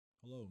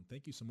Hello, and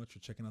thank you so much for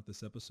checking out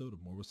this episode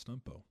of More with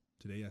Stumpo.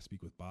 Today I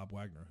speak with Bob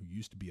Wagner, who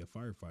used to be a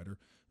firefighter,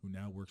 who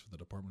now works for the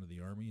Department of the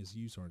Army as a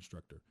USAR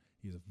instructor.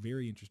 He has a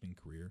very interesting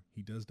career.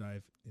 He does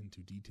dive into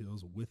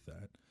details with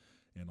that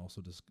and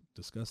also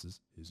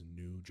discusses his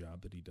new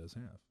job that he does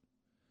have.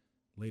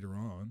 Later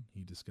on,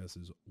 he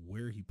discusses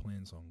where he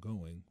plans on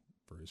going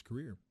for his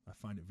career. I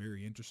find it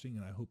very interesting,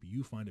 and I hope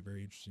you find it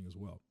very interesting as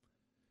well.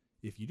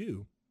 If you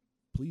do,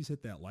 please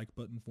hit that like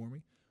button for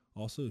me.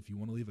 Also, if you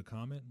want to leave a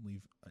comment,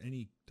 leave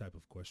any type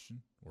of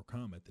question or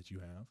comment that you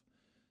have.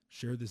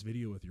 Share this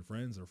video with your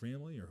friends or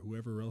family or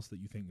whoever else that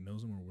you think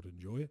knows them or would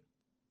enjoy it.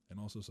 And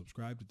also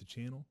subscribe to the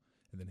channel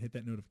and then hit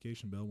that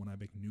notification bell when I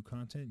make new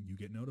content and you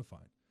get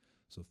notified.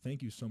 So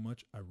thank you so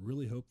much. I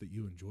really hope that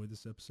you enjoyed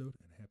this episode,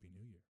 and Happy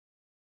New Year.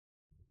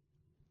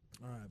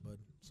 All right, bud.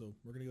 So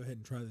we're going to go ahead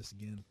and try this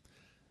again.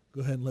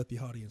 Go ahead and let the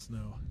audience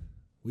know.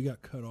 We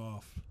got cut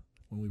off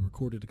when we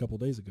recorded a couple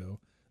days ago.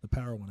 The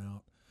power went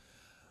out.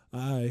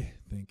 I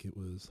think it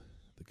was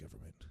the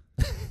government.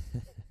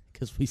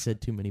 Because we said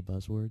too many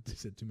buzzwords. They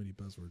said too many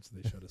buzzwords.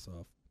 They shut us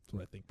off. That's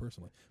what I think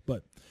personally.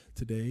 But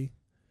today,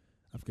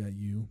 I've got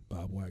you,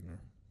 Bob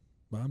Wagner.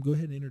 Bob, go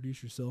ahead and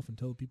introduce yourself and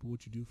tell people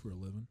what you do for a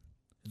living,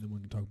 and then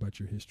we can talk about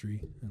your history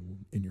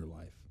and in your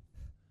life.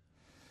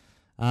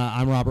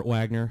 I'm Robert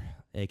Wagner,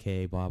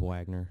 a.k.a. Bob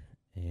Wagner,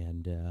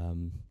 and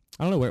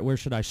I don't know, where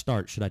should I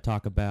start? Should I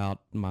talk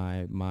about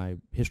my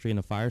history in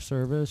the fire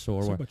service,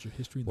 or talk about your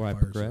history in the where I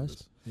fire progressed?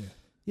 service. Yeah.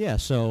 Yeah,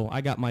 so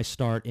I got my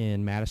start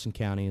in Madison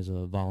County as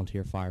a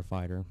volunteer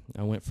firefighter.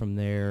 I went from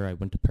there. I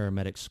went to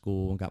paramedic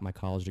school and got my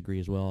college degree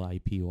as well at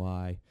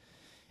IUPUI.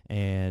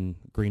 And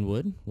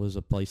Greenwood was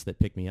a place that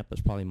picked me up. It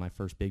was probably my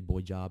first big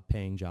boy job,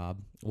 paying job.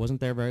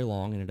 Wasn't there very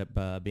long. Ended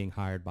up being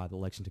hired by the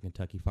Lexington,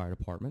 Kentucky Fire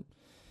Department.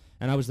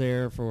 And I was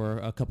there for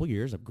a couple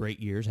years,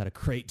 great years, had a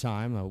great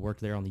time. I worked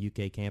there on the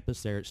UK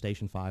campus there at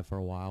Station 5 for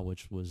a while,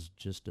 which was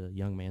just a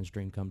young man's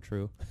dream come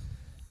true.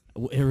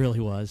 It really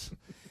was.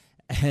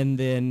 And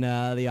then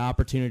the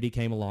opportunity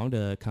came along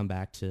to come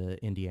back to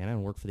Indiana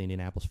and work for the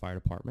Indianapolis Fire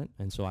Department.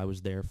 And so I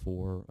was there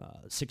for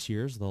 6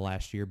 years, the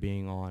last year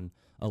being on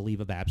a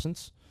leave of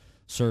absence,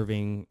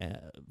 serving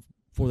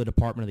for the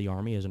Department of the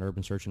Army as an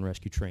urban search and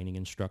rescue training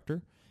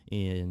instructor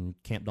in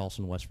Camp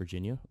Dawson, West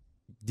Virginia.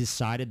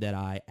 Decided that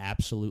I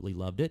absolutely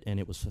loved it, and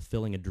it was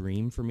fulfilling a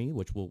dream for me,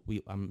 which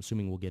I'm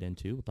assuming we'll get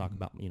into. We'll talk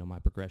about my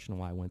progression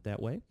and why I went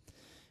that way.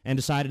 And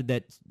decided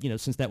that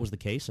since that was the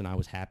case and I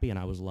was happy and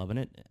I was loving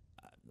it,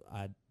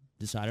 I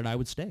decided I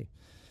would stay.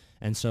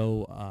 And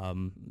so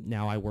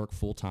now I work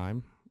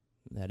full-time.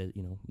 That is,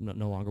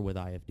 no longer with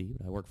IFD,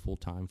 but I work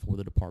full-time for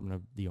the Department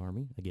of the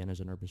Army, again, as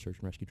an urban search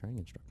and rescue training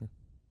instructor.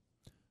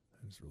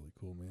 That is really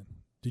cool, man.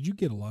 Did you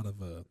get a lot of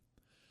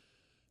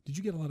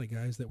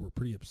guys that were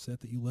pretty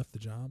upset that you left the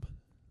job?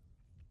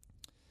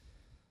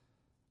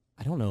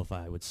 I don't know if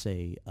I would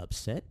say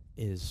upset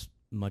as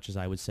much as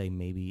I would say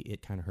maybe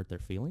it kind of hurt their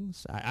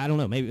feelings. I don't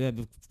know.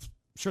 Maybe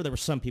sure, there were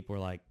some people who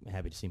were like,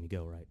 happy to see me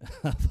go, right?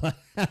 But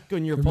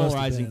when you're a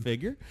polarizing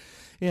figure,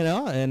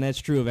 and that's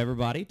true of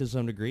everybody to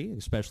some degree,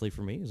 especially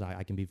for me, as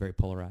I can be very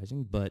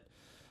polarizing. But,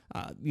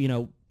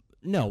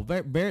 no,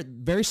 very, very,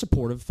 very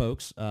supportive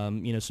folks.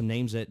 Some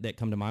names that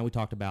come to mind. We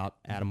talked about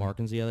Adam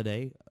Markins the other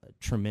day,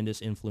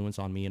 tremendous influence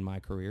on me in my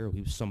career.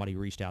 He was somebody who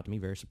reached out to me,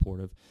 very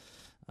supportive.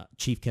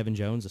 Chief Kevin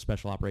Jones, the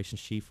Special Operations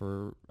Chief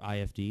for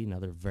IFD,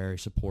 another very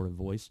supportive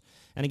voice.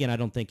 And again, I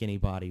don't think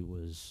anybody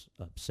was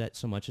upset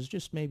so much as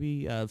just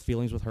maybe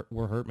feelings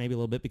were hurt maybe a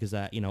little bit because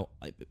a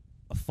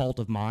fault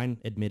of mine,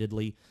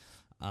 admittedly.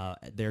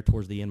 There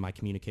towards the end, my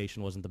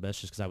communication wasn't the best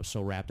just because I was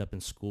so wrapped up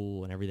in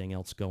school and everything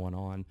else going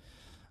on.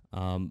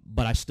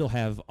 But I still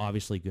have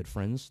obviously good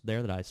friends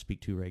there that I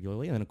speak to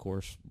regularly. And then, of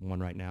course, one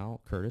right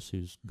now, Curtis,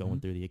 who's going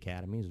through the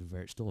academy,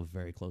 is still a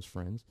very close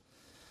friend.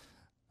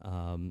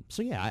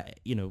 So yeah,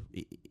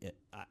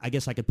 I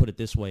guess I could put it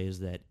this way: is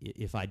that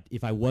if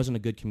I wasn't a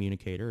good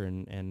communicator,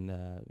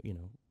 and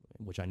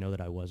which I know that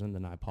I wasn't,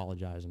 then I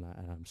apologize, and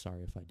I'm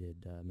sorry if I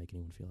did make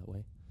anyone feel that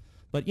way.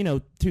 But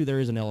too, there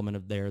is an element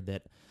of there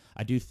that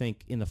I do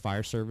think in the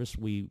fire service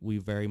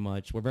we're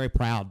very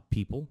proud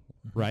people,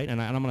 right?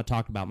 And I'm going to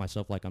talk about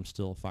myself like I'm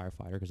still a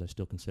firefighter because I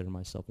still consider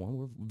myself one.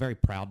 We're very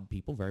proud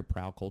people, very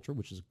proud culture,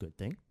 which is a good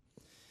thing.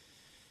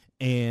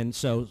 And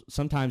so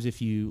sometimes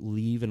if you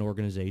leave an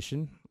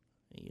organization,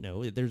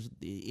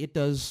 it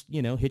does,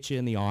 hit you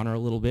in the honor a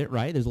little bit,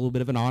 right? There's a little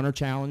bit of an honor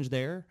challenge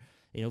there.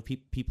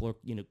 People are,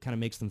 kind of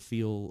makes them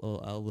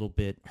feel a little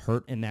bit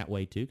hurt in that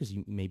way too, because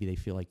maybe they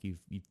feel like you've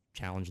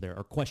challenged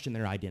or questioned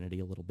their identity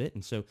a little bit.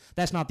 And so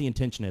that's not the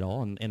intention at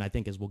all. And I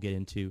think as we'll get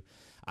into,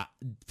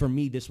 for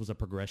me, this was a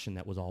progression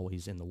that was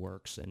always in the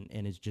works, and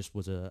it just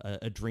was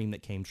a dream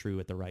that came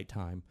true at the right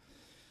time.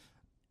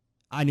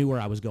 I knew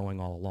where I was going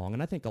all along,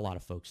 and I think a lot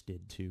of folks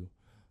did too.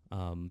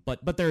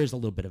 But there is a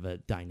little bit of a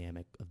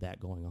dynamic of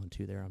that going on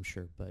too there, I'm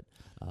sure. But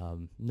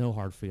no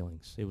hard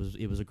feelings. It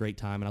was a great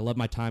time, and I loved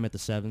my time at the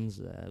 7s.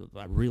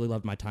 I really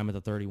loved my time at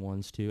the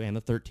 31s too, and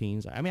the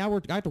 13s. I mean, I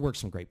got to work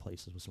some great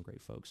places with some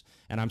great folks,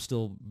 and I'm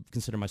still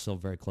consider myself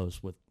very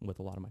close with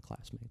a lot of my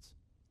classmates.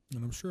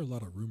 And I'm sure a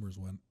lot of rumors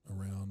went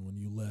around when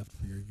you left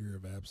for your year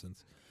of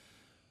absence.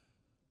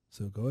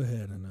 So go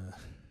ahead and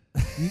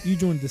you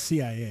joined the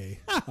CIA,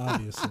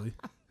 obviously.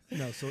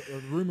 No, so a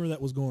rumor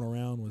that was going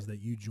around was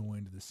that you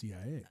joined the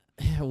CIA.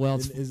 Well,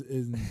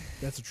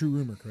 that's a true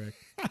rumor, correct?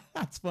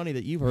 It's funny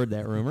that you've heard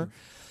that rumor.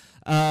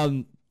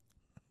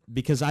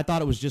 Because I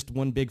thought it was just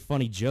one big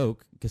funny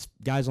joke, because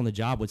guys on the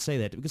job would say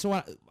that. Because so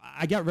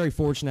I got very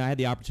fortunate. I had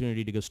the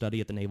opportunity to go study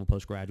at the Naval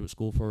Postgraduate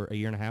School for a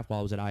year and a half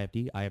while I was at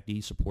IFD.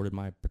 IFD supported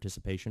my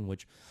participation,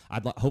 which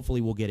hopefully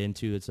we'll get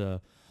into. It's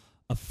a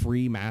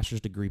free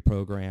master's degree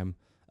program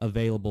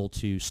available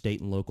to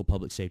state and local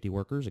public safety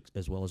workers,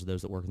 as well as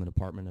those that work in the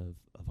Department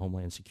of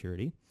Homeland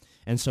Security.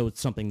 And so it's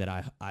something that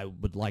I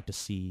would like to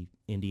see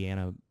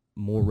Indiana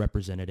more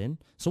represented in.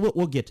 So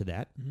we'll get to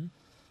that.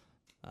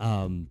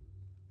 Mm-hmm.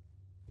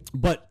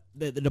 But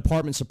the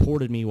department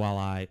supported me while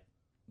I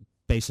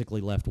basically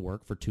left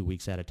work for 2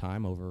 weeks at a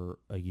time over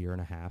a year and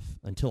a half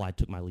until I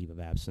took my leave of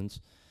absence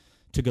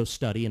to go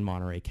study in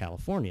Monterey,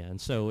 California. And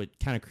so it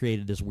kind of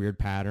created this weird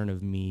pattern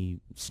of me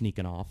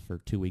sneaking off for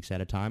 2 weeks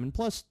at a time. And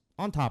plus,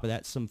 on top of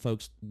that, some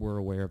folks were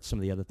aware of some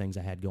of the other things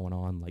I had going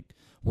on, like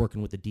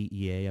working with the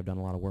DEA. I've done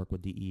a lot of work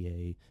with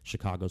DEA,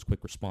 Chicago's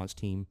quick response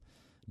team,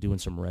 doing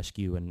some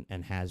rescue and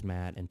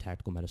hazmat and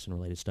tactical medicine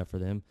related stuff for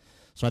them.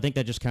 So I think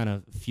that just kind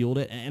of fueled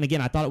it. And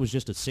again, I thought it was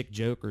just a sick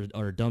joke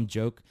or a dumb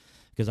joke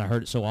because I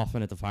heard it so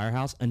often at the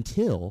firehouse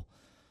until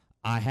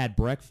I had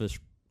breakfast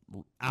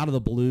out of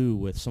the blue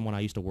with someone I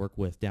used to work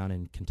with down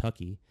in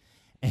Kentucky.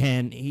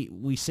 And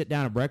we sit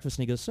down at breakfast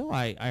and he goes, so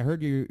I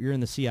heard you're in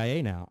the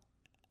CIA now.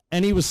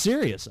 And he was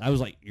serious. I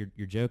was like,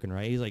 you're joking,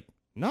 right? He's like,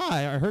 no,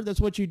 I heard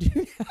that's what you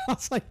do. I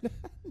was like,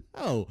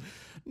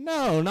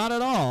 no, not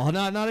at all.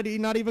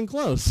 Not even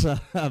close.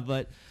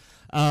 But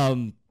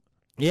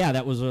yeah,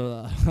 that was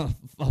a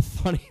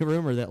funny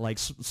rumor that like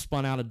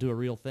spun out into a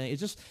real thing.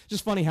 It's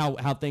just funny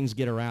how things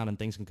get around and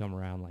things can come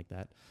around like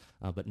that.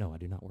 But no, I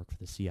do not work for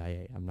the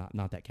CIA. I'm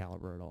not that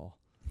caliber at all.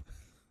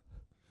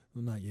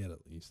 Well, not yet, at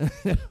least.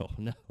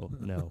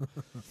 No.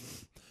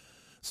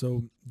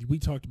 So we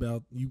talked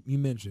about you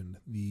mentioned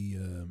the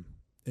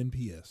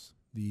NPS,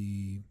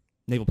 the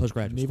Naval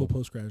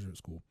Postgraduate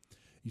School.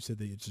 You said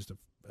that it's just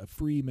a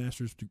free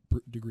master's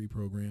degree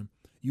program.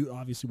 You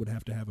obviously would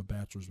have to have a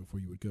bachelor's before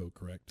you would go,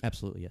 correct?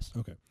 Absolutely, yes.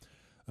 Okay.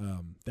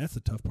 That's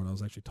the tough part. I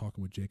was actually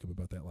talking with Jacob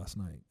about that last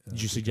night.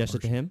 Did you suggest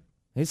it to him?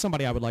 He's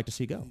somebody I would like to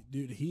see go.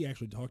 Dude, he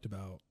actually talked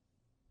about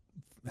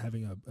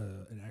having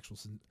an actual...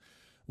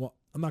 Well,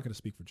 I'm not going to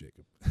speak for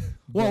Jacob.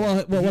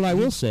 Well, what I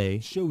will say...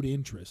 showed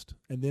interest,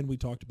 and then we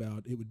talked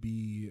about it would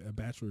be a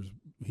bachelor's.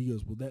 He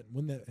goes, well,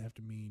 wouldn't that have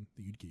to mean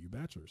that you'd get your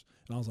bachelor's?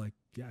 And I was like,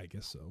 yeah, I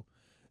guess so.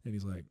 And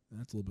he's like,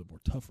 that's a little bit more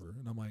tougher.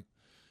 And I'm like,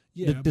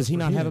 yeah. Does he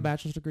not have a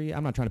bachelor's degree?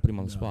 I'm not trying to put him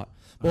on the spot.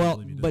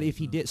 Well, but if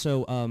he did,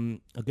 so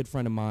a good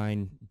friend of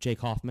mine,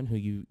 Jake Hoffman, who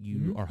you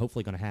mm-hmm. are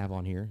hopefully going to have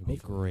on here. He's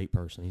a great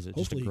person. He's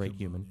just a great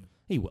human.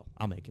 He will.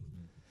 I'll make him.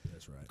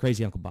 That's right.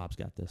 Crazy Uncle Bob's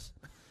got this.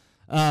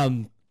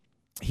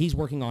 He's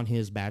working on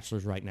his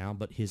bachelor's right now,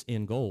 but his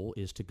end goal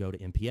is to go to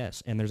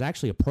MPS. And there's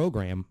actually a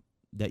program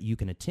that you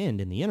can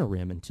attend in the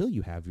interim until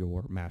you have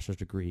your master's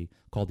degree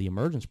called the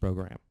Emergence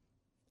Program.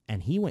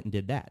 And he went and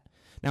did that.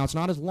 Now, it's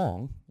not as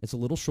long. It's a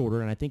little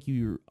shorter, and I think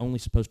you're only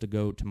supposed to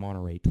go to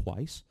Monterey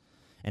twice.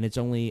 And it's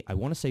only, I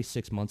want to say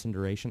 6 months in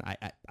duration.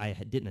 I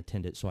didn't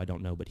attend it, so I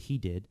don't know, but he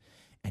did,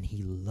 and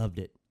he loved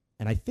it.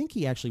 And I think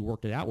he actually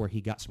worked it out where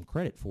he got some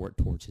credit for it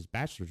towards his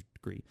bachelor's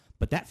degree.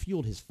 But that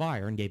fueled his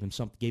fire and gave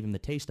him the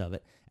taste of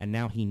it. And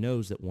now he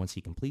knows that once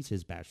he completes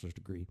his bachelor's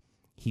degree,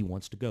 he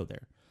wants to go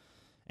there.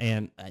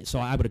 And so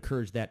I would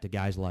encourage that to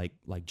guys like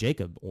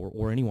Jacob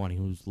or anyone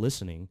who's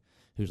listening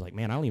who's like,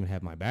 man, I don't even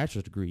have my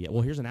bachelor's degree yet.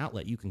 Well, here's an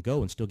outlet. You can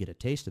go and still get a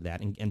taste of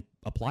that and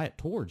apply it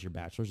towards your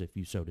bachelor's if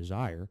you so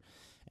desire.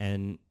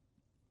 And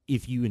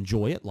if you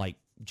enjoy it like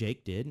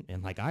Jake did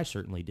and like I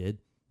certainly did,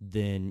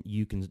 then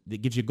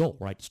it gives you a goal,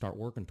 right, to start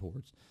working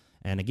towards.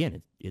 And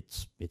again,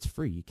 it's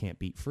free. You can't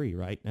beat free,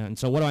 right? And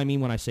so what do I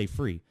mean when I say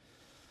free?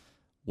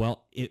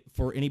 Well,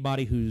 for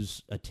anybody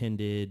who's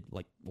attended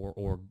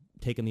or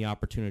taken the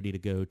opportunity to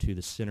go to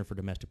the Center for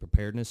Domestic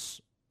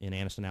Preparedness in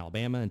Anniston,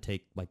 Alabama, and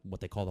take like what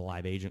they call the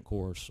Live Agent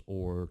course,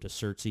 or to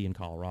CERTSI in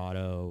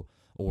Colorado,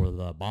 or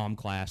the bomb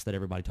class that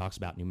everybody talks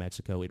about in New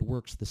Mexico, it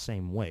works the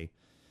same way.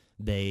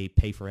 They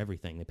pay for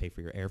everything. They pay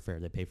for your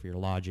airfare. They pay for your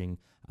lodging.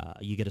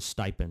 You get a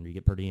stipend. You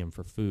get per diem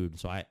for food.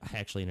 So I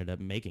actually ended up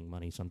making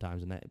money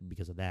sometimes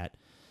because of that.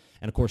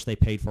 And, of course, they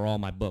paid for all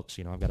my books.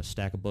 You know, I've got a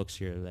stack of books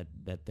here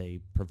that they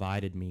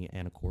provided me,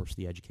 and, of course,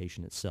 the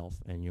education itself.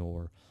 And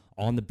you're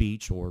on the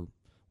beach or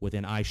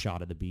within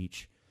eyeshot of the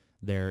beach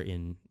there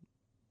in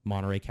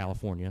Monterey,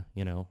 California,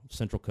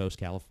 Central Coast,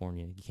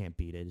 California. You can't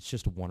beat it. It's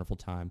just a wonderful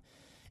time.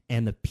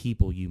 And the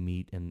people you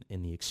meet and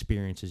the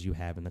experiences you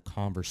have and the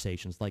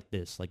conversations like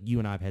this. Like you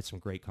and I have had some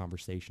great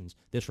conversations.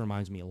 This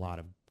reminds me a lot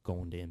of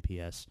going to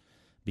MPS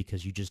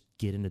because you just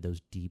get into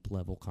those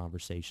deep-level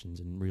conversations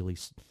and really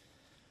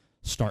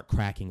start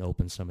cracking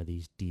open some of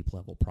these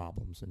deep-level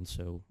problems. And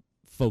so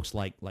folks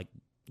like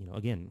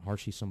again,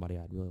 Harshy's somebody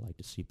I'd really like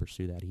to see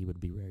pursue that. He would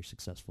be very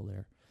successful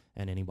there.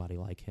 and anybody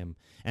like him.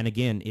 And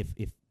again,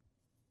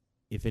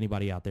 if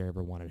anybody out there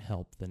ever wanted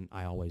help, then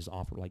I always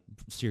offer, like,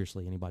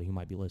 seriously, anybody who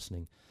might be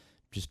listening,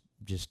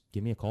 just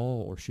give me a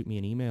call or shoot me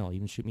an email,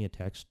 even shoot me a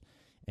text.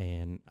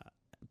 And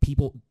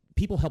people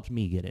helped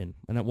me get in.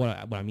 And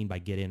what I mean by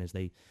get in is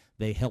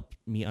they helped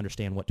me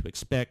understand what to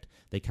expect.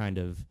 They kind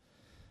of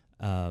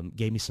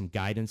gave me some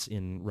guidance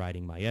in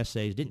writing my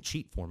essays. Didn't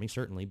cheat for me,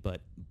 certainly,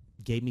 but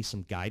gave me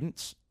some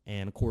guidance.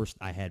 And, of course,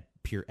 I had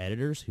peer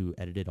editors who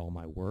edited all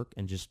my work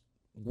and just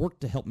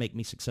worked to help make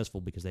me successful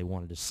because they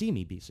wanted to see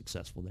me be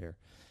successful there.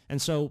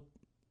 And so,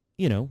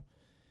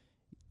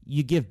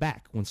 you give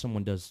back when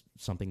someone does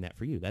something that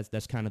for you.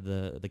 That's kind of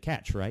the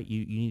catch, right?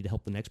 You need to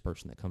help the next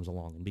person that comes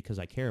along. And because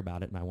I care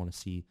about it and I want to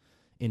see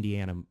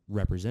Indiana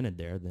represented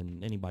there,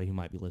 then anybody who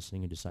might be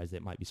listening and decides that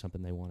it might be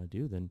something they want to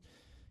do, then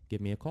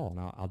give me a call and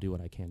I'll do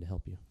what I can to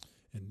help you.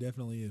 And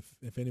definitely,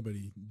 if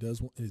anybody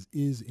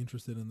is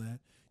interested in that,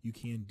 you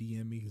can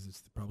DM me because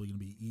it's probably going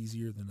to be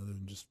easier than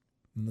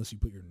unless you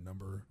put your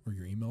number or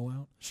your email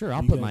out. Sure,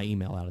 I'll put my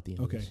email out at the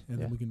end. Okay, of this. And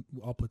then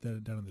I'll put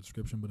that down in the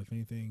description. But if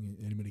anything,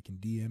 anybody can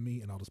DM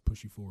me, and I'll just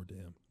push you forward to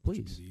him. Please.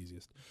 Which would be the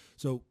easiest.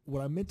 So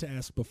what I meant to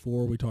ask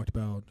before we talked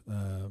about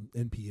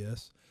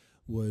NPS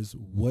was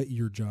what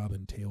your job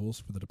entails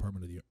for the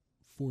Department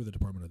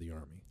of the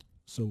Army.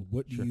 So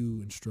what do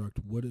you instruct?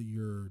 What are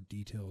your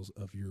details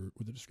of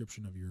the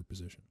description of your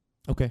position?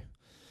 Okay.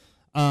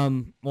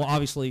 Well,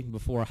 obviously,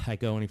 before I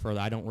go any further,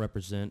 I don't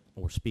represent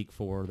or speak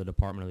for the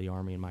Department of the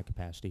Army in my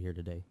capacity here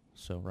today.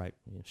 So, right,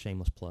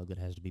 shameless plug that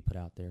has to be put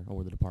out there,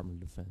 or the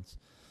Department of Defense.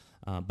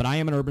 But I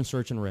am an urban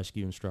search and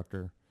rescue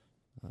instructor.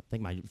 I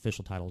think my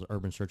official title is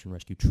Urban Search and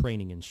Rescue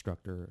Training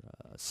Instructor,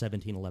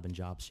 1711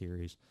 job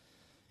series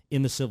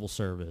in the civil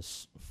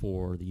service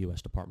for the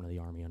U.S. Department of the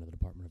Army under the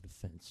Department of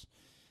Defense.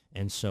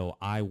 And so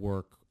I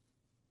work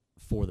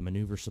for the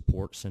Maneuver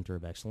Support Center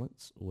of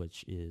Excellence,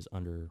 which is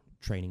under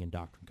Training and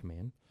Doctrine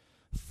Command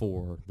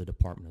for the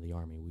Department of the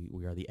Army.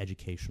 We are the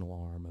educational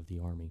arm of the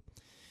Army.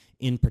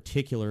 In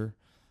particular,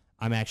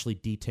 I'm actually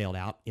detailed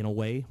out in a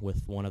way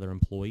with one other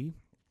employee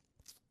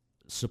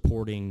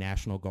supporting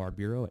National Guard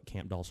Bureau at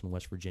Camp Dawson,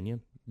 West Virginia,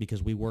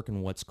 because we work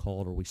in we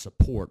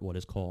support what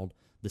is called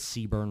the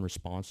CBRN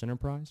Response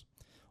Enterprise.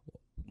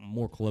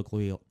 More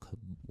colloquially,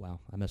 wow,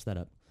 I messed that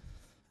up.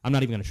 I'm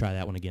not even going to try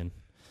that one again.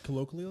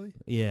 Colloquially?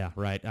 Yeah,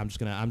 right. I'm just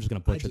gonna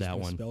butcher that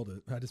one.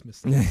 I just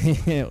misspelled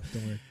it.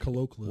 Don't worry.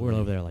 Colloquially. We're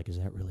over there like, is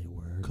that really a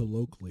word?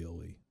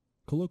 Colloquially.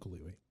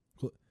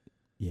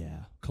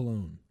 Yeah.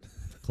 Cologne.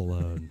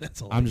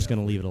 That's all. I'm just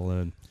gonna leave it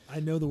alone. I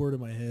know the word in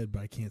my head,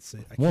 but I can't say.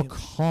 More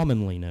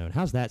commonly known.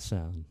 How's that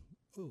sound?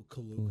 Oh,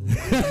 colloquially.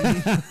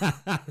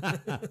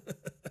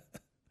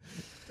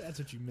 That's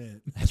what you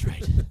meant. That's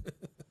right.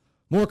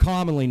 More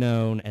commonly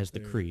known as the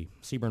CRE,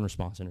 CBRN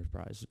Response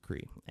Enterprise,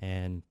 CRE.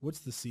 And what's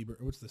the CBRN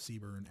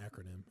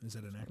acronym? Is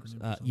that an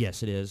acronym?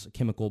 Yes, it is.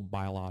 Chemical,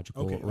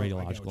 biological,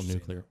 radiological,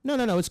 nuclear.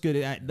 No, it's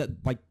good.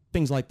 Like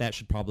things like that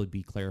should probably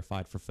be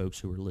clarified for folks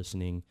who are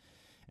listening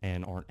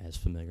and aren't as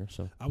familiar.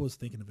 So I was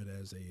thinking of it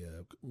as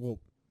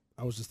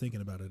I was just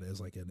thinking about it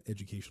as like an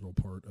educational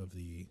part of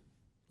the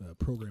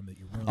program that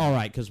you run. All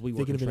right, because we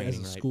work in training, of it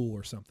as a school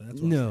or something.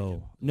 That's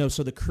what no.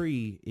 So the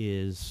CRE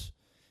is,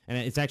 and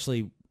it's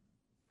actually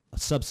a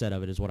subset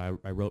of it is what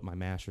I wrote my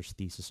master's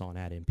thesis on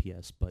at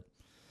MPS. But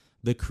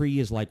the CRE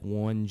is like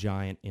one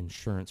giant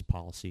insurance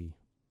policy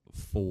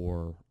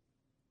for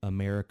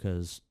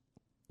America's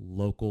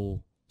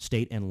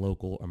state and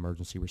local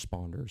emergency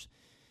responders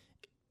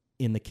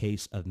in the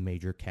case of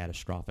major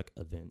catastrophic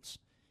events,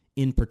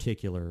 in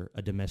particular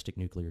a domestic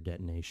nuclear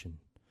detonation,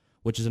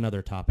 which is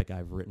another topic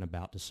I've written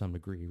about to some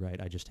degree, right?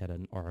 I just had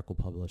an article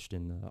published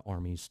in the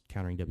Army's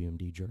Countering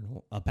WMD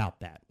Journal about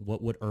that.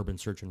 What would urban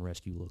search and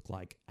rescue look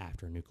like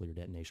after a nuclear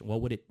detonation?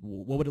 What would it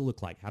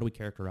look like? How do we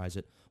characterize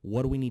it?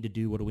 What do we need to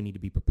do? What do we need to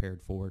be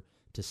prepared for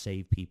to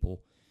save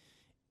people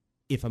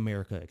if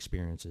America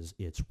experiences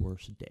its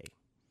worst day?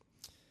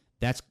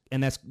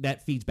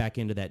 That feeds back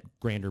into that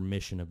grander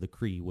mission of the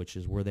CRE, which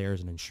is where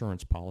there's an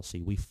insurance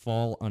policy. We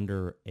fall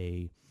under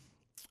a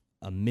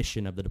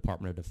mission of the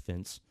Department of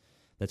Defense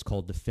that's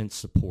called defense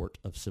support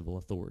of civil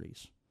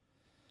authorities,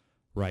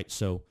 right?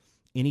 So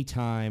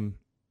anytime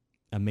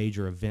a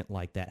major event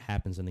like that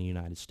happens in the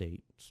United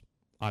States,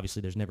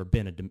 obviously there's never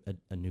been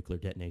a nuclear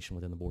detonation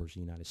within the borders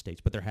of the United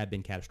States, but there have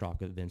been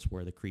catastrophic events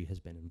where the CRE has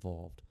been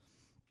involved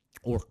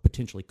or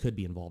potentially could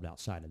be involved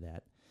outside of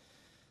that.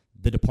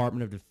 The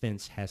Department of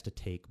Defense has to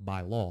take,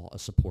 by law, a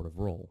supportive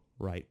role,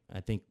 right? I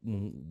think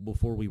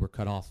before we were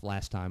cut off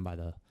last time by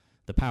the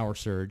power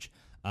surge,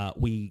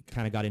 we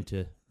kind of got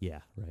into,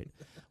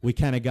 we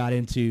kind of got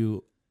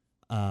into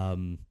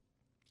posse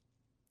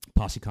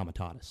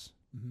comitatus,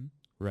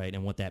 right?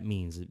 And what that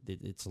means,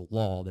 it's a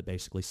law that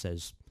basically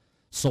says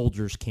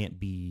soldiers can't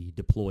be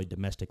deployed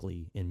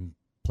domestically in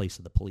place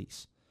of the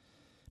police.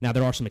 Now,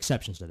 there are some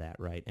exceptions to that,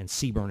 right? And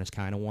CBRN is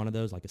kind of one of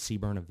those, like a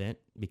CBRN event,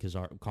 because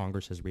our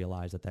Congress has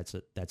realized that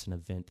that's an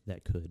event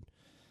that could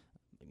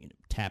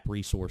tap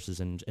resources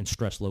and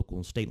stress local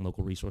and state and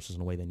local resources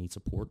in a way they need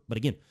support. But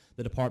again,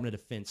 the Department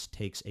of Defense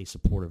takes a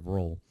supportive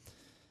role.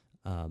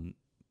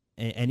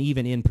 And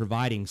even in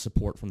providing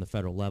support from the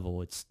federal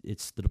level, it's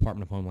the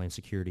Department of Homeland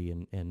Security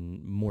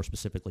and more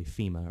specifically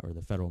FEMA, or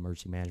the Federal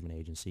Emergency Management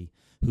Agency,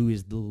 who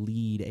is the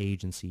lead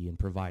agency in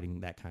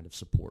providing that kind of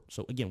support.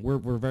 So again,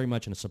 we're very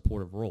much in a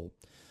supportive role.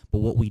 But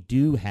what we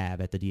do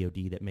have at the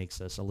DoD that makes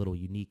us a little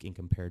unique in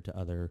compared to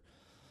other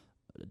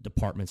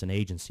departments and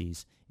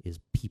agencies is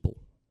people.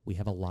 We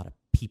have a lot of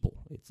people.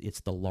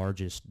 It's the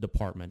largest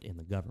department in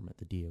the government,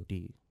 the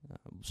DoD.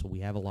 So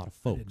we have a lot of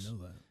folks. I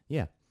didn't know that.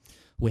 Yeah.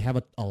 We have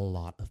a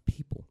lot of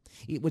people.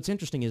 What's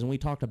interesting is when we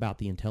talked about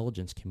the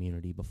intelligence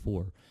community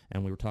before,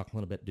 and we were talking a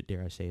little bit,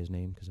 dare I say his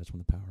name, because that's when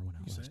the power went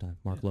out last time,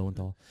 Mark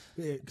Lowenthal.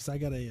 Yeah, because I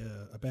got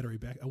a battery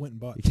back. I went and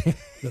bought.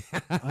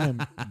 I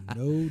am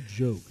no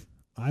joke.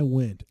 I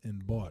went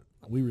and bought.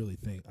 I really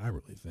think.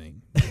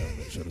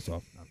 Shut us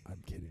off.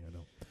 I'm kidding. I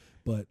don't.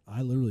 But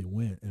I literally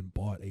went and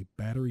bought a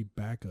battery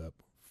backup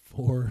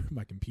for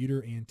my computer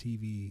and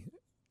TV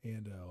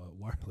and a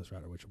wireless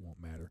router, which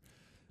won't matter.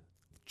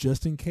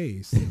 Just in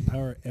case the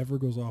power ever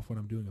goes off when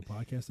I'm doing a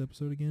podcast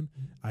episode again,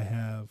 I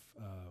have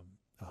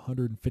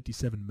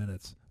 157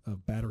 minutes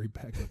of battery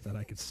backup that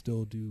I could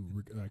still do.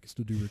 I could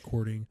still do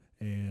recording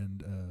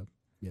and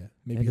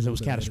maybe because it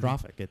was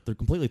catastrophic. It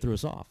completely threw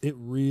us off. It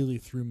really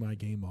threw my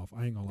game off.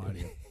 I ain't gonna lie to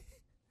you.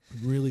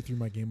 Really threw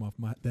my game off.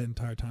 That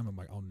entire time, I'm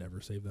like, I'll never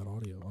save that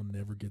audio. I'll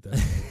never get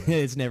that.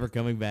 It's never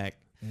coming back.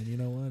 And you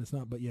know what? It's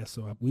not. But yeah,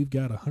 so we've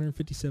got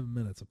 157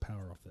 minutes of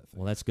power off that thing.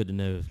 Well, that's good to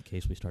know in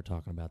case we start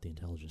talking about the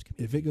intelligence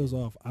community. If it goes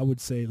off, I would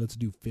say let's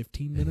do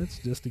 15 minutes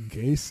just in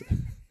case.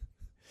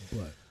 But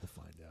we'll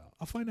find out.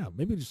 I'll find out.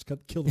 Maybe just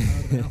kill them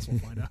out of the house. We'll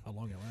find out how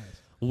long it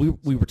lasts. Well,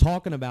 we were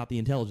talking about the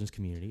intelligence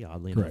community,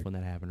 oddly enough, Correct. when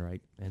that happened,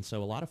 right? And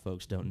so a lot of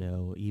folks don't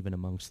know, even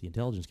amongst the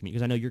intelligence community,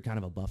 because I know you're kind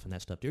of a buff in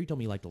that stuff. You told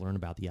me you like to learn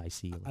about the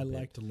IC a little bit. I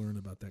like to learn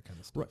about that kind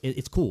of stuff. Right.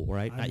 It's cool,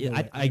 right?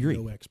 I agree.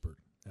 I'm no expert.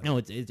 No,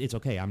 it's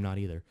okay. I'm not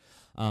either.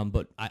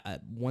 But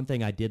one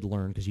thing I did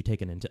learn, because you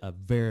take a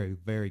very,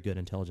 very good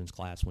intelligence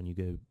class when you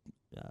go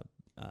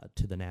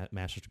to the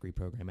master's degree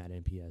program at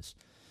NPS,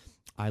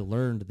 I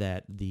learned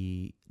that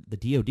the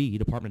DoD,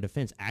 Department of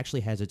Defense,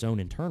 actually has its own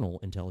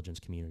internal intelligence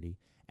community,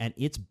 and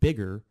it's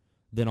bigger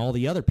than all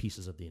the other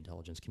pieces of the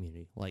intelligence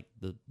community, like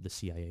the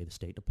CIA, the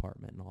State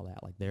Department, and all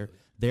that. Like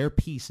their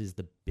piece is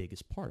the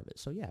biggest part of it.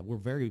 So yeah,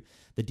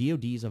 the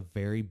DoD is a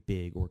very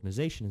big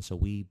organization, and so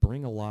we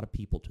bring a lot of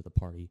people to the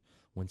party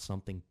when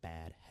something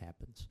bad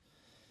happens.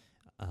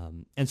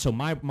 And so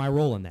my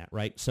role in that,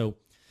 right? So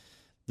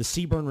the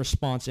CBRN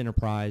response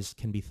enterprise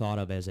can be thought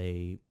of as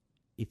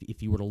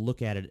if you were to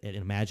look at it and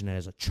imagine it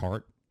as a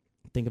chart,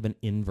 think of an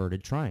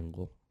inverted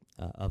triangle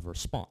of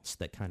response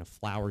that kind of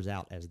flowers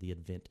out as the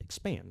event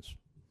expands.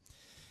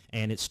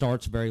 And it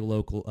starts very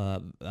local,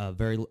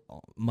 very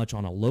much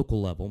on a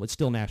local level. It's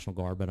still National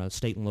Guard, but on a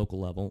state and local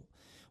level,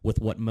 with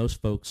what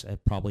most folks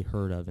have probably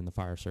heard of in the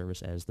fire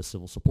service as the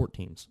civil support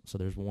teams. So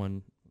there's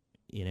one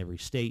in every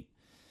state.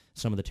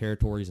 Some of the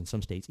territories and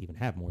some states even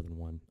have more than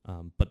one.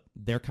 But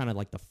they're kind of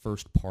like the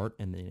first part,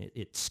 and then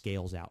it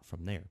scales out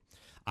from there.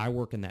 I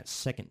work in that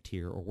second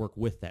tier, or work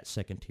with that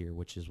second tier,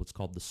 which is what's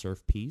called the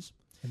SURF-Ps.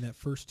 And that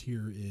first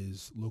tier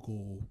is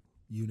local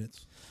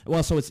units.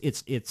 Well, so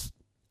it's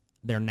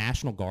they're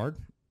National Guard,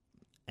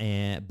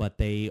 but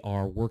they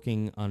are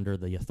working under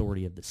the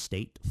authority of the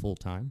state full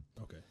time.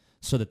 Okay.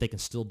 So that they can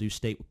still do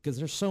state, because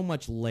there's so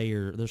many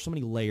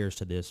layers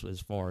to this as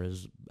far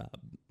as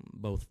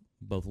both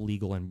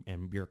legal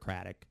and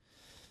bureaucratic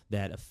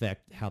that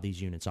affect how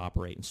these units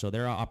operate. And so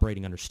they're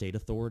operating under state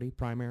authority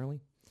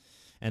primarily.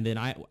 And then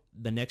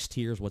the next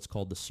tier is what's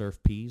called the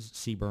SURF-Ps,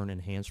 CBRN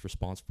Enhanced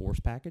Response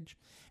Force Package,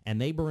 and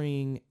they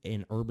bring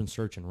an urban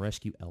search and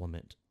rescue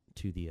element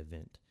to the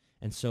event.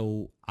 And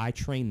so I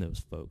train those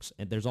folks.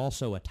 And there's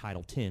also a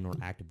Title 10 or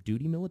active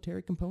duty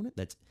military component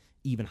that's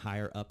even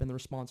higher up in the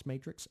response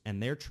matrix,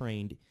 and they're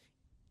trained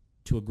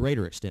to a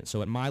greater extent.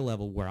 So at my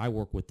level, where I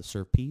work with the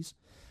SURF-Ps,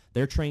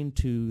 they're trained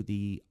to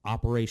the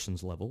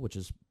operations level, which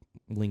is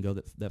lingo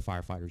that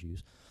firefighters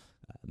use,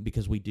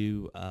 because we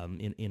do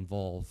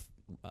involve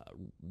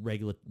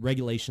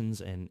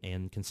regulations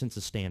and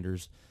consensus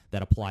standards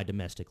that apply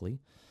domestically.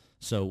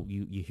 So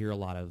you hear a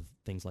lot of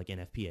things like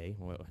NFPA,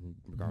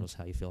 regardless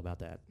how you feel about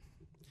that,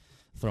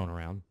 thrown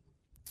around.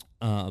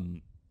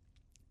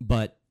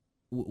 But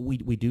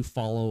we do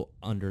follow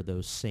under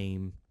those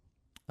same,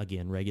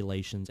 again,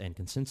 regulations and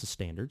consensus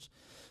standards.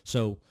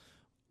 So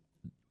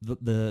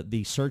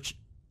the search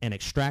and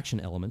extraction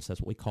elements,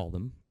 that's what we call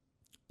them,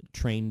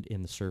 trained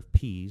in the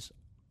SURF-Ps,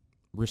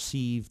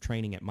 receive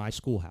training at my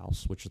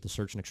schoolhouse, which is the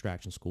Search and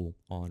Extraction School,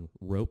 on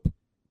rope,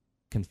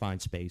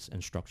 confined space,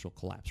 and structural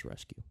collapse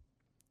rescue.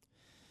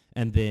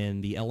 And then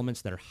the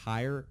elements that are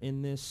higher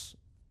in this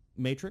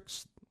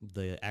matrix,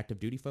 the active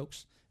duty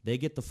folks, they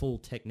get the full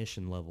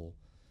technician level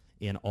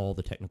in all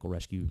the technical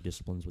rescue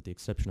disciplines with the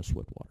exception of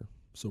swiftwater.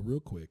 So real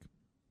quick,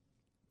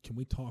 can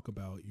we talk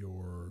about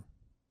your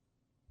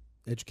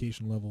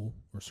education level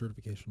or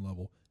certification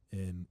level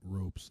in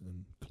ropes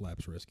and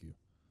collapse rescue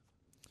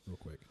real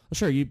quick? Well,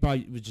 sure. You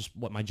probably was just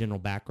what my general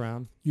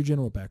background. Your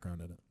general background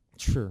in it.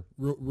 Sure.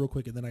 real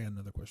quick, and then I got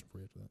another question for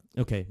you after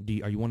that.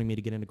 Okay. Are you wanting me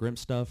to get into GRIMP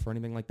stuff or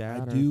anything like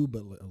that? I or? do,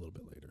 but a little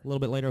bit later. A little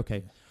bit later?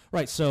 Okay. Yeah.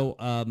 Right. So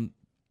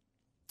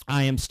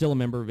I am still a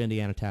member of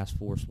Indiana Task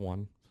Force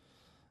 1.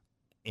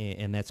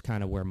 And that's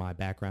kind of where my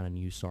background in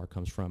USAR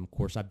comes from. Of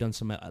course, I've done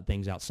some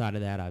things outside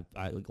of that.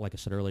 Like I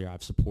said earlier,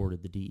 I've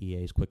supported the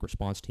DEA's Quick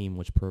Response Team,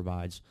 which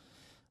provides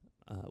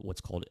what's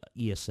called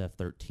ESF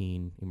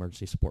 13,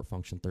 Emergency Support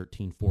Function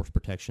 13, force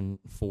protection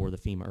for the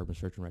FEMA Urban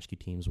Search and Rescue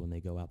teams when they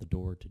go out the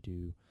door to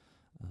do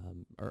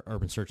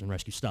urban search and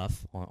rescue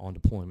stuff on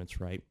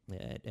deployments, right,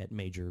 at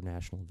major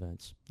national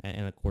events.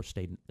 And of course,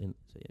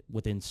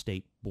 within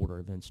state border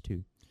events,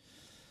 too.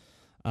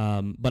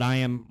 But I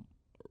am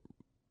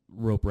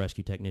rope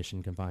rescue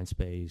technician, confined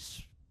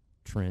space,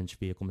 trench,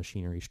 vehicle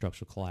machinery,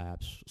 structural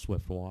collapse,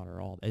 swift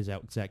water. All does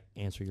that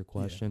answer your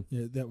question?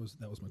 Yeah, that was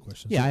my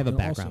question. Yeah, So, I have a and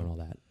background also, in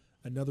all that.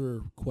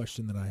 Another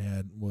question that I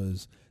had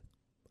was,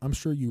 I'm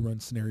sure you run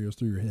scenarios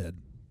through your head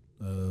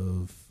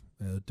of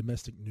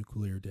domestic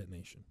nuclear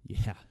detonation.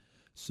 Yeah,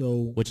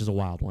 So which is a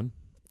wild one.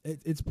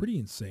 it's pretty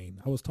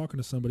insane. I was talking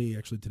to somebody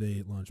actually today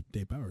at lunch,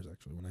 Dave Bowers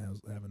actually, when I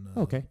was having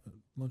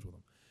lunch with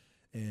him.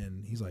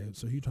 And he's like,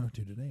 so who you talking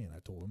to today? And I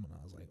told him, and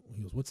I was like,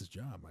 he goes, what's his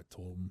job? I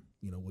told him,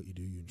 what you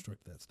do, you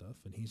instruct that stuff.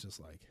 And he's just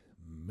like,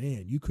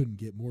 man, you couldn't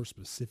get more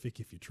specific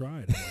if you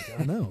tried. I'm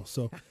like, I know.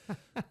 So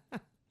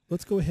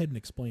let's go ahead and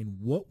explain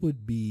what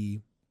would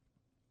be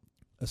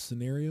a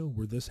scenario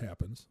where this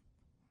happens.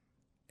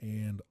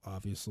 And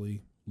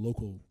obviously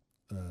local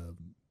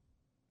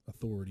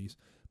authorities,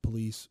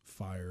 police,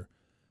 fire,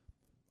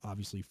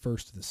 obviously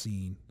first to the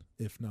scene,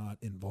 if not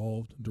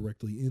involved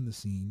directly in the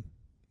scene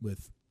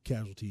with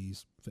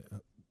casualties,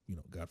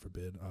 God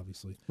forbid,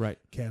 obviously, Right.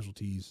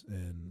 casualties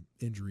and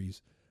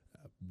injuries.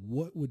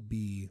 What would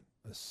be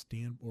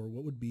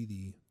what would be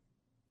the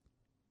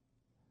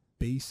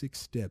basic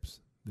steps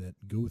that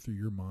go through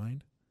your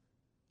mind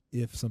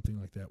if something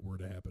like that were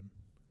to happen?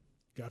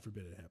 God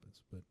forbid it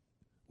happens, but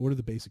what are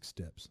the basic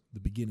steps, the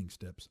beginning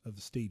steps of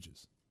the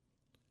stages?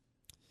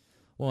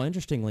 Well,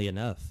 interestingly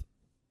enough,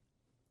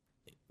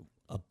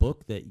 a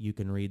book that you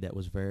can read that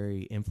was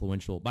very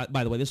influential. By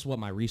the way, this is what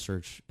my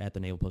research at the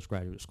Naval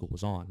Postgraduate School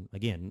was on.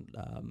 Again,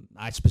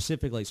 I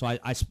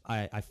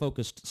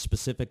focused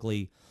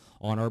specifically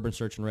on urban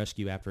search and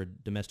rescue after a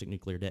domestic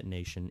nuclear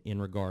detonation in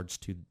regards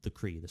to the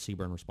CRE, the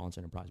Seaburn Response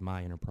Enterprise,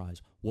 my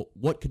enterprise.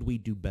 What could we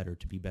do better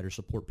to be better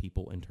support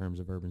people in terms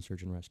of urban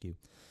search and rescue?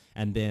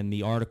 And then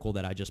the article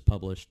that I just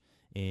published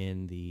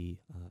in the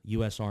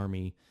U.S.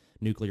 Army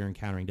Nuclear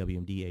Encountering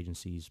WMD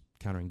Agency's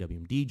Countering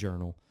WMD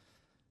Journal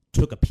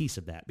took a piece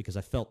of that because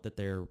I felt that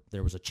there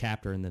was a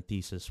chapter in the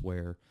thesis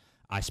where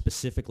I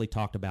specifically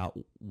talked about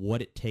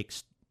what it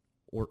takes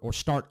or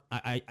start.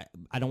 I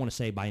don't want to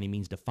say by any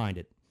means define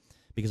it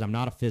because I'm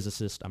not a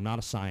physicist, I'm not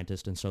a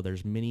scientist, and so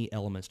there's many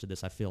elements to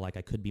this I feel like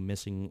I could be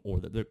missing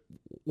or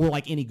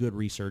like any good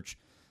research,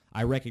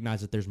 I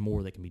recognize that there's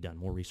more that can be done,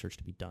 more research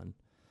to be done.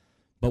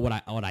 But what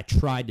I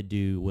tried to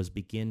do was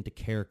begin to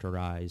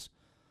characterize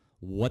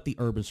what the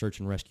urban search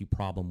and rescue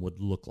problem would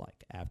look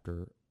like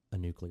after a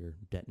nuclear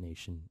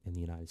detonation in the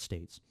United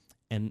States.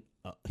 And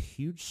a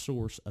huge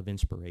source of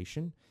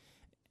inspiration,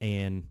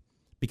 and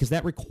because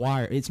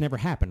it's never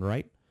happened,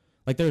 right?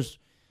 Like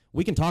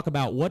we can talk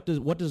about what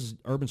does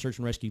urban search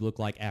and rescue look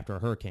like after a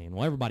hurricane?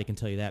 Well, everybody can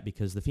tell you that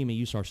because the FEMA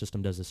USAR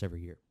system does this every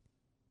year.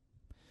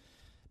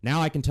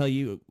 Now I can tell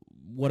you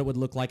what it would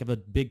look like if a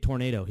big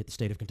tornado hit the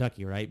state of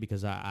Kentucky, right?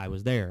 Because I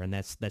was there, and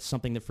that's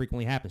something that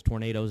frequently happens.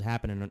 Tornadoes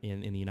happen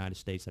in the United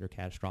States that are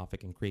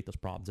catastrophic and create those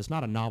problems. It's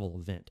not a novel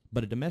event,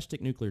 but a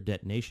domestic nuclear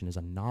detonation is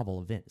a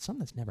novel event. It's something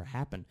that's never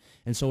happened,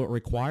 and so it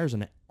requires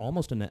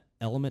almost an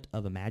element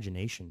of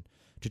imagination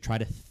to try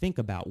to think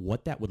about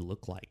what that would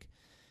look like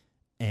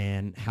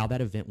and how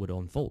that event would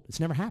unfold. It's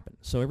never happened.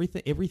 So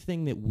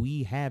everything that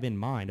we have in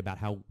mind about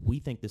how we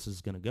think this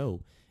is going to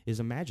go is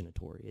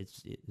imaginatory.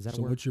 Is that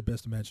a word? What's your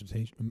best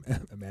imagination?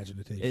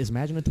 Is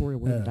imaginatory a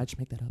word? Did I just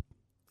make that up?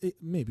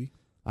 Maybe.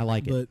 I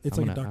like but it. It's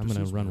I'm like gonna, a Dr. I'm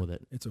going Seuss to run word. with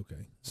it. It's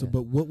okay. So, Yeah.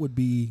 but what would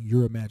be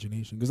your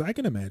imagination? Because I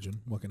can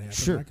imagine what can happen.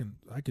 Sure.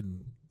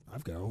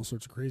 I've got all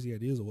sorts of crazy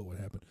ideas of what would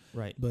happen.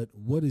 Right. But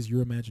what is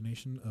your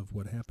imagination of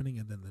what happening,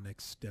 and then the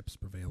next steps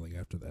prevailing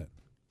after that?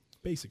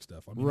 Basic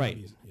stuff. I mean, Right.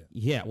 Yeah.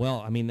 Yeah. Well,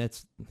 I mean,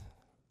 that's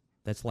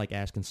like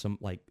asking some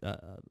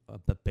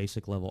a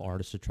basic level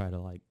artist to try to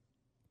like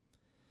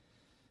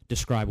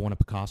describe one of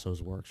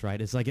Picasso's works,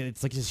 right? It's like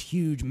this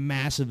huge,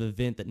 massive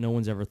event that no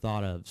one's ever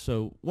thought of.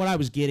 So what I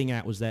was getting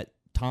at was that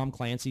Tom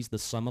Clancy's The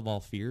Sum of All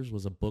Fears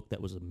was a book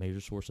that was a major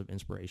source of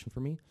inspiration for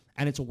me,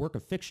 and it's a work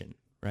of fiction,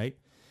 right?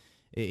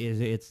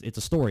 It's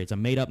a story. It's a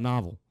made-up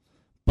novel,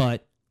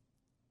 but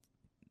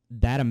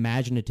that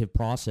imaginative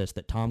process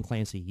that Tom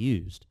Clancy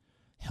used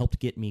helped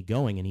get me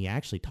going, and he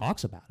actually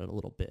talks about it a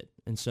little bit.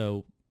 And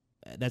so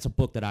that's a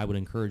book that I would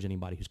encourage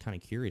anybody who's kind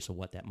of curious of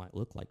what that might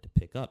look like to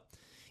pick up.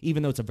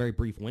 Even though it's a very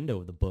brief window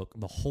of the book,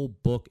 the whole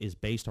book is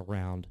based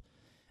around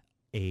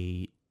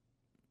a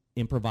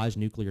improvised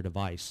nuclear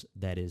device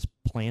that is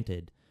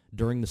planted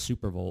during the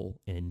Super Bowl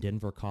in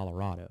Denver,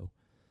 Colorado,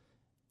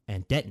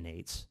 and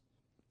detonates.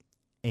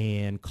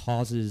 and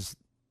causes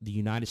the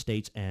United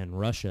States and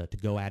Russia to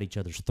go at each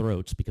other's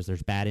throats because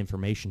there's bad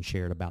information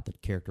shared about the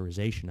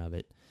characterization of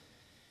it.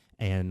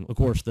 And, of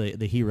course,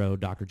 the hero,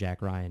 Dr.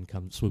 Jack Ryan,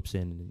 swoops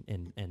in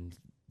and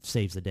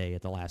saves the day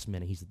at the last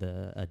minute. He's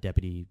the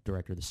deputy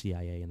director of the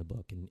CIA in the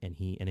book and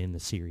in the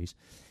series.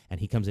 And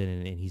he comes in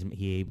and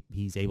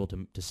he's able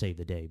to save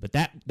the day. But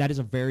that is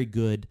a very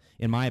good,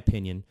 in my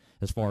opinion,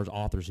 as far as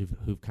authors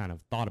who've kind of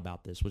thought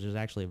about this, which is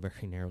actually a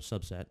very narrow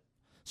subset,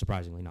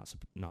 surprisingly,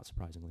 not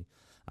surprisingly.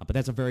 But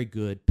that's a very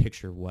good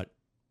picture of what,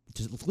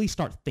 to at least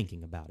start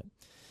thinking about it.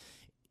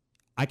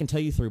 I can tell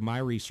you through my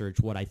research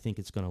what I think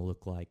it's going to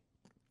look like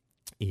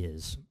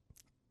is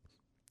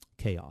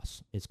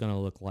chaos. It's going to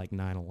look like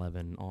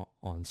 9/11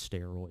 on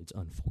steroids,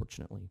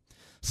 unfortunately.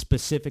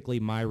 Specifically,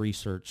 my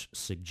research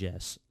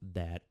suggests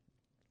that,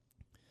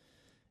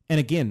 and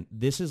again,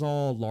 this is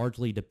all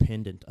largely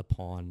dependent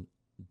upon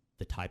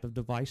the type of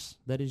device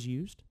that is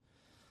used.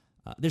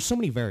 There's so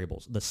many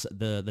variables.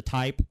 The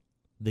type,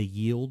 the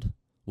yield,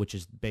 which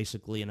is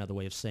basically another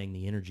way of saying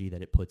the energy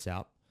that it puts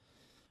out,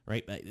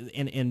 right?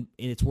 And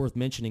it's worth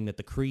mentioning that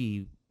the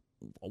Cree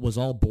was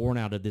all born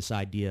out of this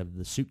idea of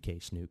the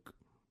suitcase nuke,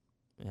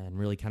 and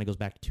really kind of goes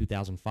back to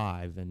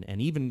 2005,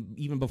 and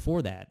even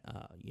before that,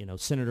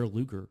 Senator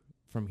Lugar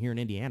from here in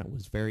Indiana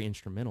was very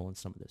instrumental in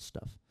some of this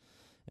stuff,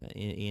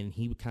 and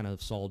he kind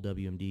of saw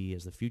WMD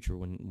as the future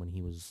when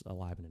he was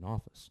alive and in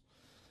office.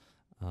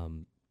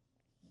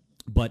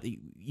 But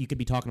you could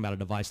be talking about a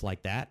device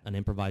like that, an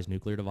improvised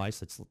nuclear device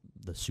that's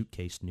the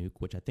suitcase nuke,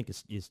 which I think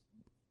is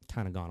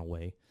kind of gone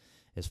away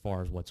as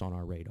far as what's on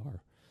our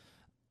radar,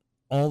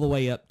 all the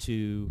way up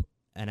to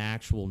an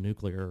actual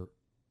nuclear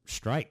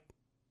strike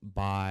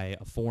by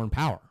a foreign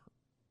power,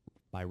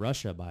 by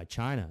Russia, by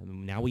China.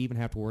 Now we even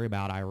have to worry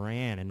about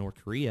Iran and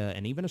North Korea,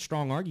 and even a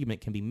strong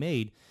argument can be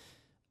made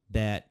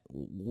that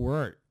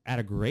we're at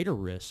a greater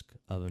risk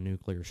of a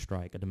nuclear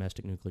strike, a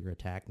domestic nuclear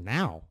attack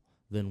now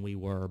than we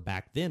were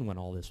back then when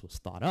all this was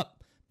thought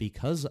up,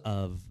 because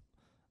of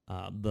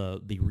the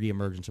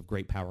reemergence of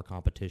great power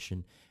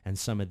competition and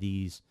some of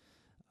these,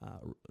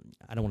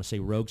 I don't want to say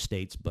rogue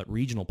states, but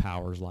regional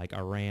powers like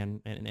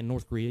Iran and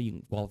North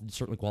Korea,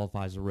 certainly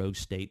qualify as a rogue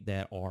state,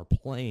 that are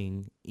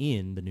playing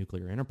in the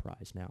nuclear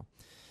enterprise now.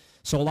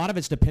 So a lot of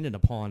it's dependent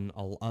upon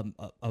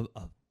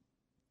a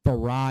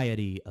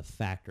variety of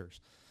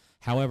factors.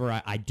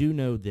 However, I do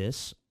know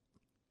this.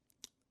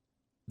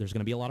 There's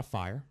going to be a lot of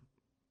fire.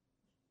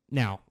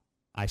 Now,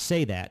 I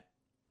say that.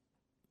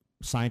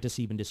 Scientists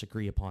even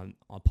disagree upon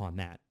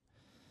that.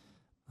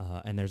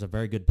 And there's a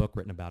very good book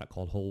written about it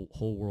called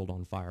Whole World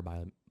on Fire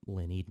by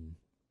Lynn Eden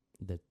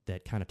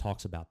that kind of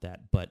talks about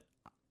that. But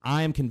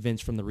I am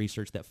convinced from the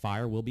research that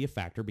fire will be a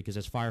factor, because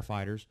as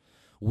firefighters,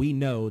 we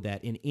know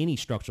that in any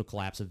structural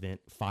collapse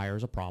event, fire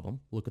is a problem.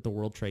 Look at the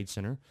World Trade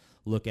Center.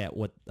 Look at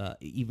what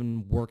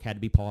even work had to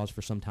be paused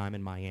for some time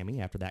in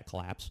Miami after that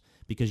collapse,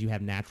 because you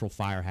have natural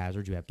fire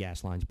hazards. You have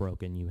gas lines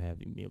broken. You have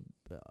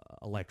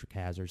electric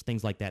hazards,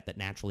 things like that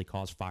naturally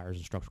cause fires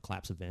and structural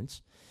collapse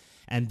events.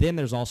 And then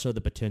there's also the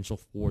potential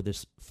for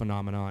this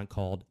phenomenon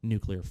called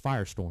nuclear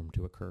firestorm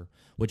to occur,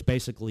 which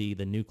basically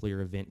the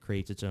nuclear event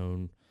creates its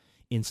own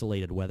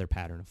insulated weather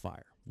pattern of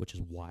fire, which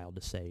is wild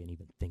to say and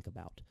even think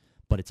about,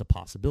 but it's a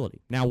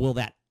possibility. Now, will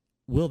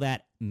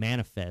that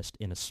manifest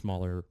in a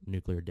smaller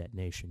nuclear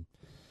detonation?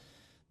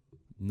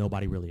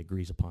 Nobody really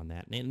agrees upon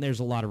that. And there's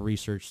a lot of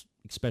research,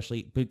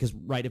 especially because,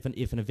 right, if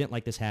an event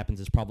like this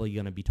happens, it's probably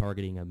going to be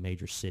targeting a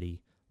major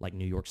city like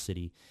New York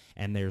City,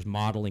 and there's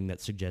modeling that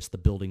suggests the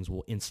buildings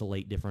will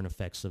insulate different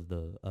effects of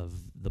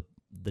the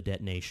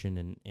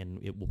detonation, and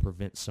it will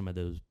prevent some of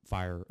those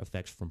fire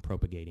effects from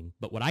propagating.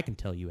 But what I can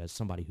tell you, as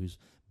somebody who's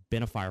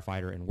been a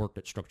firefighter and worked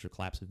at structural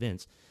collapse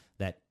events,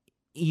 that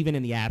even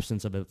in the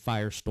absence of a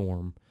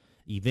firestorm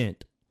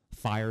event,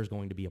 fire is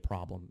going to be a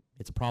problem.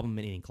 It's a problem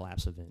in any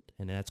collapse event,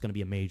 and that's going to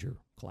be a major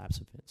collapse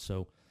event.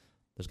 So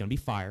there's going to be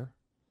fire,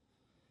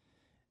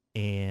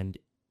 and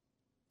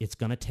it's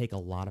going to take a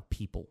lot of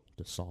people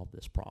to solve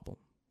this problem,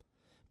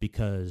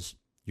 because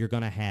you're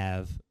going to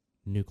have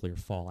nuclear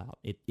fallout.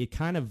 It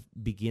kind of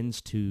begins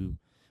to,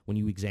 when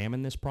you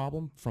examine this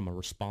problem from a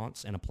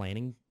response and a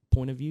planning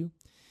point of view,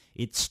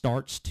 it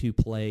starts to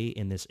play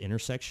in this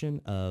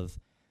intersection of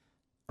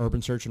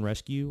urban search and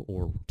rescue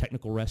or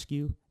technical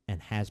rescue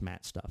and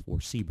hazmat stuff or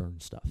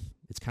CBRN stuff.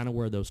 It's kind of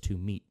where those two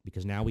meet,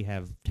 because now we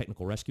have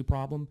technical rescue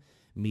problem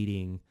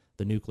meeting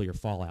the nuclear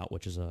fallout,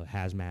 which is a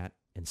hazmat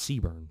and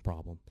CBRN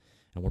problem,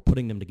 and we're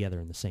putting them together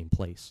in the same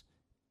place.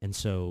 And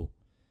so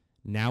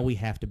now we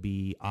have to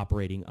be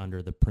operating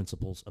under the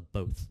principles of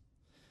both,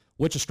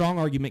 which a strong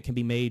argument can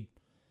be made.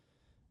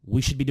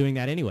 We should be doing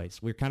that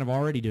anyways. We're kind of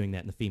already doing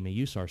that in the FEMA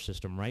USAR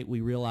system, right?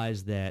 We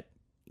realize that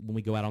when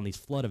we go out on these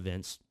flood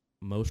events,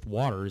 most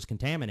water is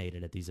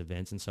contaminated at these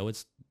events, and so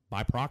it's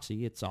by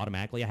proxy, it's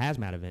automatically a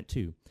hazmat event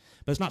too.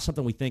 But it's not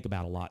something we think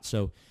about a lot.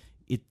 So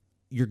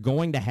you're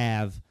going to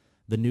have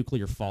the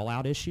nuclear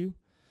fallout issue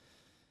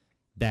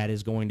that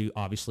is going to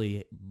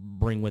obviously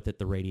bring with it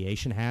the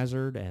radiation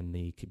hazard and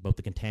both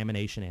the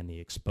contamination and the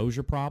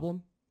exposure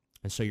problem.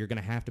 And so you're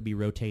going to have to be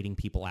rotating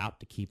people out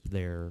to keep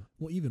their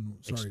Well, even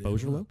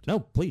exposure low. No,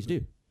 please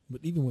do.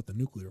 But even with the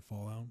nuclear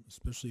fallout,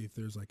 especially if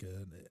there's like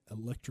an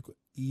electrical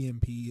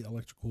EMP,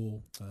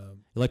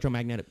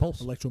 Electromagnetic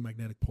pulse.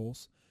 electromagnetic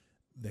pulse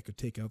that could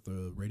take out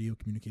the radio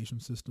communication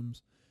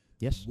systems.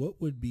 Yes. What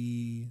would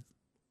be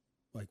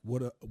like?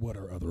 What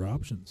are other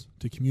options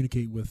to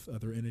communicate with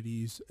other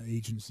entities,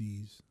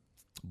 agencies?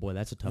 Boy,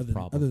 that's a tough other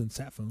problem. than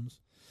sat phones.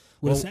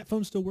 Would a sat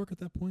phone still work at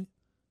that point?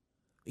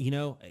 You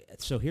know,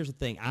 so here's the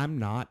thing.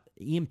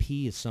 EMP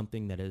is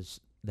something that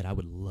I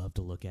would love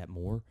to look at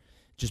more.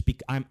 Just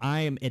I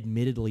am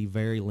admittedly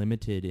very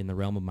limited in the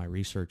realm of my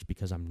research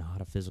because I'm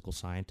not a physical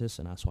scientist,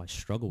 and so I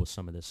struggle with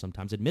some of this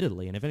sometimes,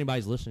 admittedly. And if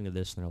anybody's listening to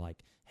this and they're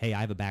like, hey, I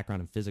have a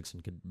background in physics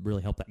and could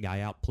really help that guy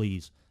out,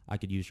 please, I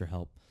could use your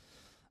help.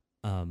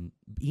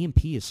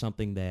 EMP is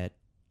something that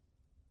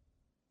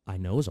I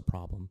know is a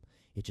problem.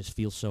 It just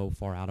feels so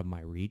far out of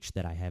my reach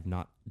that I have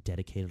not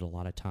dedicated a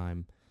lot of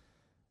time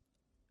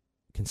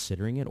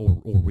considering it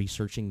or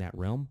researching that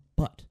realm.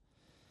 But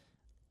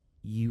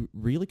you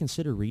really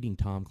consider reading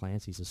Tom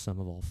Clancy's A Sum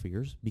of All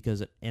Fears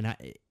because,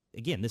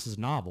 again, this is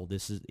novel.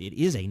 It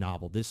is a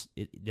novel.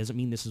 It doesn't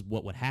mean this is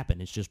what would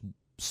happen. It's just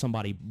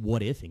somebody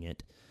what-ifing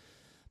it.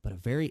 But a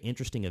very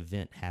interesting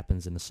event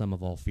happens in The Sum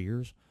of All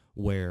Fears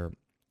where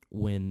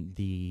when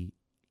the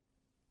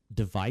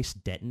device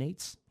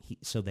detonates,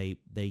 so they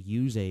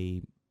use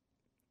a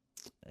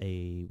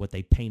what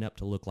they paint up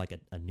to look like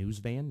a news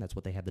van. That's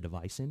what they have the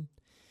device in.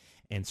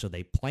 And so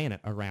they plant it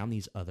around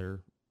these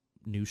other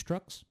news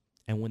trucks.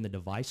 And when the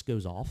device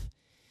goes off,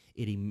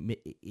 it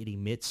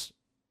emits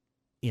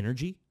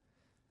energy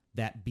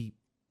that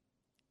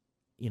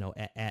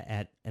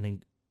at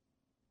an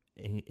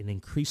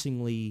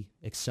increasingly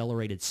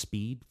accelerated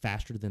speed,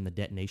 faster than the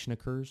detonation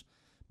occurs.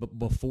 But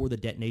before the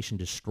detonation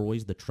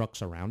destroys the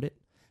trucks around it,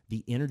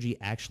 the energy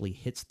actually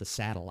hits the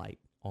satellite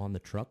on the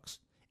trucks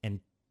and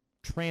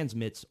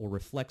transmits or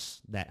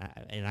reflects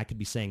that, and I could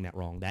be saying that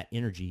wrong, that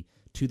energy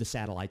to the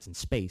satellites in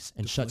space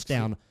and shuts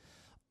down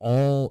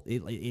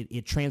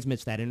it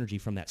transmits that energy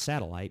from that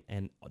satellite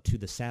and to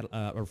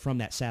the or from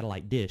that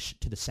satellite dish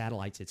to the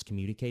satellites it's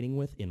communicating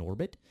with in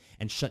orbit,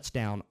 and shuts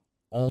down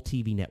all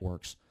TV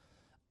networks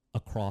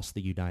across the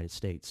United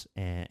States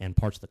and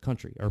parts of the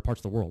country, or parts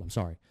of the world, I'm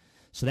sorry.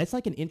 So that's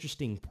like an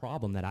interesting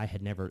problem that I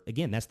had never,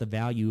 again, that's the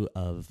value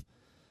of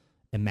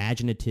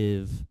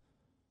imaginative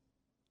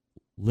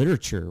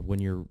literature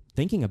when you're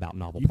thinking about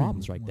novel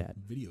problems like that.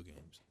 Video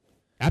games.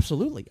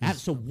 Absolutely.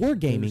 So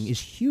wargaming is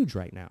huge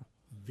right now.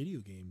 Video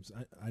games,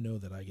 I know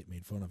that I get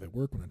made fun of at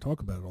work when I talk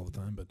about it all the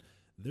time, but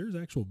there's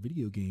actual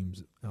video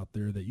games out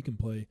there that you can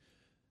play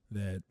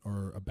that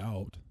are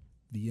about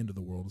the end of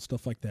the world and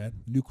stuff like that.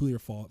 Nuclear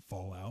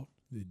fallout,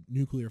 the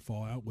nuclear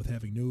fallout with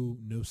having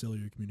no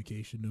cellular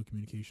communication, no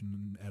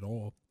communication at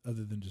all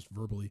other than just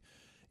verbally.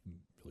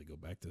 Really go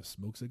back to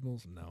smoke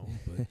signals? No,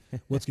 but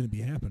what's going to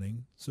be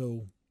happening?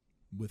 So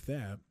with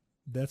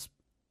that's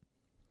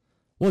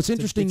well, it's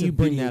interesting you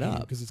bring that up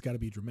because it's got to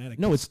be dramatic.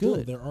 No, it's still,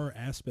 good. There are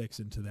aspects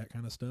into that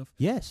kind of stuff.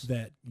 Yes,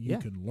 that you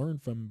can learn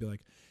from and be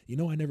like,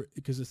 I never,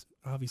 because it's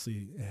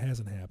obviously it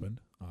hasn't happened.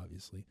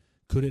 Obviously,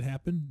 could it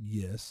happen?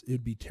 Yes,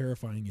 it'd be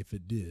terrifying if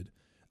it did.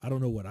 I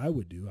don't know what I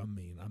would do. I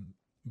mean, I'm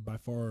by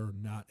far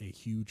not a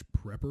huge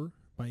prepper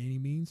by any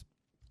means,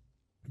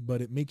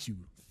 but it makes you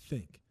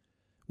think,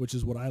 which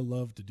is what I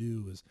love to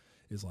do.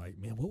 Is like,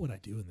 man, what would I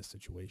do in this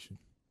situation?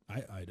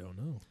 I don't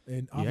know.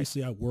 And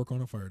obviously I work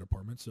on a fire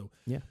department, so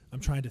I'm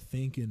trying to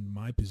think in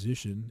my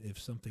position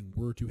if something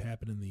were to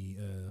happen in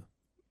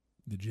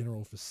the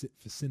general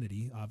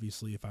vicinity.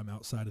 Obviously, if I'm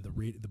outside of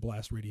the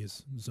blast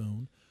radius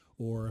zone,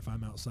 or if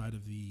I'm outside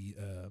of the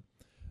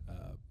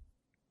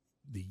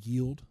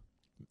yield,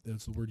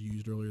 that's the word you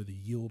used earlier, the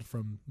yield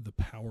from the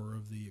power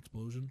of the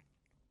explosion.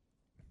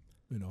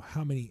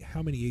 How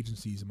many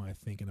agencies am I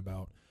thinking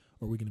about?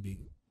 Are we going to be?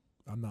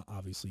 I'm not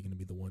obviously going to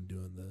be the one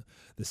doing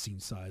the scene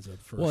size up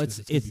first. Well,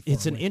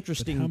 it's an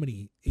interesting. But how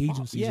many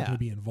agencies are going to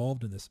be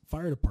involved in this?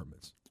 Fire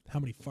departments. How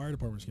many fire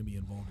departments are going to be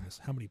involved in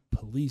this? How many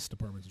police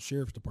departments and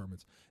sheriff's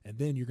departments? And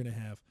then you're going to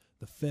have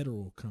the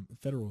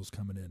federals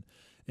coming in,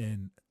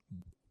 and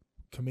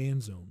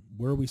command zone.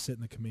 Where are we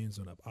setting the command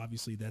zone up?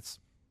 Obviously, that's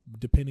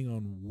depending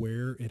on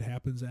where it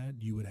happens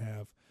at. You would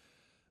have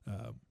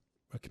a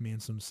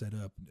command zone set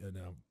up.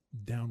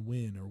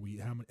 Downwind, or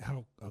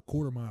how a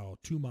quarter mile,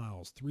 2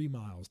 miles, 3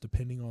 miles,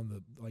 depending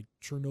on like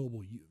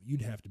Chernobyl,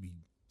 you'd have to be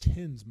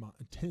tens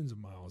of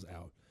miles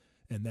out,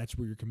 and that's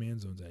where your command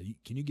zone's at.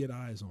 Can you get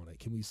eyes on it?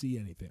 Can we see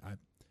anything?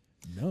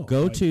 No.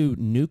 Go to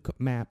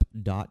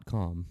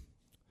nukemap.com.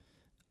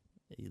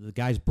 The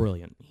guy's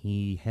brilliant.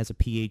 He has a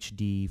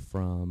PhD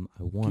from,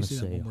 I want to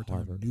say,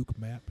 Harvard.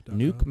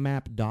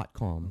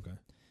 Nukemap.com. Okay.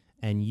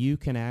 And you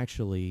can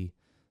actually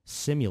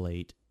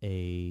simulate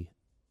a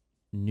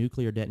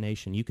nuclear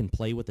detonation. You can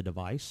play with the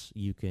device.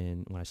 You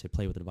can, when I say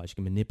play with the device, you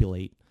can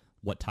manipulate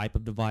what type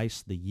of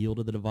device, the yield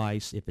of the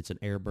device, if it's an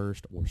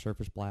airburst or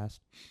surface blast.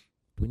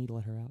 Do we need to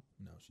let her out?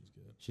 No, she's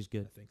good. She's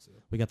good. I think so.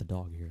 We got the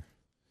dog here.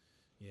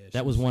 Yeah,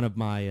 that was one of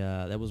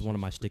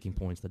my sticking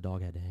points. The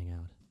dog had to hang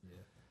out.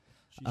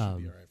 She should be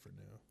all right for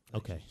now. I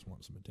think okay. She just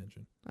wants some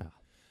attention. Ah.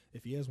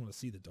 If you guys want to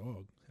see the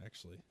dog,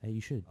 actually, Hey, you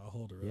should. I'll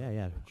hold her up. Yeah.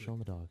 real quick. Show him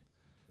the dog.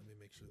 Let me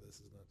make sure this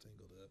is not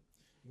tangled up.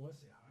 You want to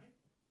say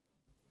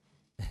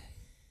hi?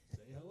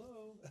 Say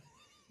hello.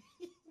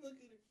 Look at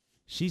her.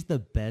 She's the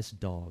best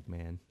dog,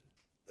 man.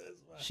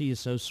 That's why. She is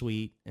so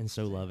sweet and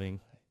so loving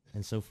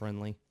and so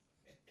friendly.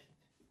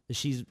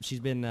 She's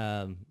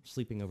been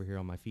sleeping over here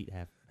on my feet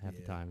half the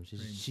Yeah, time.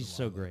 Cream's She's a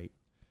so lot. great.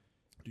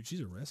 Dude, she's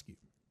a rescue.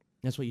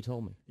 That's what you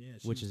told me. Yeah,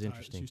 Which is tied,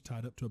 interesting. She was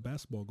tied up to a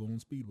basketball goal on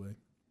Speedway.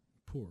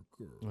 Poor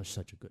girl. Oh, she's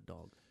such a good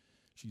dog.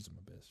 She's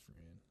my best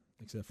friend,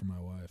 except for my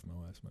wife. My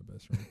wife's my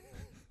best friend.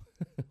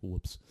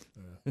 Whoops.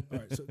 All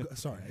right, so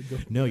sorry.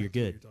 No, back you're to what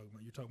good.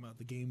 You're talking about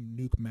the game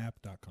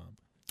nukemap.com.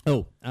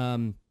 Oh,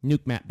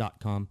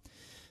 nukemap.com.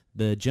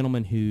 The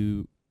gentleman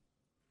who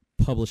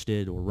published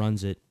it or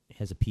runs it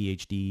has a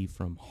PhD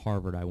from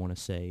Harvard, I want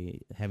to say,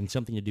 having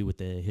something to do with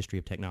the history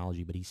of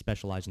technology, but he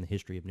specialized in the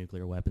history of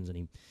nuclear weapons,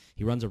 and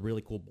he runs a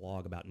really cool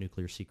blog about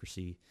nuclear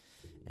secrecy,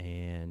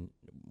 and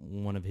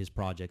one of his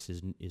projects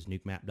is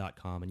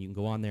nukemap.com, and you can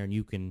go on there and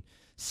you can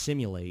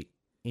simulate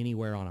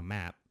anywhere on a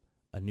map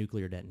a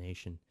nuclear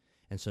detonation.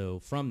 And so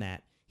from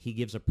that, he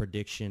gives a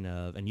prediction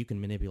of, and you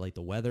can manipulate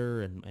the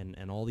weather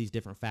and all these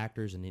different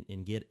factors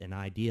and get an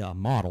idea, a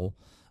model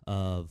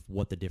of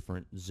what the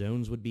different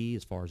zones would be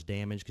as far as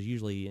damage. Because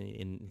usually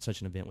in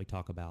such an event, we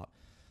talk about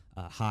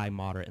high,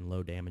 moderate, and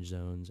low damage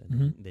zones.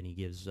 And then he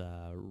gives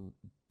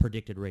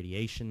predicted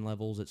radiation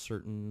levels at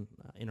certain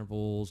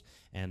intervals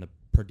and the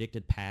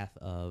predicted path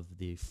of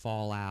the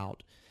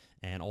fallout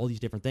and all these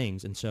different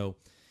things. And so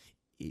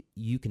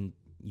you can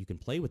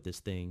play with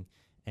this thing.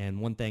 And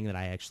one thing that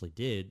I actually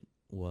did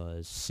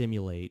was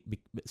simulate.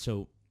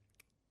 So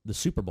the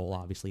Super Bowl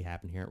obviously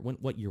happened here.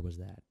 What year was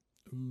that?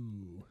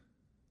 Ooh,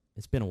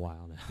 It's been a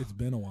while now. it's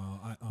been a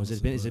while. Has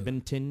it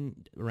been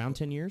around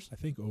 10 years? I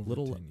think over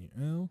Little- 10 years.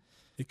 Well,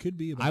 it could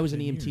be about I was an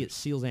 10 EMT years. at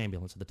SEALS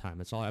Ambulance at the time.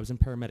 That's all. I was in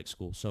paramedic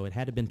school, so it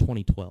had to have been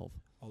 2012.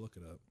 I'll look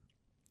it up.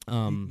 You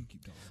Um,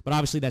 keep going. but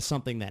obviously that's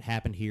something that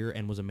happened here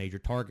and was a major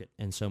target.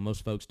 And so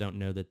most folks don't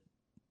know that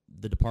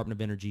the Department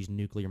of Energy's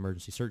nuclear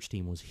emergency search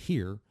team was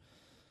here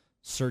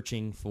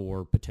searching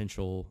for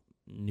potential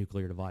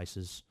nuclear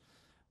devices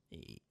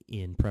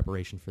in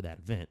preparation for that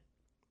event.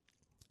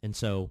 And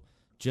so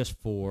just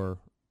for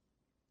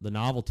the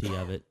novelty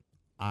of it,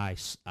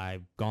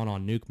 I've gone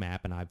on NukeMap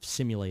and I've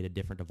simulated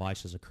different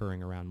devices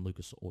occurring around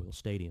Lucas Oil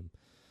Stadium.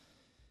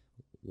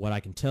 What I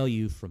can tell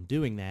you from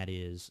doing that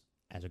is,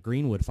 as a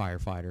Greenwood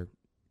firefighter,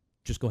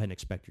 just go ahead and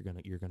expect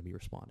you're gonna be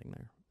responding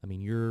there. I mean,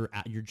 you're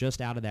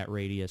just out of that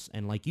radius,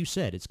 and like you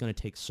said, it's going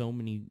to take so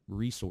many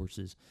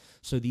resources.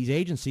 So these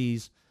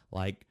agencies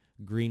like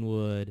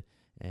Greenwood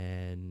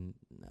and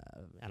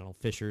I don't know,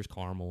 Fishers,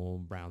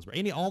 Carmel,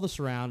 Brownsburg, all the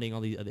surrounding,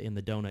 all the in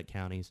the donut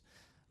counties,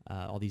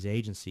 all these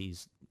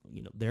agencies,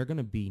 they're going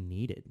to be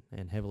needed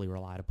and heavily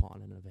relied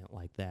upon in an event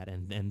like that,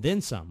 and then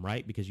some,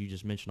 right? Because you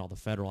just mentioned all the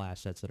federal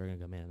assets that are going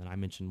to come in, and I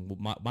mentioned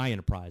my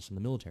enterprise and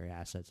the military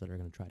assets that are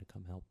going to try to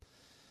come help.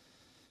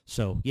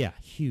 So yeah,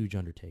 huge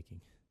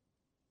undertaking.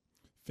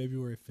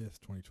 February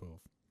 5th, 2012.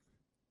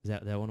 Is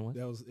that one it was?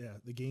 That was,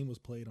 the game was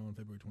played on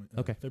February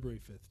February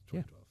 5th,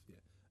 2012. Yeah,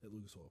 at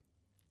Lucas Oil.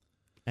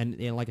 And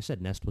like I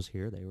said, Nest was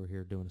here. They were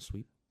here doing a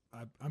sweep.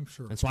 I'm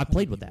sure. And so I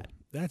played with that.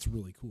 That's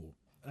really cool.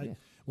 Yeah.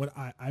 When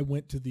I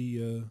went to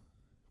the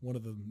one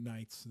of the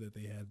nights that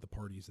they had the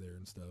parties there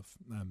and stuff.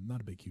 I'm not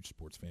a big, huge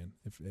sports fan,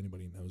 if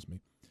anybody knows me.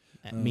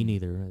 Me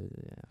neither.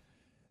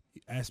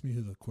 Ask me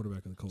who the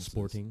quarterback of the Colts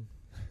Sporting.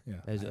 is. Yeah.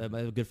 As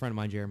a good friend of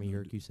mine, Jeremy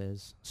Yerkew,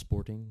 says,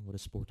 sporting. What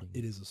is sporting?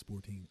 It is a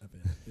sporting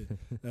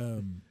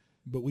event.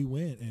 But we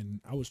went, and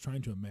I was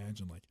trying to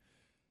imagine, like,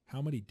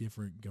 how many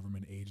different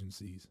government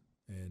agencies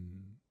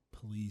and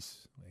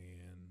police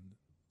and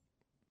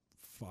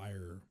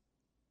fire,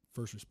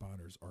 first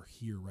responders are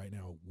here right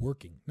now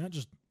working, not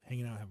just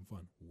hanging out, having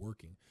fun,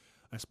 working.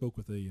 I spoke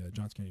with a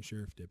Johnson County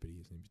Sheriff deputy.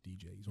 His name's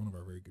DJ. He's one of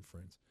our very good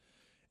friends.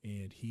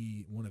 And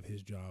one of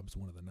his jobs,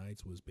 one of the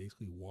nights, was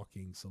basically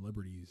walking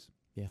celebrities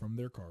from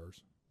their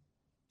cars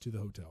to the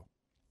hotel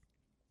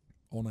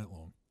all night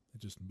long.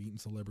 Just meeting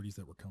celebrities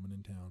that were coming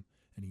in town,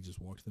 and he just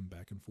walked them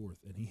back and forth.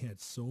 And he had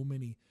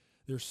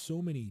there's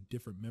so many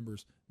different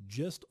members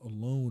just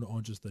alone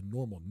on just the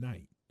normal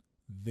night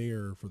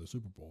there for the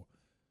Super Bowl.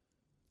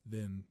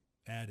 Then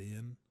add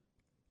in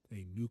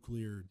a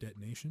nuclear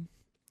detonation,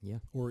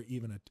 or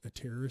even a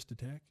terrorist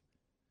attack.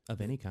 Of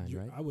any kind,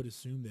 right? I would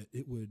assume that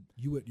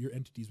your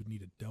entities would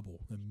need to double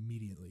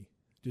immediately.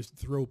 Just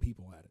throw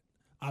people at it.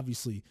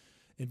 Obviously,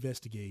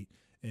 investigate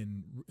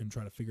and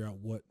try to figure out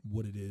what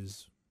it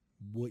is,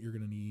 what you're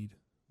going to need,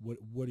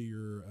 what are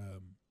your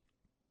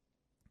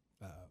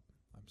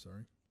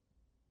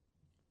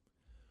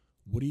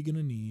what are you going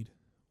to need?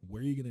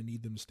 Where are you going to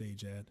need them to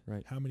stage at?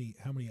 Right. How many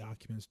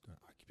occupants?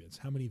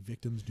 How many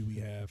victims do we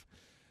have?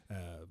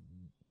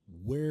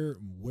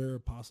 Where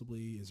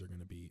possibly is there going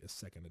to be a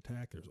second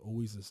attack? There's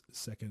always a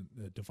second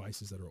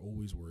devices that are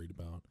always worried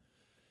about.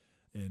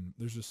 And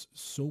there's just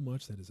so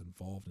much that is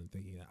involved in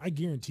thinking that. I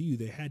guarantee you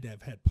they had to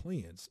have had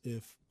plans.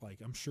 If, like,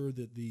 I'm sure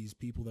that these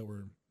people that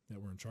were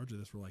in charge of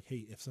this were like,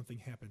 hey, if something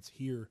happens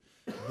here,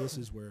 this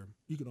is where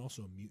you can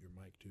also mute your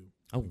mic too.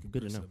 Oh, You can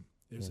good to press know. them.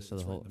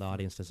 So the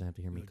audience doesn't have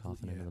to hear me The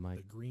coughing into the mic.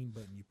 The green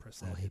button, you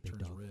press Oh, that, hey, it big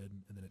turns dog. red,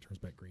 and then it turns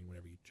back green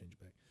whenever you change it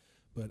back.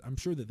 But I'm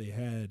sure that they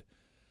had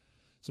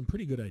some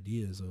pretty good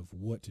ideas of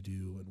what to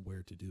do and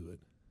where to do it.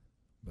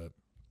 But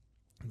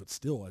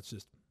still,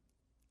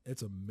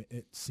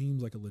 it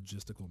seems like a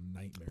logistical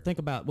nightmare. Think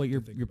about what you're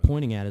about.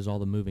 pointing at is all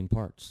the moving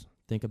parts.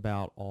 Think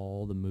about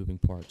all the moving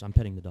parts. I'm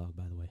petting the dog,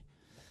 by the way.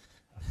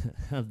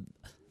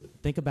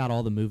 Think about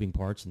all the moving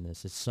parts in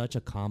this. It's such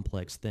a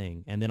complex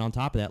thing. And then on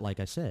top of that, like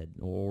I said,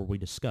 or we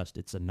discussed,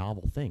 it's a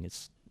novel thing.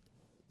 It's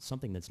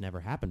something that's never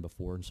happened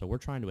before. And so we're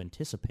trying to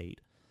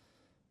anticipate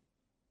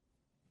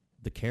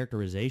the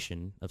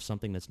characterization of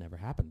something that's never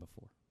happened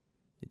before.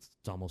 It's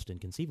almost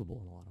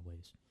inconceivable in a lot of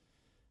ways.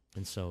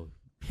 And so,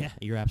 yeah,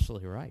 you're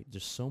absolutely right.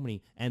 There's so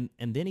many. And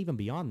then even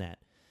beyond that,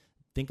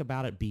 think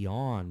about it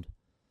beyond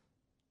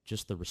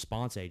just the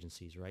response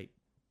agencies, right?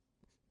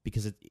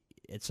 Because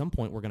at some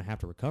point we're going to have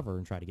to recover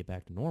and try to get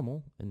back to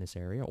normal in this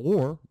area.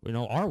 Or,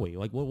 are we?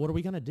 Like, what are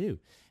we going to do?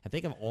 And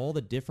think of all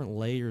the different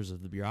layers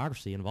of the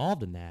bureaucracy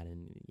involved in that.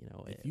 And,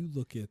 if you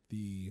look at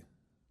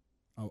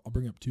I'll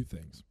bring up two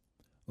things.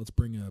 Let's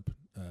bring up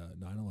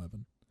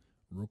 9/11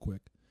 real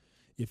quick.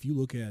 If you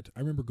look at, I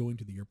remember going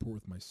to the airport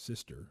with my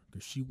sister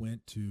because she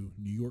went to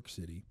New York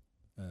City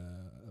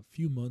a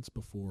few months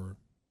before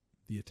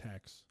the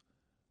attacks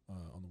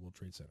on the World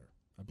Trade Center.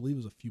 I believe it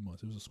was a few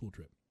months. It was a school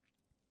trip.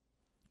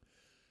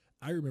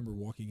 I remember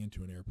walking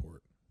into an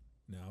airport.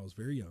 Now, I was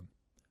very young.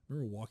 I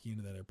remember walking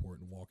into that airport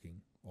and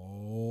walking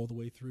all the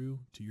way through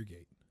to your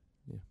gate.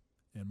 Yeah.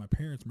 And my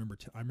parents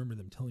I remember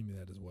them telling me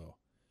that as well.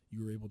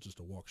 You were able just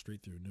to walk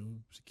straight through. No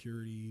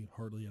security,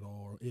 hardly at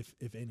all, if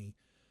any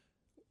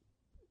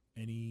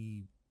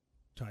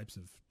types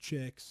of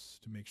checks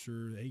to make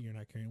sure, hey, you're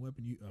not carrying a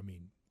weapon.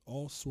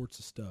 All sorts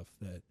of stuff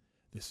that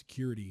the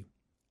security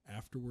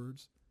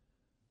afterwards.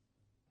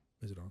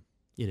 Is it on?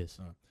 It is,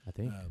 I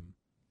think.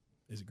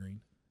 Is it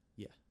green?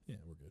 Yeah. Yeah,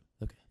 we're good.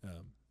 Okay.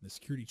 The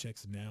security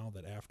checks now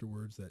that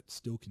afterwards that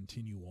still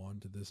continue on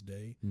to this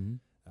day. Mm-hmm.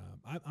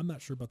 I'm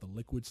not sure about the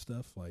liquid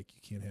stuff. Like,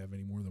 you can't have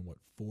any more than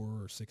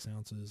 4 or 6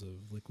 ounces of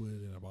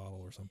liquid in a bottle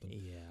or something.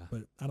 Yeah.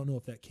 But I don't know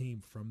if that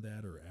came from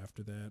that or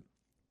after that,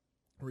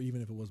 or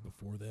even if it was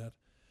before that.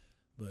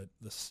 But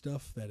the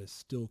stuff that is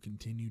still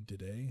continued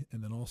today,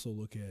 and then also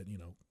look at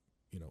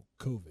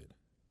COVID.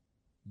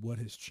 What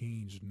has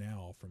changed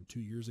now from 2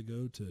 years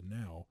ago to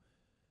now,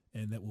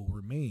 and that will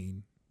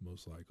remain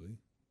most likely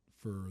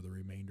for the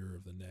remainder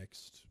of the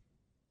next,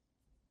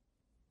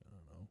 I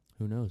don't know,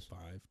 who knows, 5,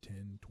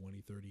 10,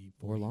 20, 30,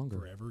 40, or longer,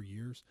 forever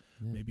years.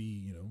 Yeah.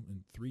 Maybe,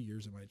 in 3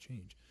 years it might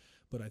change.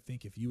 But I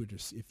think if you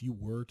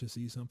were to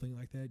see something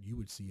like that, you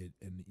would see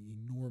an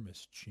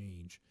enormous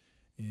change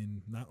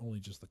in not only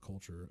just the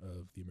culture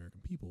of the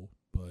American people,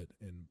 but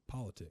in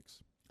politics.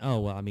 Oh,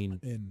 well, I mean,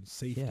 and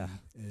safety,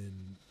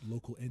 and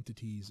local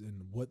entities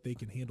and what they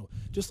can handle.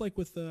 Just like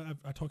with,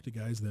 I talked to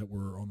guys that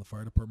were on the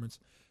fire departments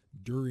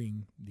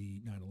during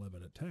the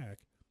 9/11 attack.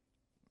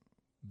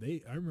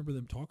 I remember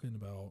them talking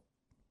about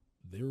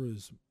there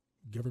was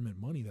government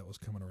money that was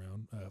coming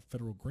around,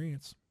 federal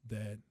grants,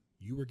 that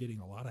you were getting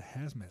a lot of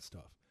hazmat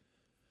stuff.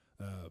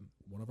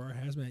 One of our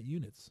hazmat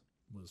units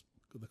was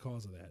the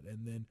cause of that.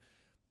 And then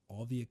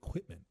all of the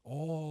equipment,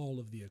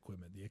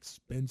 the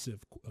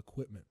expensive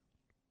equipment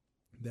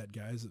that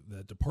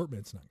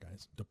departments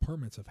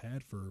have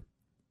had for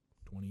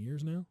 20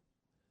 years now,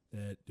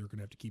 that they're going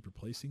to have to keep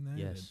replacing that.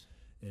 Yes.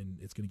 And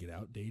it's going to get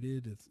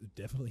outdated. It's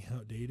definitely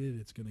outdated.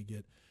 It's going to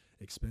get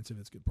expensive.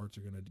 Parts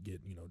are going to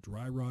get,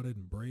 dry rotted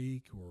and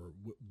break or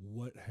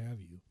what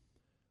have you.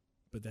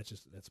 But that's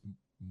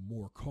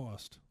more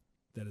cost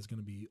that is going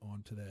to be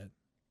onto that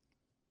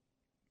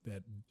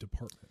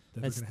department.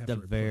 That's the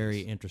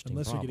very interesting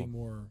unless problem. You're getting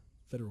more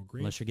federal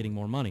grants. Unless you're getting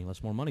more money.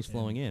 Unless more money's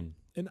flowing in.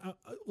 And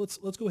let's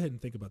go ahead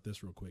and think about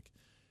this real quick.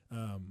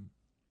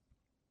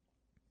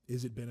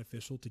 Is it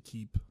beneficial to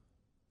keep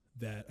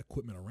that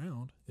equipment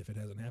around if it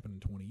hasn't happened in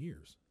 20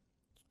 years?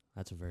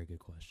 That's a very good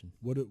question.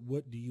 What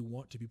do you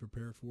want to be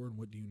prepared for, and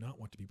what do you not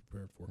want to be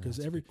prepared for? Because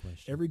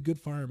every good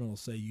fireman will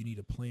say you need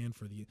to plan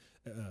for the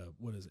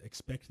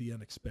expect the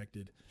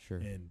unexpected, sure,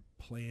 and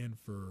plan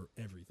for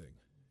everything.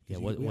 Yeah,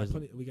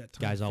 we got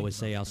time guys always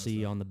say, "I'll see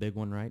you on the big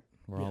one," right?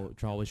 We're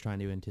always trying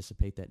to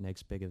anticipate that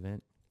next big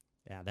event.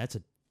 Yeah, that's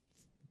a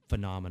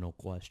phenomenal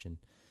question.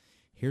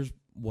 Here's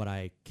what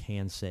I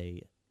can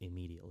say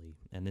immediately,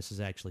 and this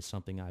is actually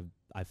something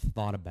I've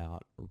thought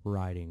about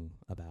writing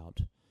about,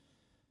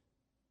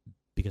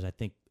 because I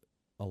think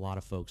a lot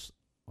of folks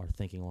are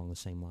thinking along the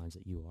same lines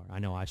that you are. I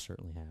know I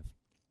certainly have.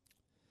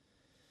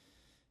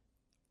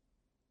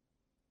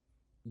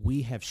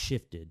 We have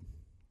shifted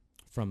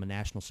from a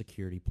national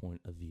security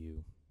point of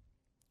view,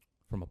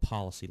 from a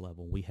policy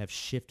level. We have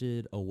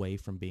shifted away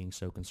from being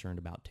so concerned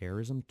about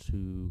terrorism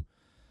to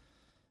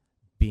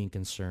being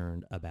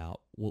concerned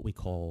about what we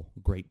call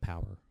great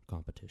power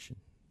competition.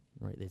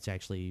 right? It's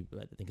actually,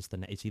 I think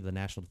it's either the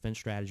National Defense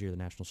Strategy or the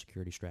National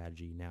Security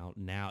Strategy.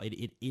 Now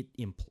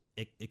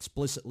it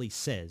explicitly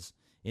says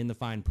in the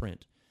fine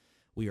print,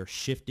 we are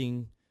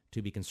shifting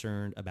to be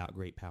concerned about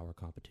great power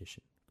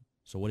competition.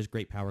 So what is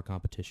great power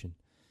competition?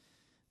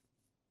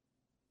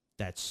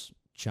 That's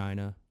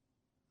China,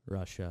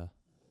 Russia,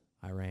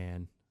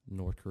 Iran,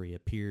 North Korea,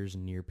 peers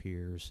and near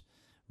peers,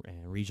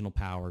 and regional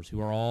powers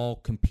who are all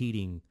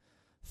competing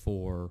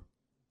for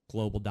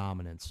global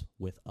dominance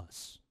with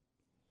us.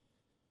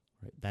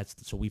 Right?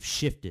 So we've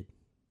shifted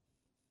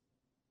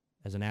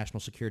as a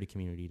national security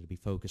community to be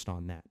focused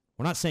on that.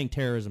 We're not saying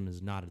terrorism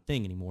is not a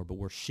thing anymore, but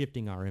we're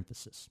shifting our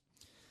emphasis.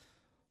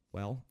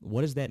 Well,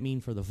 what does that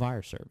mean for the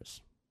fire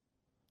service?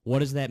 What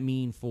does that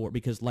mean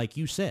because like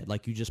you said,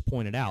 like you just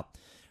pointed out,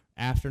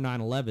 after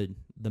 9/11,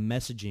 the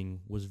messaging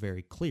was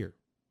very clear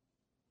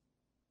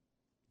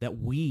that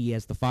we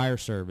as the fire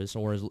service,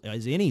 or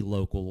as any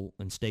local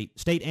and state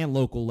and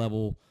local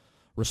level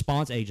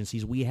response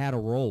agencies, we had a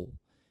role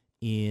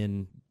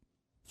in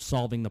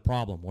solving the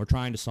problem. We're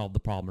trying to solve the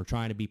problem. We're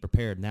trying to be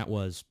prepared, and that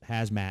was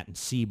hazmat and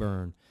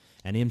CBRN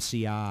and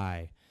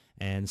MCI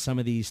and some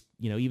of these,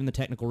 even the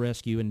technical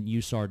rescue and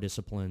USAR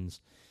disciplines.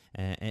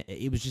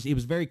 It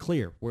was very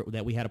clear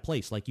that we had a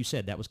place. Like you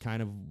said, that was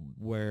kind of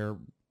where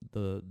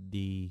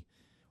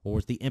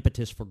was the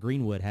impetus for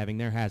Greenwood having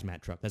their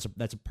hazmat truck.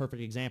 That's a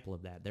perfect example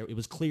of that. It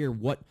was clear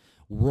what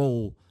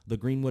role the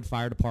Greenwood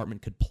Fire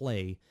Department could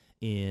play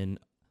in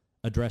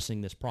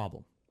addressing this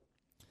problem.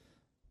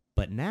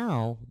 But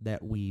now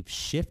that we've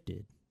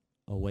shifted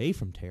away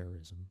from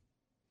terrorism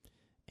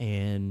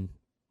and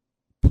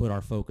put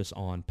our focus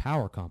on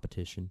power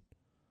competition,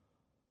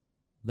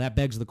 that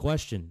begs the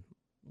question,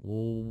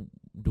 well,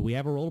 do we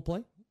have a role to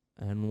play?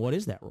 And what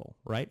is that role,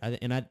 right?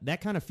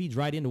 That kind of feeds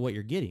right into what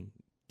you're getting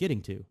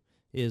to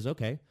is,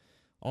 okay,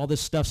 all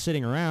this stuff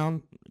sitting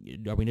around,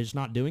 are we just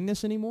not doing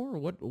this anymore?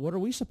 What are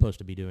we supposed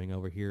to be doing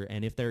over here?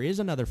 And if there is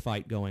another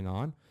fight going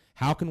on,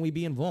 how can we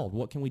be involved?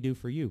 What can we do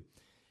for you?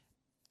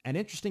 And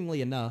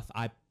interestingly enough,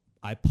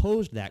 I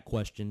posed that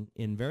question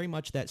in very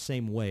much that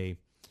same way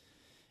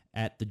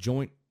at the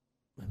joint,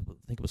 I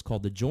think it was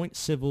called the Joint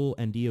Civil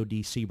and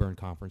DoD CBRN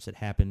Conference that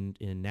happened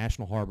in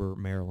National Harbor,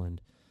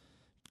 Maryland,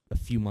 a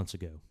few months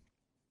ago.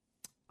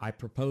 I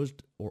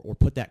proposed or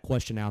put that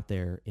question out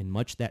there in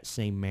much that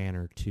same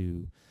manner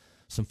to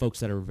some folks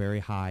that are very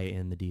high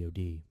in the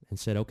DoD and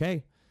said,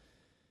 okay,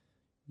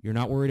 you're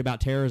not worried about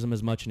terrorism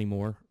as much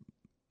anymore.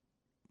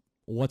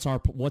 What's our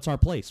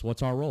place?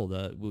 What's our role?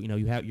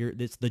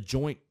 It's the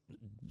Joint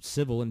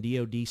Civil and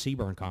DoD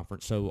CBRN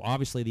Conference. So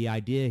obviously the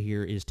idea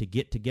here is to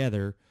get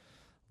together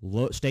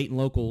state and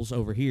locals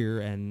over here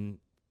and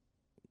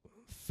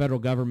federal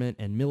government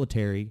and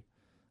military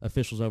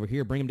officials over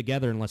here, bring them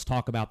together and let's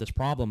talk about this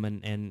problem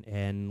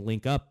and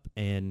link up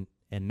and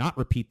not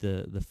repeat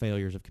the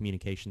failures of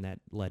communication that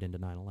led into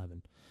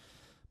 9/11.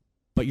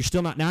 But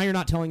you're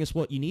not telling us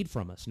what you need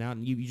from us. Now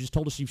you just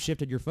told us you've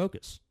shifted your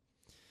focus.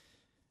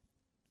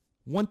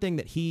 One thing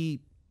that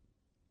he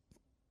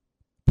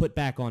put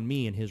back on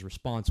me in his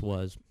response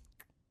was,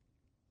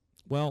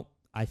 well,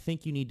 I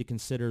think you need to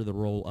consider the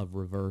role of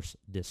reverse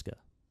DSCA.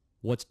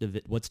 What's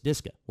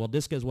DSCA? Well,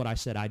 DSCA is what I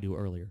said I do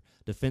earlier,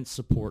 defense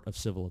support of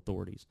civil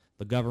authorities,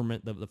 the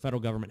government, the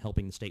federal government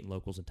helping the state and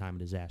locals in time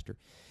of disaster.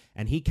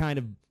 And he kind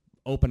of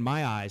opened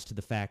my eyes to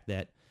the fact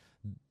that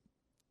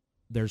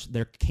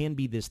there can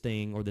be this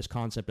thing or this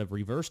concept of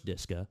reverse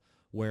DSCA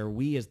where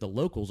we as the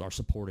locals are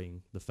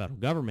supporting the federal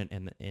government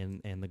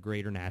and the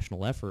greater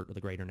national effort or the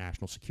greater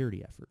national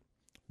security effort,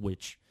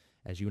 which,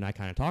 as you and I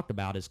kind of talked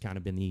about, has kind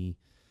of been the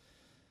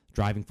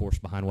driving force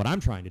behind what I'm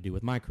trying to do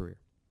with my career.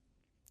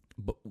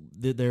 But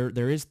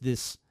there is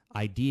this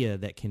idea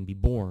that can be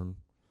born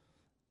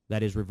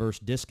that is reverse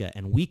DSCA,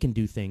 and we can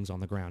do things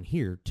on the ground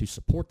here to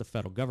support the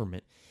federal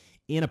government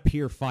in a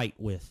peer fight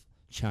with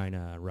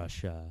China,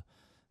 Russia,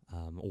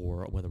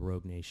 or with a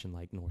rogue nation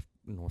like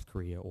North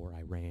Korea or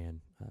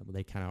Iran.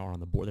 They kind of are on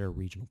the board. They're a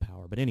regional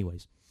power. But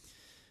anyways,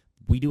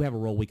 we do have a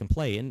role we can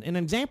play. And an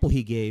example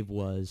he gave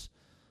was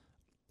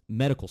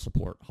medical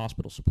support,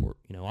 hospital support.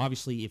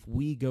 Obviously, if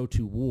we go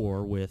to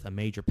war with a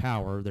major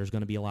power, there's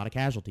going to be a lot of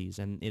casualties,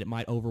 and it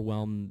might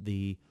overwhelm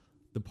the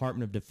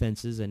Department of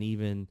Defense's and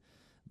even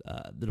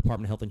the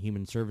Department of Health and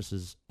Human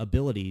Services'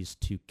 abilities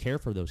to care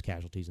for those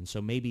casualties. And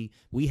so maybe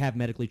we have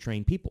medically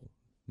trained people.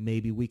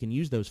 Maybe we can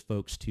use those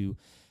folks to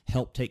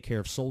help take care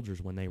of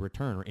soldiers when they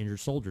return, or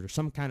injured soldiers,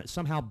 or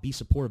somehow be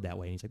supportive that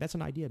way. And he's like, that's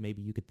an idea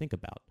maybe you could think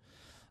about.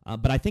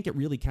 But I think it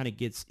really kind of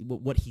gets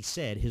what he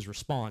said, his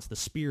response, the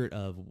spirit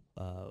of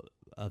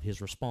his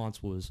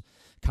response was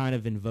kind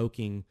of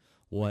invoking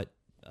what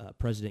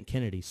President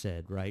Kennedy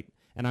said, right?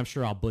 And I'm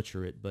sure I'll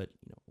butcher it, but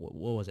what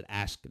was it?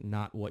 Ask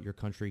not what your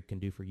country can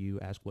do for you,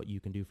 ask what you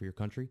can do for your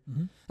country.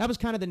 Mm-hmm. That was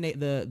kind of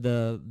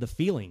the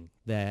feeling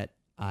that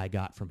I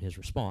got from his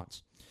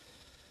response.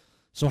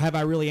 So have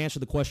I really answered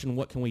the question,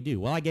 what can we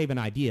do? Well, I gave an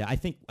idea. I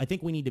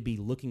think we need to be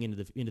looking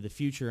into the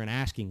future and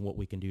asking what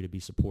we can do to be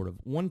supportive.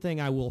 One thing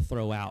I will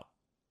throw out,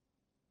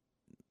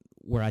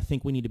 where I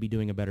think we need to be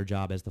doing a better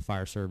job as the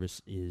fire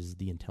service is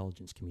the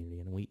intelligence community.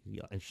 And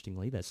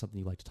interestingly, that's something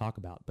you like to talk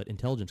about, but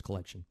intelligence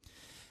collection.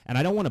 And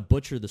I don't want to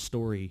butcher the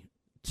story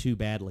too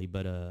badly,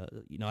 but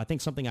I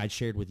think something I'd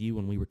shared with you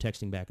when we were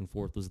texting back and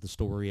forth was the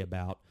story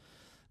about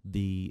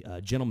the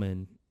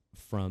gentleman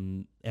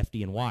from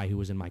FDNY who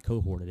was in my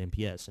cohort at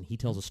MPS, and he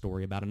tells a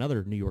story about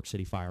another New York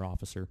City fire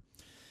officer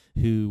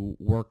who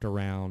worked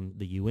around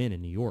the UN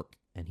in New York,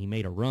 and he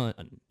made a run.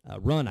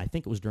 I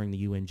think it was during the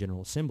UN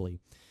General Assembly.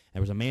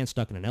 There was a man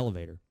stuck in an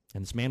elevator,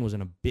 and this man was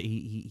in a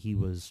he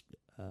was.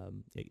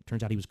 It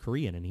turns out he was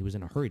Korean, and he was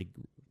in a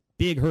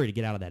big hurry to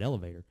get out of that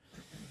elevator.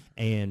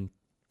 And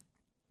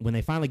when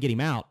they finally get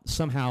him out,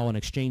 somehow an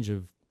exchange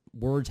of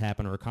words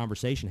happen or a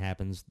conversation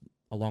happens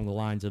along the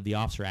lines of the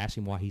officer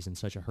asking why he's in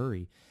such a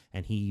hurry,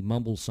 and he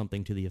mumbles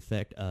something to the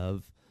effect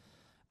of,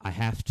 "I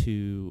have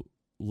to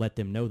let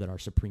them know that our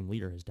supreme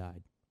leader has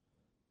died."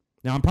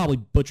 Now, I'm probably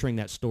butchering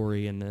that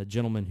story, and the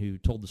gentleman who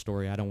told the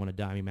story, I don't want to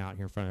dime him out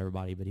here in front of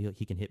everybody, but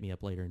he can hit me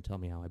up later and tell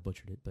me how I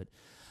butchered it. But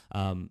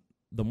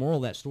the moral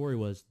of that story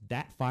was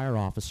that fire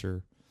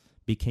officer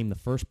became the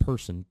first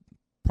person,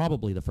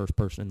 probably the first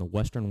person in the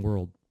Western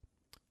world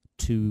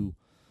to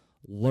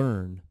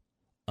learn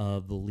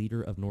of the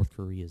leader of North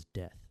Korea's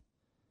death.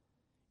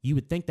 You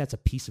would think that's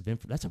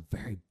that's a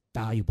very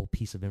valuable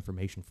piece of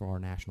information for our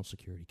national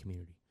security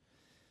community.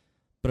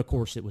 But of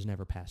course, it was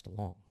never passed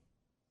along.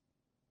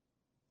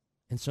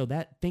 And so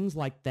that things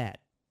like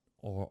that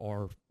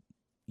are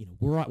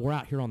we're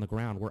out here on the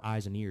ground, we're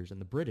eyes and ears, and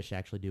the British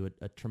actually do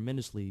a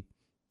tremendously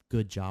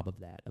good job of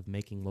that, of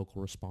making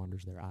local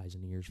responders their eyes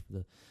and ears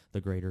for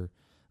the greater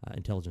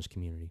intelligence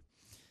community.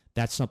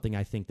 That's something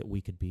I think that we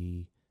could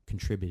be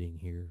contributing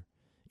here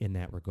in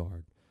that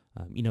regard.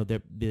 I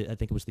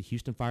think it was the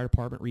Houston Fire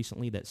Department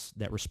recently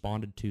that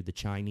responded to the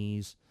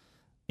Chinese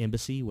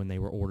embassy when they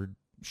were ordered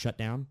shut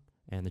down,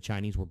 and the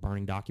Chinese were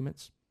burning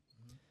documents.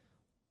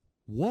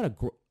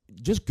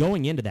 Just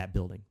going into that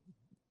building,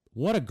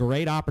 what a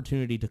great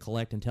opportunity to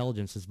collect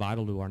intelligence is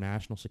vital to our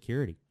national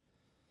security.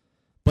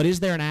 But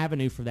is there an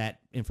avenue for that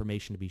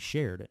information to be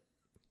shared?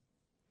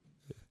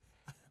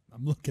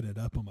 I'm looking it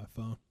up on my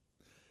phone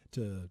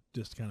to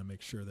just kind of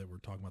make sure that we're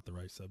talking about the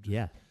right subject.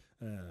 Yeah.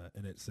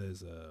 And it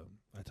says,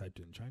 I typed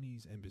in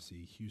Chinese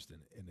Embassy, Houston,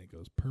 and it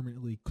goes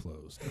permanently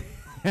closed.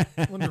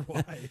 Wonder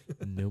why.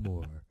 No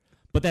more.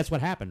 But that's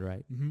what happened,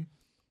 right? Mm-hmm.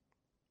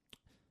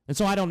 And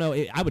so I don't know.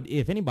 I would,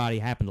 if anybody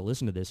happened to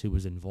listen to this who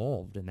was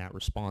involved in that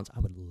response, I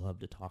would love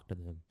to talk to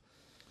them.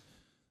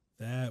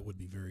 That would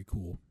be very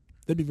cool.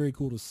 That'd be very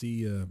cool to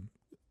see.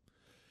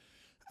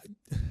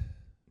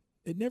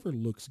 It never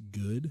looks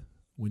good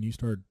when you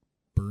start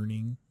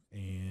burning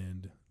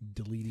and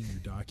deleting your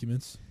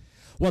documents.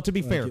 Well, to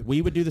be fair,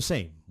 we would do the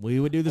same. We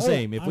would do the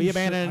same. If we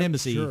abandon an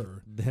embassy,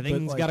 the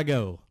thing's got to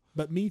go.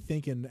 But me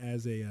thinking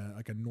as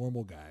a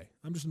normal guy,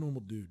 I'm just a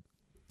normal dude.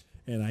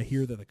 And I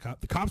hear that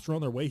the cops are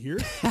on their way here.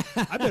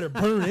 I better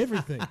burn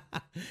everything.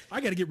 I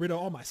got to get rid of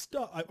all my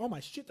stuff, all my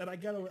shit that I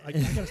got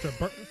to start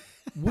burning.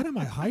 What am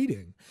I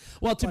hiding?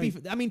 Well, to be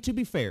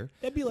fair,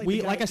 that'd be like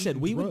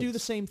we would do the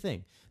same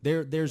thing.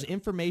 There's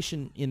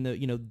information in the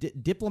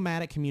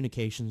diplomatic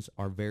communications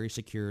are very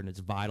secure, and it's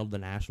vital to the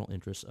national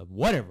interests of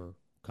whatever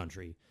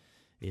country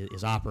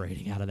is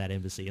operating out of that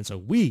embassy. And so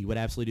we would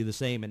absolutely do the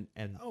same,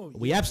 and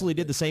we absolutely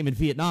did the same in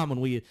Vietnam when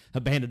we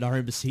abandoned our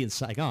embassy in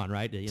Saigon,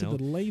 right? To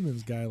the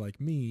layman's guy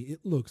like me,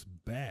 it looks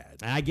bad.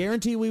 I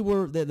guarantee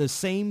the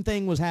same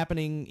thing was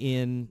happening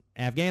in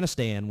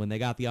Afghanistan when they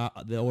got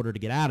the order to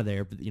get out of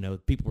there. But,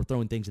 people were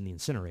throwing things in the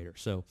incinerator.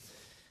 So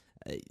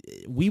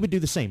we would do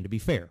the same, to be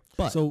fair.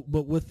 But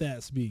with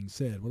that being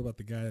said, what about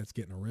the guy that's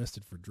getting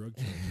arrested for drug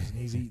charges and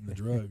he's eating the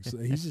drugs?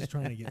 He's just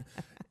trying to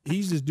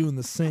he's just doing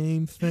the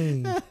same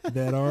thing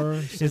that our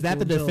is that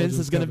the defense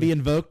is going to be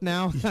invoked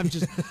now? I'm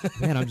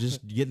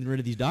just getting rid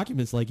of these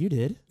documents like you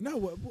did. No,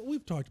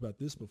 we've talked about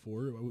this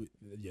before.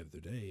 The other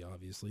day,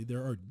 obviously,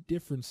 there are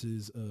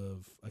differences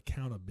of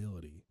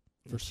accountability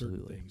for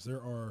certain things.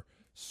 There are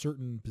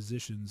certain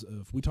positions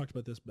we talked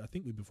about this, but I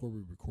think before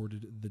we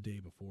recorded the day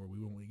before,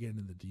 we won't get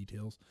into the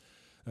details.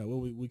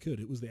 We could.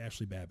 It was the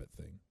Ashley Babbitt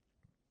thing.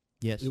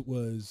 Yes.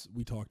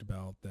 We talked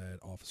about that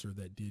officer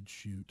that did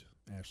shoot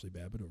Ashley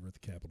Babbitt over at the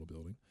Capitol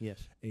building. Yes.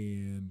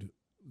 And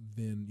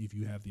then if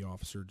you have the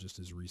officer just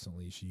as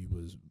recently, she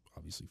was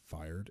obviously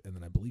fired, and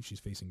then I believe she's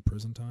facing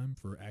prison time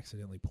for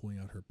accidentally pulling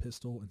out her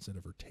pistol instead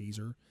of her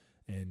taser,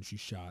 and she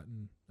shot,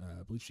 and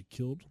I believe she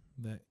killed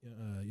that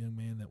young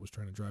man that was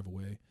trying to drive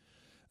away.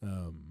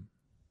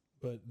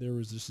 But there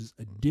was just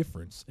a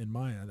difference in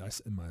my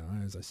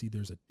eyes. I see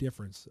there's a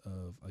difference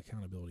of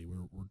accountability.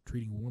 We're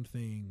treating one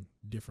thing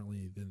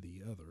differently than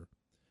the other,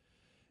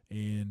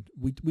 and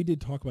we did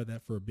talk about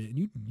that for a bit.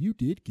 And you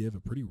did give a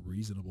pretty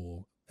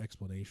reasonable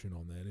explanation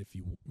on that. If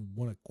you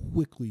want to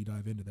quickly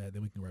dive into that,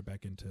 then we can go right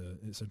back into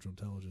Central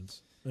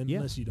Intelligence,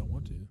 unless you don't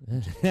want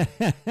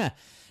to.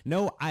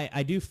 No,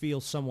 I do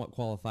feel somewhat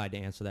qualified to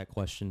answer that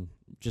question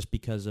just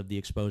because of the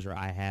exposure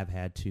I have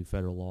had to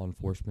federal law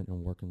enforcement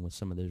and working with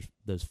some of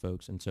those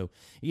folks. And so,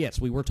 yes,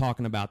 we were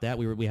talking about that.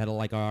 We had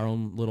our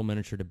own little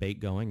miniature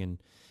debate going,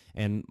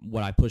 and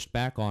what I pushed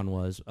back on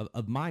was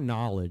of my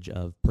knowledge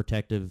of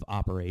protective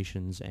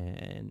operations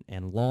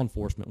and law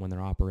enforcement when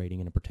they're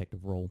operating in a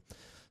protective role,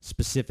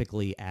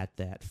 specifically at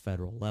that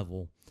federal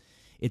level.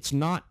 It's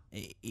not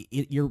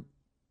you're,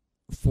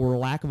 for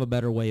lack of a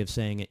better way of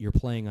saying it, you're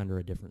playing under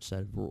a different set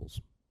of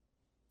rules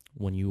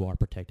when you are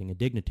protecting a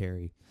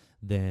dignitary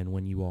than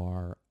when you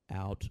are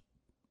out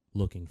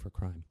looking for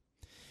crime.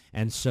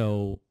 And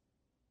so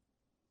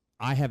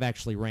I have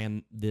actually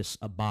ran this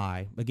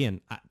by, again,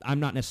 I'm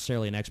not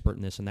necessarily an expert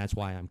in this, and that's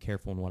why I'm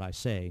careful in what I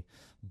say,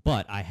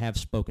 but I have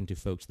spoken to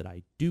folks that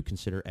I do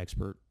consider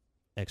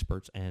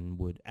experts and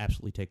would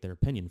absolutely take their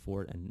opinion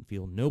for it and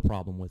feel no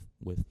problem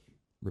with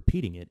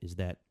repeating it, is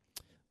that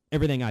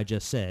everything I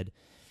just said,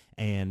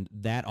 and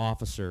that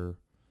officer,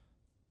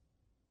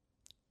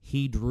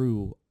 he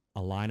drew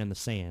a line in the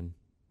sand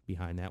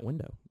behind that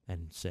window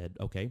and said,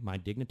 okay, my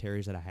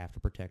dignitaries that I have to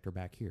protect are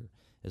back here.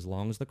 As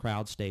long as the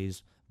crowd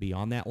stays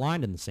beyond that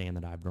line in the sand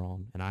that I've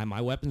drawn, and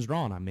my weapon's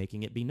drawn, I'm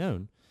making it be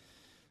known.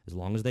 As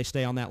long as they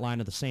stay on that line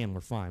of the sand,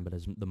 we're fine. But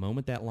the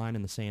moment that line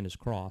in the sand is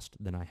crossed,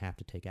 then I have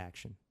to take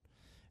action.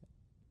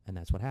 And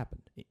that's what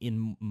happened,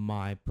 in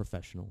my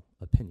professional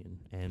opinion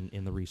and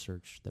in the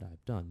research that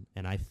I've done.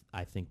 And I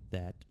think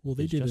that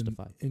they is did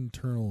justified. An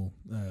internal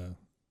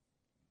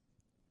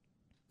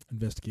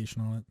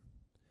investigation on it.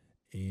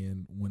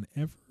 And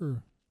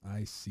whenever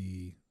I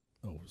see...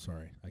 Oh,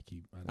 sorry.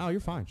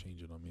 You're fine.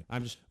 Change it on me.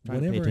 I'm just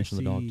trying to pay attention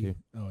to the dog, too.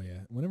 Oh, yeah.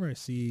 Whenever I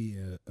see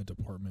a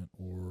department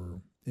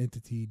or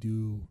entity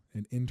do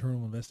an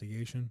internal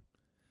investigation,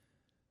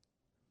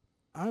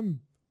 I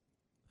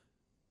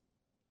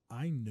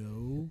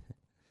know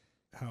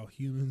how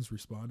humans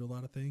respond to a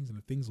lot of things, and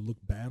if things look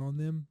bad on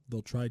them,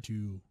 they'll try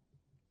to...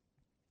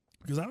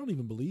 Because I don't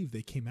even believe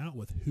they came out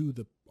with who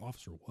the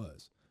officer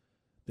was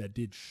that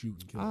did shoot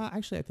and kill him.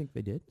 Actually, I think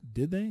they did.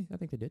 Did they? I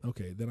think they did.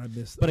 Okay, then I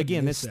missed. But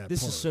again, this part.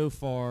 is so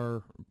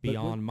far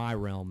beyond my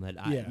realm that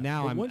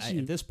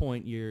at this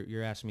point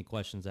you're asking me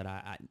questions that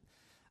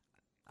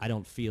I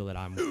don't feel that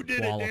I'm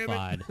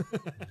qualified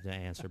to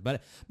answer.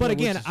 But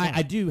again,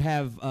 I do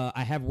have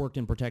I have worked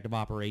in protective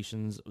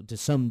operations to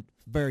some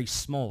very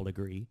small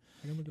degree,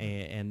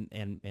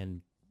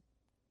 and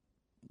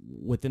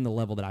within the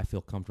level that I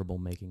feel comfortable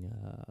making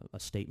a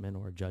statement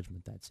or a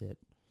judgment. That's it.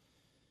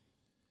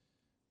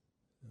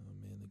 Oh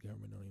man, the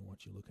government don't even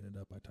want you looking it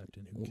up. I typed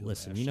in who killed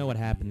Listen, Ashley you know what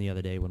happened Reed. the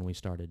other day when we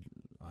started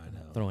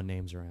throwing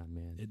names around,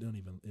 man. It don't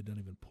even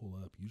pull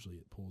up. Usually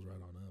it pulls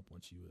right on up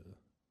once you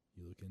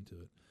look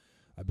into it.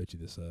 I bet you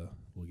this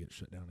will get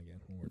shut down again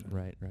one more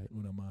time. Right.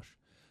 Una mash.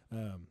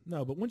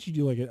 No, but once you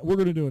do we're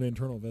going to do an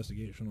internal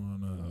investigation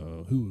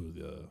on who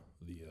the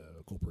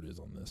culprit is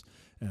on this,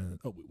 and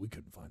we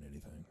couldn't find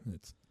anything.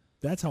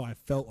 That's how I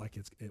felt like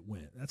it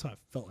went. That's how I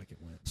felt like it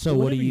went. So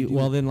what do you?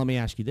 Well, then let me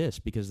ask you this,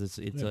 because it's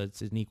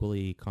an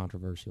equally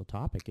controversial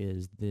topic.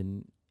 Is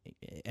then,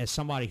 as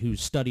somebody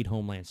who's studied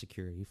Homeland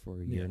Security for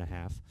a year and a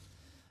half,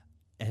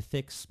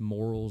 ethics,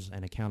 morals,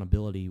 and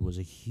accountability was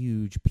a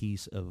huge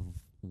piece of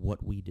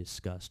what we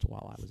discussed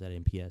while I was at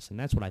MPS, and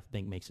that's what I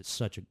think makes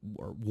it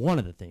one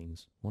of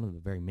the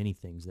very many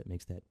things that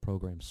makes that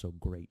program so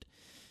great,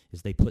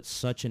 is they put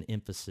such an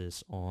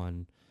emphasis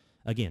on,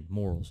 again,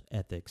 morals,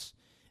 ethics,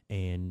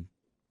 and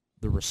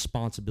the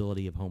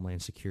responsibility of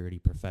Homeland Security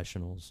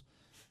professionals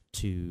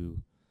to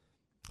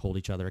hold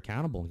each other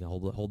accountable, and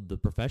hold the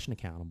profession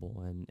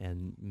accountable,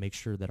 and make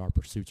sure that our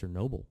pursuits are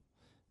noble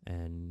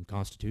and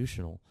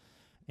constitutional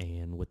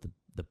and with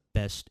the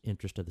best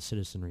interest of the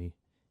citizenry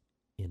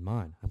in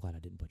mind. I'm glad I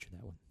didn't butcher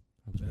that one.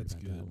 I was That's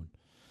worried good.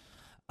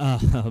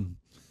 about that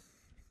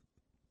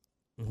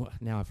one.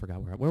 Now I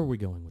forgot where were we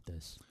going with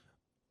this?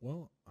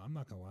 Well, I'm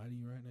not gonna lie to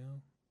you right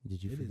now.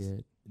 Did you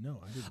forget?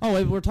 No, I didn't.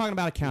 Oh, we're talking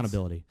about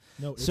accountability.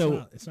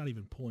 It's not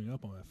even pulling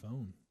up on my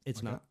phone.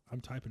 It's not.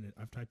 I'm typing it.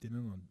 I've typed it in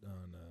on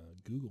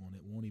Google, and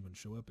it won't even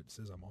show up. It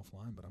says I'm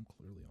offline, but I'm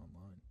clearly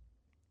online.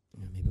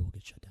 Yeah, maybe we'll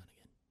get shut down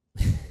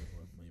again.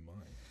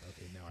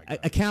 Okay, now I got it.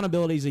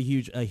 Accountability is a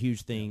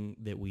huge thing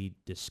that we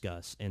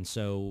discuss, and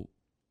so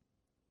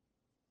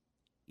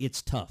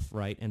it's tough,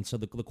 right? And so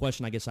the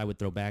question I guess I would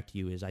throw back to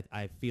you is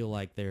I feel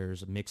like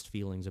there's mixed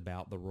feelings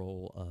about the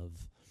role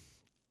of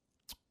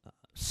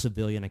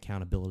civilian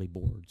accountability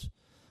boards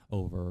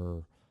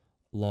over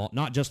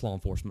not just law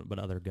enforcement, but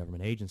other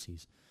government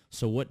agencies.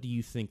 So what do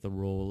you think the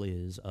role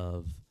is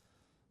of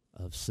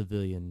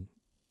civilian,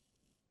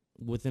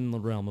 within the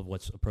realm of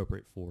what's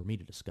appropriate for me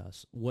to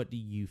discuss? What do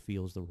you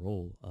feel is the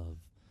role of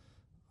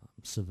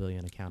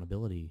civilian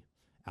accountability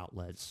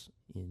outlets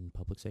in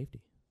public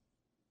safety?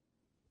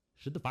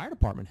 Should the fire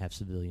department have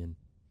civilian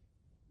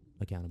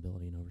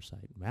accountability and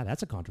oversight? Man,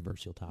 that's a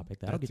controversial topic.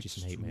 That'll get you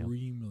some hate mail.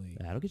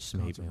 That'll get you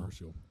some hate mail.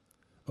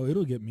 Oh,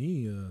 it'll get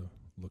me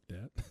looked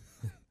at.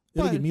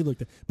 It'll get me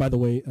looked at. By the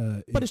way,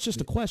 but it's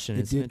just a question.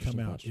 It did come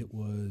out. Question. It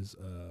was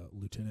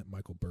Lieutenant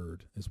Michael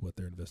Byrd is what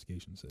their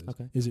investigation says.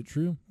 Okay. Is it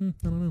true? I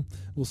don't know.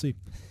 We'll see.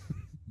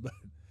 But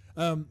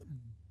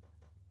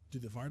do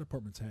the fire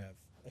departments have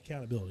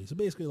accountability? So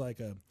basically, like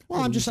a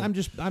Well,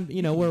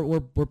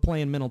 we're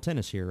playing mental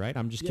tennis here, right?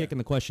 I'm just kicking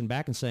the question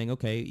back and saying,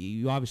 okay,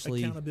 you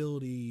obviously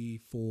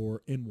accountability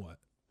for in what?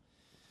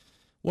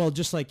 Well,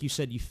 just like you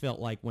said, you felt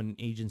like when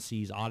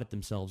agencies audit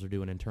themselves or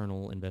do an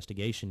internal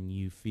investigation,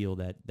 you feel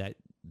that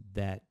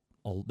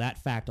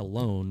fact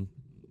alone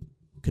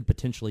could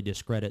potentially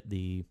discredit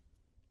the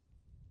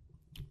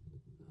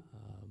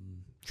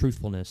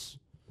truthfulness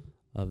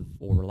of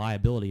or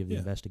reliability of the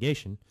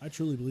investigation. I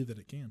truly believe that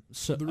it can.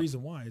 So the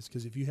reason why is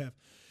because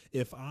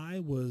if I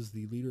was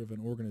the leader of an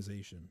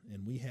organization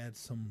and we had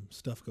some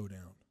stuff go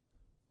down,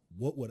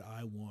 what would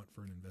I want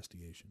for an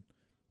investigation?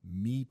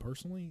 Me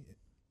personally,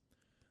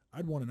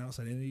 I'd want an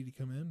outside entity to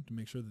come in to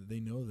make sure that they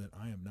know that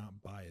I am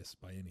not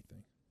biased by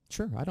anything.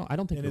 Sure, I don't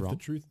think and you're if wrong.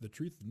 the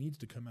truth needs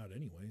to come out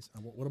anyways.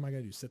 What am I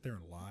going to do? Sit there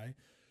and lie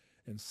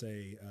and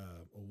say,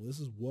 well, this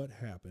is what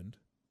happened?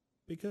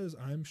 Because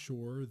I'm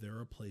sure there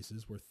are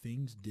places where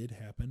things did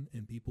happen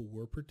and people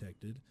were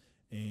protected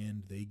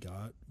and they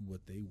got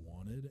what they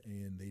wanted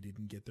and they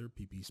didn't get their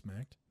pee-pee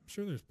smacked. I'm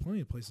sure there's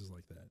plenty of places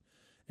like that.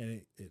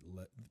 And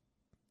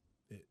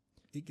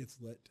it gets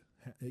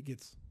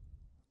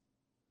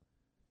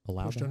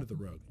allowed pushed under the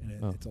rug,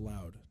 and it's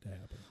allowed to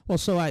happen. Well,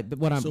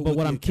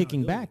 what I'm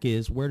kicking back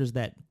is, where does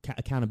that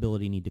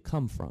accountability need to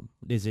come from?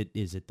 Is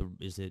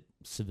it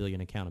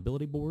civilian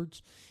accountability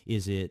boards?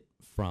 Is it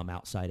from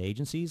outside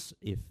agencies?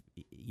 If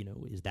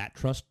is that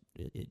trust?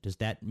 Does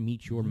that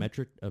meet your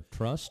metric of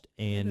trust?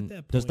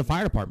 And does the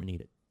fire department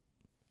need it?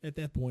 At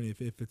that point,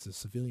 if it's a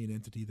civilian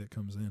entity that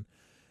comes in,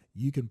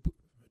 you can,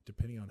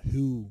 depending on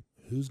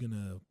who's going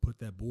to put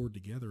that board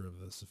together of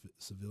the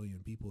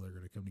civilian people that are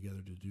going to come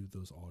together to do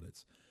those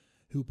audits.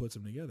 Who puts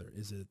them together?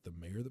 Is it the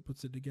mayor that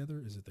puts it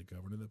together? Is it the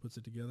governor that puts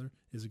it together?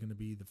 Is it going to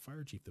be the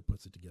fire chief that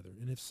puts it together?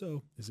 And if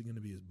so, is it going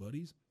to be his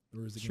buddies?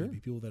 Or is it going to be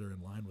people that are in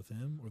line with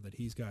him, or that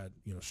he's got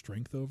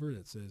strength over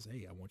that says,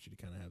 hey, I want you to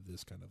kind of have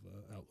this kind of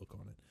outlook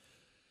on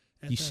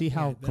it. You see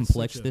how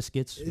complex this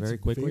gets very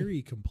quickly? It's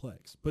very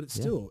complex, but it's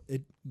still,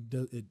 it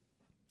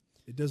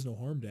does no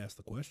harm to ask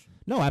the question.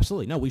 No,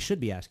 absolutely. No, we should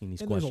be asking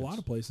these questions. There's a lot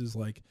of places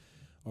like,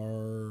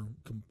 are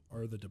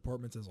the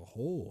departments as a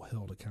whole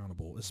held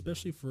accountable,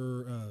 especially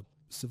for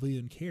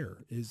civilian care?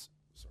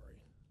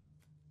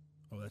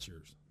 Oh, that's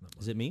yours.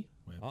 Is it me?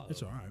 Well,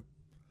 it's all right.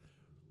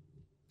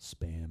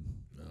 Spam.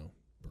 No,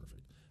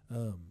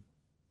 perfect.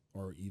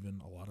 Or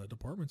even a lot of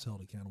departments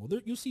held accountable.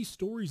 You'll see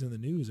stories in the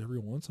news every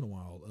once in a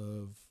while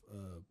of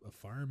a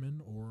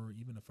fireman or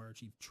even a fire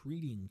chief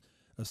treating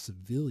a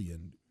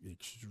civilian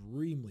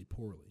extremely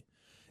poorly.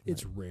 Right.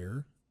 It's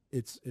rare.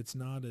 It's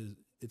not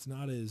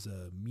as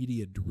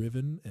media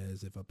driven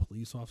as if a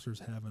police officer's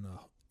having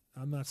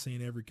I'm not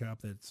saying every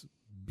cop that's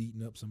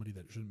beating up somebody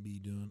that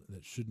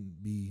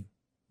shouldn't be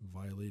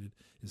violated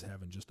is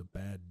having just a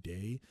bad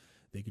day.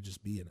 They could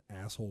just be an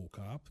asshole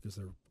cop, because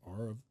there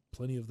are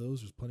plenty of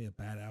those. There's plenty of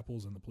bad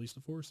apples in the police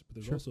force, but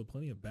there's also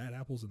plenty of bad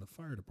apples in the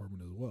fire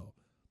department as well.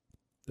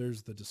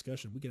 There's the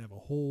discussion. We can have a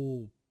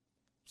whole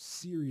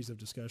series of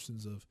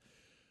discussions of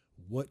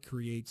what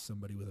creates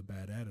somebody with a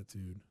bad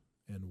attitude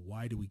and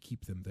why do we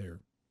keep them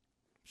there.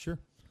 Sure.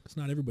 Because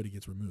not everybody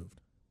gets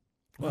removed.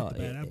 Well, the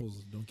bad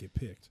apples don't get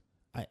picked.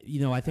 I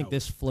think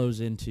this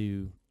flows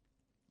into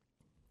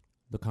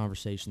the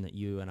conversation that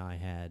you and I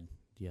had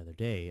the other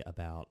day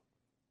about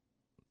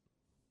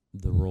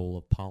the role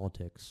of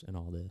politics and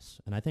all this.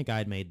 And I think I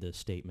had made the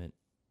statement,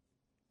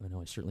 I know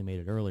I certainly made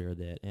it earlier,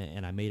 that,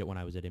 and I made it when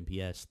I was at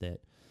MPS,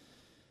 that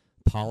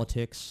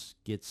politics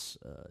gets,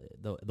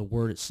 the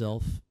word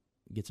itself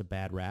gets a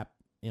bad rap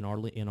in our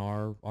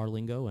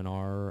lingo, in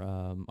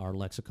our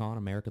lexicon,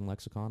 American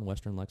lexicon,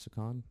 Western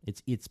lexicon.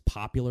 It's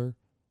popular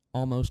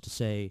almost to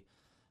say,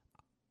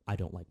 I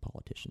don't like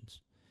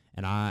politicians.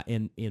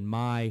 And in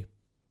my,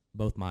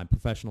 both my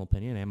professional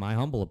opinion and my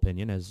humble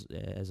opinion as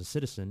a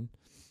citizen,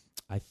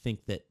 I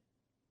think that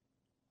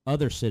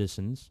other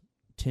citizens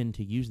tend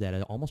to use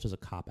that almost as a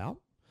cop-out,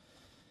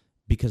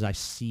 because I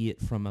see it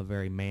from a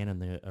very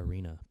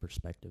man-in-the-arena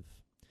perspective.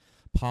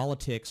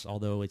 Politics,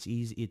 although it's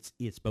easy,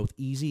 it's both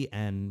easy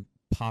and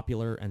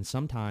popular and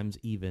sometimes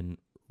even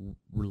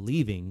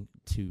relieving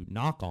to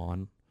knock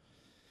on,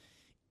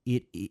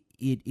 it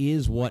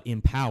is what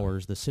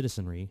empowers the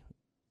citizenry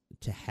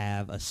to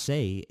have a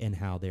say in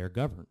how they're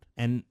governed.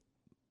 And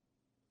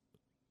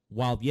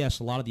while, yes,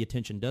 a lot of the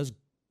attention does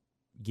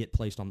get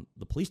placed on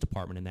the police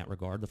department in that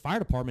regard, the fire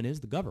department is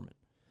the government.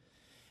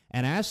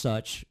 And as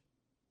such,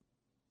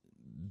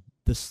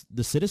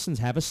 the citizens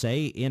have a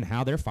say in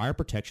how their fire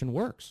protection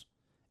works.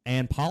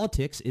 And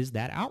politics is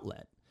that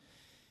outlet.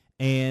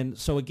 And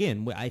so,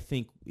 again, I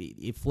think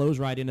it flows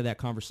right into that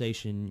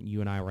conversation you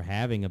and I were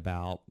having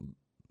about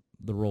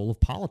the role of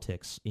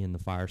politics in the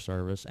fire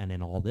service and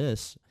in all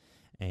this.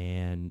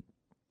 And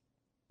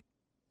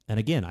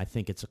again, I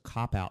think it's a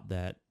cop-out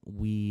that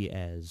we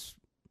as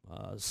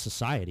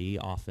society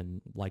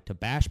often like to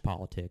bash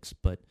politics,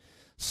 but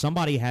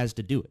somebody has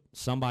to do it.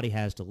 Somebody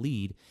has to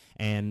lead,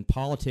 and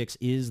politics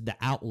is the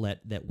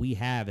outlet that we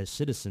have as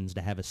citizens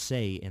to have a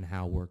say in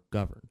how we're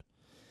governed,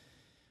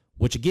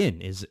 which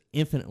again is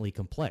infinitely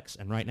complex.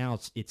 And right now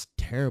it's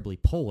terribly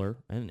polar.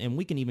 And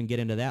we can even get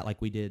into that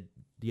like we did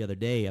the other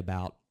day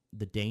about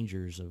the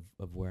dangers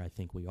of where I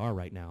think we are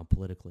right now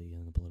politically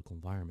in the political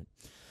environment.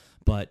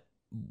 But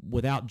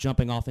without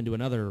jumping off into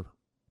another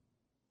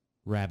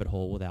rabbit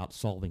hole without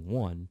solving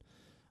one,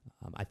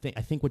 I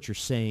think what you're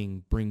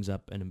saying brings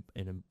up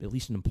at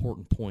least an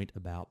important point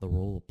about the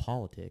role of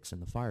politics in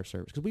the fire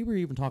service. Because we were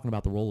even talking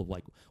about the role of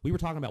we were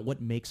talking about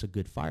what makes a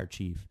good fire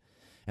chief.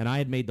 And I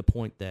had made the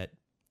point that,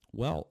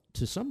 well,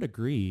 to some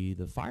degree,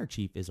 the fire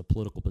chief is a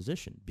political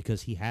position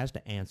because he has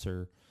to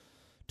answer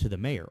to the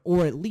mayor,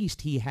 or at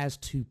least he has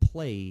to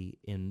play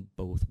in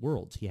both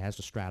worlds. He has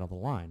to straddle the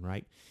line,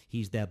 right?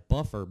 He's that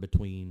buffer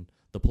between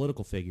the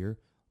political figure,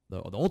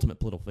 the ultimate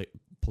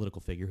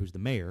political figure, who's the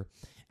mayor,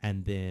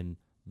 and then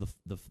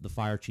the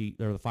fire chief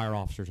or the fire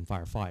officers and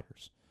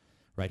firefighters,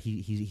 right?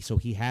 So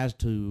he has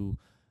to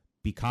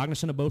be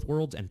cognizant of both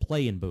worlds and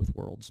play in both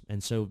worlds.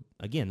 And so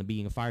again,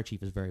 being a fire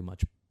chief is very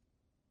much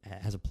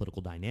has a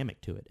political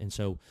dynamic to it. And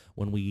so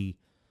when we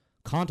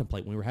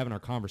were having our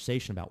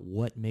conversation about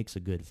what makes a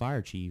good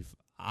fire chief,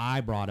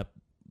 I brought up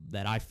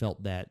that I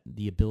felt that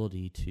the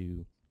ability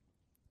to,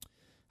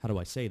 how do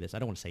I say this? I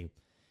don't want to say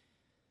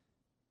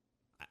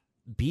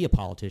be a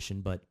politician,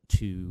 but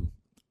to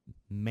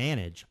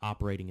manage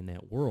operating in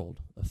that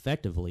world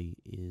effectively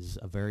is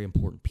a very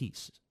important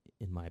piece,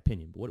 in my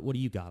opinion. What do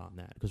you got on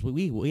that? Because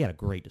we had a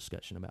great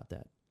discussion about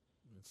that.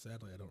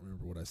 Sadly, I don't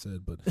remember what I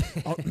said, but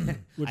I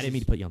didn't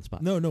mean to put you on the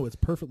spot. No, it's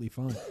perfectly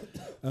fine.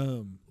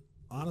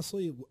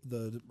 Honestly,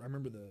 I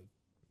remember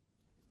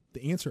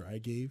the answer I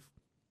gave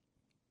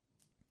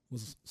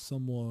was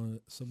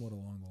somewhat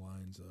along the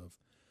lines of,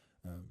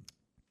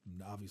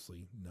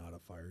 obviously not a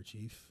fire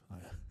chief.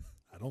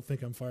 I don't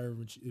think I'm fire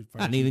chief.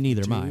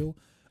 Neither am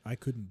I. I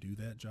couldn't do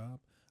that job.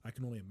 I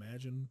can only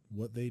imagine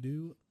what they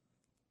do.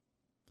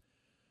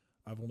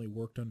 I've only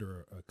worked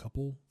under a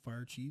couple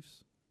fire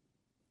chiefs.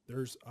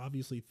 There's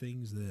obviously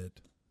things that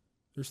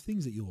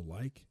you'll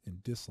like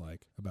and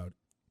dislike about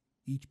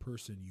each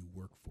person you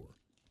work for.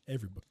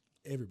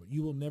 Everybody.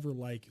 You will never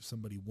like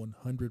somebody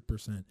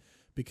 100%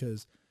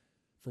 because,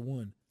 for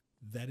one,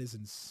 that is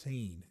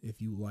insane.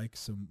 If you like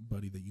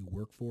somebody that you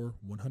work for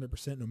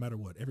 100%, no matter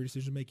what, every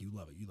decision you make, you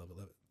love it.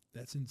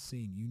 That's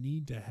insane. You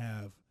need to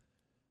have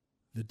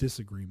the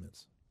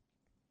disagreements,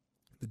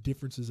 the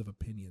differences of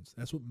opinions.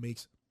 That's what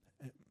makes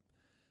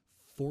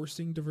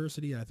forcing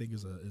diversity, I think,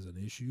 is an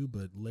issue,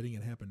 but letting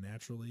it happen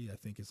naturally, I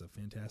think, is a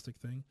fantastic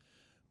thing.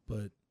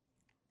 But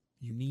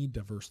you need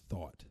diverse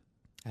thought.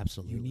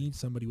 Absolutely. You need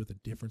somebody with a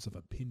difference of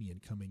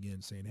opinion coming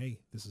in saying,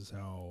 hey, this is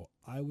how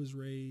I was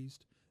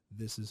raised.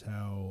 This is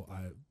how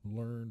I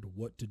learned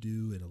what to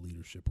do in a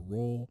leadership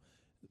role,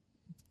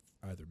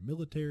 either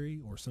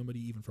military or somebody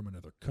even from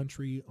another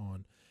country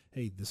on,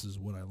 hey, this is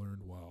what I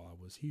learned while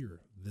I was here.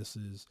 This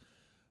is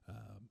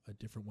a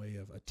different way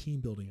of a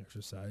team building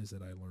exercise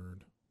that I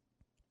learned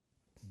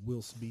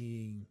whilst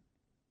being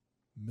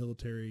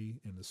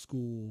military in the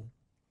school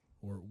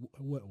or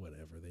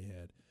whatever they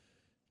had.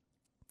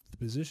 The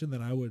position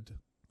that I would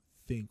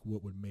think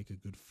what would make a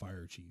good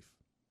fire chief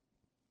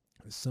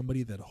is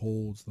somebody that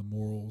holds the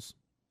morals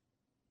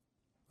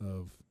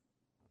of,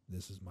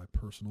 this is my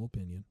personal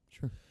opinion,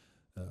 sure,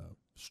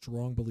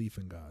 strong belief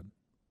in God,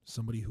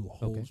 somebody who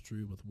holds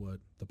true with what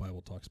the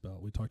Bible talks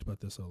about. We talked about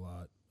this a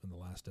lot in the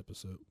last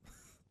episode.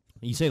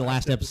 You say the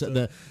last episode,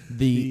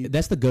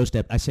 that's the ghost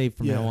episode. I say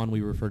from now on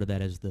we refer to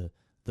that as the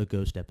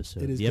ghost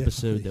episode, the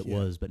episode that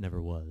was but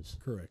never was.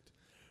 Correct.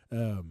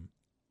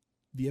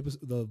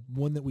 The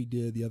one that we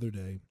did the other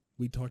day,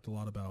 we talked a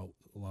lot about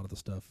a lot of the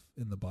stuff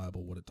in the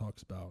Bible, what it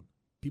talks about.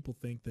 People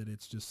think that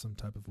it's just some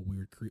type of a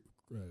weird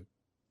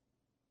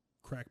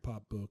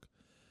crackpot book.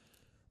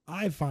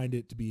 I find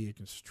it to be an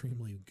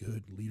extremely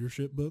good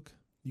leadership book.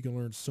 You can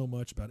learn so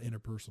much about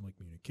interpersonal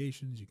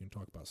communications. You can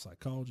talk about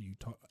psychology. You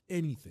talk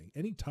anything,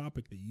 any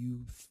topic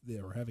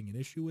that are having an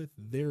issue with.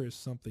 There is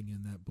something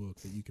in that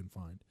book that you can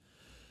find.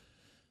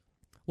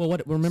 Well,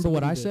 remember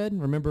what I said?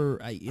 Remember,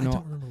 I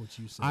don't remember what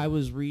you said. I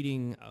was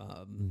reading,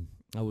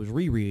 I was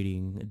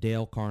rereading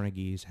Dale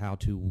Carnegie's How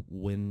to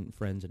Win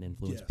Friends and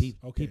Influence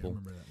People. I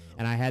remember that now.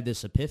 And I had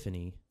this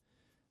epiphany.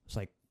 It's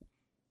like,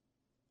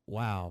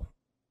 wow.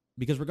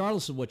 Because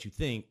regardless of what you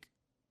think,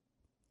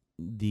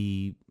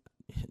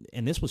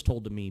 and this was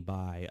told to me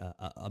by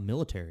a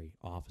military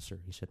officer.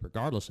 He said,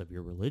 regardless of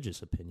your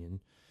religious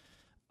opinion,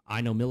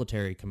 I know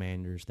military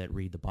commanders that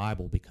read the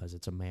Bible because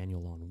it's a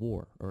manual on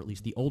war, or at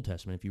least the Old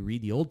Testament. If you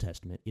read the Old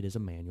Testament, it is a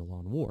manual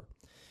on war.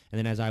 And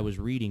then as I was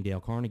reading Dale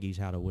Carnegie's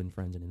How to Win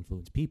Friends and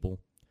Influence People,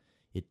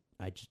 it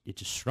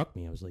just struck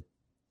me. I was like,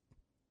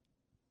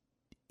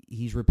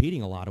 he's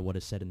repeating a lot of what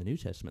is said in the New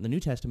Testament. The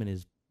New Testament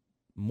is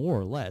more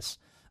or less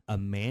a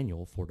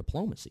manual for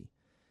diplomacy.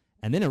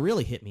 And then it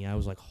really hit me. I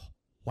was like,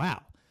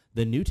 wow,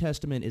 the New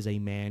Testament is a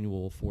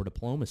manual for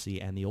diplomacy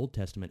and the Old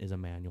Testament is a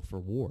manual for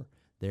war.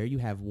 There you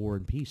have War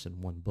and Peace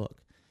in one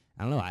book.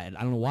 I don't know. I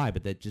don't know why,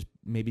 but that just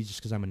maybe just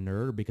because I'm a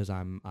nerd, or because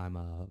I'm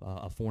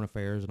a foreign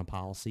affairs and a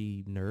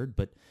policy nerd.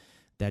 But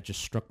that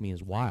just struck me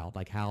as wild,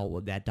 like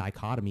how that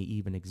dichotomy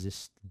even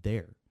exists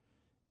there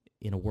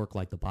in a work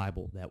like the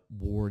Bible, that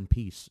war and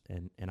peace.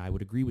 And I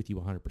would agree with you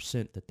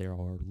 100% that there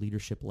are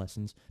leadership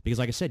lessons, because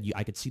like I said,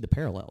 I could see the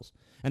parallels.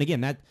 And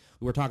again, that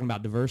we're talking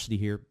about diversity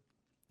here.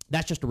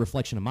 That's just a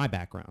reflection of my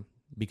background,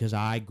 because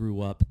I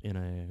grew up in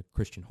a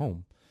Christian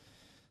home.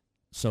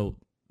 So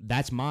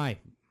that's my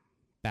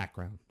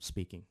background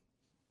speaking.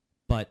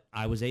 But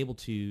I was able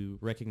to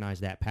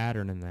recognize that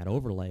pattern and that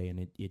overlay,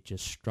 and it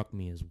just struck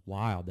me as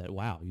wild that,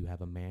 wow, you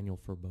have a manual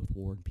for both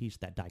war and peace,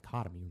 that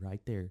dichotomy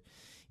right there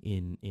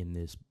in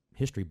this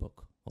history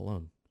book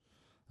alone.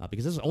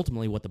 Because this is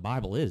ultimately what the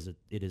Bible is.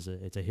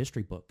 It's a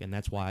history book, and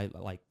that's why,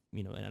 like,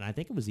 you know, and I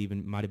think it was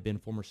even, might have been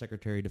former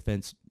Secretary of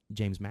Defense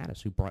James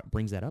Mattis who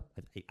brings that up.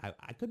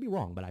 I could be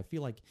wrong, but I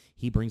feel like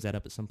he brings that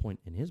up at some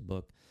point in his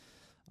book,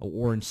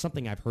 or in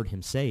something I've heard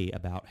him say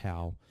about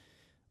how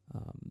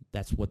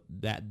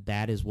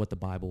that is what the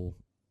Bible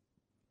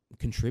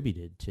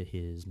contributed to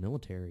his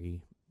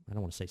military. I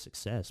don't want to say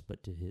success,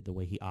 but to the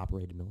way he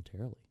operated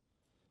militarily.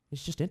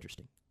 It's just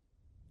interesting.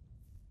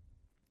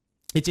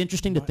 It's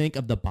interesting to think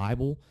of the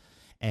Bible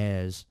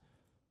as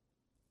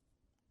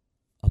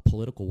a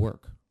political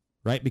work,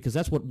 right? Because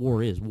that's what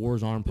war is. War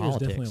is armed politics.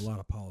 There's definitely a lot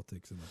of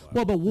politics in the Bible.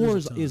 Well, but war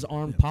is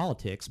armed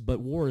politics, but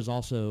war is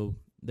also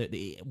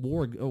the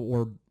war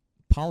or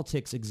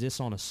politics exists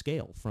on a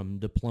scale from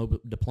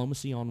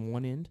diplomacy on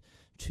one end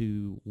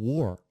to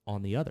war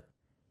on the other,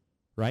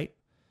 right?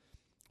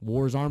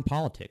 War is armed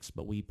politics,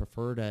 but we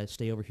prefer to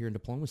stay over here in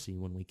diplomacy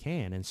when we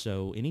can. And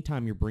so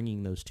anytime you're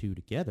bringing those two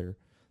together,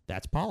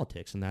 that's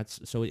politics. And that's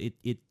so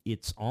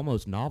it's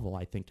almost novel,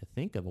 I think, to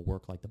think of a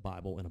work like the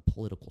Bible in a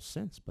political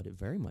sense, but it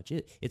very much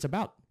is. It's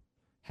about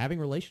having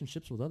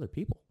relationships with other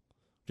people,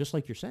 just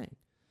like you're saying.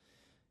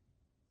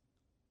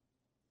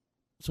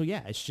 So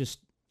yeah, it's just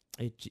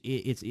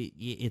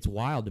it's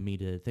wild to me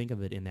to think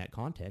of it in that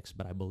context,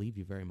 but I believe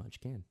you very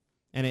much can.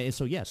 And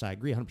so yes, I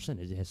agree 100%.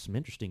 It has some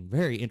interesting,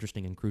 very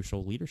interesting and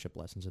crucial leadership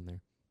lessons in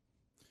there.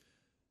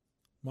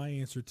 My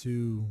answer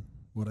to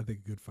what I think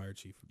a good fire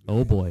chief would be.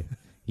 Oh boy,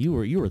 you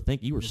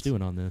were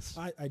stewing on this.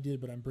 I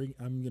did, but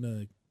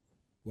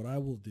what I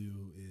will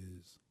do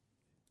is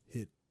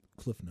hit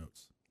cliff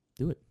notes.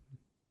 Do it.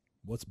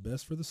 What's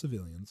best for the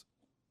civilians?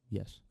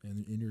 Yes.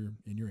 And in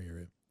your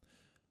area,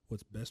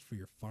 what's best for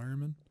your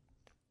firemen,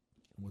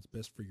 and what's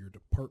best for your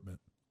department,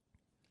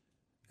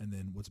 and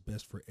then what's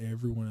best for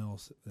everyone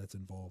else that's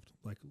involved.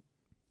 Like,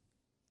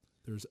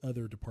 there's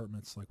other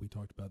departments, like we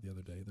talked about the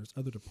other day. There's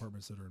other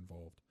departments that are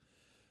involved.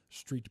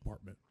 Street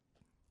department,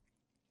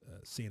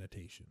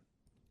 sanitation,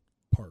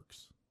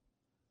 parks,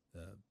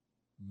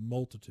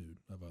 multitude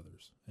of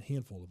others, a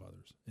handful of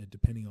others, and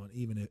depending on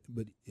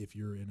but if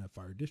you're in a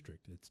fire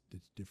district,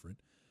 it's different.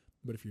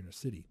 But if you're in a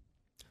city,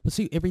 but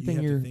see,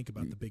 everything you have to think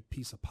about the big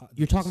piece of pie.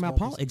 You're talking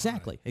about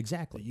exactly.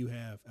 That you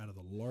have out of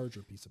the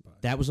larger piece of pie.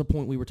 That was a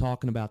point we were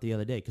talking about the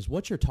other day, because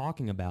what you're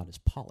talking about is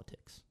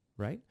politics,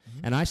 right?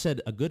 Mm-hmm. And I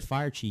said a good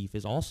fire chief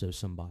is also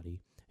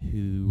somebody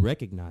who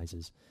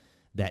recognizes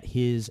that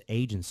his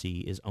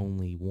agency is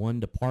only one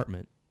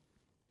department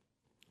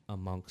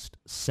amongst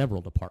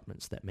several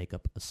departments that make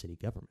up a city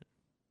government,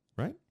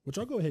 right? Which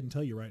I'll go ahead and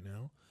tell you right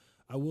now.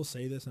 I will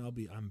say this, and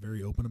I'm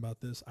very open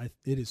about this.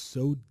 It is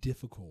so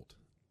difficult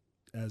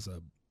as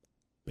a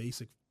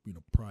basic,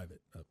 private,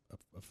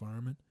 a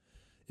fireman.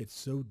 It's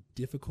so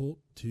difficult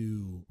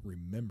to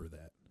remember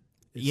that.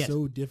 It's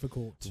so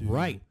difficult to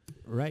right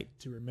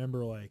to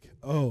remember, like,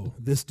 oh,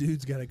 this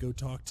dude's got to go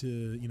talk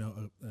to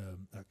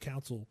a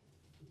council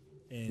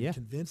and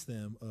convince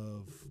them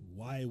of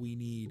why we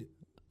need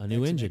a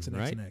new engine, X and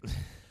right? X and X.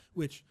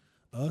 Which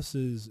us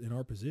is in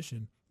our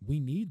position, we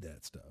need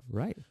that stuff,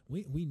 right?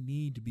 We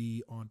need to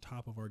be on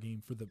top of our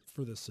game for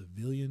the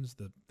civilians,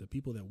 the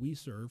people that we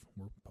serve.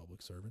 We're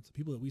public servants. The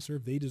people that we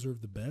serve, they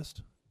deserve the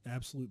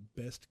absolute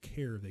best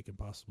care they can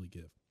possibly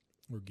give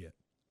or get.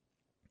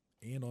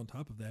 And on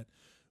top of that,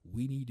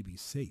 we need to be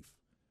safe.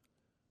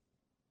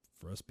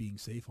 For us being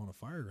safe on a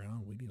fire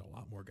ground, we need a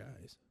lot more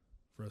guys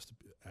for us to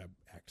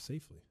act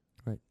safely.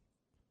 Right.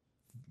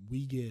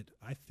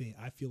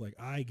 I feel like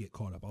I get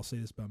caught up. I'll say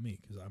this about me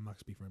because I'm not going to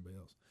speak for anybody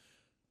else.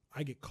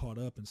 I get caught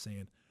up in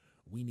saying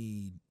we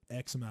need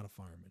X amount of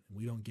firemen, and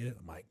we don't get it.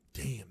 I'm like,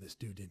 damn, this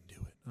dude didn't do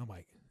it. I'm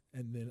like,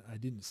 and then I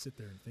didn't sit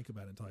there and think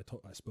about it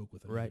until I spoke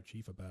with another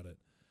chief about it,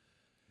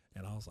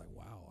 and I was like,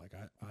 wow, like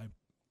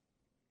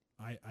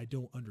I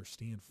don't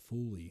understand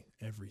fully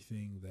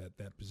everything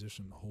that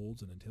position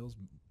holds and entails.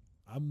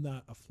 I'm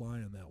not a fly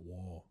on that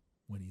wall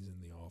when he's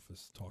in the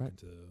office talking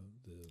to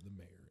the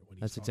mayor.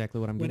 That's exactly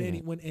what I'm getting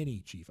at. When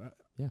any chief,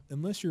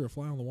 unless you're a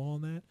fly on the wall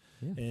on that,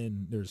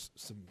 and there's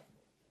some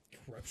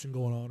corruption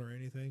going on or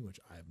anything, which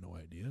I have no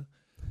idea,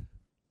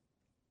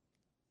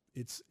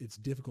 it's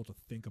difficult to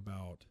think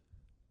about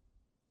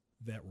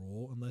that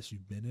role unless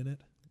you've been in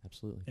it.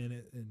 Absolutely. And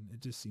it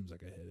just seems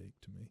like a headache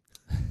to me.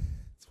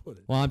 That's what it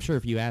is. Well, I'm sure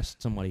if you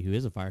asked somebody who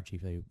is a fire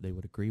chief, they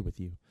would agree with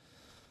you.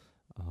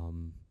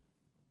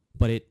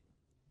 But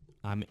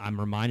I'm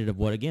reminded of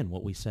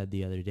what we said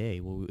the other day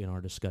in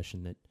our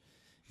discussion, that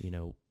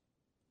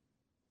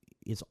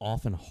it's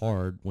often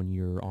hard when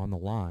you're on the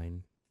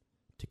line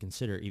to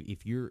consider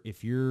if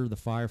you're the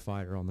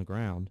firefighter on the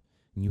ground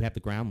and you have the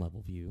ground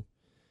level view,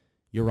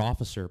 your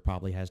officer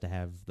probably has to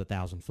have the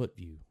 1,000-foot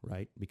view,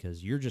 right?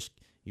 Because you're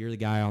the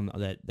guy on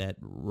that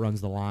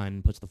runs the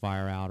line, puts the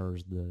fire out, or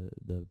is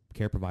the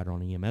care provider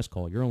on an EMS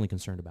call. You're only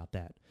concerned about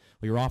that.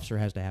 Well, your officer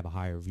has to have a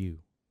higher view,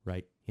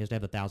 right? He has to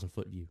have the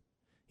 1,000-foot view.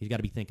 He's got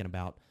to be thinking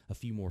about a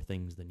few more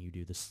things than you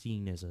do. The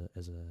scene as a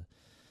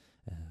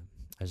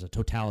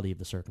totality of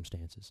the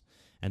circumstances,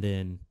 and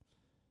then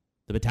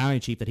the battalion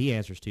chief that he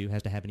answers to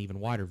has to have an even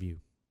wider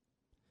view,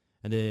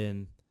 and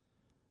then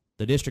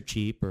the district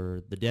chief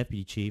or the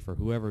deputy chief or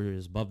whoever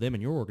is above them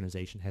in your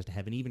organization has to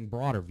have an even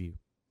broader view.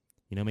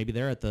 Maybe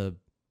they're at the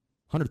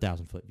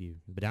 100,000-foot view.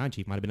 The battalion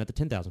chief might have been at the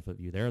 10,000-foot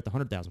view. They're at the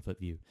 100,000-foot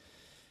view.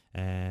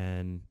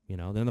 And,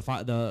 then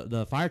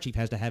the fire chief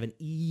has to have an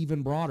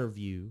even broader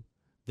view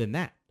than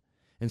that.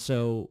 And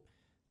so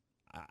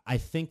I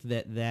think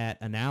that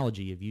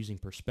analogy of using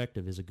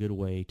perspective is a good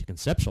way to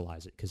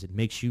conceptualize it, because it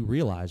makes you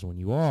realize when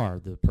you are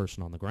the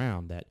person on the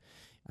ground that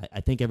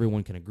I think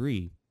everyone can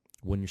agree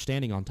when you're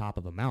standing on top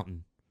of a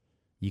mountain,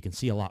 you can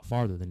see a lot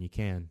farther than you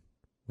can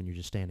when you're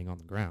just standing on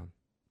the ground,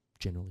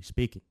 generally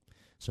speaking.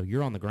 So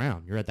you're on the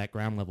ground. You're at that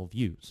ground level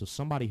view. So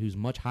somebody who's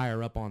much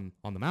higher up on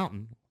the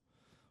mountain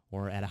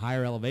or at a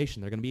higher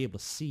elevation, they're going to be able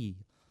to see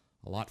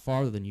a lot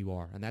farther than you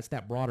are. And that's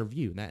that broader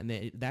view.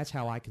 And that's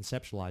how I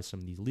conceptualize some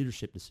of these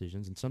leadership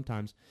decisions. And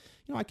sometimes,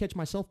 I catch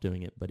myself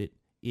doing it, but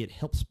it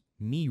helps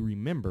me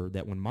remember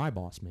that when my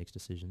boss makes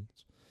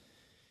decisions,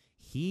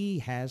 he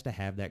has to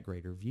have that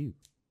greater view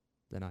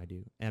than I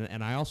do.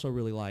 And I also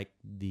really like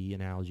the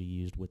analogy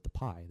used with the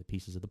pie, the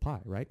pieces of the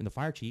pie, right? And the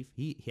fire chief,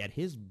 he had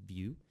his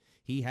view.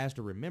 He has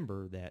to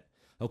remember that,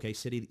 okay,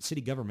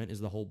 city government is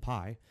the whole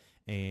pie,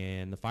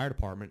 and the fire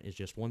department is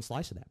just one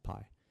slice of that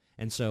pie.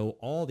 And so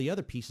all the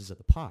other pieces of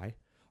the pie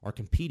are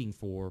competing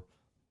for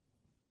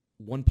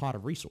one pot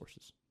of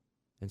resources.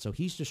 And so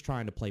he's just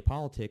trying to play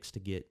politics to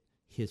get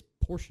his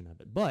portion of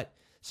it. But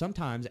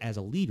sometimes as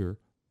a leader,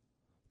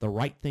 the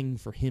right thing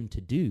for him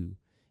to do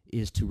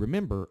is to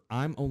remember,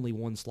 I'm only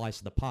one slice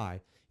of the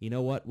pie. You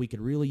know what? We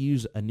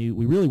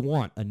really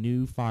want a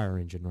new fire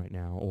engine right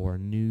now, or a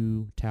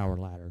new tower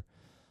ladder.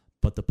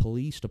 But the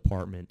police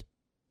department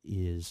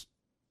is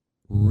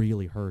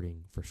really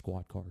hurting for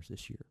squad cars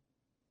this year.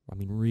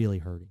 Really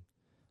hurting.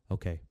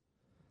 Okay.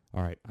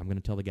 All right. I'm going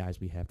to tell the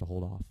guys we have to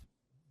hold off.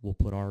 We'll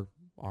put our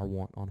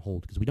want on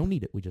hold because we don't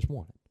need it. We just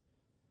want it.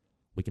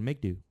 We can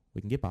make do.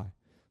 We can get by.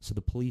 So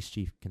the police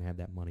chief can have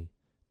that money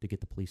to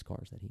get the police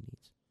cars that he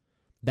needs.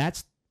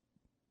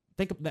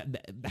 Think of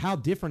that. How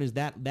different is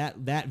that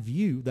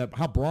view?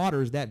 How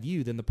broader is that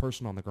view than the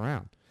person on the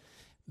ground?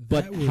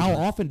 But how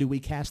often do we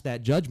cast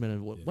that judgment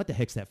of what the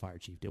heck's that fire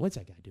chief doing? What's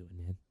that guy doing,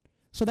 man?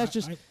 So that's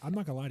I'm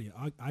not gonna lie to you.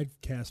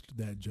 I've cast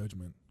that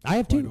judgment. I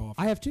have too. Often.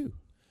 I have too.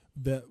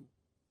 That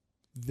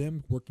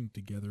them working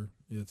together.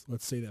 If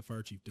let's say that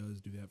fire chief does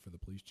do that for the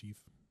police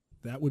chief,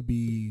 that would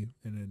be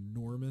an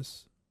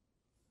enormous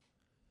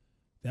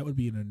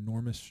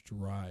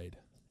stride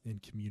in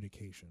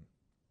communication,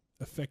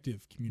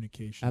 effective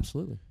communication.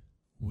 Absolutely.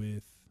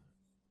 With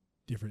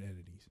different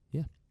entities.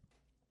 Yeah.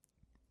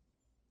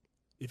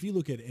 If you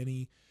look at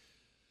any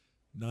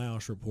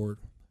NIOSH report,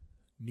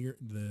 near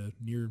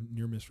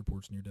miss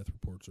reports, near death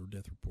reports, or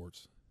death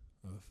reports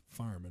of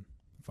firemen,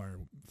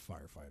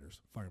 firefighters,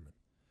 firemen,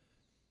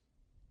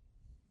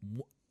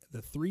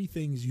 the three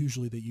things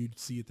usually that you'd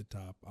see at the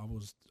top,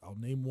 I'll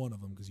name one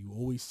of them because you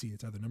always see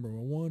it's either number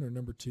one or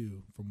number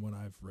two from what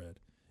I've read,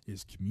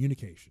 is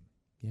communication.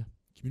 Yeah.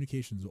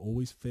 Communication's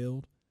always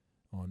failed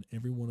on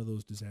every one of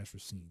those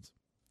disastrous scenes.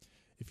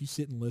 If you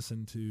sit and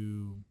listen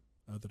to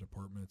other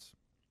departments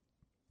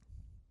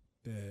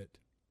that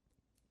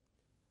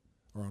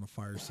are on a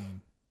fire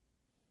scene,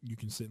 you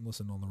can sit and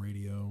listen on the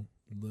radio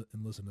and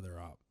listen to their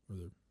op.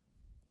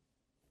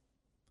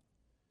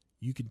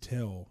 You can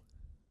tell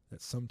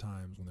that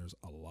sometimes when there's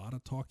a lot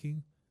of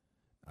talking,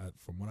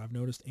 from what I've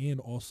noticed, and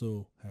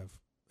also have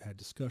had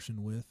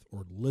discussion with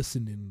or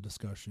listened in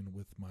discussion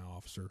with my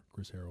officer,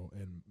 Chris Harrell,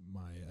 and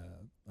my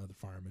other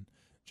fireman,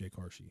 Jake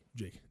Harshey.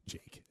 Jake.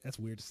 That's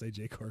weird to say,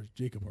 Jacob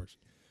Harshey.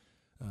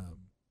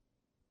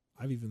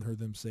 I've even heard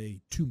them say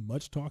too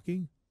much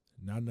talking,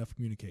 not enough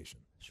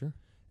communication. Sure.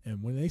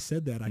 And when they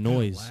said that, I kind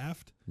of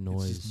laughed.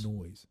 Noise. It's just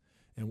noise.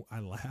 And I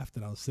laughed,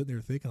 and I was sitting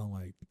there thinking, I'm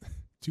like,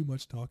 too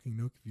much talking,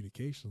 no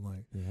communication.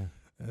 Like, yeah,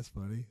 that's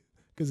funny.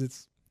 Because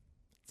it's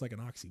like an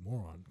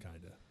oxymoron,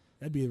 kind of.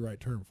 That'd be the right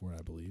term for it,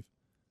 I believe.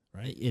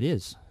 Right? It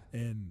is.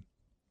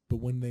 But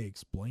when they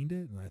explained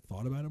it and I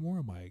thought about it more,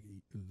 I'm like,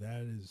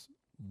 that is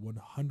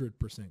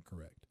 100%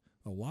 correct.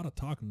 A lot of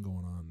talking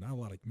going on, not a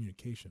lot of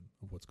communication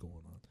of what's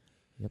going on.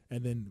 Yep.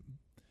 And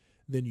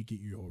then you get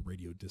your whole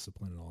radio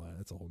discipline and all that.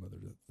 That's a whole other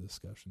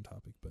discussion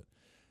topic. But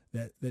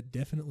that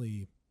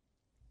definitely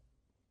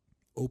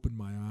opened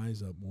my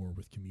eyes up more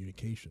with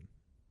communication.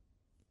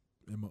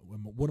 And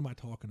what am I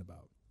talking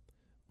about?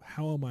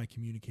 How am I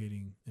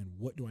communicating, and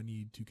what do I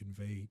need to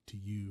convey to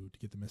you to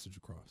get the message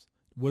across?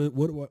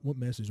 What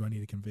message do I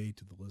need to convey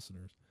to the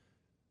listeners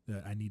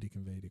that I need to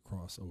convey to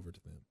cross over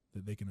to them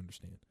that they can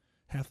understand.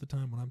 Half the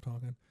time when I'm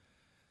talking,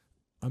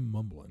 I'm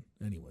mumbling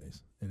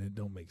anyways, and it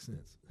don't make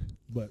sense.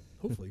 But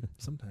hopefully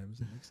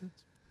sometimes it makes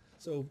sense.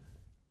 So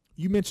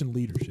you mentioned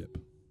leadership,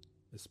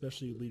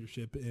 especially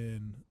leadership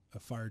in a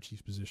fire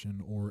chief's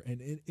position or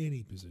in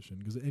any position,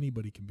 because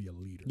anybody can be a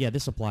leader. Yeah,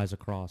 this applies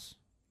across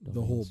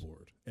the whole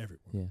board,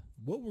 everyone. Yeah.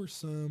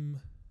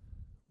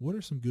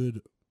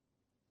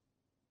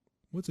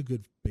 What's a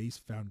good base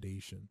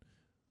foundation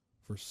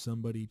for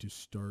somebody to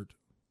start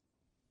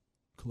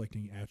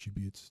collecting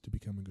attributes to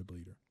become a good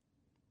leader?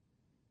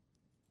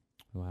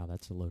 Wow,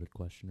 that's a loaded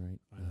question, right?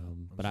 I know.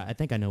 But I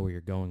think I know where you're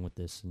going with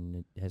this, and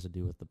it has to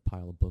do with the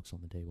pile of books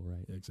on the table,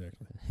 right?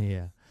 Exactly.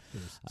 Yeah.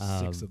 There's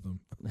 6 of them.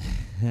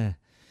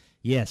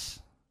 Yes.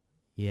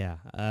 Yeah.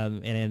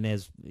 And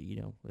as you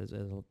know, as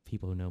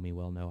people who know me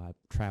well know, I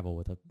travel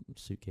with a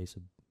suitcase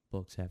of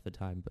books half the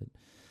time. But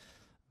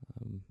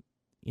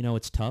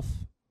it's tough.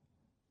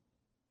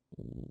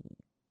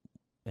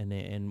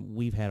 And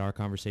we've had our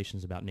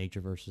conversations about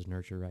nature versus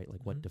nurture, right?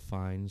 Like what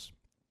defines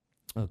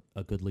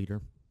a good leader.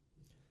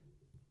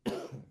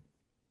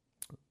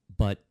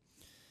 But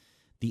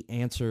the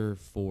answer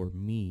for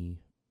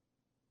me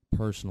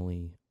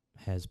personally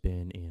has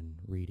been in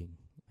reading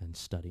and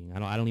studying.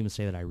 I don't even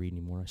say that I read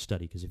anymore. I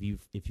study, because if you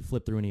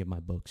flip through any of my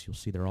books, you'll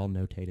see they're all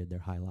notated, they're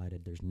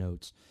highlighted, there's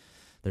notes,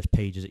 there's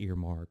pages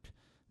earmarked.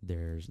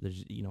 There's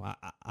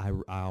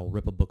I'll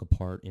rip a book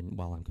apart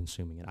while I'm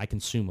consuming it. I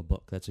consume a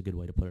book. That's a good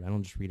way to put it. I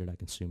don't just read it, I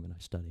consume it, I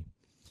study.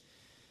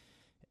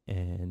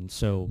 And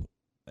so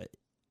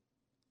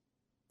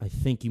I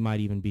think you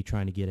might even be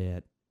trying to get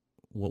at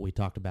what we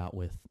talked about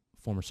with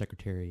former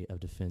Secretary of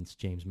Defense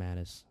James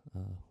Mattis,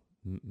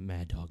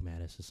 Mad Dog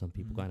Mattis, as some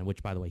people call him,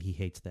 which, by the way, he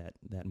hates that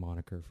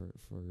moniker for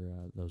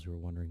those who are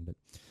wondering, but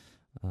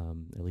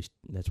at least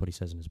that's what he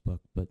says in his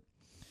book. But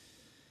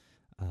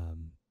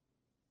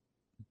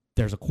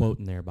there's a quote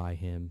in there by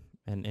him,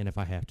 and if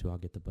I have to, I'll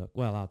get the book.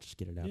 Well, I'll just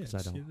get it out because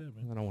I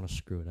don't want to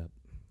screw it up,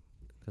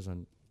 because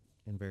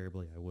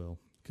invariably I will.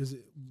 Because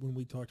when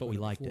we talked about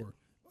it before,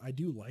 I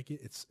do like it.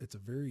 It's a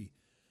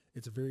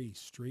very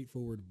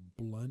straightforward,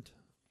 blunt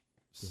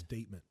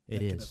statement. It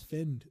that is. Can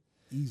offend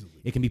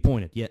easily. It can be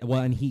pointed. Yeah.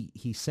 Well, and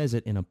he says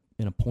it in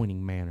a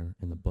pointing manner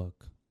in the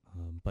book.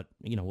 But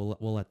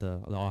we'll let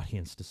the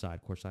audience decide.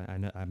 Of course,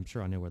 I'm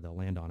sure I know where they'll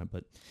land on it.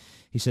 But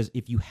he says,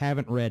 if you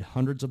haven't read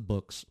hundreds of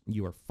books,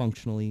 you are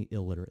functionally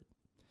illiterate,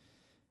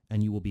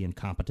 and you will be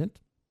incompetent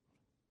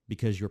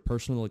because your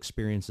personal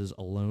experiences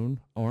alone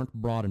aren't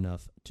broad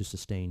enough to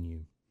sustain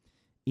you.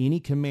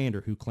 Any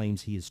commander who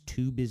claims he is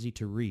too busy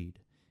to read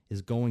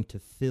is going to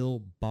fill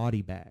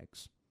body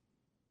bags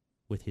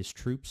with his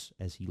troops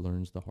as he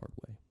learns the hard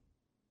way.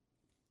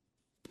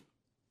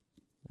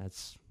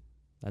 That's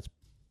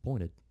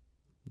pointed,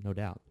 no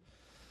doubt.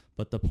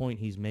 But the point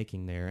he's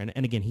making there, and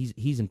again,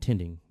 he's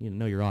intending,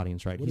 know your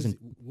audience, right?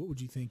 What would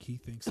you think he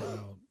thinks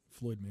about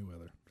Floyd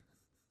Mayweather?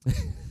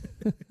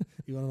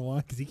 You want to know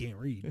why? Because he can't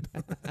read.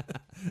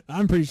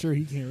 I'm pretty sure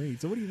he can't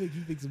read. So what do you think he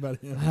thinks about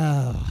him?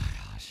 Oh,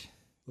 gosh.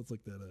 Let's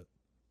look that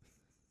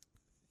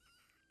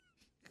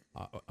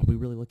up. Are we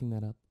really looking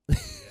that up?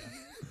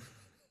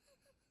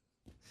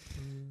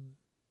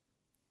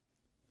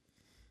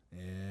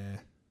 Yeah.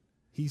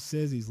 He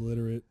says he's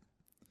literate,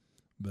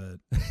 but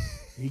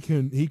he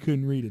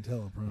couldn't read a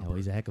teleprompter. Oh,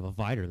 he's a heck of a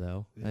fighter,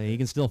 though. Yeah. I mean, he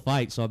can still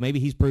fight, so maybe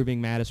he's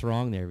proving Mattis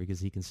wrong there because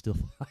he can still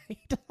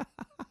fight.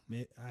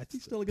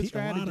 He's still a good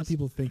strategist. A lot of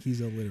people think he's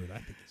illiterate. I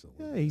think he's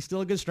illiterate. Yeah, he's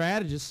still a good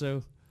strategist,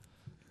 so.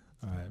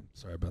 All right.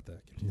 Sorry about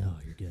that. No,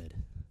 you're good.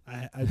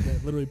 I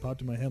literally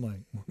popped in my head like,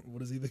 what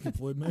does he think of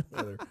Floyd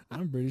Mayweather?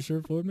 I'm pretty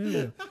sure Floyd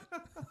Mayweather.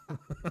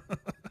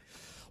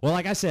 Well,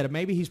 like I said,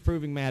 maybe he's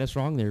proving Mattis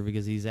wrong there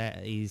because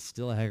he's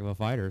still a heck of a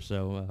fighter.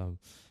 So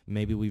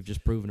maybe we've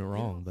just proven it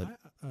wrong. But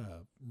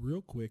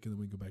real quick, and then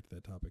we can go back to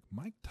that topic.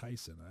 Mike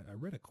Tyson. I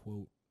read a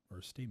quote or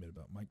a statement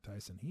about Mike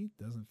Tyson. He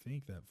doesn't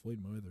think that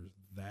Floyd Mayweather's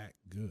that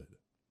good.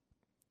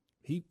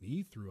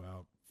 He threw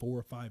out 4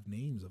 or 5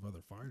 names of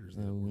other fighters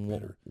that were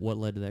better. What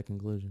led to that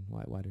conclusion?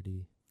 Why did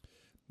he?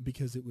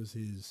 Because it was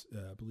his.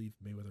 I believe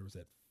Mayweather was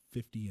at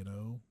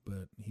 50-0,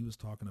 but he was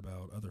talking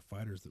about other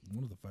fighters. That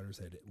one of the fighters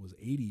was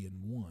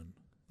 80-1.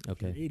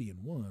 Okay. If you're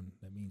 80-1,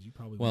 that means you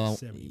probably won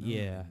 79.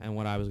 Yeah. And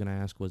what I was going to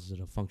ask was, is it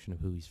a function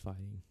of who he's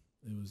fighting?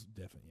 It was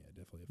definitely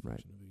a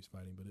function of who he's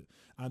fighting. But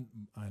I'm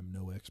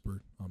no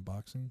expert on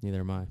boxing.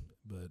 Neither am I.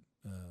 But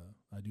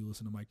I do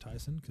listen to Mike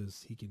Tyson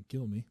because he can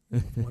kill me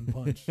with one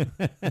punch.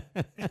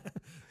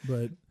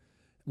 But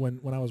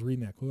when I was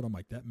reading that quote, I'm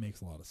like, that makes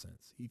a lot of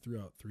sense. He threw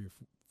out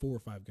 4 or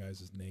 5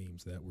 guys'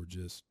 names that were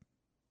just,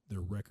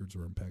 their records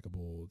were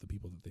impeccable. The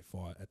people that they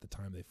fought at the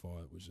time they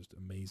fought was just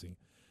amazing,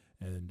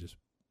 and just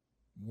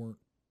weren't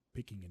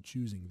picking and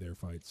choosing their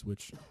fights.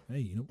 Which,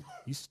 hey,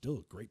 he's still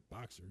a great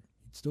boxer.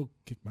 He'd still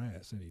kick my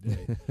ass any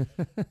day.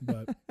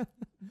 But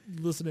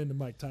listening to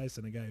Mike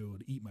Tyson, a guy who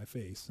would eat my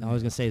face. I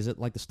was gonna say, is it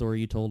like the story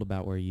you told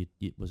about where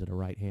was it a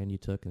right hand you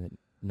took and it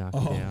knocked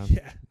you down?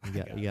 Yeah,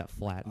 you got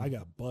flattened. I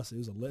got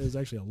busted. It was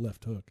actually a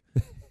left hook.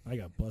 I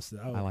got busted.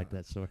 I like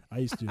that story.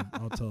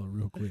 I'll tell it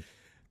real quick.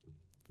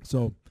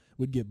 So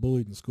we'd get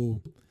bullied in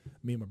school.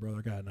 Me and my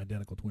brother got an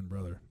identical twin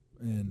brother,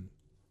 and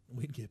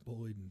we'd get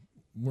bullied, and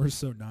we're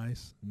so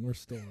nice. And we're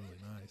still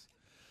really nice.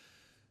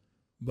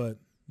 But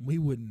we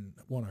wouldn't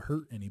want to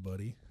hurt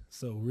anybody,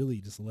 so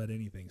really just let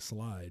anything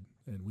slide.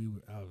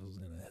 And I was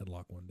in a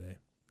headlock one day,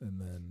 and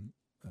then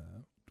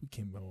we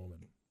came home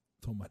and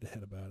told my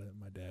dad about it. And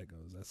my dad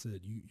goes, "I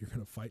said you're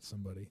going to fight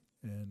somebody,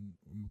 and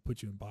I'm going to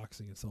put you in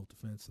boxing and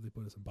self-defense." So they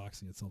put us in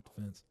boxing and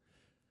self-defense.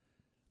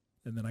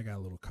 And then I got a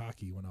little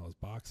cocky when I was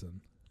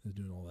boxing and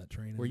doing all that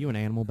training. Were you an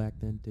animal back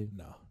then too?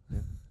 No,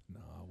 Yeah.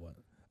 no,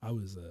 I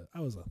wasn't.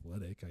 I was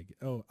athletic.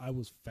 I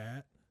was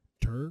fatter.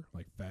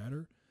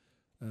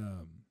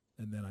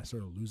 And then I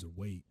started losing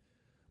weight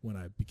when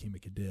I became a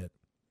cadet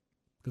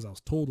because I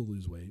was told to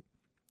lose weight.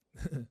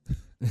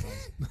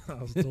 I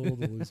was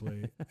told to lose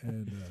weight,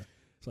 and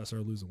so I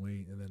started losing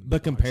weight. And then,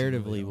 But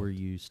comparatively, really were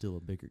you still a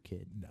bigger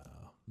kid? No,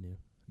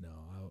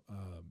 I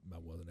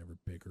wasn't ever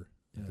bigger.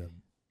 Okay.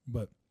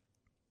 But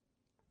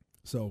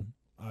so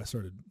I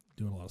started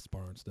doing a lot of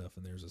sparring stuff,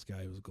 and there's this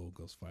guy who was a Gold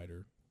Coast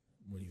fighter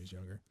when he was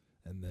younger,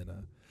 and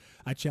then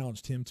I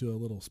challenged him to a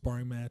little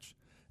sparring match.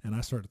 And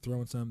I started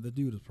throwing some. The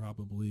dude was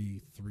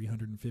probably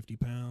 350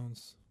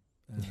 pounds.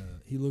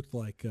 He looked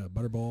like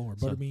Butterball or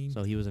Butterbean.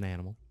 So he was an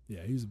animal.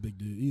 Yeah, he was a big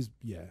dude.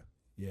 Yeah.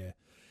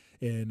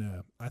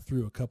 And I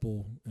threw a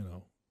couple,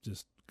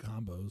 just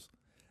combos.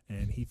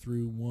 And he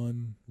threw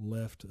one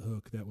left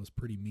hook that was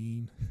pretty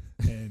mean.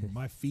 And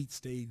my feet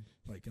stayed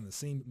like in the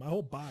same. My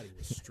whole body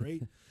was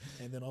straight.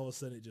 And then all of a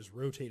sudden it just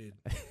rotated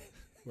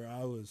where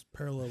I was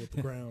parallel with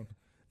the ground.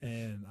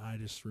 And I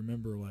just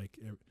remember like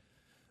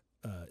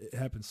it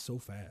happened so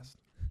fast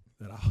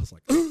that I was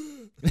like,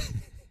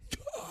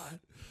 God,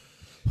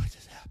 what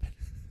just happened?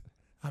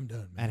 I'm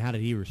done, man. And how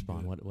did he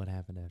respond? What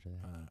happened after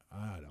that?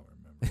 I don't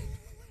remember.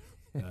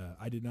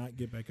 I did not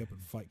get back up and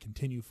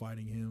continue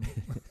fighting him.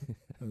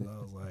 I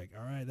was like,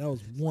 all right, that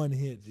was one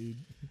hit, dude.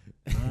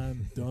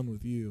 I'm done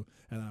with you.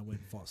 And I went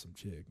and fought some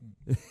chick.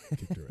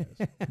 Kicked her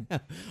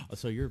ass.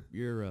 So you're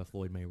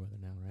Floyd Mayweather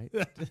now, right?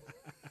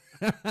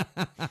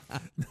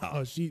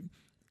 No, she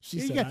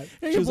said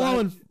you're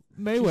blowing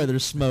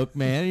Mayweather's smoke,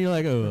 man. And you're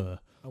like,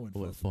 I went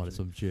and fought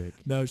some chick.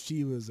 No,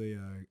 she was a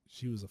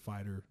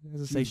fighter.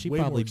 She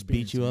probably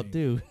beat you up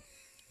too.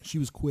 She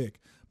was quick,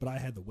 but I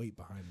had the weight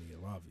behind me,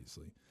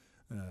 obviously.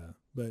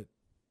 But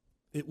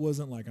it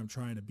wasn't like I'm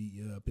trying to beat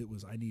you up. It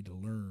was I need to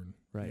learn.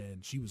 Right.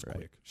 And she was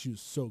quick. She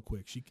was so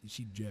quick. She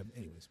jabbed.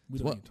 Anyways,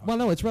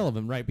 it's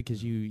relevant, right?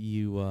 Because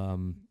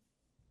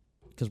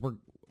because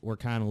we're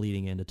kind of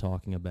leading into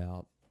talking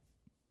about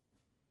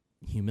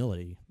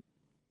humility,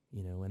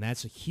 and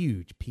that's a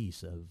huge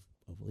piece of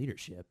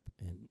leadership.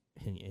 And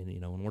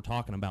when we're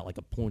talking about like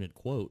a pointed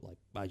quote, like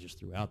I just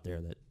threw out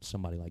there that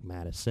somebody like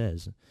Mattis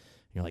says,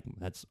 you're like,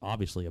 that's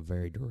obviously a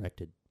very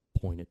directed,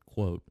 pointed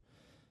quote.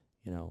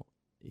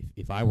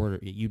 If I were,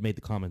 you made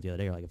the comment the other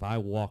day, like if I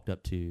walked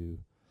up to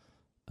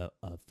a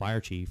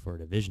fire chief or a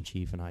division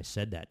chief and I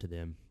said that to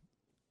them,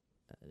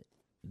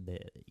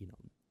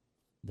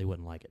 they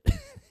wouldn't like it.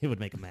 It would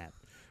make them mad,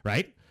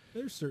 right?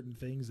 There's certain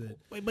things that...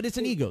 But it's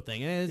an ego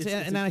thing.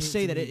 And I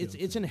say that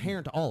it's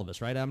inherent to all of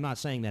us, right? I'm not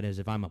saying that as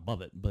if I'm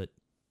above it, but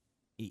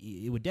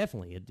it would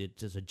definitely,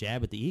 it's a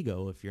jab at the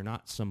ego if you're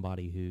not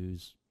somebody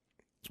who's,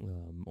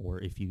 or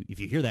if you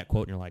hear that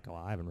quote and you're like, oh,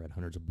 I haven't read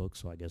hundreds of books,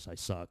 so I guess I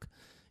suck,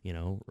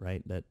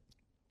 right?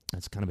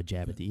 That's kind of a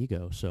jab at the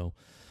ego. So,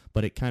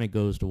 but it kind of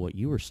goes to what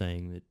you were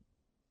saying, that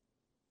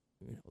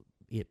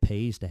it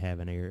pays to have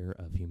an air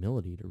of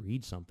humility to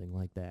read something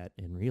like that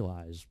and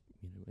realize,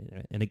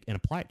 and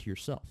apply it to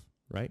yourself,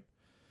 right?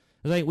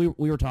 I think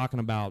we were talking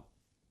about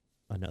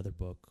another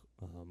book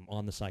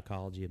on the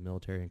psychology of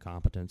military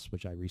incompetence,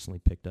 which I recently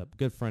picked up. A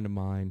good friend of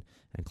mine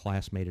and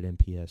classmate at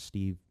MPS,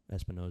 Steve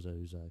Espinoza,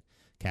 who's a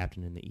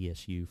captain in the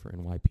ESU for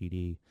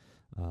NYPD.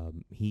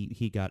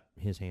 He got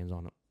his hands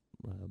on it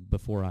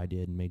before I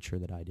did and made sure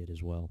that I did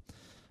as well.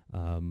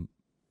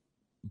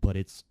 But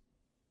it's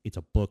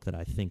a book that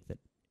I think that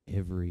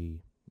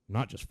every,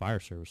 not just fire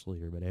service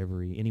leader, but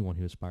anyone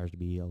who aspires to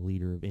be a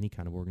leader of any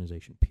kind of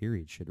organization,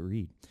 period, should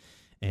read.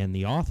 And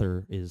the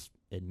author is,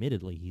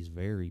 admittedly, he's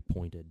very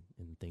pointed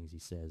in things he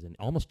says, and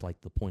almost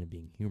like the point of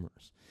being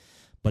humorous.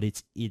 But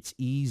it's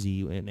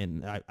easy,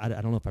 and I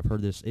don't know if I've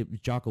heard this. It was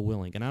Jocko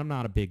Willink, and I'm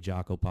not a big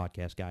Jocko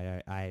podcast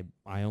guy. I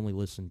only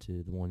listen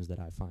to the ones that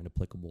I find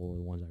applicable or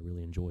the ones I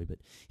really enjoy. But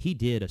he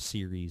did a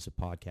series of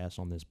podcasts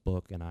on this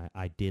book, and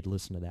I did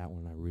listen to that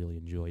one, and I really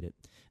enjoyed it.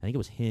 I think it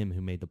was him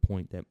who made the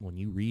point that when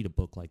you read a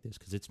book like this,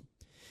 because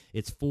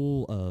it's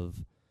full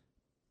of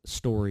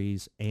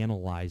stories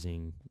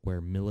analyzing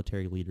where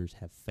military leaders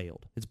have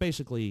failed. It's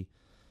basically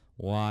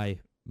why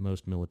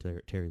most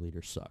military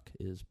leaders suck,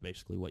 is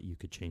basically what you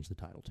could change the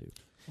title to.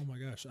 Oh my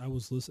gosh, I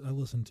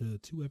listened to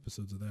 2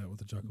 episodes of that with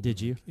the Jocko. Did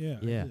Willink. you? Yeah,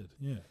 I did.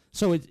 Yeah.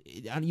 So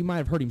you might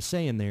have heard him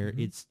say in there,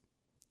 it's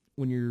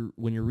when you're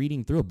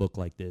reading through a book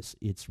like this,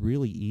 it's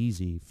really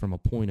easy from a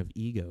point of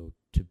ego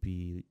to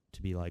be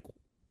like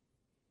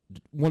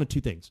one of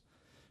two things.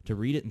 to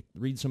read it and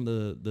read some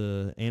of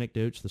the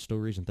anecdotes, the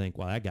stories, and think,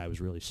 wow, that guy was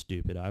really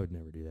stupid. I would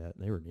never do that.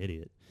 They were an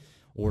idiot.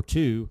 Or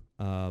two,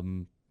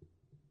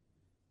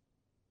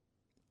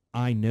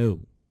 I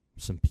know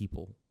some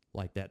people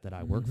like that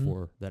I work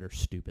for that are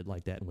stupid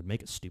like that and would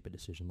make a stupid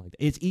decision like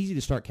that. It's easy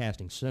to start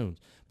casting stones,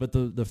 but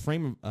the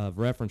frame of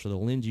reference or the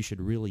lens you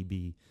should really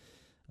be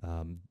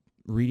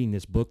reading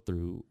this book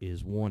through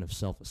is one of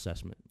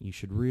self-assessment. You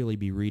should really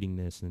be reading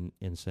this and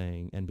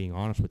saying, and being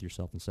honest with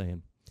yourself and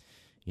saying,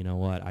 you know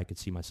what, I could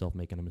see myself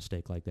making a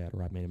mistake like that,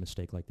 or I've made a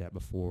mistake like that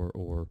before,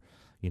 or,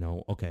 you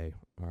know, okay,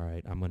 all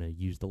right, I'm going to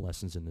use the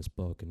lessons in this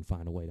book and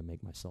find a way to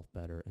make myself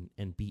better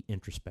and be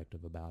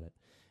introspective about it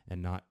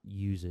and not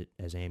use it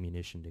as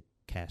ammunition to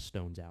cast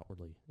stones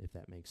outwardly, if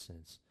that makes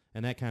sense.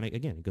 And that kind of,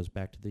 again, it goes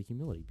back to the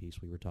humility piece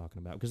we were talking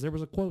about, because there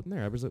was a quote in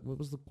there. What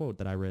was the quote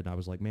that I read? And I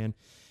was like, man,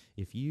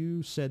 if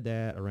you said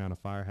that around a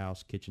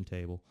firehouse kitchen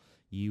table,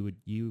 you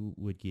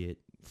would get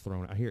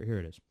thrown out. Here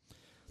it is.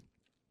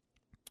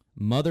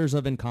 Mothers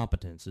of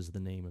Incompetence is the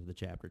name of the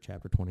chapter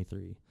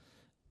 23.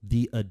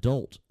 The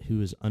adult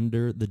who is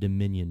under the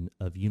dominion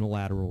of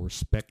unilateral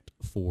respect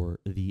for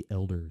the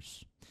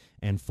elders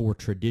and for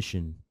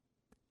tradition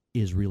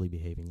is really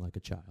behaving like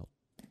a child.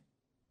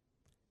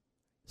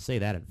 Say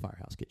that at a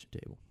firehouse kitchen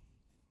table,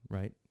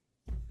 right?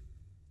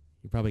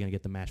 You're probably going to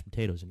get the mashed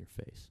potatoes in your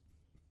face,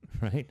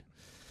 right?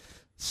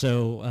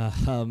 So,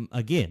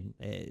 again...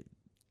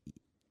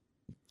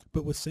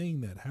 but with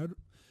saying that,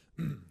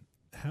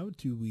 how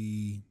do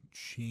we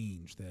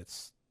change that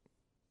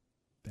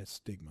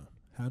stigma?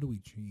 How do we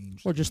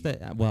change? Or just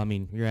that, well, I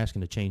mean, you're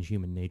asking to change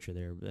human nature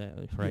there,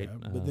 right?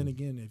 Yeah, but then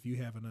again, if you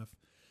have enough,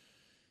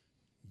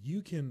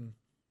 you can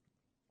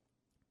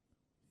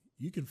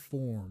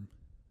form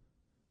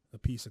a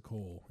piece of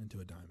coal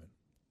into a diamond.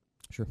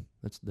 Sure,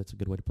 that's a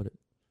good way to put it.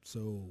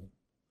 So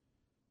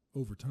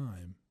over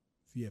time,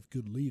 if you have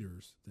good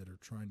leaders that are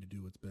trying to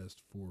do what's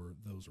best for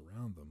those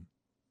around them,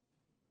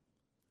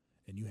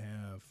 and you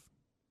have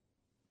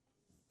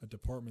a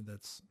department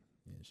that's,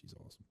 she's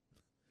awesome,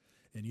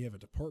 and you have a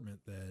department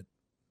that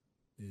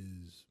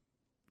is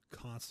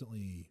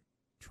constantly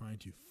trying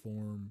to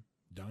form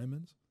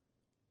diamonds,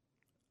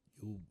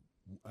 you'll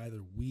either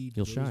weed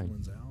You'll those shine.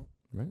 ones out,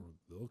 Right. or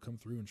they'll come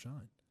through and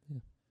shine. Yeah.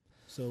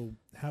 So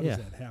how does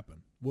that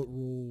happen? What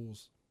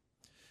rules?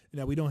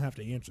 Now, we don't have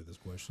to answer this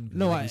question.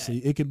 No, obviously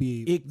it could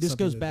be. This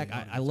goes something back.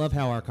 that I love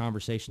how our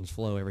conversations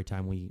flow every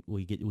time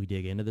we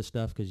dig into this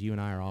stuff, because you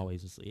and I are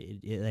always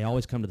they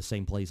always come to the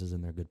same places,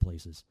 and they're good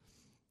places.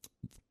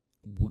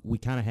 We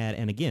kind of had,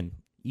 and again,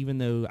 even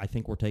though I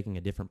think we're taking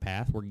a different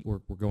path, we're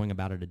going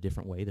about it a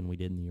different way than we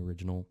did in the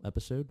original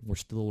episode. We're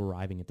still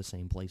arriving at the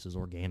same places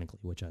organically,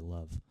 which I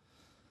love.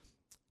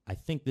 I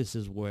think this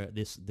is where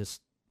this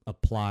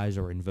applies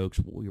or invokes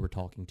what we were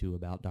talking to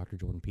about Dr.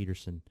 Jordan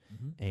Peterson,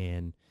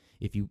 and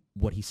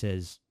what he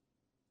says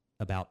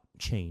about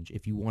change.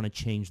 If you want to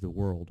change the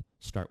world,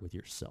 start with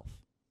yourself,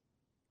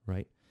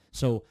 right?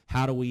 So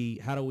how do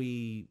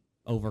we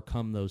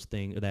overcome those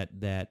things? That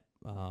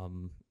I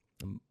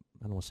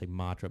don't want to say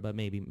mantra, but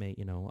maybe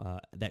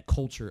that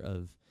culture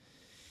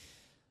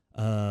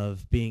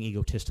of being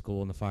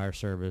egotistical in the fire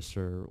service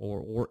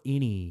or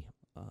any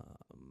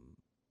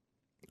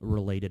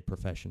related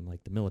profession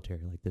like the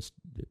military, like this.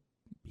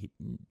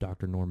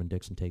 Dr. Norman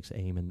Dixon takes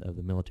aim of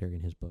the military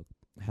in his book.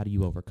 How do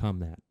you overcome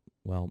that?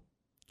 Well,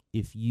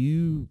 if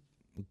you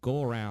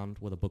go around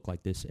with a book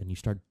like this and you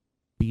start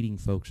beating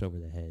folks over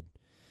the head,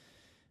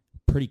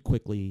 pretty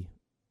quickly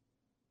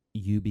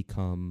you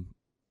become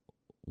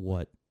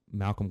what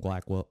Malcolm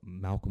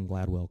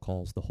Gladwell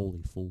calls the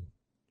holy fool,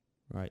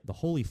 right? The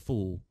holy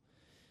fool,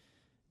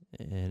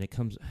 and it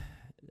comes,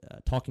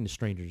 Talking to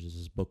Strangers is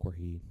his book where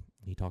he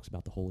talks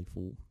about the holy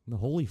fool. The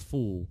holy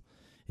fool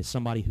is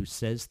somebody who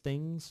says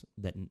things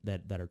that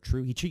are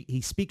true.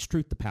 He speaks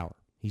truth to power.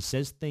 He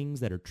says things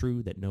that are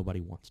true that nobody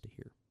wants to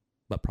hear,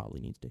 but probably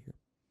needs to hear.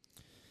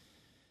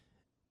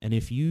 And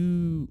if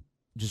you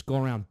just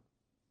go around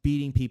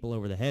beating people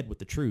over the head with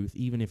the truth,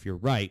 even if you're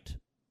right,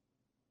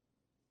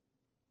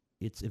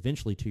 it's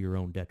eventually to your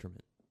own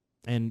detriment.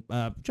 And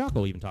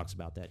Jocko even talks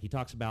about that. He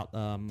talks about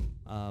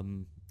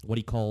what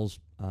he calls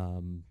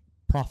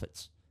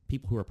prophets,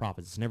 people who are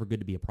prophets. It's never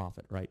good to be a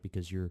prophet, right?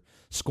 Because you're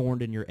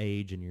scorned in your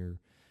age and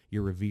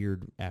you're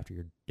revered after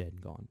you're dead and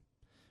gone.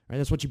 Right?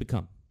 That's what you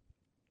become.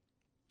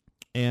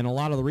 And a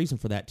lot of the reason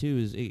for that, too,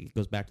 is it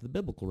goes back to the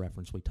biblical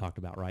reference we talked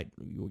about, right?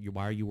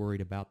 Why are you worried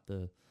about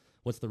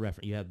what's the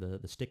reference? You have the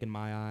stick in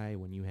my eye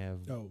when you have...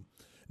 Oh,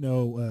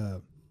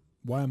 no,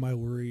 why am I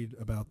worried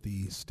about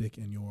the stick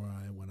in your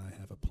eye when I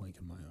have a plank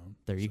in my own?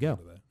 There you go,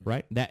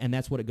 right?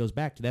 That's what it goes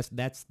back to.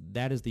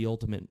 That is the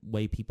ultimate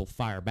way people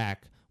fire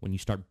back when you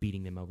start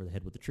beating them over the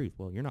head with the truth.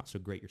 Well, you're not so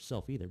great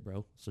yourself either,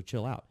 bro, so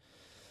chill out.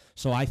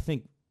 So I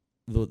think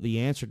the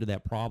answer to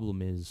that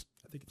problem is...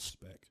 I think it's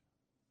speck.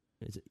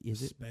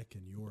 Is it? Speck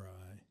in your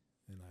eye,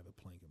 and I have a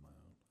plank in my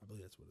own. I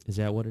believe that's what it is. Is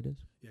that what it is?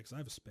 Yeah, because I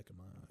have a speck in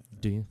my eye. Yeah.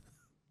 Do you?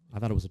 I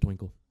thought it was a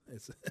twinkle.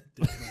 It's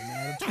definitely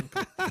not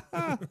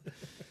a twinkle.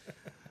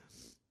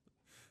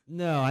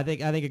 No, I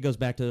think it goes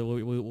back to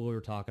what we were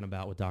talking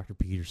about with Dr.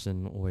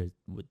 Peterson, with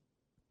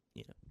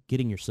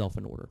getting yourself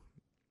in order.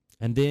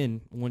 And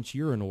then once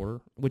you're in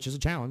order, which is a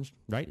challenge,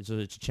 right? It's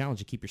a challenge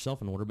to keep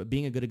yourself in order, but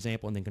being a good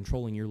example and then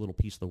controlling your little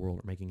piece of the world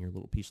or making your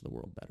little piece of the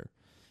world better.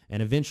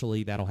 And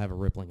eventually that'll have a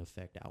rippling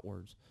effect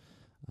outwards.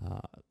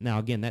 Now,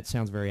 again, that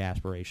sounds very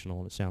aspirational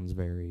and it sounds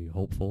very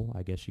hopeful,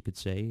 I guess you could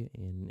say.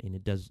 And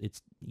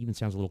it even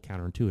sounds a little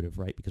counterintuitive,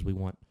 right? Because we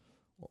want,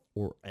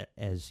 or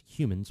as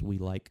humans, we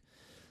like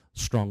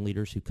strong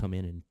leaders who come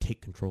in and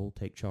take control,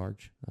 take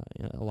charge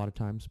a lot of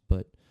times.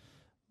 But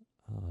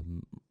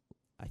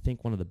I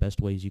think one of the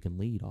best ways you can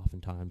lead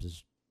oftentimes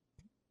is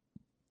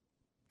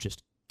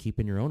just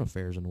keeping your own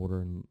affairs in order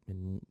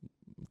and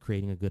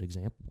creating a good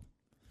example.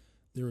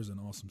 There was an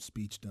awesome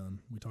speech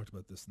done. We talked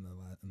about this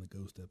in the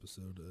Ghost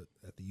episode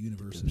at the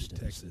University of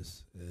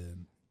Texas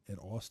and at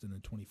Austin in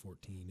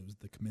 2014. It was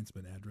the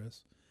commencement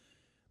address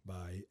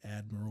by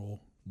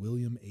Admiral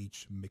William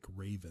H.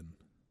 McRaven.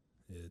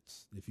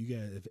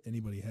 If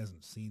anybody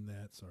hasn't seen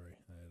that, sorry,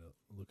 I had to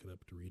look it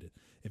up to read it.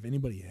 If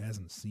anybody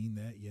hasn't seen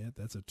that yet,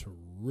 that's a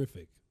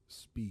terrific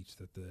speech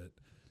that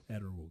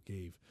Admiral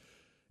gave.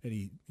 And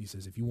he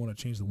says, if you want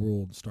to change the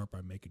world, start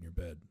by making your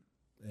bed.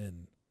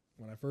 And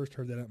when I first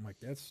heard that, I'm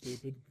like, that's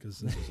stupid, because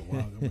this was a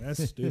while ago.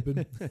 That's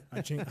stupid.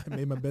 I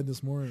made my bed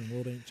this morning, and the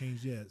world ain't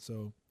changed yet.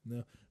 So,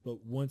 no.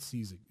 But once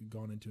he's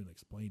gone into and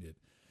explained it,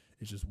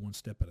 it's just one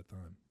step at a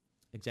time.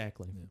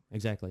 Exactly.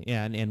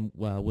 Yeah, and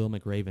Will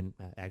McRaven,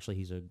 actually,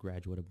 he's a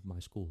graduate of my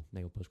school,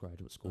 Naval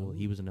Postgraduate School. Oh.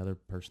 He was another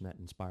person that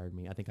inspired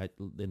me. I think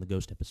in the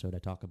Ghost episode, I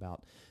talk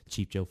about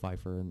Chief Joe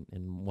Pfeiffer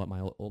and what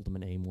my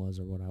ultimate aim was,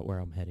 or where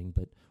I'm heading,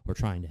 or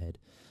trying to head.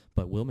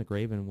 But Will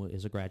McRaven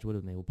is a graduate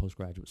of Naval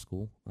Postgraduate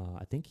School.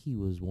 I think he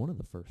was one of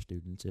the first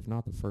students, if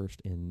not the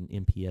first, in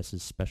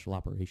MPS's Special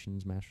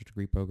Operations Master's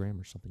Degree Program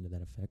or something to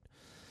that effect.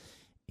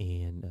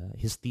 And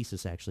his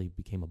thesis actually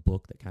became a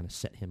book that kind of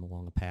set him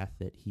along a path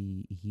that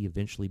he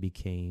eventually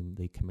became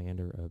the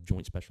commander of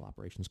Joint Special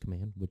Operations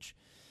Command, which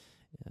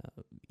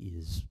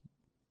is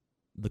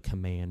the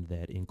command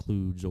that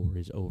includes or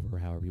is over,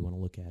 however you want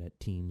to look at it,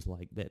 teams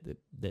like that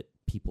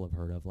people have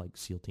heard of, like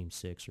SEAL Team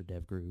 6 or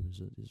DevGRU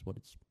is what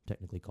it's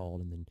technically called,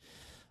 and then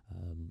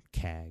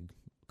CAG,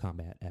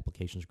 Combat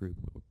Applications Group,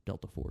 or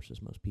Delta Force, as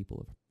most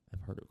people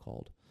have heard it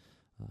called.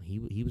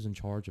 He was in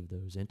charge of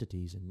those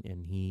entities,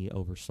 and he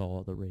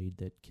oversaw the raid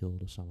that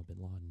killed Osama bin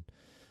Laden.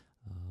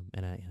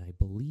 And I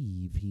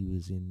believe he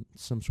was in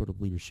some sort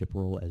of leadership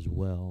role as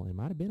well. It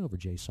might have been over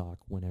JSOC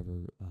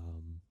whenever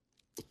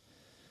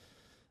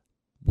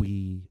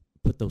we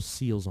put those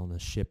SEALs on the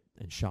ship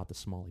and shot the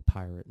Somali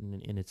pirate.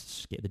 And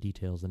it's the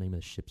details, the name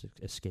of the ship's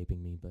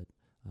escaping me. But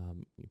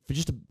for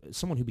just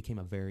someone who became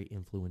a very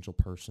influential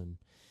person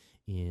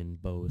in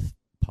both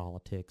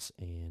politics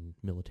and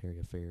military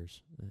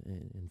affairs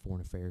and foreign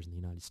affairs in the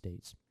United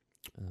States.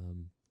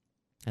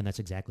 And that's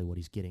exactly what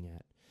he's getting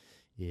at,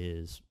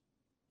 is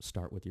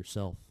start with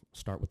yourself,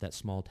 start with that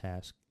small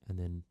task, and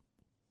then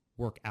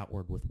work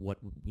outward with what,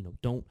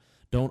 don't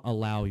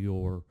allow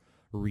your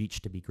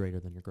reach to be greater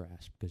than your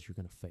grasp, because you're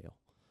going to fail.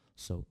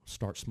 So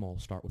start small,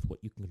 start with what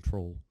you can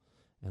control,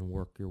 and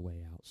work your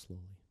way out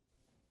slowly.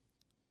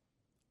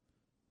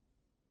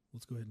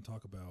 Let's go ahead and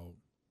talk about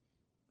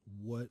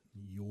what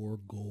your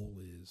goal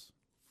is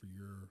for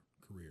your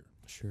career.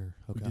 Sure.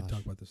 We did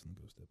talk about this in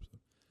the Ghost episode.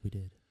 We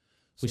did.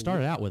 So we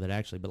started out with it,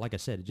 actually, but like I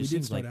said, it just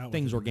seems like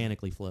things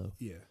organically flow.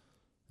 Yeah.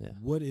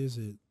 What is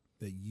it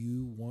that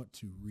you want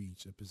to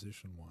reach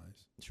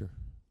position-wise? Sure.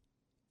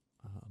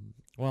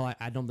 Well,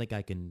 I don't think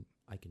I can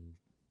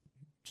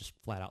just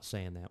flat out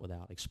saying that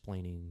without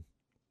explaining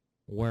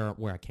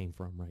where I came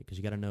from, right? Because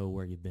you got to know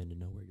where you've been to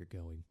know where you're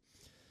going.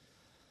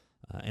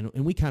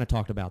 And we kind of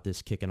talked about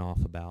this kicking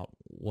off, about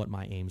what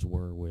my aims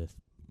were with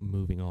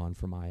moving on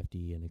from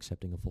IFD and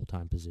accepting a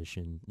full-time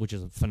position, which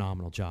is a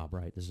phenomenal job,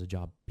 right? This is a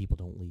job people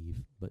don't leave.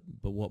 But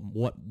what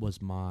were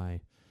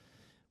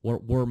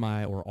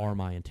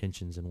my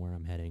intentions and where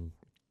I'm heading?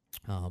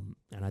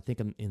 And I think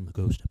in the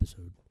Ghost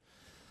episode,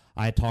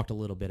 I had talked a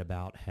little bit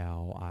about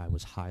how I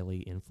was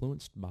highly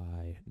influenced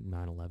by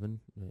 9/11.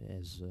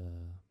 As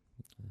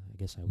I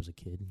guess I was a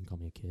kid. You can call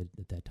me a kid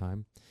at that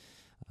time.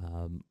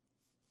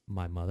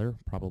 My mother,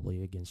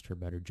 probably against her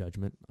better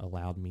judgment,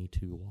 allowed me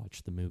to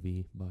watch the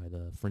movie by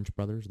the French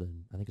brothers.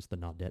 I think it's the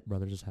Naudet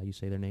brothers is how you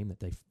say their name, that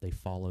they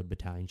followed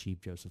Battalion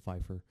Chief Joseph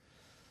Pfeiffer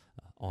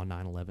on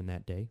 9/11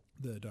 that day.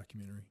 The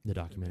documentary. The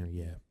documentary,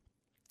 yeah.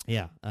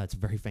 Yeah, it's a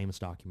very famous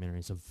documentary.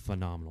 It's a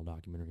phenomenal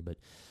documentary. But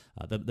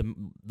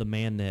the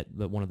man that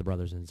one of the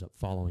brothers ends up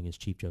following is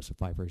Chief Joseph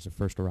Pfeiffer. He's the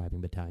first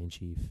arriving battalion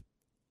chief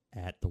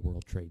at the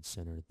World Trade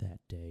Center that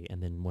day,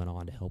 and then went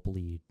on to help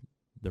lead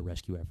the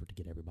rescue effort to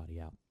get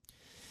everybody out.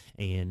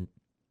 And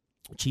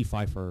Chief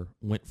Pfeiffer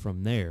went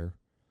from there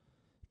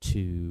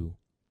to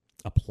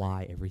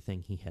apply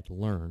everything he had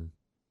learned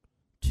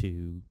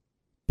to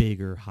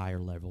bigger,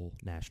 higher-level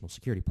national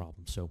security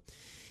problems. So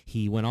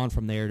he went on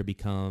from there to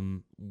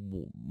become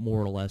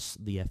more or less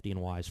the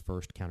FDNY's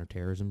first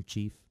counterterrorism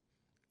chief.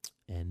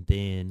 And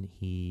then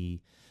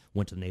he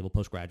went to the Naval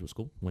Postgraduate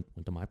School, went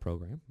to my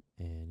program,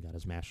 and got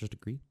his master's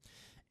degree.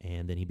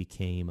 And then he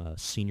became a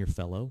senior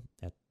fellow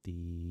at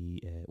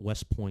the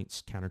West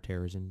Point's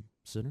Counterterrorism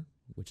Center,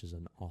 which is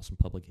an awesome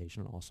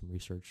publication, an awesome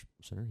research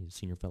center. He's a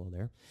senior fellow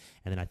there.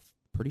 And then I'm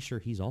pretty sure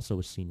he's also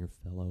a senior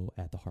fellow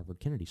at the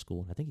Harvard Kennedy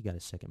School. And I think he got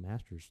his second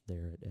master's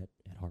there at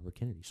Harvard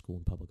Kennedy School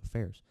in Public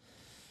Affairs.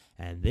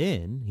 And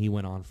then he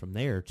went on from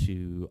there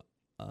to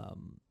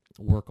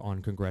work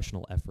on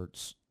congressional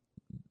efforts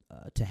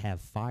to have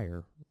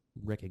fire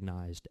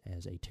recognized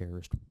as a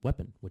terrorist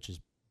weapon, which is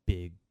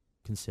big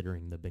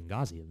considering the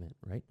Benghazi event,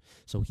 right?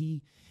 So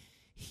he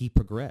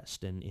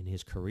progressed in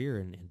his career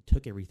and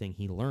took everything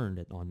he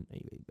learned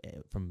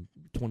from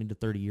 20 to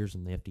 30 years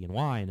in the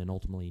FDNY and then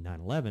ultimately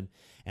 9/11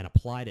 and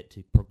applied it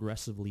to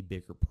progressively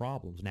bigger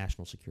problems,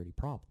 national security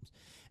problems.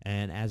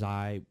 And as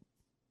I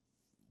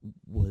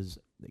was,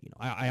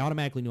 I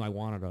automatically knew I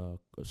wanted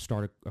to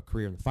start a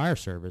career in the fire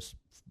service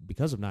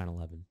because of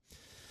 9/11,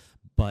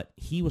 but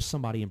he was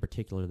somebody in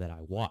particular that I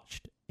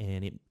watched,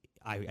 and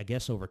I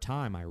guess over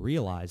time I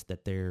realized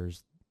that there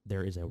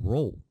is a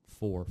role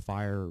for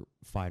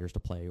firefighters to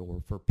play,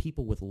 or for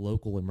people with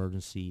local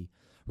emergency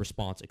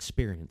response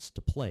experience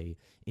to play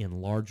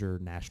in larger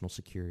national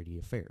security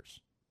affairs.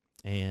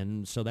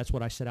 And so that's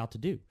what I set out to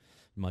do.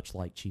 Much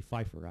like Chief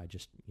Pfeiffer,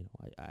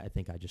 I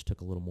think I just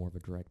took a little more of a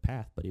direct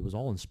path, but it was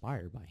all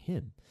inspired by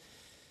him.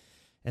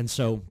 And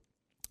so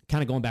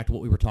kind of going back to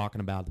what we were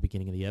talking about at the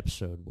beginning of the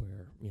episode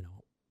where,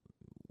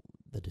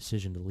 the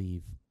decision to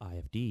leave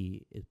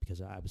IFD is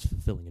because I was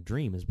fulfilling a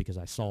dream, is because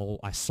I saw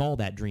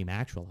that dream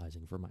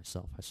actualizing for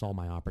myself. I saw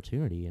my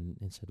opportunity and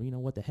said,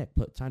 well, what the heck,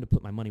 time to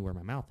put my money where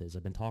my mouth is.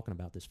 I've been talking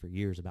about this for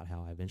years about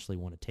how I eventually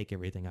want to take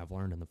everything I've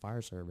learned in the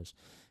fire service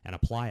and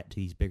apply it to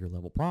these bigger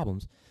level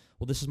problems.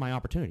 Well, this is my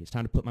opportunity. It's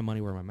time to put my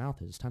money where my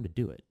mouth is. It's time to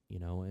do it,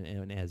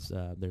 and as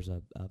there's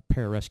a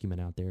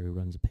pararescueman out there who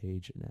runs a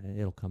page, and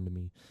it'll come to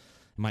me.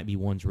 It might be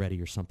One's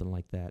Ready or something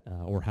like that,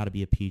 or How to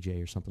Be a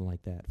PJ or something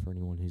like that for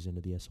anyone who's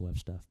into the SOF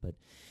stuff. But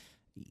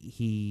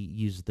he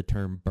uses the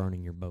term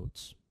burning your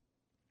boats.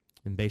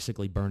 And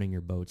basically burning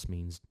your boats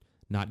means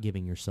not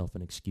giving yourself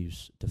an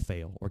excuse to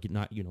fail, or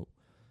not giving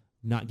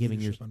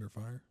Leadership under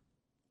fire?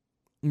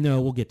 No,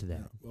 we'll get to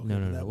that. Okay,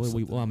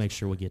 No. I'll make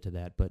sure we'll get to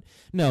that. But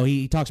no,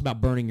 he talks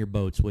about burning your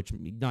boats, which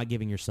not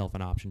giving yourself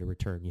an option to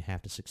return. You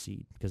have to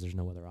succeed because there's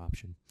no other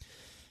option.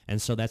 And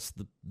so that's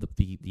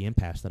the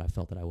impasse that I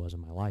felt that I was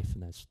in my life,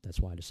 and that's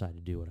why I decided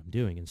to do what I'm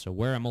doing. And so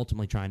where I'm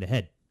ultimately trying to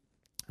head,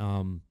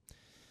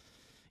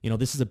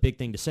 this is a big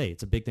thing to say.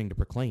 It's a big thing to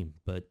proclaim.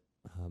 But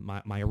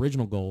my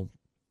original goal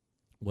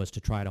was to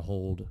try to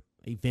hold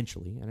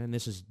eventually, and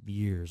this is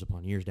years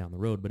upon years down the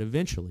road, but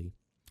eventually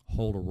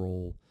hold a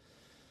role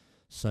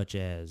such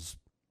as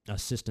Deputy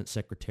Assistant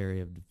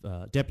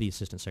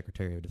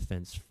Secretary of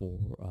Defense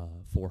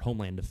for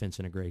Homeland Defense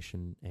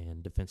Integration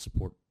and Defense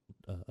Support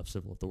of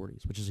Civil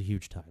Authorities, which is a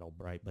huge title,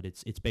 right? But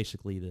it's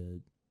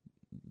basically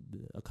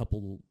a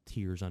couple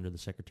tiers under the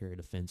Secretary of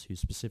Defense who's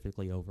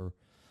specifically over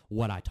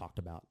what I talked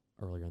about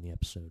earlier in the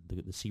episode,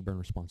 the CBRN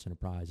Response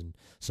Enterprise and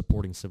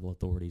supporting civil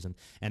authorities.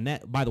 And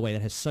that, by the way,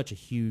 that has such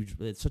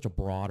a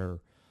broader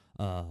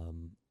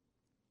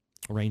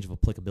range of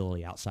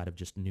applicability outside of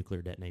just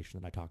nuclear detonation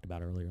that I talked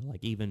about earlier.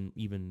 Like even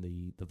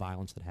the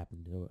violence that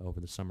happened over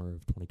the summer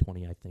of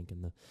 2020, I think,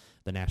 and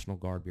the National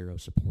Guard Bureau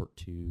support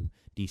to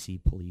D.C.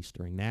 police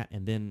during that,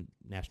 and then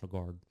National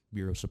Guard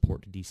Bureau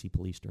support to D.C.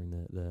 police during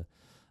the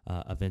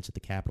events at the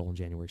Capitol on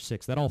January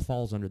 6th. That all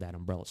falls under that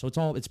umbrella. So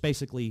it's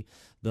basically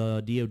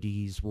the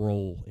DoD's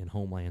role in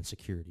Homeland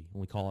Security.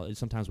 And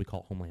sometimes we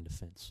call it Homeland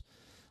Defense,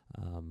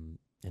 and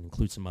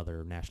include some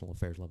other national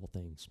affairs level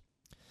things.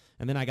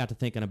 And then I got to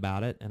thinking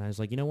about it, and I was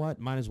like, you know what?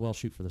 Might as well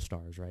shoot for the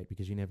stars, right?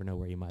 Because you never know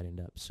where you might end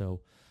up.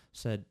 So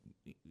said,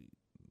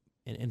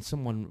 and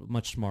someone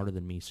much smarter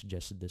than me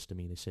suggested this to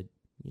me. They said,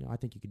 I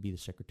think you could be the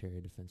Secretary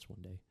of Defense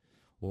one day,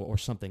 or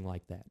something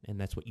like that,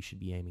 and that's what you should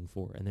be aiming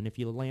for. And then if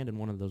you land in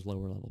one of those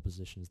lower level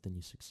positions, then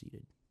you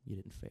succeeded. You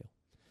didn't fail.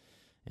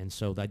 And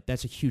so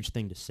that's a huge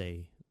thing to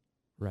say,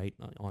 right,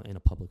 in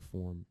a public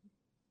forum,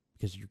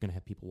 because you're going to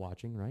have people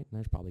watching, right? And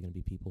there's probably going to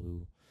be people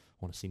who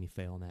want to see me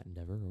fail in that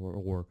endeavor,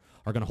 or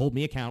are going to hold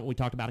me accountable. We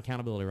talked about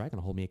accountability, right?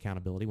 Going to hold me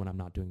accountability when I'm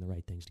not doing the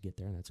right things to get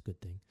there, and that's a good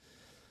thing.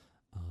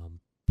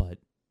 But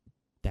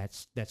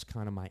that's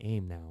kind of my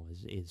aim now.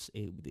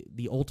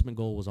 The ultimate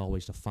goal was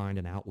always to find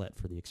an outlet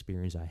for the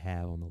experience I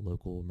have on the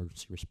local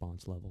emergency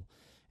response level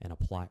and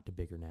apply it to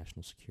bigger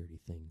national security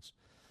things.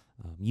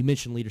 You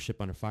mentioned leadership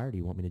under fire. Do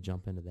you want me to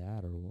jump into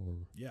that, or?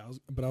 Yeah, I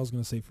was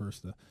going to say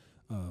first,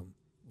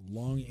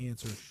 long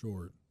answer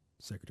short,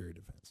 Secretary of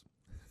Defense.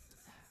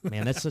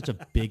 Man, that's such a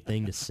big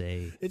thing to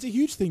say. It's a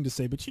huge thing to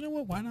say, but you know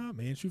what? Why not,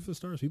 man? Shoot for the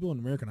stars. People in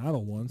American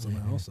Idol won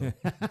somehow, so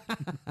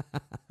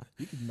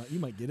you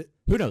might get it.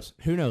 Who knows?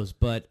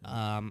 But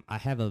I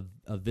have a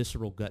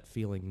visceral gut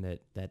feeling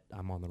that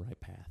I'm on the right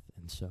path,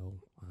 and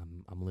so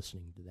I'm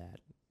listening to that,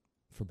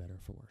 for better or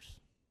for worse.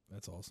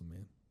 That's awesome,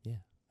 man. Yeah.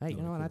 Hey,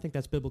 Cool. and I think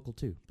that's biblical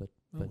too. But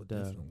it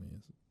definitely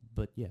is.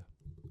 But yeah.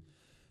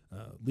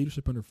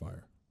 Leadership under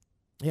fire.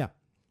 Yeah.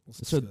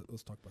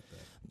 Let's talk about that.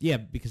 Yeah,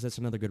 because that's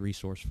another good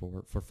resource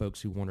for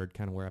folks who wondered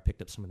kind of where I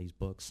picked up some of these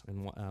books.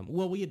 And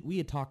well, we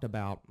had talked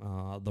about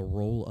the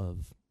role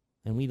of,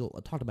 and we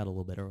talked about it a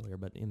little bit earlier,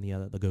 but in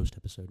the Ghost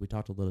episode, we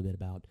talked a little bit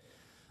about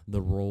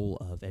the role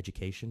of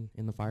education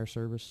in the fire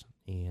service,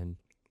 and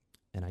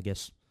I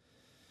guess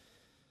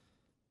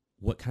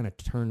what kind of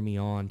turned me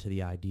on to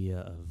the idea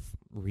of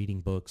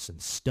reading books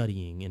and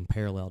studying in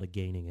parallel to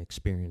gaining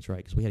experience, right?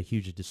 Because we had a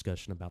huge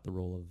discussion about the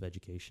role of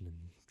education and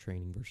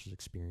training versus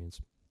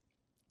experience.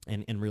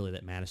 And really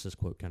that Mattis's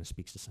quote kind of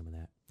speaks to some of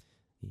that.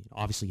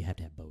 Obviously, you have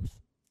to have both,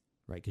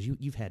 right? Because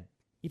you've had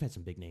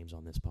some big names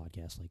on this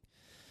podcast, like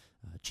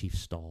Chief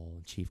Stahl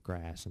and Chief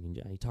Grass. I mean,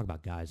 you talk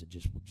about guys that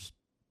just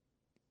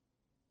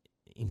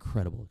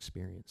incredible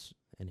experience,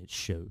 and it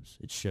shows.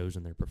 It shows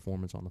in their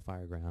performance on the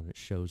fire ground. It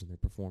shows in their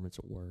performance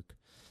at work.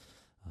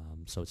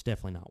 So it's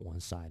definitely not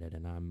one-sided,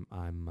 and I'm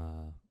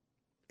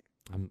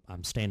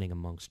standing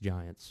amongst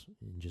giants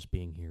in just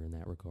being here in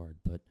that regard.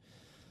 But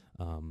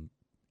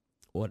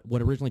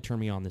what originally turned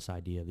me on this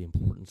idea of the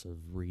importance of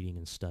reading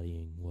and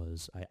studying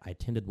was I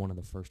attended one of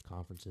the first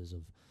conferences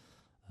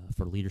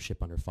for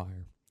leadership under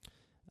fire.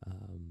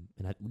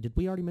 Did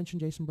we already mention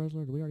Jason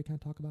Bresler? Did we already kind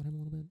of talk about him a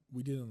little bit?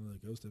 We did on the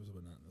Ghost episode,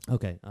 but not in this one.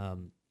 Okay.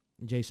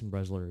 Jason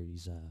Bresler,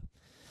 he's a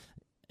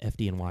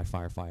FDNY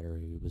firefighter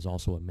who was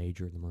also a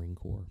major in the Marine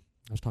Corps.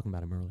 I was talking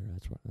about him earlier.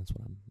 That's what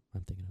I'm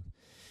thinking of.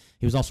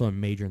 He was also a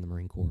major in the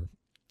Marine Corps.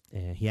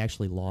 And he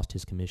actually lost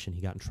his commission.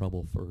 He got in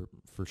trouble for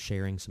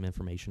sharing some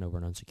information over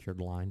an unsecured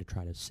line to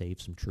try to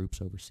save some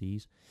troops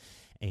overseas.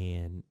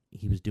 And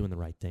he was doing the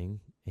right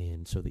thing.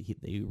 And so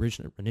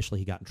initially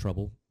he got in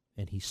trouble,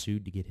 and he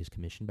sued to get his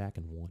commission back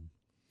and won.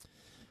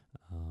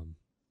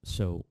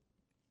 So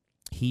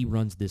he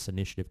runs this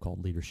initiative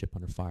called Leadership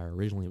Under Fire.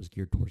 Originally it was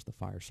geared towards the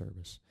fire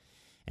service.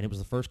 And it was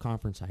the first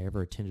conference I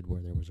ever attended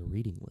where there was a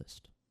reading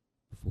list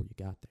before you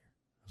got there.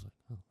 I was like,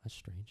 oh, that's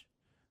strange.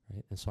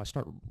 Right? And so I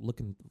start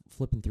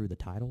flipping through the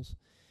titles.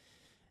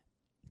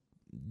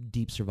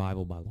 Deep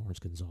Survival by Lawrence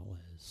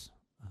Gonzalez,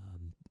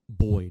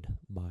 Boyd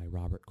by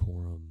Robert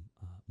Coram,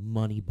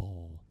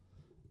 Moneyball,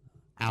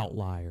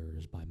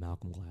 Outliers by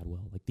Malcolm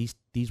Gladwell. Like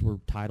these were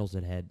titles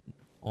that had,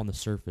 on the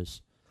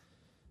surface,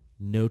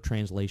 no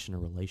translation or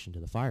relation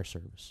to the fire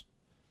service.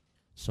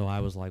 So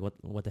I was like,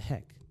 what the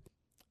heck?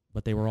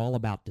 But they were all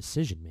about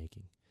decision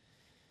making.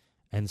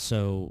 And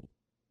so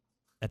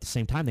at the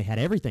same time, they had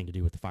everything to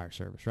do with the fire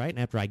service, right? And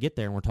after I get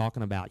there and we're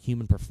talking about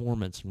human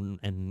performance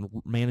and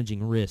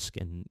managing risk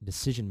and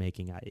decision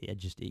making, I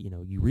just,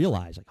 you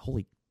realize, like,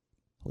 holy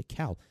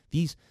cow,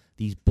 these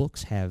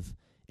books have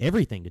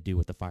everything to do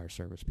with the fire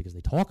service, because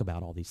they talk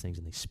about all these things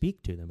and they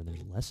speak to them, and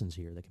there's lessons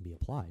here that can be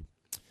applied.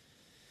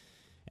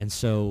 And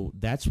so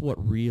that's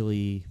what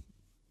really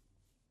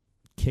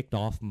kicked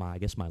off my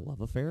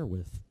love affair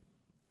with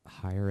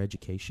higher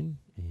education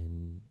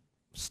and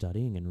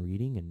studying and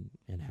reading,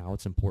 and how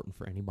it's important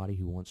for anybody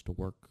who wants to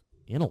work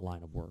in a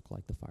line of work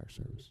like the fire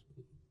service.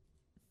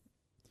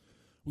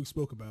 We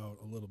spoke about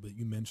a little bit,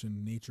 you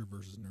mentioned nature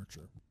versus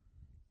nurture.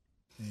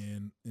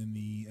 And in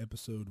the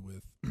episode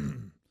with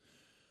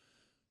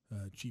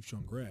Chief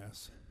Sean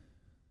Grass,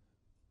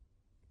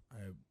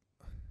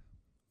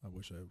 I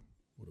wish I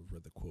would have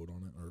read the quote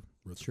on it, or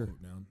wrote the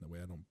quote down. That way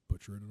I don't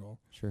butcher it at all.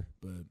 Sure.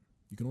 But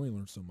you can only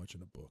learn so much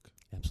in a book.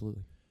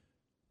 Absolutely.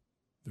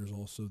 There's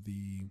also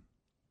the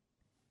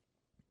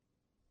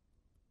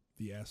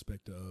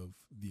aspect of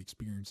the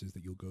experiences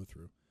that you'll go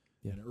through.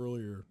 Yeah. And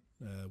earlier,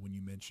 when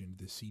you mentioned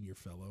the senior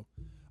fellow,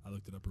 I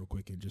looked it up real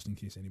quick, and just in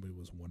case anybody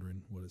was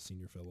wondering what a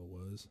senior fellow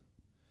was,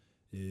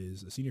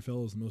 is a senior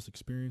fellow is the most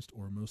experienced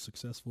or most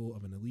successful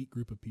of an elite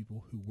group of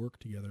people who work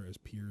together as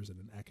peers in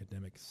an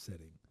academic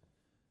setting.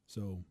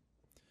 So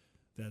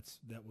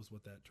that was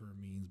what that term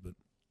means. But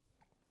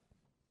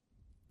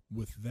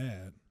with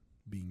that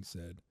being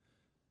said,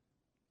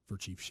 for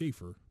Chief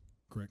Schaefer,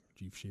 correct,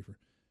 Chief Schaefer,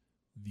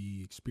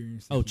 the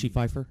experience... Chief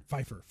Pfeiffer?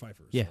 Pfeiffer,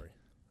 yeah. Sorry.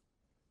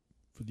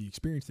 For the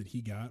experience that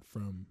he got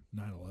from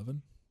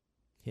 9/11,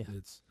 yeah,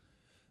 it's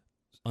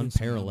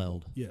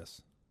unparalleled.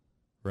 Yes.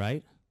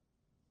 Right?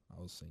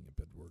 I was saying a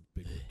big word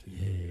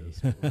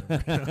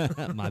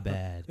too. My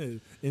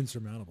bad.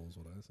 Insurmountable is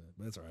what I said,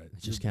 but that's all right.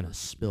 It just kind of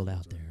spilled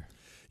out there.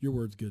 Your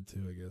word's good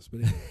too, I guess.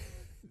 But anyway,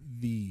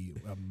 the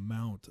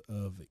amount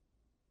of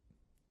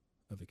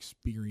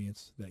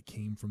experience that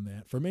came from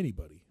that, from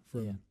anybody,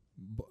 from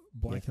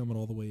Black Helmet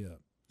all the way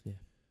up. Yeah.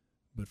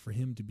 But for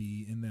him to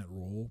be in that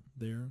role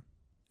there,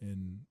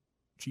 and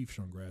Chief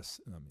Sean Grass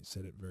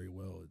said it very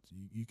well.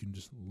 You can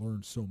just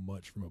learn so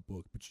much from a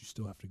book, but you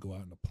still have to go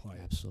out and apply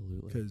it.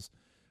 Absolutely. Because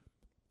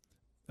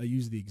I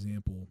use the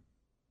example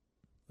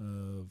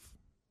of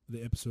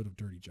the episode of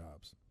Dirty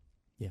Jobs.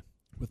 Yeah.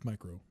 With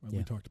Micro.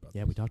 We talked about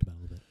we talked about it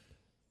a little bit.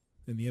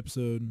 In the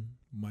episode,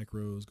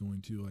 Micro is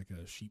going to like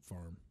a sheep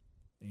farm,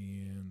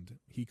 and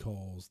he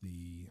calls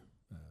the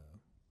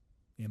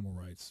animal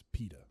rights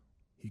PETA.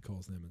 He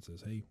calls them and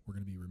says, hey, we're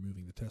going to be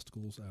removing the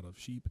testicles out of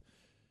sheep.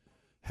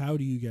 How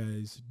do you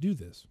guys do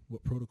this?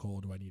 What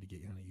protocol do I need to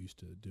get kind of used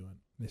to doing?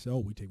 And they say,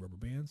 we take rubber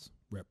bands,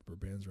 wrap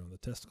rubber bands around the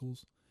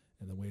testicles,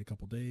 and then wait a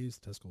couple days,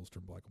 testicles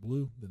turn black and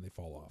blue, then they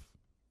fall off.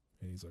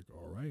 And he's like,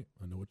 all right,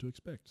 I know what to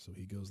expect. So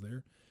he goes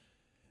there,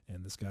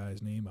 and this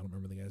guy's name, I don't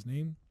remember the guy's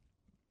name.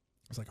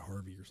 It's like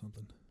Harvey or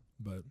something.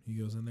 But he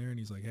goes in there, and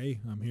he's like, hey,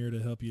 I'm here to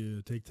help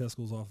you take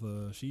testicles off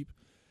the sheep.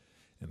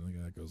 And the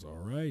guy goes, all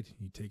right.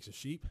 He takes a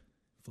sheep,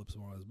 flips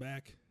him on his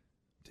back,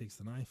 takes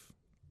the knife,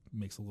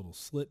 makes a little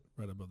slit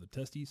right above the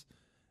testes,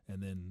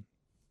 and then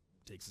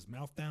takes his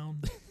mouth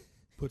down,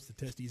 puts the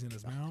testes in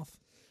his mouth,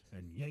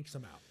 and yanks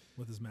them out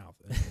with his mouth.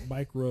 And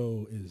Mike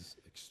Rowe is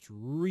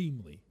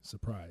extremely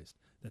surprised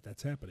that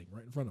that's happening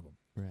right in front of him.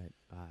 Right.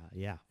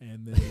 Yeah.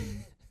 And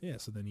then,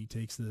 so then he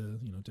takes the,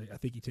 I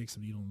think he takes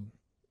the needle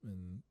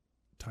and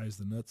ties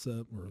the nuts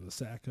up or the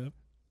sack up,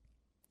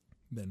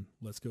 then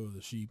lets go of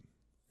the sheep.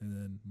 And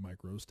then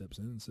Mike Rowe steps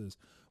in and says,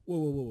 whoa,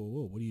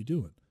 what are you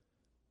doing?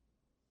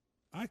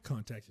 I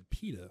contacted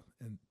PETA,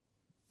 and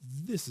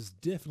this is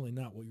definitely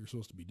not what you're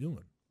supposed to be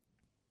doing.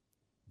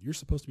 You're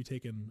supposed to be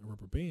taking a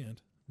rubber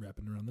band,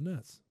 wrapping around the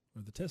nuts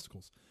or the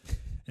testicles.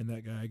 And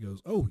that guy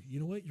goes, oh, you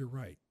know what? You're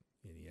right.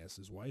 And he asks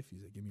his wife,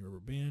 he's like, give me a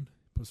rubber band,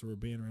 puts a rubber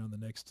band around the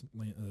next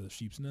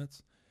sheep's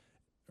nuts,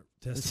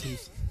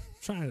 testicles,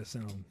 trying to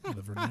sound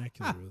the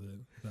vernacular with it.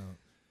 No.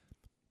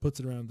 Puts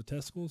it around the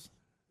testicles.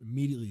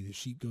 Immediately, the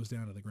sheep goes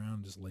down to the ground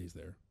and just lays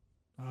there,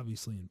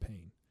 obviously in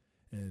pain.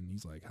 And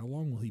he's like, how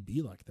long will he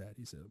be like that?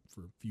 He said,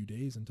 for a few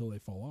days until they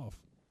fall off.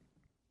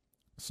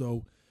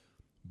 So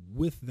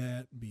with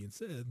that being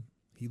said,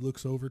 he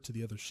looks over to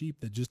the other sheep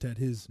that just had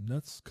his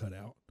nuts cut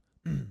out.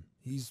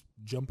 He's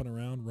jumping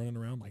around, running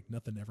around like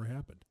nothing ever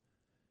happened.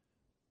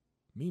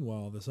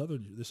 Meanwhile, this other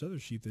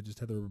sheep that just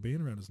had the rubber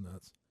band around his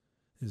nuts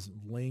is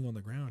laying on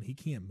the ground. He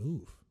can't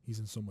move. He's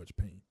in so much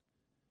pain.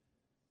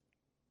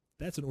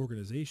 That's an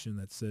organization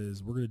that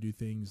says we're going to do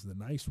things the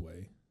nice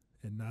way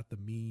and not the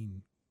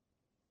mean,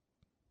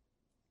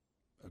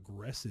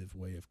 aggressive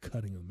way of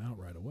cutting them out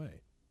right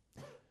away.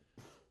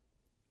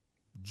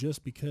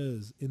 Just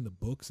because in the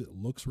books it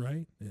looks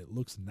right and it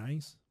looks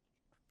nice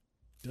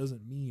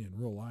doesn't mean in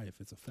real life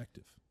it's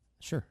effective.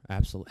 Sure,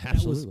 absolutely.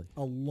 That was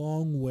a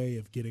long way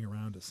of getting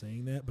around to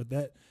saying that, but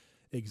that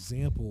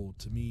example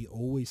to me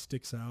always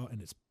sticks out, and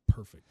it's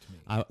perfect to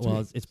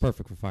me. It's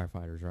perfect for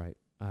firefighters, right?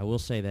 I will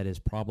say that is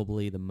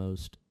probably the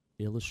most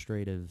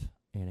illustrative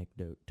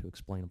anecdote to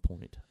explain a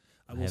point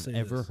I have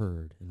ever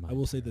heard in my life. I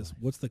will say this.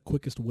 What's the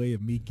quickest way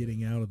of me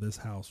getting out of this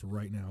house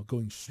right now?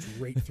 Going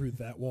straight through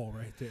that wall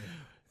right there.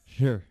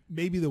 Sure.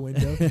 Maybe the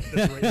window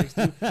that's right next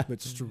to you,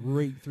 but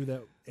straight through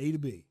that A to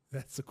B.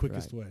 That's the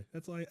quickest way.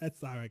 That's how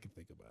I can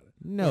think about it.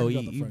 No,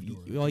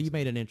 you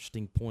made an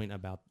interesting point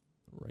about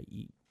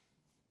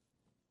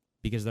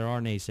because there are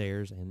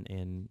naysayers,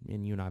 and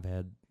you and I have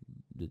had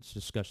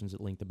discussions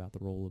at length about the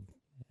role of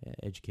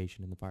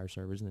education in the fire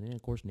service, and then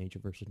of course nature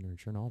versus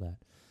nurture and all that.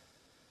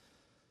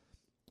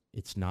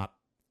 It's not,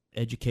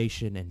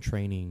 education and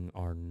training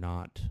are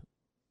not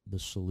the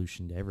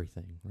solution to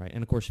everything, right?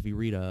 And of course, if you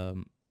read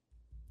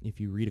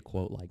a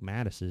quote like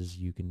Mattis's,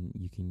 you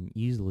can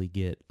easily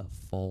get a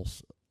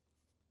false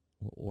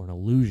or an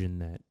illusion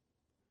that,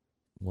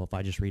 well, if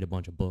I just read a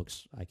bunch of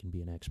books, I can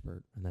be an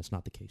expert, and that's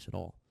not the case at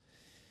all.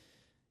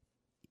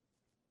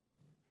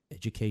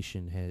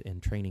 Education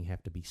and training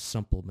have to be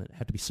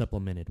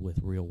supplemented with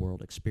real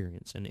world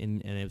experience, and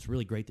it was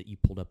really great that you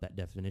pulled up that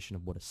definition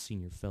of what a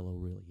senior fellow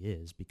really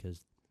is,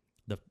 because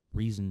the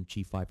reason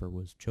Chief Pfeiffer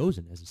was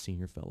chosen as a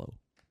senior fellow,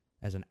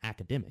 as an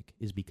academic,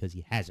 is because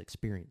he has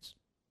experience,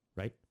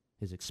 right?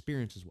 His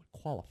experience is what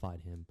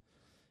qualified him,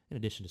 in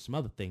addition to some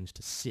other things,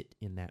 to sit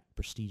in that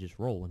prestigious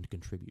role and to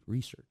contribute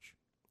research.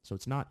 So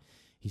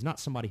he's not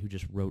somebody who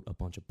just wrote a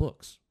bunch of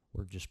books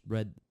or just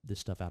read this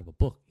stuff out of a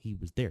book. He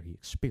was there. He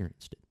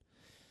experienced it.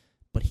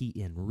 But he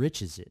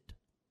enriches it.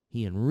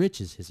 He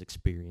enriches his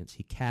experience.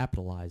 He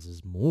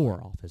capitalizes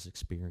more off his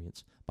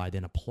experience by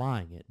then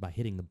applying it, by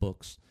hitting the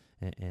books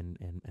and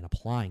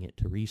applying it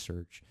to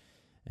research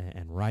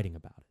and writing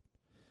about it.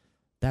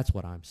 That's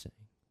what I'm saying.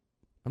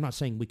 I'm not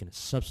saying we can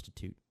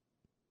substitute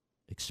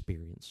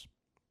experience.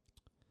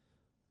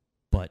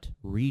 But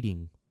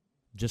reading,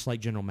 just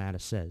like General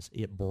Mattis says,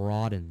 it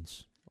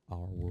broadens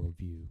our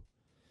worldview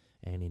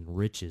and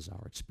enriches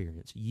our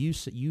experience.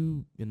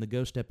 You in the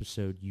Ghost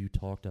episode, you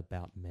talked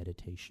about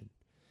meditation.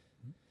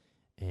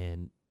 Mm-hmm.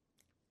 And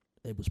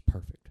it was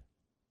perfect.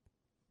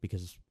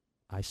 Because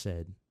I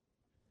said,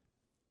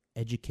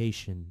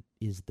 education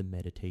is the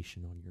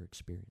meditation on your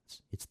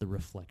experience. It's the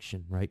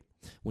reflection, right?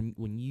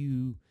 When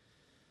you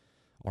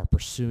are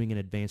pursuing an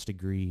advanced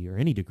degree or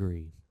any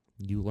degree,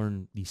 you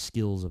learn these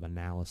skills of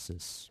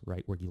analysis,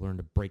 right, where you learn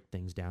to break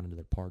things down into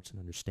their parts and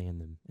understand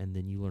them. And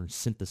then you learn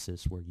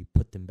synthesis, where you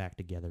put them back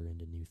together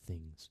into new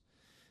things.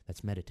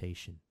 That's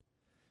meditation.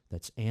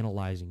 That's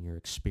analyzing your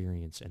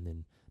experience and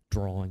then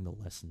drawing the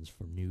lessons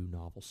for new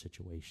novel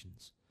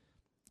situations.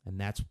 And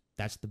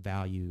that's the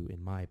value,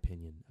 in my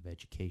opinion, of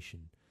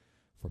education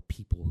for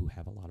people who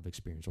have a lot of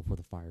experience, or for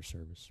the fire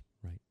service,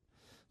 right?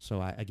 So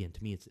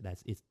to me,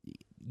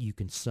 you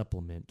can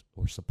supplement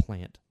or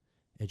supplant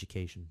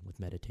education with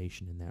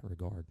meditation in that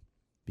regard,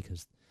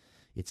 because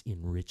it's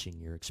enriching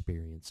your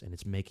experience, and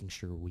it's making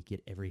sure we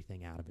get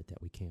everything out of it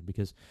that we can.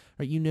 Because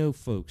right, you know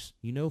folks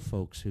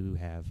who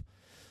have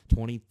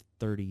 20,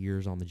 30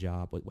 years on the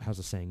job. How's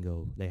the saying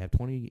go? They have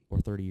 20 or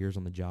 30 years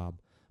on the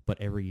job, but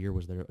every year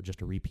was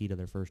just a repeat of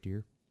their first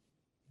year.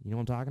 You know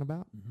what I'm talking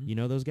about? Mm-hmm. You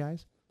know those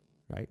guys,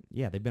 right?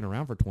 Yeah, they've been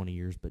around for 20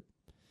 years, but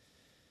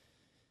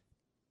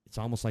it's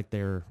almost like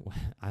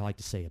I like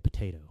to say, a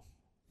potato.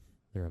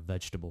 They're a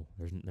vegetable.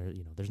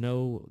 There's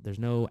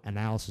no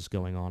analysis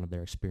going on of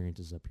their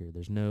experiences up here.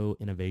 There's no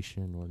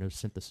innovation or no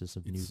synthesis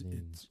of new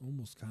things. It's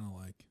almost kind of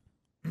like,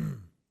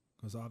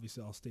 because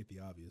obviously I'll state the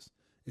obvious.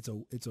 It's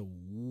a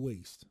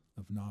waste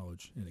of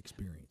knowledge and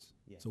experience.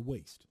 Yeah. It's a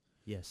waste.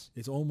 Yes.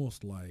 It's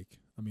almost like,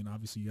 I mean,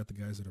 obviously you got the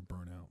guys that are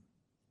burnt out.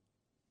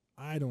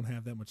 I don't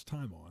have that much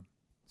time on,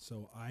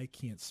 so I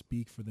can't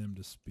speak for them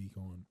to speak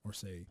on or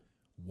say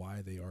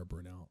why they are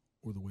burnt out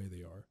or the way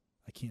they are.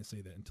 I can't say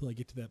that until I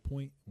get to that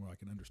point where I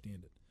can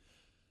understand it.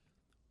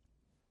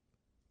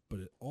 But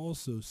it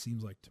also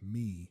seems like to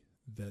me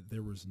that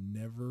there was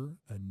never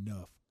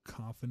enough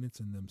confidence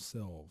in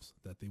themselves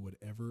that they would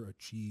ever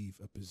achieve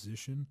a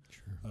position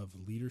of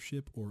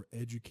leadership or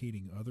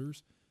educating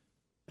others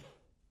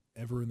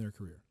ever in their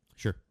career.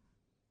 Sure.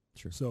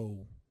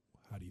 So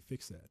how do you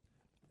fix that?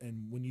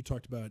 And when you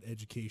talked about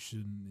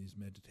education, is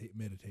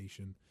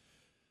meditation,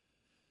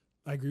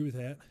 I agree with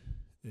that.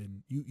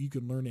 And you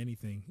can learn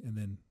anything, and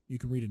then you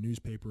can read a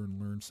newspaper and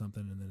learn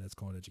something, and then that's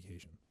called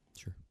education.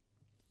 Sure.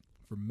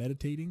 For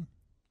meditating,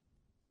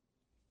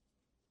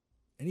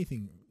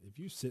 anything, if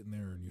you're sitting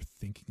there and you're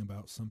thinking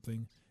about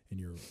something and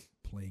you're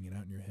playing it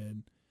out in your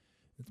head,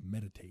 it's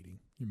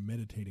meditating. You're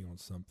meditating on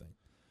something.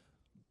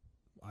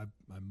 I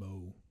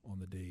mow on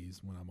the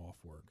days when I'm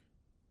off work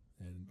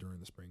and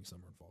during the spring,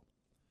 summer, and fall.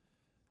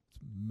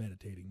 It's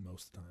meditating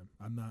most of the time.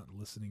 I'm not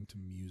listening to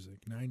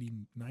music.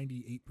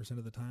 98%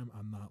 of the time,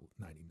 I'm not,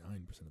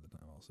 99% of the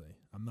time, I'll say,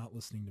 I'm not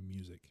listening to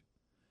music.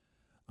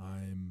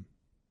 I'm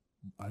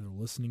either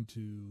listening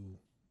to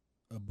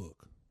a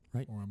book,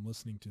 right, or I'm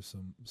listening to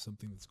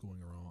something that's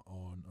going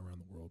on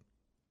around the world.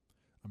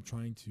 I'm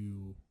trying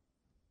to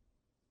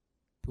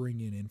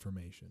bring in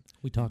information.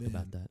 We talked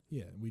about that.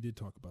 Yeah, we did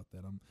talk about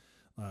that. I'm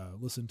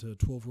listened to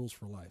 12 Rules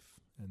for Life,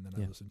 and then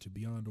I listened to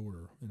Beyond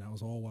Order, and that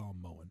was all while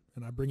I'm mowing.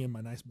 And I bring in my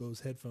nice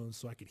Bose headphones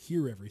so I could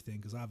hear everything,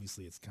 because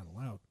obviously it's kind of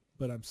loud.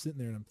 But I'm sitting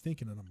there and I'm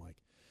thinking, and I'm like,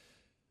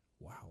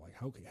 wow, like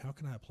how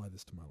can I apply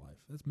this to my life?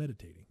 That's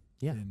meditating.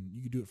 Yeah. And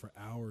you can do it for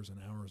hours and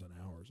hours and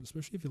hours,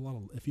 especially if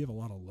you have a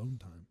lot of alone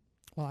time.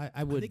 Well, I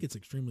think it's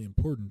extremely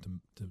important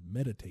to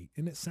meditate,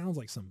 and it sounds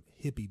like some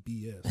hippie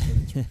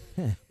BS,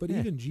 but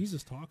even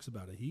Jesus talks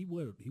about it. He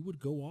would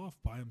go off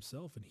by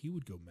himself and he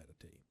would go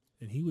meditate,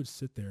 and he would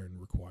sit there and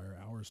require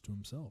hours to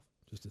himself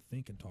just to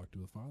think and talk to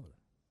the Father.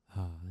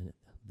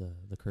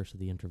 The curse of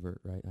the introvert,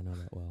 right? I know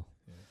that well.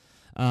 Yeah.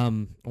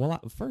 Well,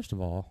 first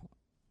of all,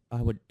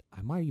 I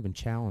might even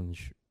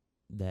challenge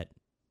that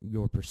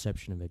your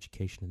perception of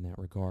education in that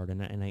regard,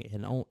 and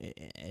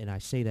I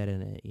say that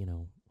in a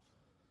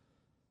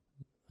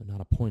not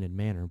a pointed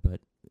manner,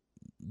 but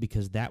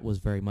because that was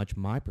very much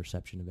my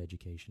perception of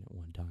education at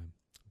one time.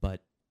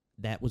 But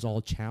that was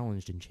all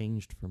challenged and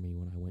changed for me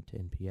when I went to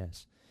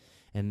NPS.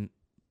 And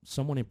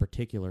someone in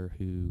particular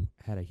who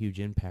had a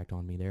huge impact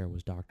on me there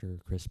was Dr.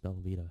 Chris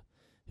Bellavita,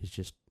 who's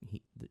just,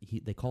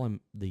 they call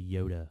him the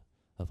Yoda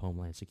of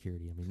Homeland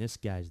Security. I mean, this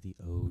guy's the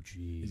OG.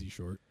 Is he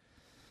short?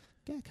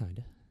 Yeah, kind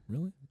of.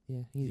 Really?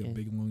 Yeah. He's got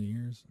big, long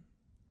ears?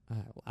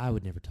 I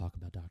would never talk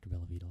about Dr.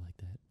 Bellavita like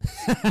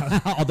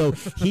that. Although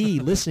he,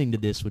 listening to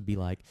this, would be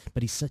like,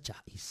 but he's such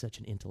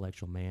an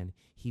intellectual man.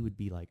 He would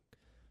be like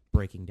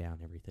breaking down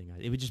everything.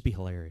 It would just be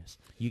hilarious.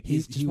 He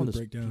would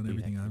break down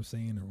everything I'm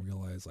saying and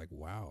realize, like,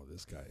 wow,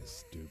 this guy is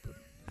stupid.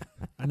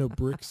 I know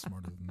Brick's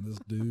smarter than this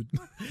dude.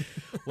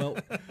 Well,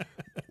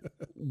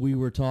 we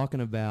were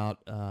talking about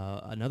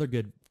another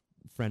good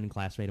friend and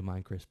classmate of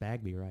mine, Chris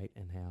Bagby, right?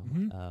 And how,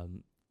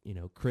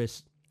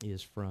 Chris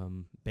is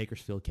from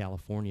Bakersfield,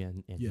 California,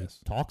 and yes,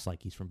 he talks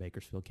like he's from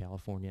Bakersfield,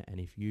 California. And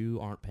if you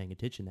aren't paying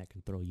attention, that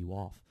can throw you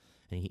off.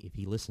 And if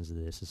he listens to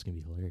this, it's going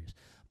to be hilarious.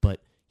 But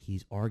he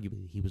was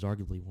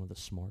arguably one of the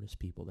smartest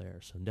people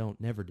there. So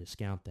never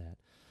discount that.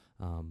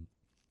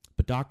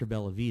 But Dr.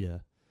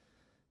 Bellavita,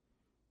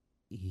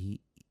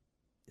 the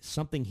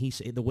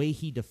way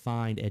he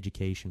defined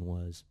education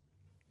was,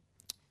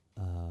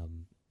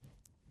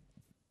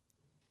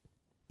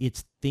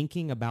 it's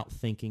thinking about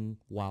thinking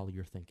while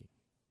you're thinking.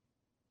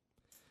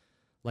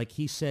 Like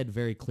he said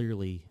very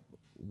clearly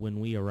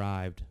when we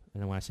arrived,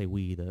 and when I say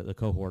we, the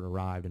cohort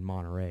arrived in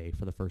Monterey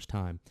for the first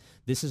time,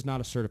 this is not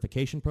a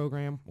certification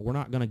program. We're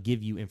not going to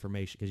give you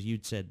information, because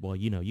you'd said, well,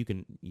 you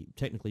can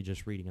technically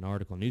just reading an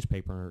article in a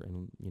newspaper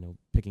and,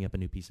 picking up a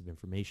new piece of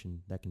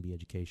information, that can be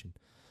education.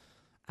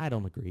 I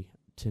don't agree.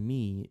 To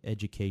me,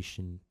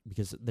 education,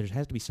 because there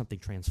has to be something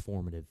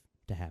transformative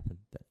to happen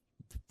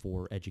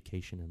for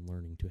education and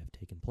learning to have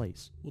taken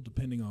place. Well,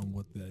 depending on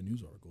what the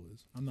news article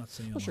is. I'm not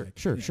saying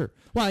sure.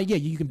 Well, yeah,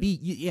 you can be,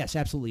 yes,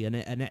 absolutely. And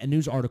a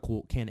news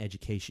article can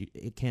educate you.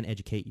 It can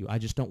educate you. I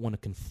just don't want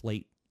to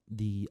conflate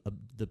the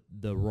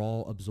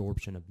raw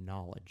absorption of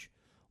knowledge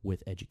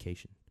with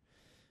education.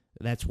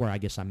 That's where I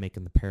guess I'm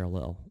making the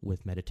parallel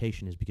with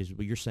meditation, is because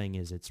what you're saying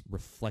is it's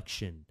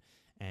reflection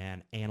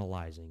and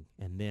analyzing.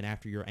 And then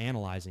after you're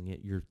analyzing it,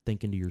 you're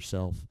thinking to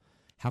yourself,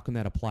 how can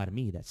that apply to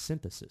me? That's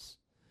synthesis.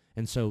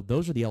 And so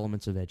those are the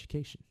elements of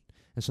education.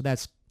 And so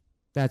that's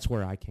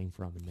where I came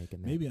from in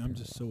making that. Maybe I'm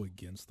parallel. just so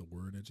against the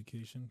word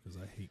education because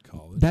I hate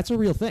college. That's a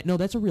real thing. No,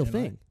 that's a real And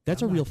thing.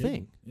 That's a I'm not real kidding.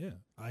 thing. Yeah.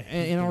 I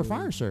hate In the our word,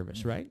 fire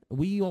service, yeah. right?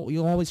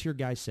 You'll always hear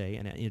guys say,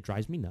 and it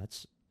drives me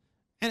nuts,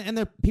 and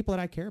they're people that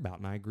I care about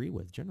and I agree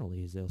with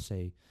generally, is they'll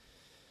say,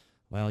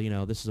 well,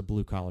 this is a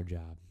blue-collar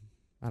job.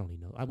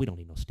 We don't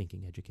need no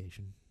stinking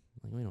education.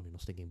 Like, we don't need no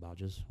stinking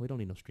badges. We don't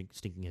need no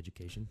stinking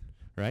education,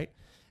 right?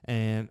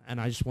 And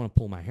I just want to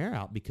pull my hair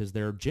out because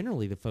they're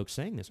generally, the folks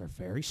saying this are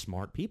very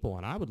smart people,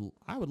 and I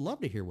would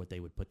love to hear what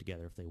they would put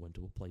together if they went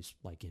to a place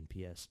like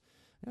NPS.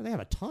 They have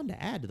a ton to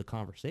add to the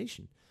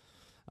conversation,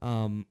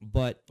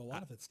 but A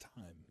lot of it's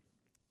time.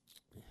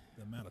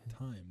 The amount of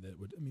time that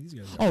would. I mean, these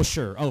guys. Oh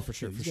sure, for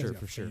sure, these for guys sure, got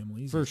for sure,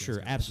 families, for these guys sure,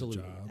 got other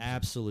absolutely, jobs.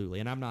 absolutely.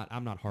 And I'm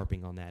not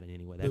harping on that in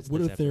any way. That's, But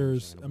what that's if definitely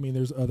there's? I understandable. mean,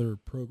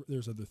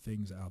 there's other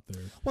things out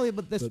there. Well, yeah,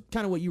 but that's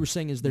kind of what you were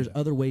saying, is there's Yeah.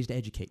 other ways to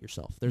educate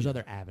yourself. There's Yeah.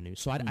 other avenues.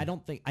 So I Mm.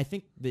 don't think, I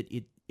think that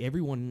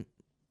everyone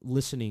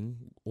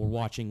listening or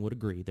watching would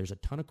agree there's a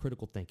ton of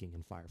critical thinking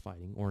in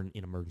firefighting or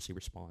in emergency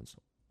response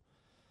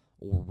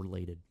or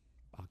related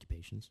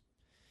occupations.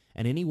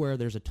 And anywhere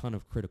there's a ton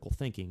of critical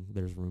thinking,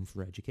 there's room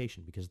for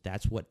education, because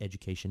that's what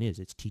education is.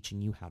 It's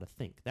teaching you how to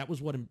think. That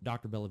was what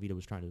Dr. Bellavita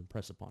was trying to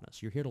impress upon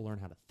us. You're here to learn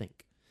how to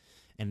think.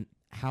 And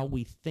how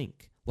we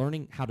think,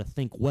 learning how to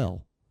think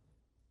well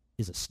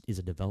is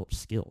a developed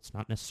skill. It's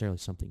not necessarily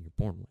something you're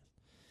born with.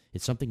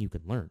 It's something you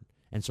can learn.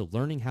 And so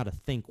learning how to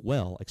think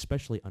well,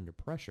 especially under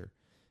pressure,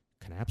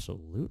 can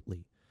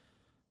absolutely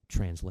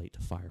translate to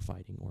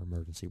firefighting or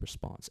emergency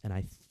response. And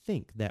I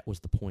think that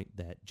was the point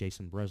that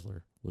Jason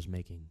Bresler was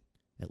making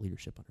at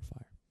Leadership Under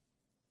Fire.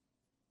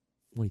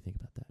 What do you think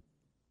about that?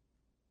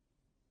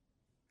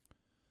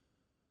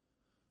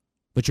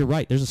 But you're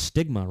right. There's a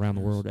stigma around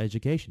the world of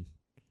education.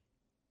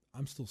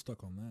 I'm still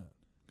stuck on that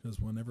because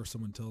whenever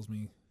someone tells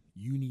me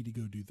you need to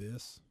go do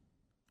this,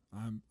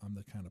 I'm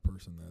the kind of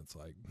person that's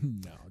like,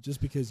 no, just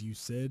because you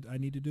said I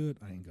need to do it,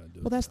 I ain't gonna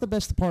do it. Well, that's the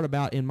best part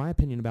about, in my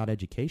opinion, about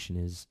education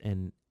is,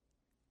 and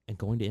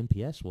going to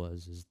MPS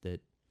is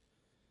that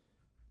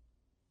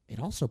it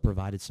also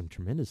provided some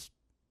tremendous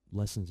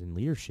lessons in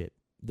leadership.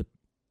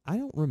 I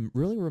don't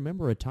really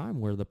remember a time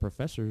where the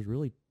professors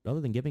really,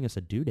 other than giving us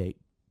a due date,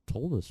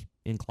 told us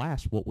in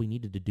class what we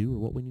needed to do or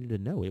what we needed to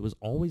know. It was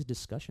always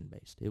discussion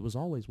based. It was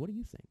always, what do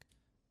you think?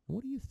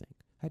 What do you think?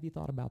 Have you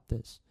thought about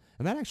this?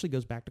 And that actually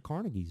goes back to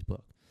Carnegie's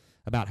book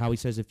about how he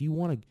says, if you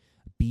want to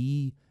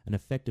be an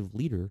effective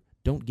leader,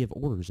 don't give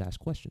orders, ask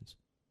questions.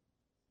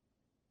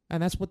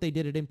 And that's what they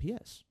did at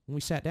MPS. When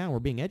we sat down, we're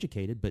being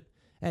educated, but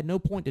at no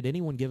point did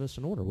anyone give us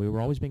an order. We were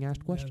always being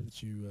asked questions. Now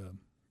that you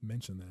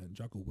mentioned that,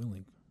 Jocko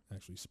Willink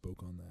actually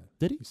spoke on that.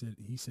 Did he?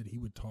 He said he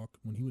would talk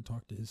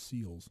to his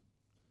SEALs,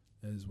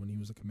 as when he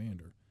was a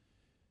commander.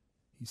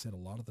 He said a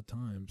lot of the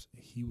times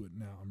he would.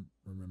 Now I'm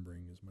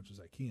remembering as much as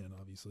I can.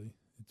 Obviously,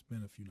 it's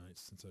been a few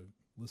nights since I've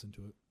listened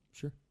to it.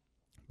 Sure.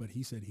 But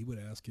he said he would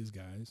ask his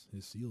guys,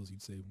 his SEALs.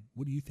 He'd say,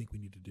 "What do you think we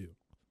need to do?"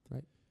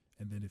 Right.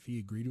 And then if he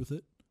agreed with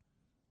it,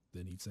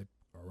 then he'd say,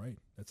 "All right,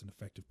 that's an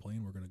effective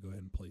plan. We're going to go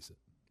ahead and place it."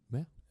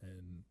 Yeah.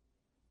 And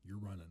you're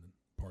running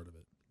part of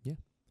it. Yeah.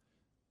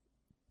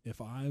 If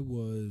I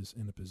was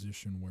in a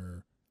position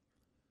where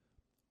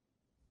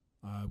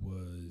I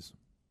was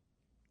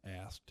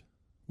asked,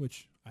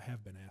 which I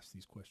have been asked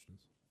these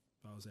questions,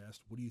 if I was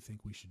asked, what do you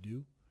think we should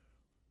do?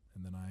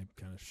 And then I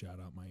kind of shout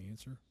out my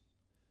answer,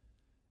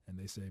 and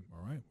they say,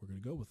 all right, we're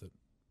going to go with it.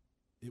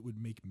 It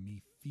would make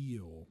me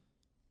feel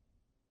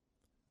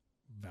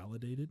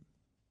validated,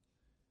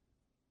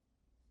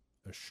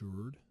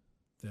 assured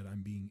that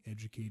I'm being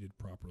educated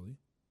properly,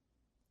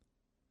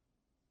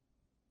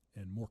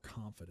 and more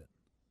confident.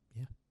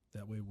 Yeah.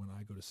 That way, when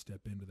I go to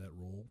step into that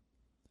role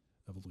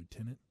of a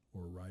lieutenant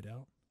or a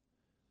rideout,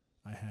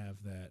 I have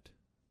that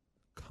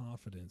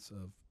confidence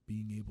of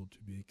being able to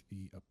make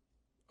the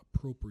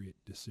appropriate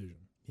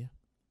decision. Yeah.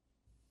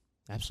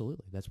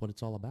 Absolutely. That's what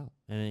it's all about.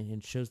 And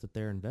it shows that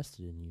they're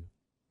invested in you,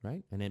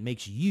 right? And it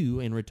makes you,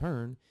 in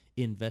return,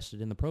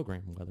 invested in the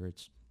program, whether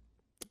it's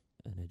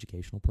an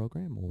educational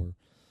program or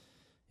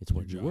it's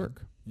where Your you job.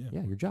 work.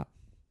 Yeah, your job.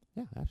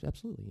 Yeah,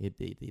 absolutely.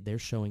 They're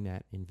showing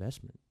that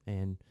investment.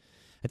 And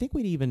I think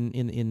we'd even,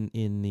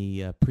 in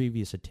the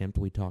previous attempt,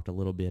 we talked a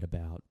little bit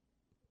about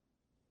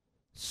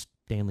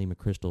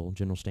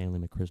General Stanley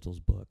McChrystal's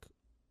book,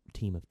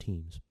 Team of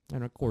Teams.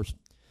 And, of course,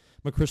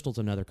 McChrystal's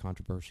another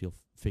controversial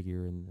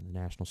figure in the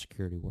national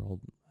security world.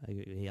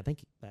 I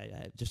think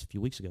just a few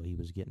weeks ago he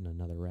was getting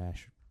another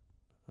rash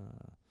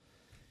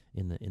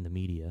in the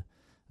media.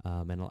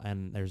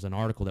 And there's an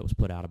article that was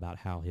put out about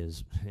how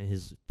his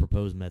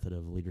proposed method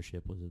of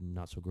leadership was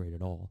not so great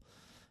at all.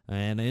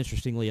 And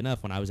interestingly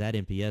enough, when I was at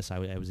MPS,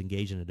 I was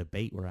engaged in a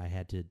debate where I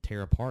had to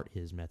tear apart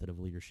his method of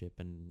leadership,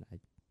 and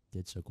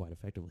did so quite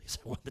effectively as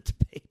I won the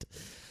debate.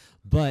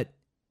 But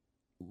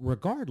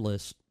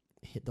regardless,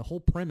 the whole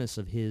premise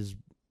of his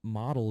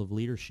model of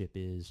leadership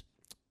is,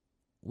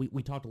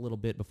 we talked a little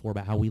bit before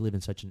about how we live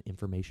in such an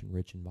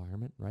information-rich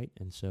environment, right?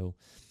 And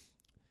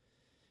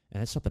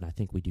that's something I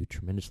think we do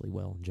tremendously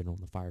well in general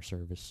in the fire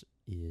service,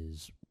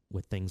 is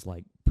with things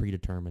like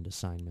predetermined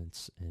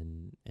assignments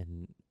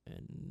and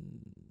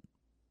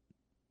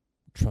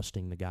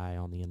trusting the guy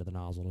on the end of the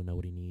nozzle to know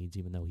what he needs,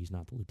 even though he's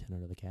not the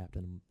lieutenant or the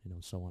captain,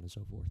 so on and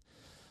so forth.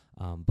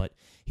 But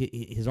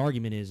his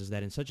argument is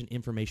that in such an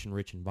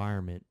information-rich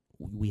environment,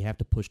 we have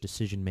to push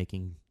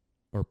decision-making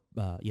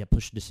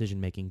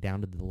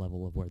down to the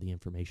level of where the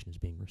information is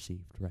being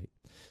received, right?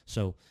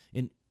 So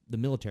the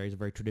military is a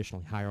very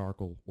traditionally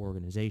hierarchical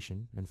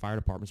organization, and fire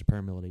departments are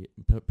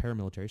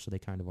paramilitary, so they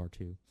kind of are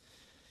too.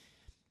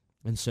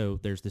 And so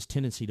there's this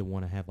tendency to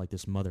want to have like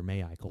this mother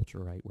may I culture,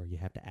 right, where you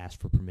have to ask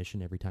for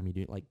permission every time you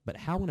do it. But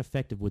how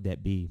ineffective would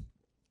that be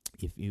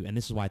if you, and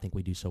this is why I think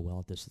we do so well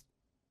at this,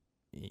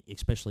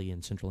 especially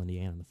in central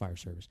Indiana in the fire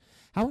service,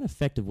 how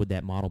ineffective would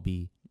that model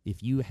be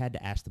if you had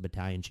to ask the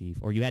battalion chief,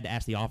 or you had to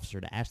ask the officer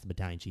to ask the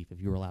battalion chief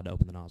if you were allowed to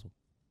open the nozzle?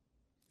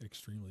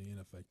 Extremely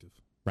ineffective.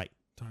 Right.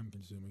 Time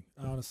consuming.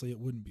 Honestly, it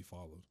wouldn't be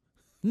followed.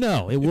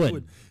 No, it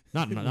wouldn't.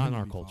 Not in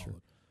our culture.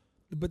 Followed.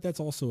 But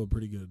that's also a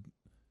pretty good,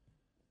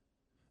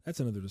 that's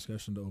another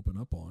discussion to open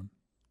up on.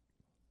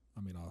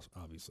 I mean,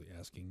 obviously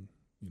asking,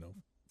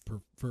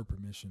 for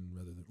permission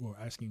rather than, or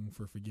asking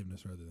for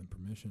forgiveness rather than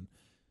permission.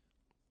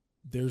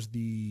 There's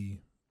the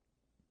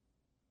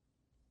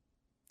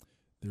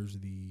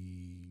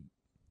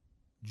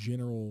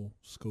general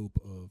scope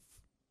of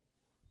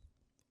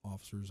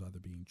officers either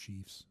being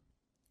chiefs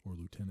or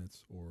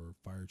lieutenants or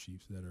fire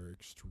chiefs that are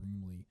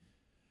extremely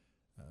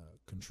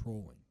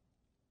controlling.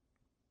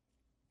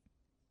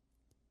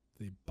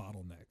 They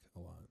bottleneck a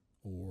lot,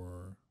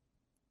 or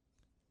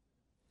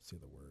say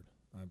the word.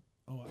 I'm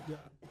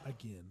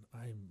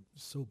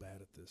so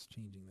bad at this,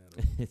 changing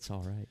that. It's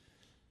all right.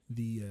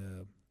 The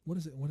what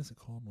is it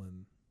called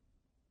when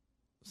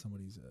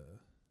somebody's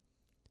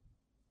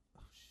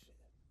oh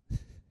shit,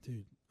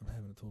 dude, I'm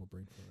having a total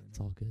brain fart right now. It's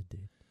all good,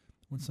 dude.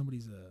 When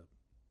somebody's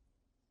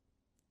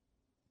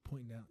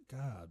pointing out,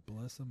 God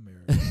bless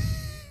America.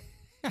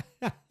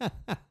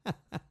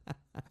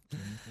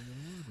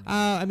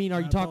 I mean,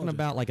 are you talking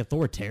about like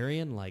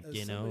authoritarian, like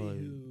somebody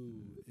who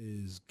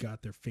is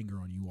got their finger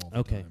on you all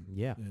the time? Okay,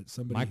 yeah.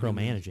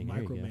 Micromanaging.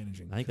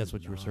 I think that's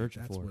what you were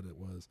searching for. That's what it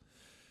was.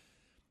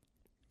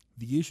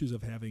 The issues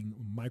of having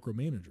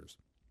micromanagers,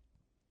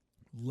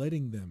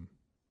 letting them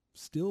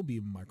still be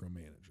a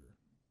micromanager.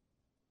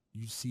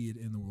 You see it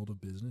in the world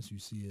of business. You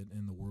see it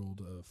in the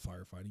world of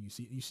firefighting.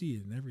 You see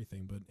it in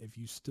everything. But if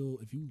you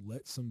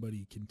let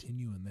somebody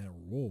continue in that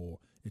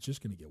role, it's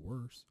just going to get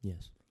worse.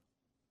 Yes.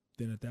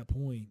 Then at that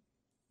point,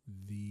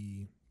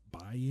 the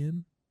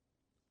buy-in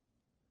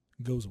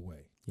goes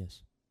away.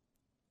 Yes.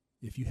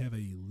 If you have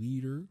a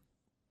leader,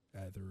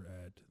 either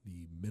at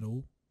the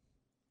middle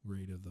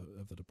grade of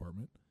the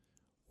department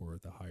or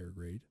at the higher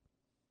grade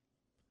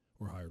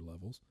or higher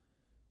levels,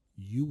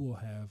 you will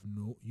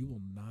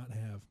not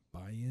have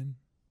buy-in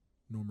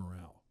nor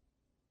morale.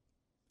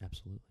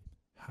 Absolutely.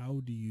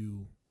 How do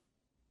you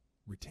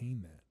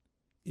retain that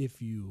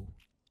if you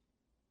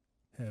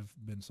have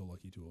been so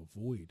lucky to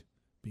avoid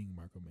being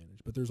micromanaged?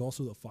 But there's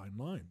also the fine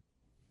line.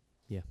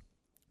 Yeah.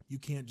 You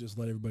can't just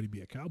let everybody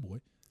be a cowboy.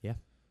 Yeah.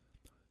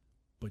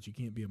 But you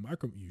can't be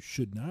you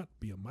should not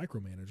be a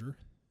micromanager.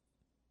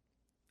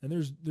 And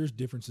there's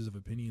differences of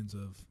opinions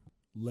of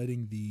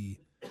having the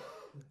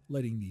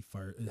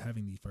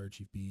fire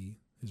chief be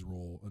his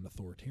role an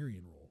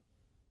authoritarian role.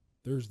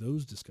 There's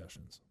those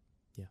discussions.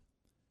 Yeah.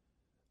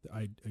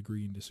 I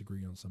agree and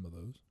disagree on some of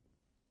those.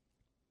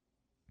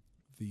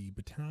 The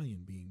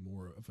battalion being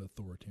more of an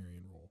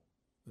authoritarian role.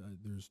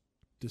 There's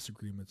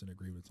disagreements and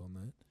agreements on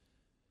that.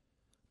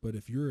 But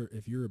if you're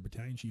a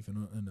battalion chief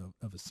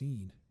of a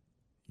scene,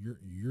 you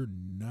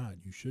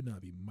should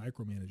not be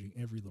micromanaging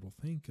every little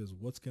thing, because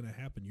what's going to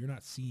happen? You're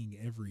not seeing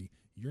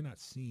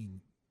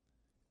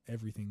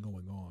everything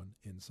going on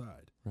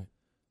inside. Right.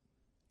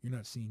 You're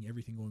not seeing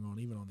everything going on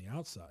even on the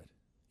outside.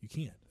 You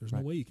can't. There's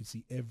no way you can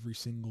see every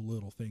single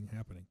little thing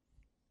happening,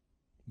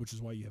 which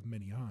is why you have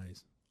many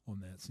eyes on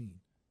that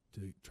scene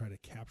to try to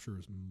capture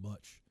as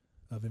much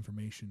of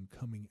information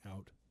coming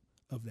out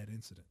of that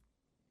incident,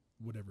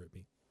 whatever it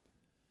be.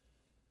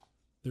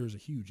 There's a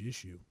huge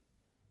issue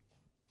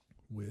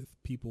with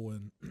people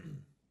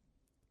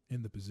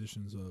in the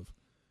positions of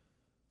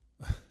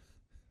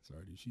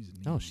sorry, dude, she's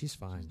a Oh, she's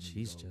fine.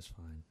 She's just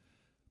fine.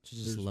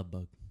 She's just a love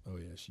bug. Oh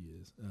yeah, she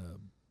is.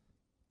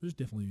 There's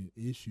definitely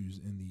issues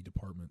in the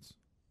departments.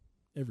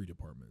 Every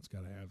department's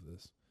got to have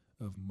this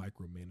of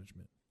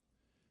micromanagement.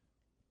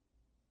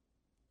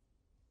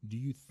 Do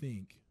you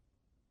think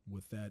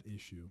with that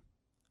issue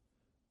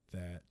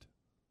that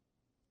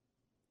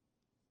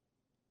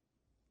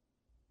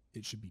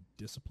it should be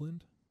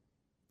disciplined,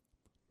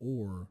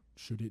 or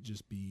should it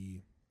just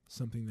be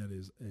something that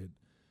is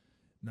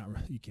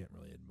you can't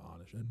really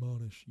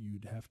admonish.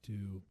 You'd have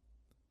to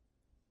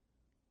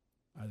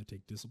either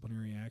take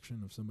disciplinary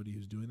action of somebody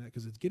who's doing that,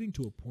 because it's getting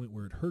to a point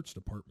where it hurts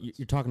departments.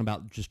 You're talking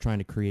about just trying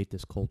to create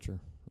this culture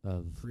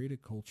of Create a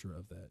culture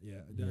of that.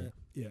 Yeah.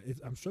 Yeah.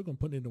 I'm struggling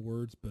putting it into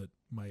words, but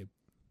my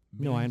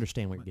no, I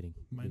understand what my- you're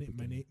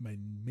getting. my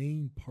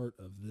main part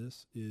of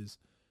this is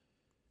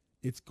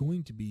it's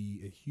going to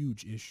be a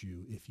huge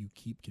issue if you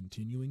keep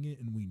continuing it,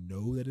 and we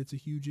know that it's a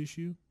huge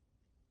issue.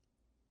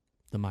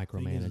 The Thing is-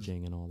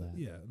 micromanaging and all that.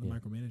 Yeah, the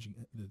micromanaging.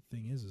 The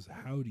thing is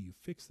how do you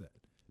fix that?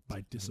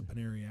 By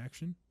disciplinary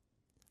action?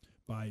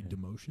 By Yeah.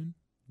 demotion?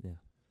 Yeah.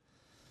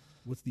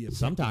 What's the effective,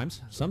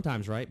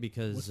 Sometimes, right? what's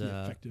Because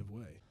the effective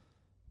way?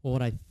 well,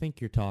 what I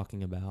think you're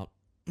talking about,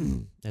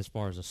 as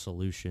far as a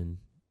solution,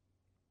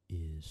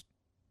 is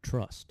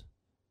trust,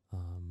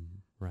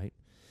 right?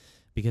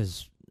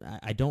 Because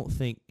I don't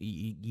think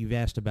you've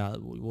asked about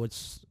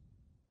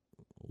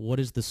what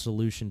is the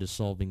solution to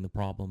solving the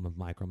problem of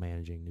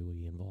micromanaging? Do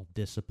we involve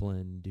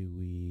discipline? Do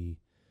we,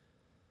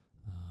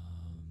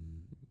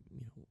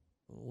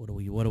 what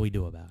do we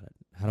do about it?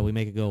 How do we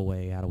make it go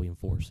away? How do we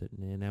enforce it?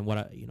 And what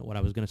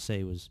I was going to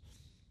say was,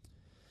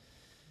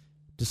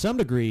 to some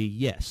degree,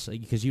 yes,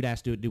 because you'd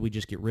ask, do we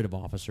just get rid of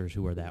officers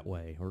who are that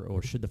way,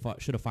 or should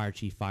a fire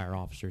chief fire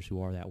officers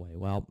who are that way?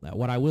 Well,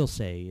 what I will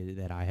say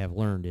that I have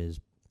learned is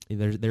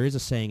there is a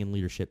saying in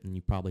leadership, and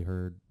you probably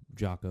heard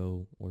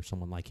Jocko or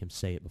someone like him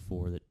say it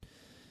before, that,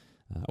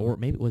 or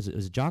maybe was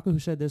it Jocko who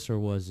said this, or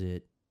was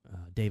it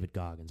David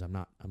Goggins? I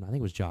think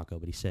it was Jocko,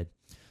 but he said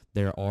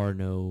there are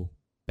no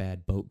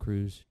bad boat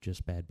crews,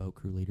 just bad boat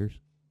crew leaders.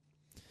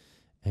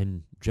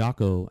 And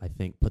Jocko, I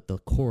think, put the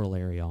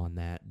corollary on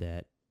that,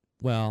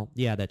 well,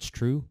 yeah, that's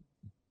true,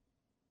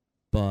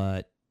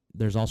 but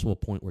there's also a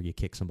point where you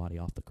kick somebody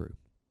off the crew,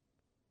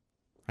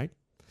 right?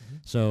 Mm-hmm.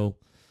 So,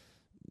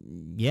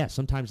 yeah,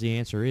 sometimes the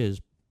answer is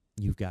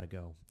you've got to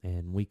go.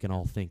 And we can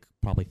all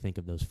probably think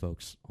of those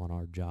folks on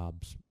our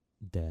jobs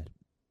that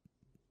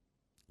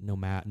no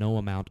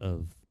amount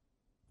of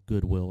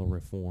goodwill or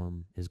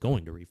reform is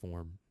going to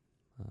reform.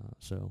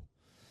 So,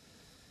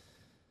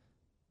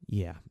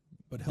 yeah,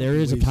 But there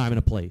is a healthy time and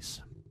a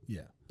place.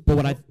 Yeah. But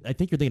what I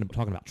think you're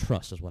talking about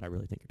trust is what I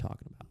really think you're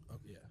talking about. Oh,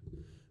 yeah.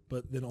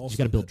 But then also You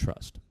got to build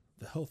trust.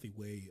 the healthy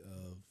way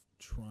of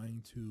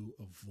trying to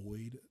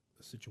avoid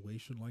a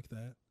situation like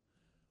that,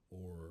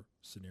 or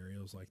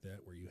scenarios like that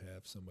where you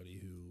have somebody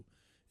who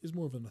is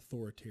more of an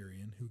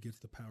authoritarian who gets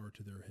the power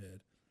to their head.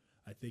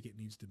 I think it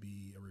needs to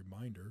be a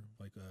reminder,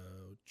 like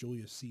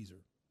Julius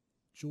Caesar.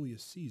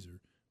 Julius Caesar,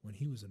 when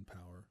he was in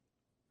power,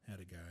 had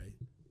a guy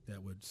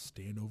that would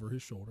stand over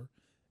his shoulder,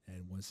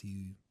 and once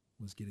he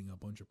was getting a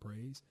bunch of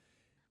praise,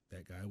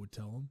 that guy would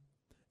tell him,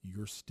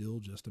 "You're still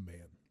just a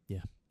man.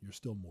 Yeah. You're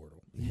still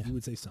mortal." Yeah. He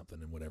would say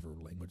something in whatever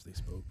language they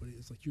spoke, but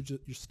it's like you're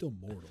still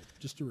mortal.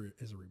 Just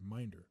as a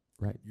reminder,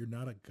 Right. You're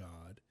not a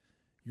god.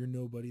 You're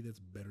nobody that's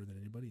better than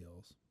anybody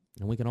else.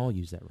 And we can all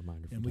use that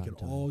reminder from And we time can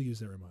to time. all use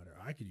that reminder.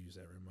 I could use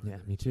that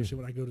reminder. Yeah, me too. Especially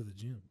when I go to the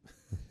gym.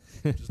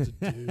 Just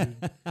a dude.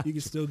 You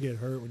can still get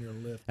hurt when you're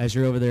lifting. As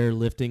you're over there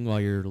lifting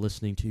while you're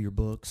listening to your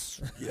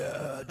books.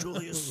 Yeah,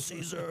 Julius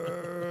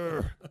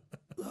Caesar.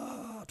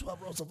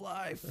 12 Rules of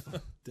Life.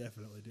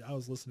 Definitely, dude. I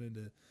was listening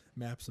to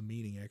Maps of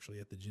Meaning actually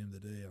at the gym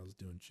today. I was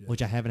doing shit.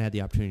 Which I haven't had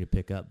the opportunity to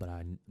pick up, but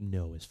I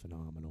know is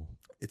phenomenal.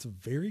 It's a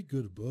very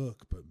good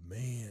book, but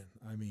man,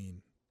 I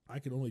mean, I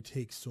could only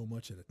take so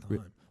much at a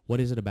time. What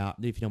is it about,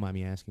 if you don't mind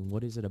me asking,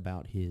 what is it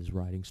about his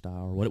writing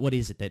style, or what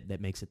is it that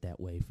makes it that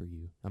way for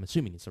you? I'm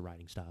assuming it's a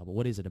writing style, but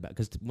what is it about?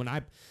 Because when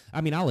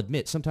I'll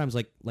admit, sometimes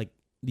like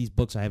these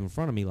books I have in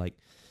front of me, like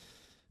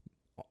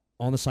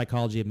On the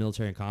Psychology of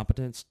Military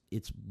Incompetence,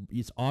 it's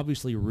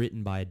obviously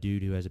written by a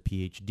dude who has a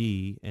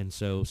PhD, and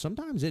so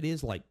sometimes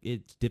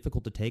it's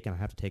difficult to take, and I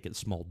have to take it in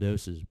small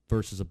doses,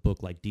 versus a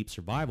book like Deep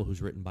Survival,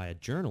 who's written by a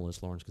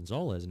journalist, Lawrence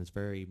Gonzalez, and it's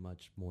very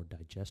much more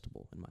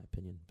digestible, in my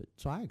opinion. But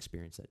so I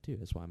experience that too.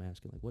 That's why I'm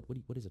asking, like,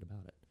 what is it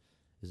about it?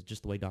 Is it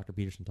just the way Dr.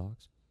 Peterson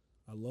talks?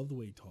 I love the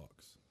way he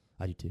talks.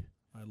 I do too.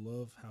 I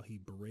love how he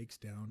breaks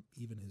down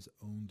even his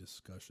own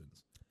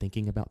discussions.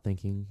 Thinking about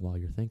thinking while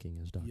you're thinking,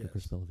 as Dr. Yes.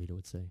 Chris Bellavita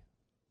would say.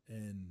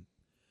 And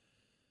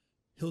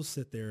he'll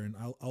sit there, and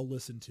I'll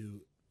listen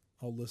to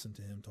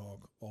him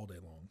talk all day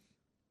long.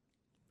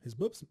 His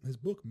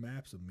book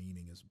Maps of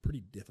Meaning is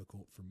pretty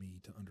difficult for me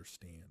to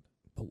understand.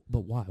 But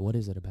why? What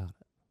is it about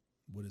it?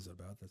 What is it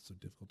about that's so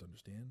difficult to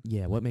understand?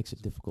 Yeah, what makes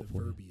it difficult The for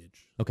you?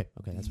 verbiage. Okay,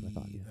 that's what I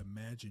thought. Yeah. The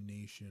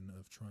imagination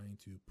of trying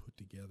to put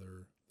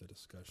together the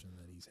discussion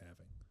that he's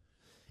having.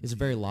 Is it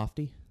very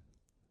lofty?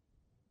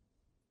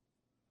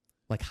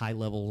 Like high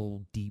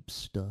level, deep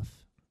stuff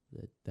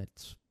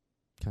that's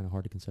kind of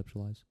hard to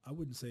conceptualize? I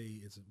wouldn't say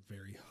it's a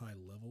very high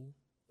level,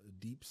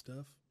 deep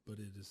stuff, but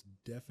it is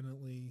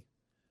definitely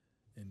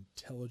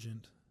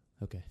intelligent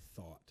Okay.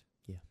 thought.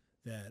 Yeah.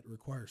 That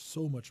requires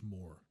so much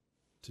more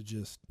to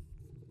just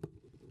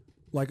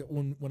like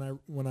when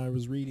I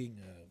was reading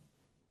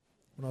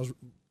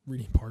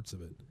parts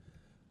of it,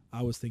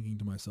 I was thinking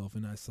to myself,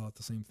 and I thought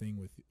the same thing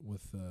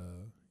with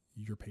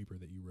your paper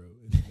that you wrote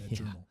in that Yeah.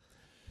 journal.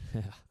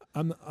 Yeah.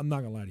 I'm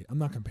not gonna lie to you. I'm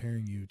not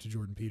comparing you to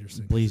Jordan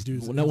Peterson. Please,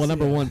 well,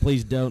 number one,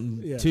 please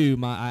don't. Yeah. Two,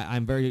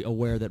 I'm very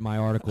aware that my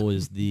article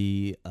is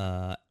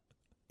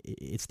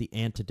it's the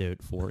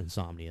antidote for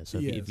insomnia. So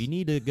if you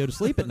need to go to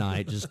sleep at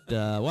night, just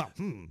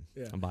I'm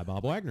by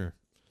Bob Wagner.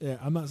 Yeah,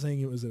 I'm not saying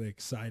it was an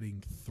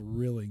exciting,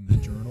 thrilling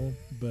journal,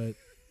 but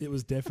it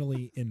was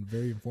definitely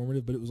very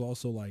informative. But it was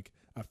also like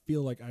I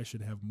feel like I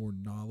should have more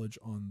knowledge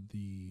on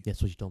the.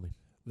 That's what you told me.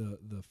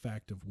 The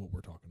fact of what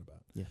we're talking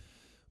about. Yeah.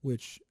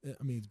 Which,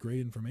 I mean, it's great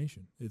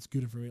information. It's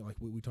good information, like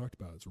what we talked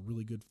about. It's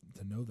really good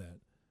to know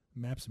that.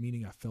 Maps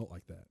meaning I felt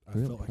like that. I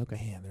felt like,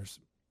 man, there's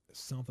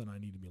something I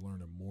need to be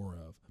learning more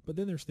of. But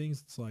then there's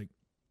things that's like,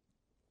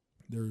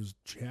 there's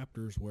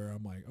chapters where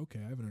I'm like,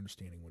 okay, I have an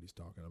understanding what he's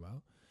talking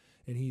about.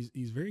 And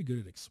he's very good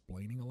at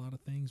explaining a lot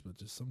of things, but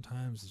just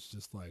sometimes it's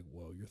just like,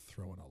 whoa, you're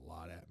throwing a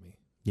lot at me.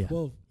 Yeah.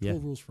 12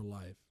 Rules for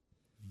Life.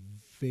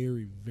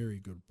 Very, very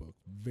good book.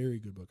 Very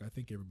good book. I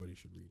think everybody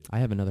should read it. I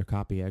have another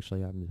copy,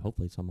 actually.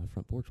 Hopefully it's on my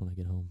front porch when I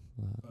get home.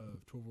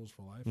 12 Rules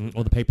for Life?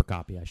 Or the paper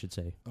copy, I should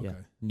say. Okay.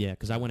 Yeah,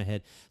 because I went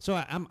ahead.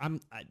 So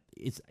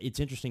it's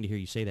interesting to hear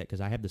you say that because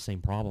I have the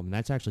same problem. And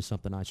that's actually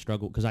something I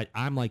struggle because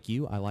I'm like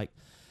you. I like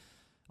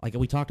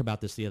we talked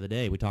about this the other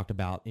day. We talked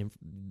about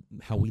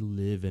how we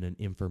live in an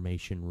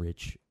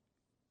information-rich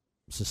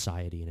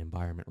society and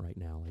environment right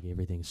now. Like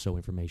everything's so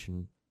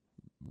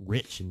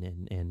information-rich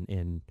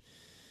and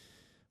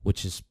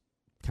which is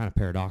kind of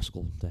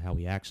paradoxical to how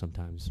we act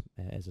sometimes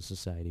as a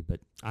society. But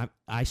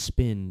I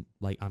spend,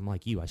 I'm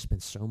like you, I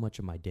spend so much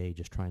of my day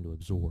just trying to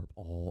absorb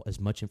as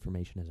much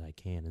information as I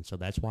can. And so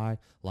that's why,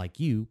 like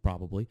you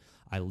probably,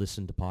 I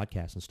listen to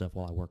podcasts and stuff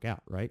while I work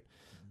out, right?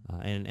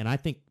 And I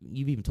think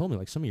you've even told me,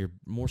 like some of your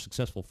more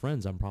successful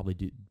friends, I'm probably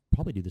do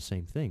the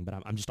same thing. But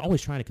I'm just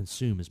always trying to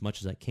consume as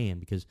much as I can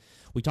because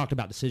we talked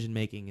about decision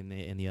making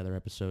in the other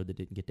episode that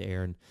didn't get to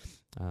air, and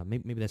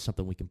maybe that's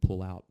something we can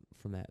pull out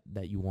from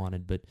that you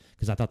wanted. But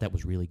because I thought that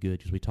was really good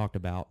because we talked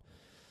about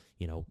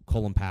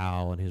Colin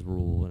Powell and his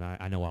rule, and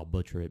I know I'll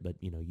butcher it, but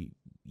you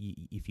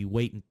if you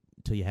wait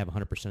until you have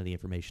 100% of the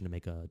information to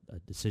make a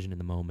decision in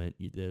the moment,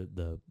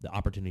 the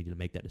opportunity to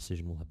make that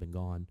decision will have been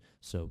gone.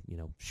 So,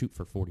 shoot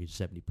for 40 to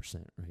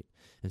 70%, right?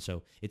 And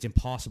so it's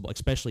impossible,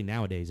 especially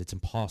nowadays, it's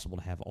impossible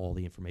to have all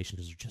the information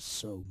because there's just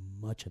so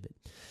much of it.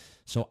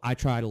 So I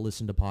try to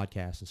listen to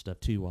podcasts and stuff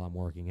too while I'm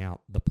working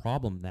out. The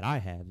problem that I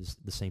have is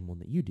the same one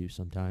that you do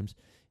sometimes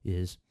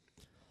is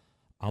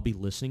I'll be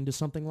listening to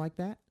something like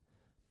that,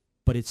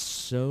 but it's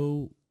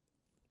so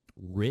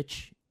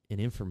rich in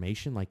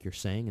information, like you're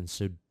saying, and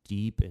so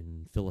deep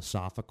and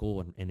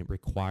philosophical, and it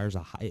requires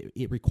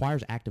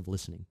active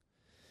listening,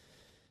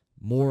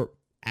 more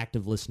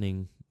active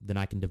listening than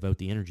I can devote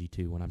the energy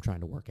to when I'm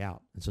trying to work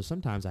out. And so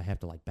sometimes I have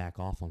to back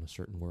off on a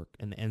certain work,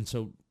 and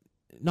so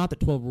not that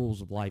 12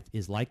 Rules of Life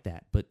is like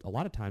that, but a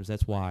lot of times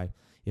that's why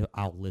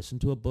I'll listen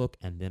to a book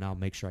and then I'll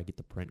make sure I get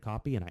the print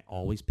copy, and I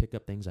always pick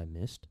up things I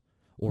missed,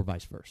 or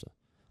vice versa.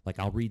 Like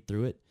I'll read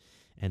through it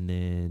and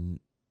then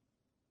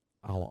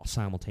I'll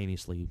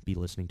simultaneously be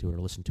listening to it or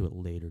listen to it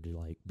later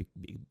to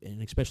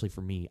and especially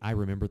for me, I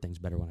remember things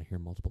better when I hear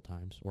them multiple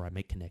times, or I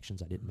make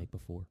connections I didn't make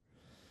before.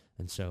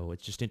 And so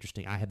it's just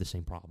interesting. I have the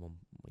same problem.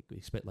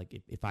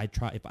 If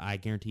I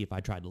guarantee if I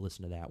tried to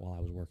listen to that while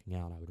I was working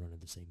out, I would run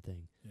into the same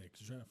thing. Yeah,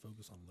 because you're trying to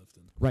focus on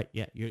lifting. Right.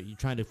 Yeah, you're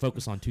trying to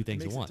focus on two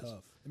things at once.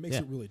 It makes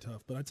it really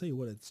tough. But I tell you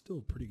what, it's still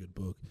a pretty good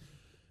book.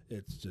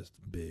 It's just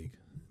big.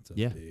 It's a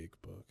big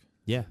book.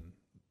 Yeah.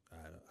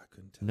 I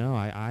couldn't tell. No,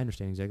 I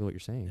understand exactly what you're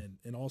saying.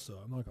 And also,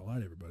 I'm not gonna lie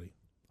to everybody.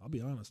 I'll be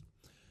honest.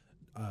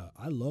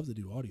 I love to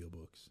do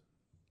audiobooks.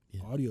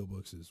 Yeah.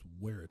 Audiobooks is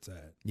where it's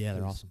at. Yeah,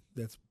 they're awesome.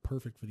 That's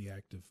perfect for the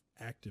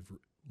active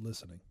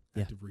listening,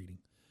 active reading.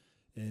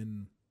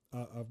 And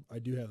I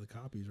do have the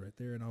copies right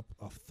there, and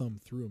I'll thumb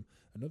through them.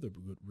 Another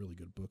really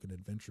good book, an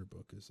adventure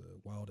book, is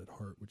Wild at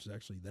Heart, which is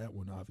actually that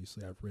one.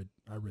 Obviously,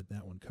 I read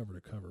that one cover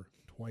to cover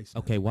twice.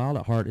 Okay, now. Wild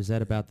at Heart, is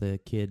that about the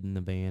kid in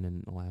the van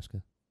in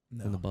Alaska?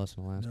 No, in the bus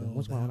in Alaska. No,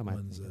 What's that Wild?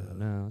 one's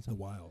that's The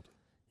Wild.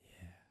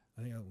 Yeah,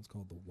 I think that one's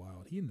called The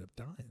Wild. He ended up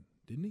dying,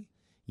 didn't he?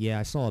 Yeah,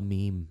 I saw a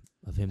meme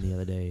of him the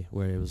other day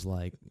where it was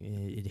like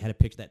it had a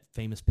picture, that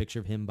famous picture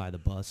of him by the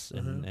bus,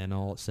 and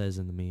all it says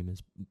in the meme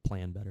is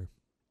 "Plan better."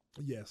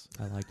 Yes,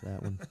 I liked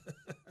that one.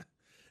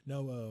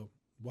 No,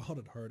 Wild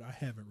at Heart. I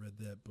haven't read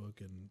that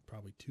book in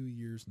probably 2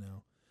 years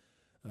now,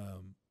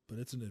 but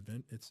it's an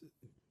event.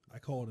 I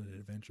call it an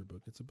adventure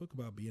book. It's a book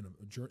about being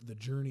the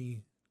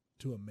journey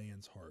to a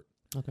man's heart.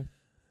 Okay.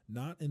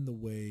 Not in the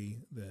way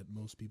that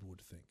most people would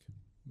think,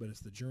 but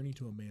it's the journey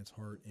to a man's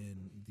heart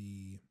in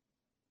the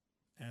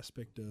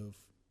aspect of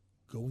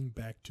going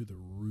back to the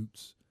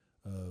roots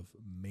of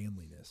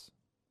manliness.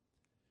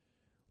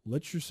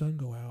 Let your son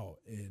go out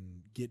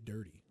and get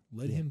dirty.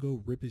 Let him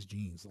go rip his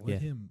jeans.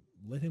 Let him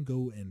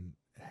go and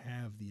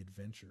have the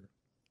adventure.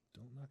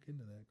 Don't knock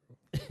into that,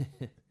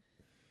 girl.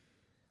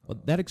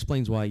 Well, that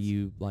explains why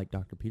you like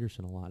Dr.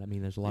 Peterson a lot. I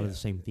mean, there's a lot of the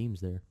same themes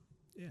there.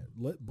 Yeah,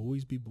 let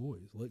boys be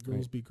boys. Let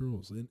girls be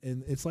girls. And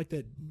it's like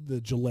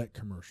the Gillette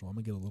commercial. I'm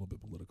going to get a little bit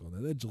political on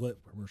that. That Gillette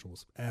commercial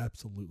was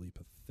absolutely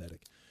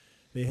pathetic.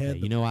 They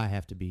had I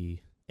have to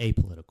be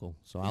apolitical.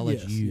 So I'll let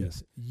Yes, you.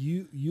 yes.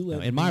 You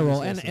let In my me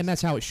role, discuss and this.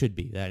 that's how it should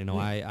be. That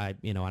Yeah.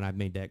 and I've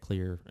made that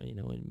clear.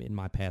 In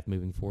my path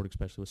moving forward,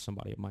 especially with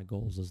somebody of my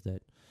goals, is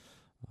that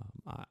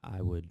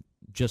I would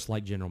just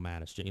like General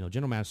Mattis.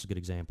 General Mattis is a good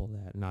example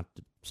of that. Not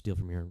to steal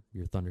from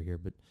your thunder here,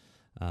 but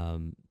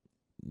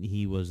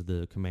he was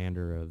the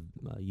commander of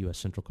U.S.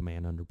 Central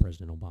Command under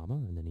President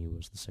Obama, and then he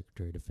was the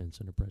Secretary of Defense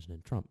under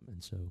President Trump.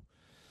 And so,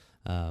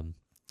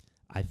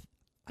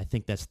 I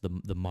think that's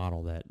the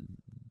model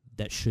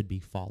that should be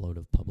followed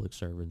of public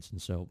servants.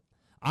 And so,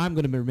 I'm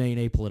going to remain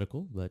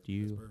apolitical, but That's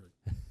you.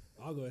 perfect.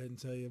 I'll go ahead and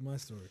tell you my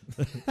story.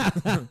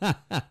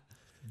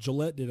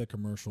 Gillette did a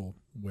commercial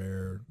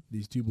where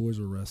these two boys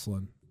were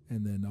wrestling,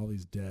 and then all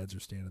these dads are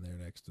standing there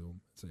next to them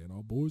saying,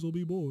 "Oh, boys will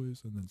be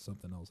boys," and then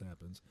something else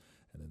happens,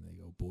 and then they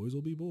go, "Boys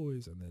will be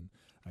boys," and then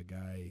a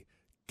guy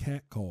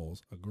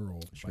catcalls a girl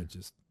Sure.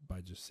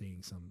 by just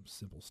saying some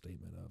simple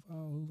statement of,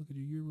 "Oh, look at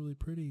you, you're really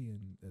pretty,"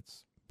 and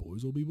it's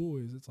 "boys will be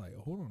boys." It's like,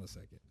 hold on a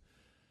second.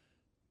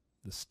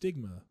 The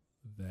stigma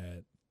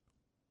that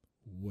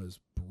was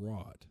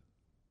brought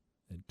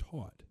and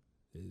taught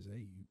is,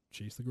 hey, you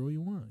chase the girl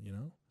you want,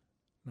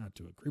 not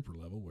to a creeper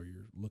level where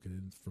you're looking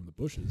in from the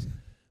bushes,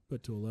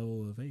 but to a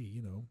level of,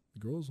 hey,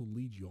 girls will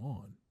lead you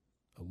on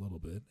a little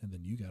bit, and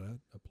then you got to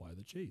apply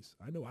the chase.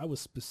 I know I was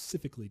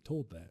specifically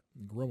told that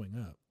growing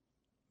up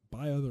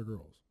by other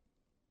girls.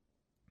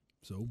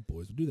 So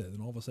boys would do that.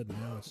 And all of a sudden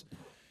now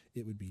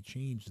it would be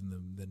changed,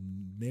 and the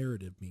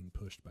narrative being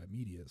pushed by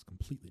media is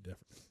completely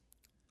different.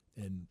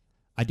 And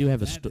I do have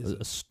that is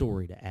a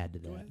story to add to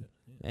go that. ahead.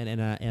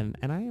 Yeah.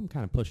 And I am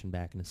kind of pushing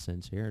back in a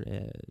sense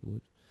here,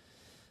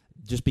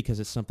 just because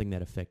it's something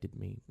that affected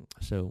me.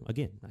 So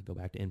again, I go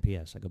back to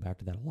NPS. I go back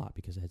to that a lot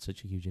because it had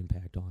such a huge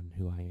impact on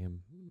who I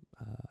am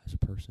as a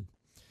person.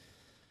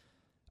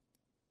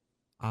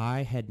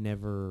 I had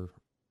never,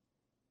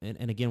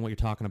 and again, what you're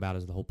talking about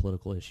is the whole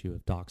political issue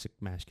of toxic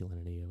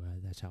masculinity.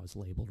 That's how it's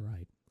labeled,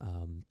 right?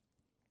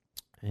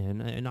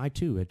 And I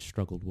too had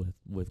struggled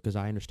with because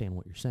I understand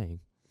what you're saying.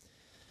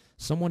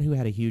 Someone who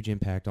had a huge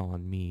impact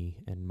on me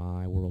and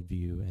my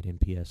worldview at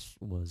NPS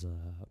was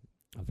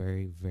a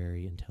very,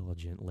 very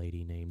intelligent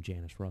lady named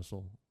Janice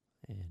Russell.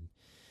 And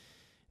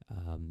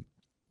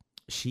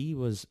she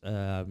was,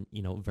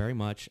 very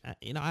much,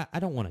 I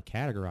don't want to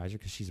categorize her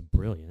because she's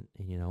brilliant.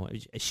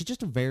 And, she's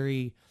just a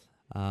very,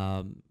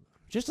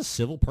 just a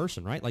civil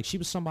person, right? Like she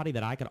was somebody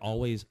that I could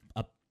always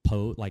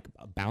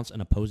bounce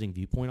an opposing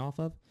viewpoint off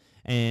of.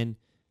 And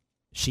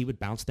she would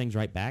bounce things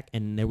right back,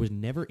 and there was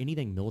never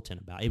anything militant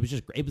about it. It was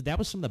just that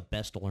was some of the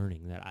best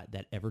learning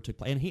that ever took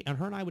place. And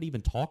her and I would even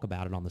talk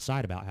about it on the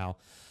side about how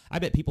I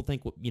bet people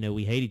think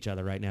we hate each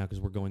other right now because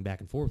we're going back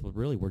and forth, but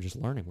really we're just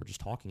learning. We're just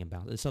talking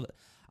about it. So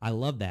I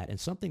love that. And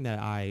something that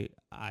I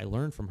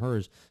learned from her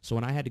is, so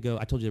when I had to go,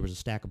 I told you there was a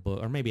stack of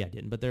books, or maybe I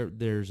didn't, but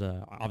there's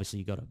obviously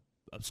you go to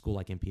a school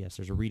like NPS,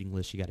 there's a reading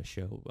list you got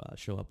to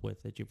show up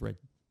with that you've read,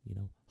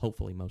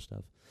 hopefully most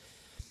of.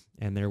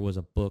 And there was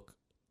a book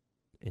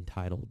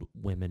entitled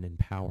Women in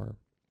Power.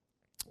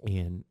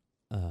 And,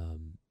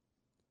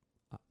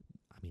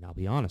 I'll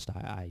be honest,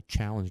 I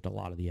challenged a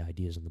lot of the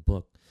ideas in the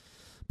book.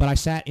 But I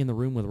sat in the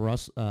room with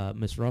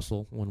Miss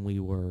Russell when we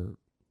were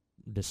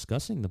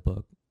discussing the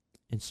book,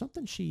 and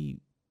something she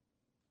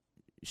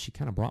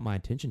kind of brought my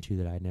attention to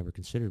that I had never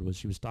considered was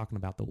she was talking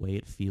about the way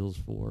it feels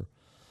for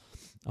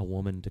a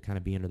woman to kind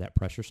of be under that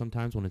pressure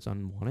sometimes when it's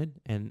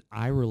unwanted. And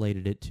I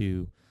related it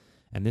to,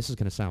 and this is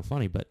going to sound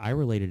funny, but I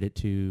related it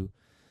to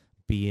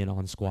being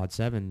on Squad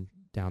 7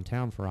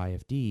 downtown for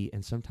IFD,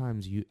 and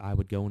sometimes I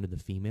would go into the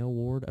female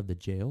ward of the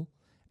jail,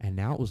 and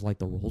now it was like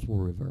the roles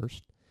were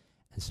reversed,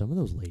 and some of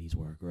those ladies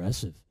were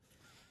aggressive.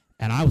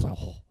 And I was like,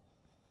 oh,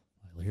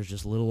 here's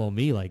just little old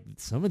me. Like,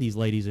 some of these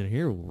ladies in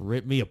here will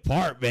rip me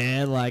apart,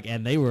 man. Like,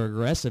 and they were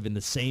aggressive in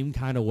the same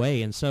kind of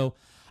way. And so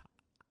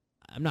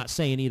I'm not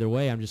saying either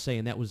way. I'm just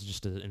saying that was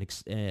just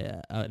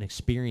an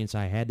experience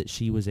I had that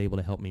she was able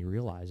to help me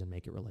realize and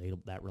make it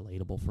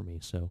relatable for me.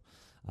 So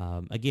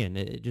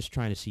again, just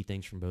trying to see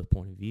things from both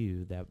point of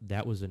view.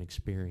 That was an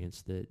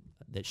experience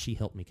that she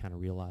helped me kind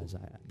of realize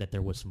that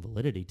there was some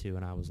validity to,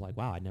 and I was like,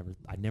 wow,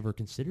 I never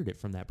considered it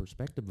from that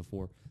perspective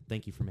before.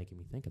 Thank you for making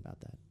me think about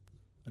that.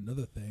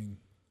 Another thing,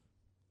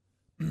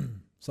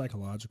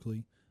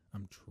 psychologically,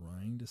 I'm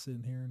trying to sit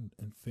in here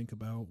and think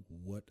about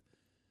what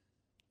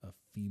a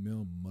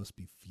female must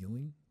be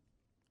feeling.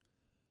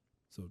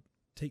 So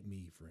take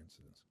me, for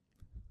instance.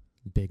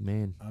 Big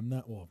man. I'm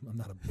not a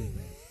big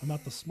man. I'm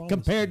not the smallest.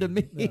 Compared to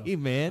dude. me, No,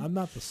 man. I'm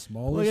not the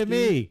smallest. Look at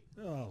dude. me.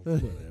 Oh,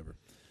 whatever.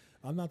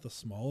 I'm not the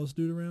smallest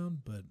dude around,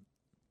 but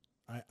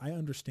I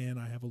understand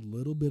I have a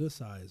little bit of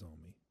size on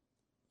me.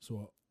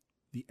 So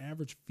the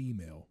average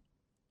female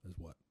is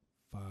what?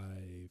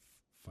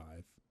 5'6",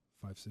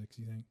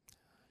 you think?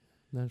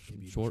 That's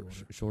Maybe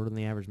even shorter than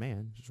the average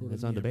man. Shorter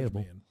That's than the average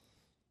undebatable. man.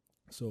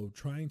 So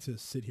trying to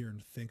sit here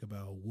and think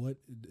about what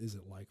is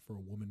it like for a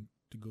woman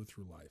to go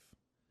through life.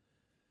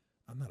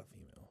 I'm not a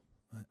female.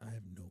 I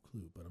have no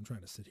clue, but I'm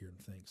trying to sit here and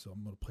think. So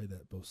I'm going to play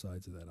both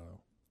sides of that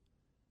aisle.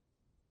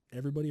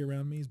 Everybody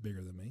around me is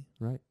bigger than me.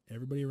 Right.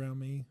 Everybody around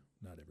me,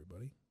 not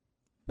everybody,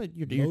 But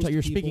you're Most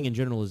speaking people- in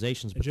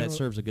generalizations, but that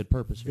serves a good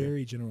purpose here.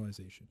 Very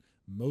generalization.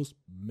 Most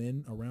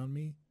men around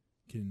me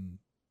can,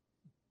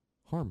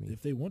 Harm me.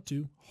 if they want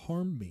to,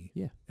 harm me.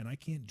 Yeah. And I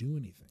can't do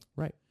anything.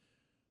 Right.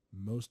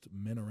 Most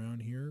men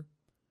around here,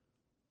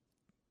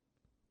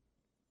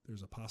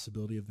 there's a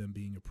possibility of them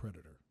being a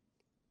predator.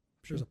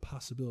 Sure. There's a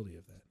possibility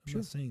of that. I'm Sure.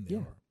 not saying they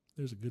Yeah. are.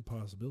 There's a good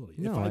possibility.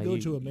 No, if I go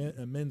you- to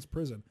a men's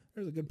prison,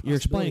 there's a good possibility. You're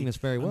explaining this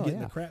very well. I'm getting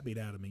Yeah. the crap beat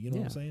out of me. You know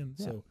what I'm saying?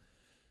 Yeah. So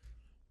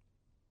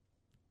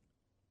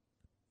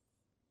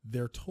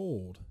they're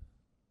told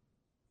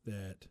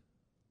that,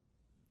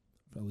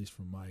 at least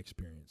from my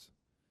experience,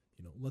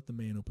 let the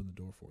man open the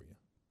door for you.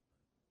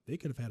 They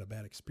could have had a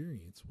bad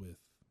experience with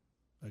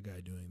a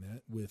guy doing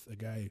that, with a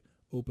guy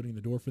opening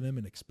the door for them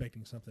and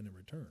expecting something in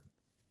return.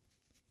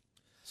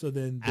 So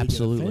then they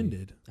Absolutely. get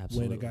offended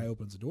Absolutely. when a guy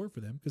opens the door for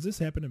them. Because this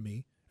happened to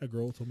me. A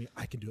girl told me,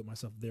 I can do it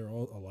myself. A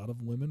lot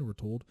of women were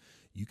told,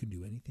 you can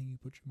do anything you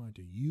put your mind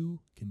to.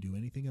 You can do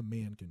anything a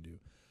man can do.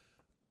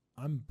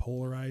 I'm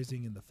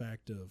polarizing in the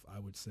fact of, I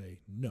would say,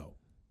 no,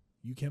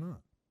 you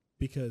cannot.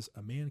 Because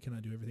a man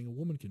cannot do everything a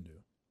woman can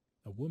do.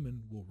 A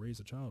woman will raise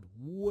a child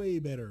way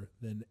better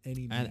than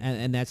any man.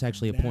 And that's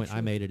actually a point I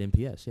Naturally. made at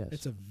MPS, yes.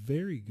 It's a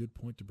very good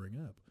point to bring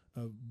up.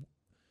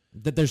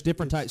 That there's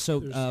different types.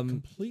 So there's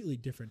completely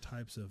different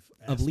types of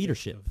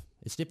leadership. aspects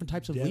It's different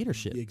types of depth-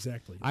 leadership.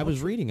 Exactly. I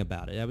was reading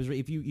about it.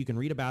 If you can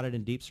read about it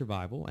in Deep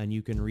Survival, and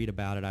you can read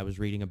about it. I was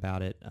reading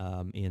about it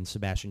in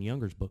Sebastian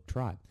Junger's book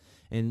Tribe,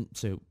 and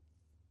so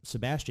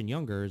Sebastian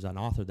Junger is an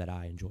author that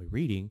I enjoy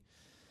reading,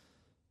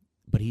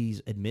 but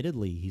he's a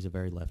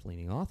very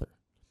left-leaning author,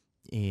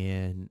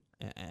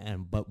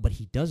 but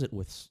he does it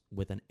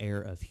with an air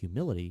of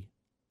humility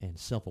and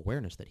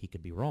self-awareness that he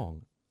could be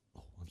wrong.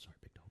 Oh, I'm sorry,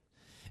 big dog.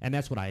 And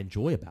that's what I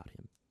enjoy about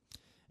him.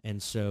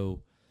 And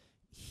so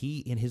he,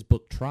 in his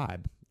book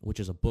Tribe, which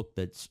is a book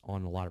that's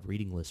on a lot of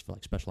reading lists for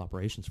like special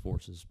operations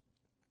forces,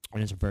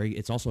 and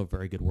it's also a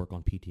very good work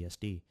on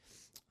PTSD.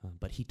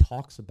 But he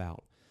talks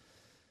about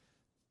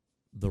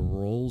the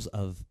roles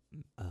of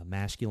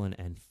masculine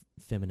and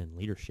feminine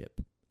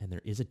leadership, and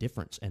there is a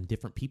difference, and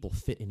different people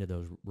fit into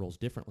those roles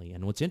differently.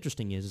 And what's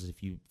interesting is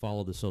if you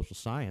follow the social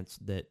science,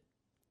 that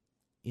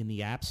in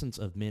the absence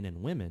of men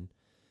and women,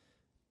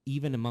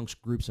 even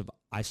amongst groups of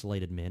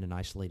isolated men and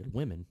isolated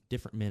women,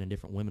 different men and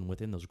different women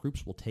within those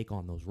groups will take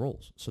on those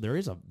roles. So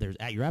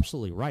you're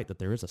absolutely right that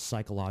there is a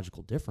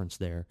psychological difference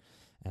there,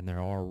 and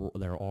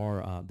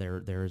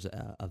there's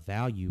a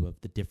value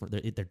of the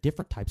different. They're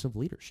different types of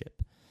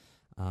leadership,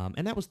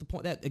 and that was the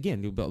point. That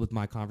again, with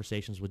my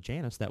conversations with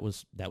Janice, that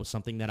was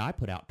something that I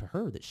put out to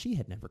her that she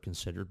had never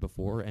considered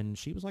before, and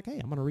she was like, "Hey,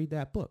 I'm going to read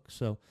that book."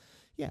 So,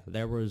 yeah,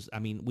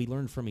 we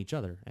learned from each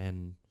other,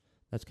 and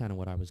that's kind of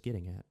what I was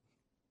getting at.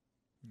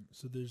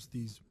 So there's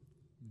these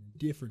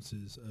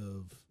differences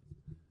of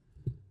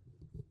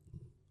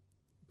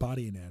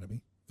body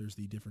anatomy. There's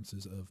the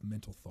differences of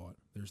mental thought.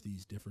 There's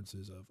these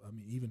differences of,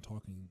 even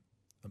talking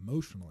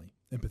emotionally,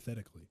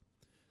 empathetically.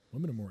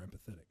 Women are more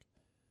empathetic.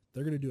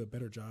 They're going to do a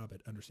better job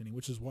at understanding,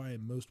 which is why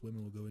most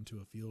women will go into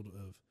a field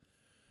of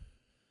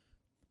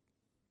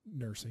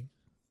nursing.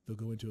 They'll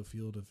go into a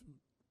field of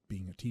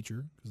being a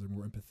teacher because they're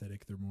more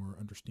empathetic. They're more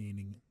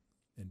understanding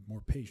and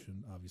more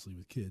patient, obviously,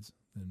 with kids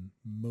than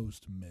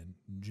most men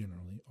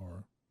generally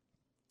are,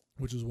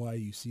 which is why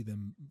you see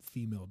them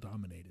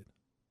female-dominated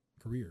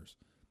careers.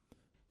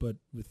 But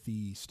with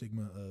the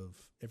stigma of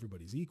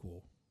everybody's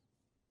equal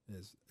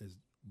is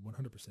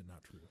 100%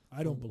 not true.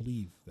 I don't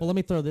believe that. Well, let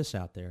me throw this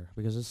out there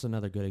because this is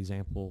another good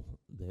example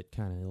that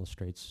kind of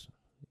illustrates,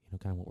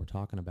 kind of what we're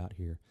talking about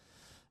here.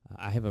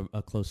 I have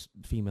a close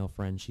female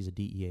friend. She's a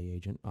DEA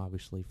agent,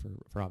 obviously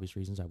for obvious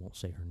reasons. I won't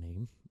say her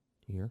name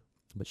here,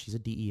 but she's a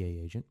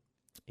DEA agent,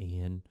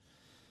 and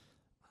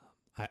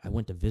I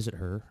went to visit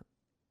her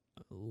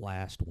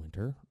last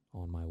winter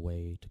on my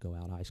way to go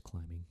out ice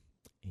climbing,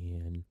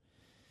 and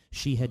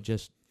she had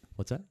just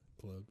what's that?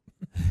 Plug.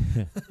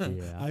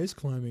 Yeah. Ice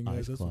climbing, guys.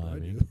 Ice That's what I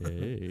do. climbing.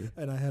 Hey.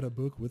 And I had a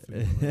book with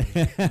me. When I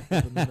was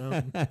up in the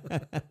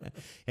mountain.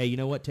 Hey, you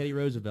know what? Teddy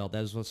Roosevelt,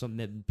 that was something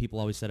that people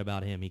always said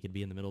about him. He could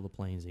be in the middle of the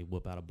plains, he'd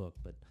whip out a book.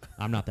 But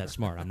I'm not that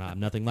smart. I'm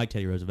nothing like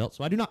Teddy Roosevelt,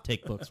 so I do not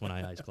take books when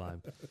I ice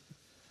climb.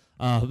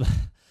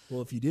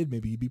 Well, if you did,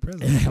 maybe you'd be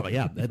president.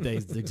 Yeah,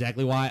 that's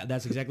exactly why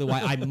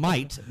I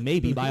might,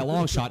 maybe by a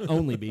long shot,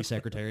 only be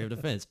Secretary of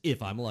Defense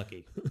if I'm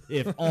lucky,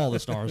 if all the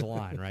stars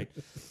align, right?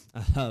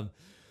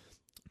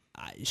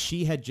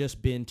 She had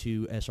just been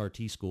to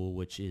SRT school,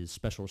 which is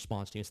Special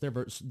Response Team. It's their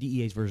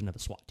DEA's version of a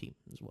SWAT team,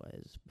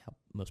 is how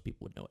most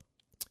people would know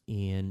it.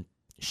 And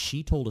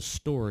she told a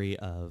story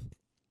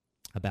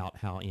about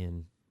how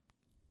in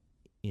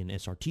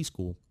SRT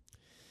school,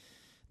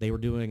 they were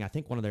doing, I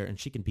think one of their, and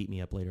she can beat me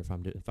up later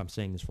if I'm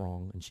saying this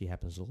wrong, and she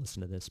happens to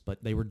listen to this,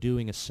 but they were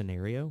doing a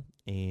scenario,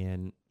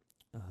 and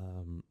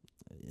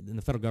in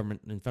the federal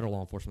government, in federal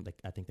law enforcement,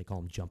 I think they call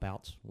them jump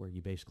outs, where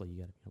you got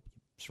to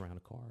surround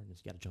a car and you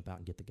got to jump out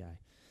and get the guy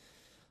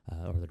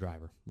or the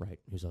driver, right,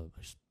 who's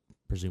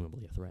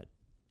presumably a threat.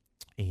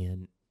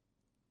 And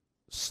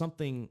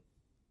something,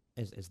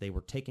 as they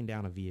were taking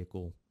down a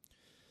vehicle,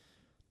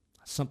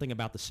 something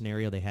about the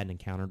scenario they hadn't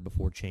encountered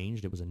before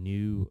changed. It was a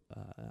new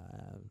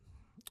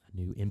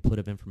input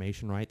of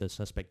information, right? The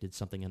suspect did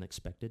something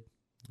unexpected,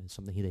 and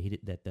something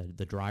that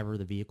the driver of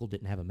the vehicle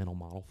didn't have a mental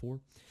model for.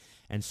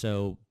 And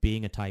so,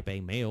 being a type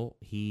A male,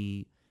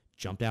 he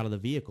jumped out of the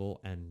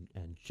vehicle and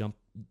jumped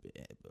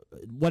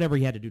whatever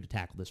he had to do to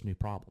tackle this new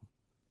problem.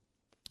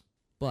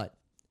 But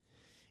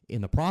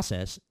in the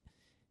process,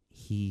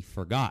 he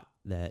forgot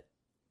that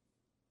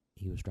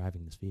he was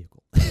driving this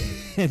vehicle.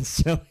 And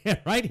so,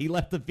 right, he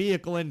left the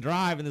vehicle and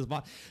drive in this.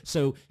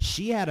 So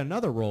she had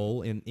another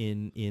role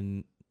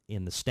in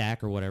the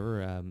stack or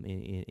whatever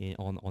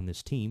on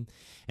this team.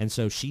 And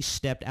so she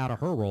stepped out of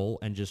her role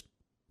and just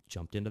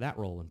jumped into that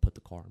role and put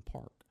the car in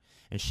park.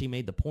 And she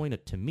made the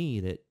point to me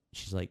that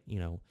she's like,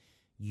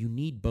 you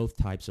need both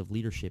types of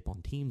leadership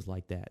on teams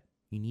like that.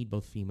 You need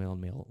both female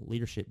and male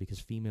leadership because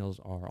females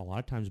are a lot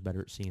of times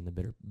better at seeing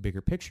the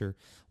bigger picture,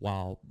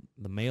 while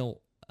the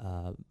male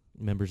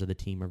members of the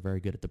team are very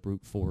good at the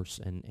brute force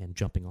and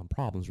jumping on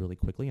problems really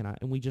quickly. And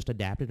we just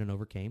adapted and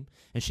overcame.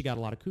 And she got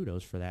a lot of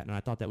kudos for that. And I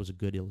thought that was a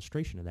good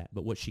illustration of that.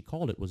 But what she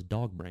called it was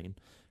dog brain,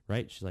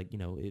 right? She's like,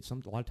 it's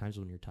a lot of times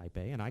when you're type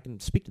A, and I can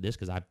speak to this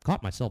because I've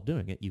caught myself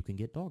doing it, you can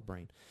get dog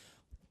brain.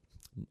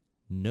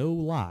 No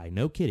lie,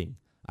 no kidding.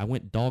 I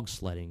went dog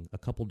sledding a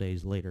couple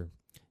days later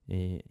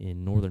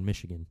in northern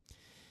Michigan.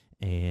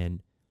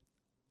 And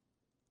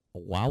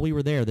while we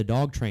were there, the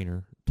dog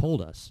trainer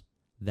told us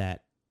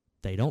that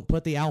they don't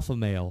put the alpha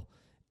male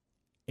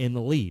in the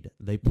lead.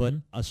 They put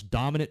a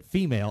dominant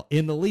female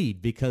in the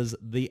lead because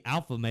the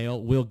alpha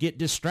male will get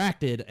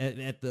distracted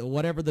at the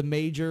whatever the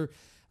major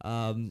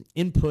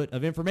input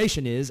of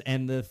information is,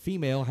 and the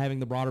female having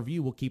the broader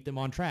view will keep them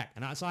on track.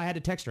 And so I had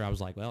to text her. I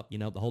was like, well,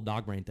 the whole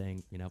dog brain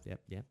thing,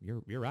 yeah,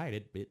 you're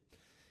right.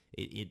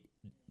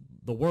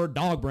 The word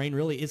dog brain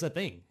really is a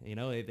thing.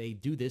 They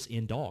do this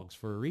in dogs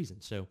for a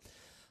reason. So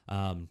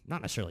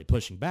not necessarily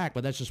pushing back,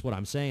 but that's just what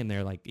I'm saying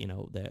there. Like,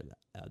 that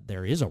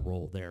there is a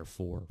role there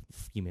for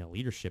female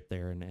leadership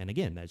there. And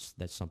again, that's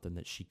something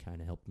that she kind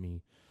of helped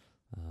me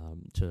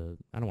to,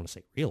 I don't want to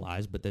say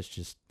realize, but that's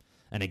just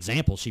an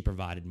example she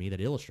provided me that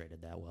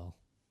illustrated that well.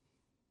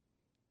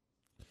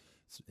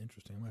 It's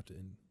interesting. I'm going to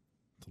have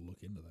to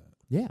look into that.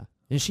 Yeah.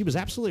 And she was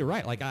absolutely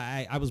right. Like,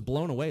 I was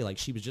blown away. Like,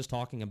 she was just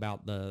talking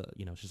about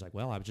she's like,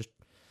 well, I was just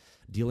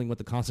dealing with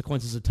the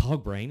consequences of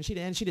dog brain. She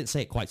didn't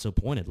say it quite so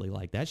pointedly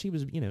like that. She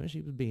was,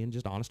 she was being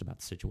just honest about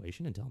the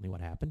situation and telling me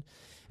what happened.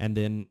 And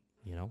then,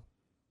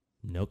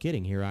 no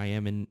kidding, here I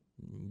am in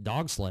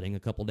dog sledding a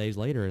couple days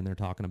later, and they're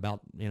talking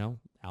about,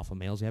 alpha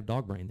males have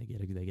dog brain.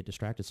 They get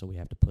distracted, so we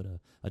have to put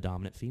a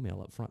dominant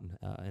female up front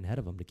and ahead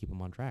of them to keep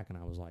them on track. And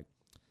I was like,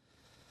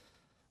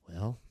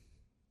 well,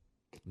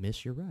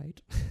 miss, you're right.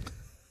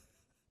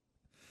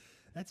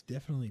 That's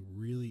definitely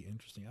really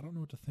interesting. I don't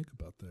know what to think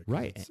about that.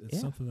 Right. It's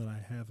something that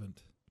I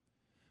haven't.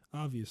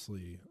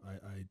 Obviously,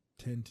 I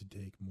tend to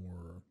take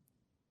more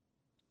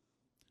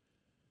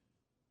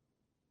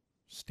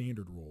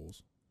standard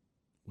roles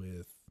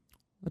with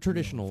a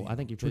traditional. I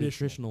think you've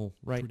traditional,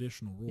 right?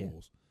 Traditional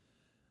roles.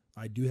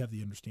 Yeah. I do have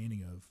the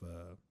understanding of.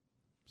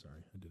 Sorry,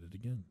 I did it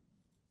again.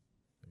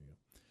 There you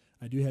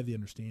go. I do have the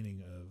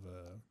understanding of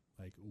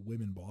like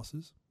women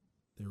bosses.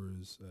 There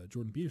was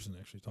Jordan Peterson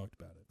actually talked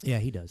about it. Yeah,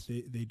 he does.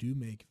 They do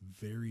make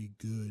very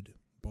good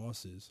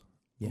bosses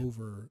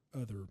over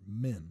other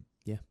men.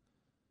 Yeah.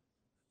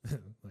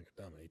 Like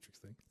a dominatrix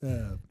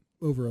thing.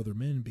 Over other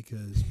men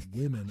because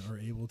women are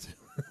able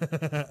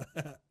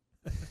to.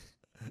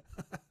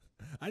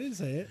 I didn't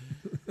say it.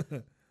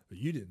 But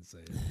you didn't say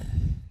it.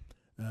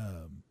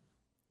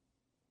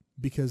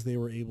 Because they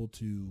were able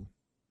to.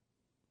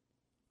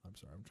 I'm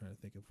sorry, I'm trying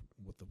to think of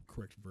what the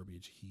correct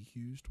verbiage he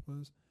used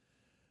was.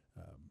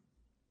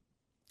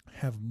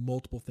 Have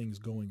multiple things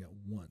going at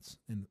once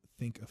and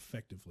think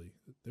effectively.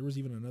 There was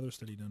even another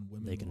study done.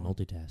 Women they can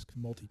multitask.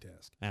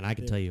 And I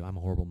can tell you, I'm a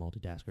horrible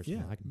multitasker. So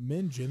yeah,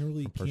 men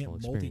generally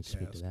can't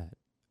multitask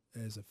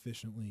as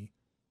efficiently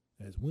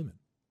as women,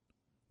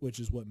 which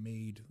is what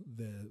made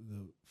the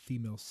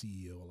female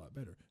CEO a lot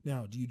better.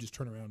 Now, do you just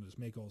turn around and just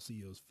make all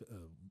CEOs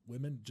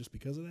women just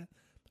because of that?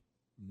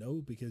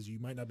 No, because you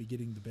might not be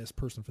getting the best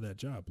person for that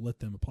job. Let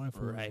them apply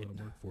for it. Let them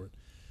work for it.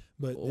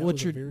 But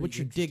what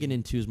you're digging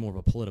into is more of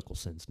a political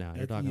sense now.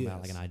 You're talking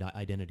about like an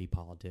identity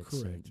politics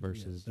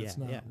versus that's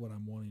not what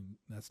I'm wanting.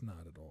 That's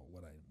not at all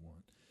what I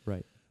want.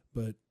 Right.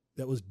 But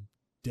that was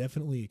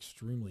definitely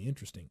extremely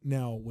interesting.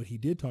 Now, what he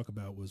did talk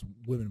about was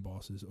women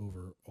bosses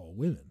over all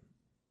women,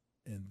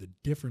 and the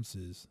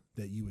differences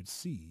that you would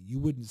see. You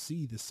wouldn't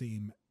see the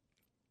same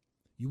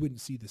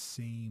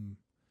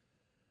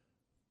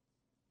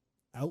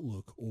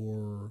outlook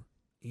or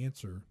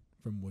answer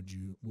from what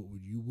you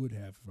would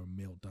have from a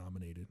male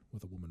dominated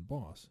with a woman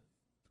boss,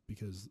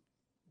 because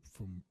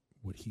from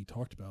what he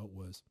talked about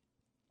was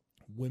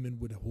women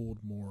would hold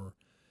more,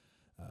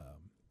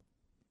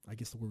 I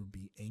guess the word would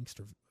be angst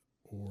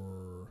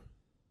or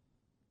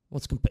well,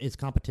 it's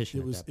competition.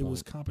 It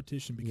was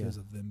competition because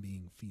of them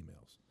being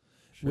females,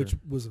 which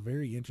was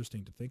very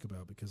interesting to think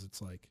about, because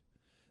it's like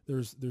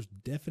there's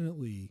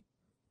definitely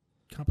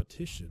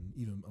competition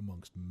even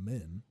amongst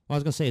men. Well, I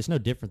was gonna say it's no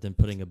different than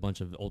putting a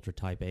bunch of ultra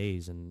type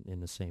A's in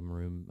the same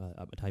room,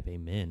 type A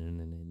men,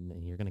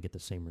 and you're gonna get the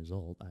same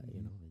result.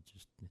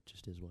 It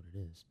just is what it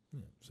is.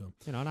 Yeah. So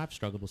and I've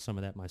struggled with some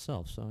of that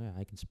myself. So yeah,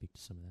 I can speak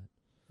to some of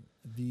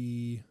that.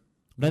 the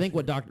But I think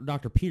what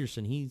Dr.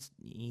 Peterson,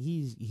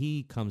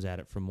 he comes at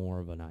it from more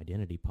of an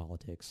identity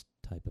politics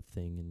type of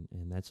thing,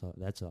 and that's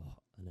an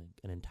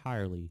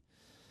entirely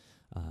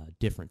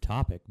different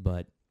topic.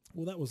 But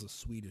well, that was a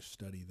Swedish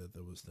study that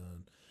was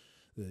done.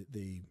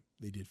 They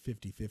did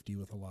 50-50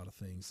 with a lot of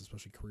things,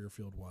 especially career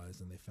field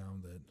wise, and they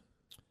found that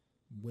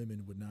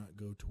women would not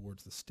go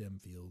towards the STEM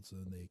fields,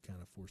 and they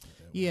kind of forced it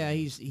that way. yeah,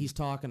 he's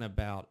talking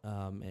about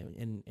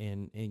and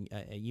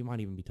you might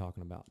even be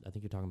talking about. I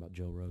think you're talking about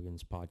Joe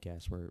Rogan's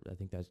podcast, where I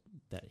think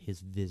that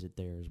his visit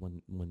there is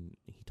when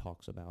he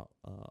talks about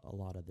a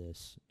lot of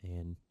this.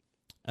 And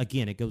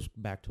again, it goes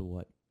back to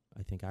what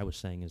I think I was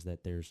saying, is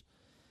that there's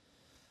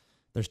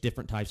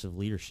different types of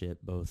leadership,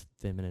 both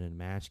feminine and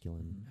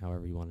masculine,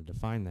 however you want to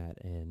define that,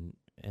 and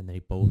they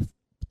both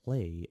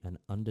play an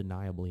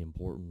undeniably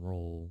important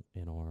role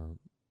in our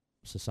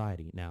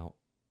society. Now,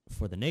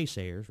 for the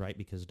naysayers, right,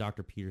 because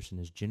Dr. Peterson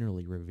is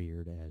generally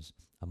revered as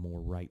a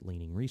more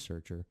right-leaning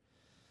researcher,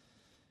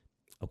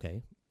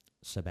 okay,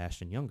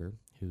 Sebastian Junger,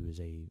 who is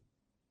a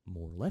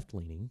more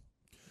left-leaning,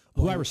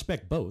 who I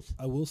respect both.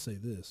 I will say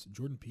this: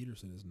 Jordan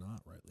Peterson is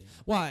not right-leaning.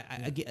 Well,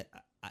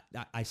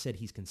 I said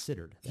he's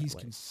considered that He's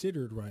way.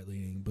 considered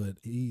right-leaning, but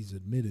he's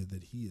admitted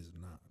that he is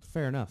not.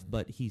 Fair enough,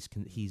 but he's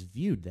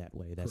viewed that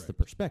way. That's the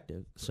Correct.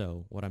 perspective.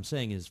 So what I'm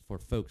saying is, for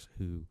folks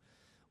who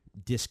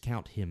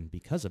discount him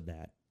because of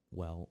that,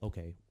 well,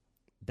 okay,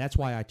 that's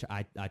why I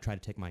try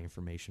to take my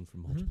information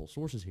from multiple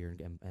sources here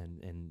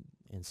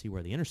and see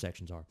where the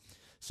intersections are.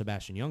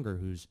 Sebastian Junger,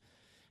 who's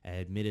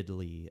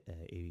admittedly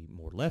a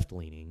more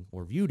left-leaning,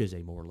 or viewed as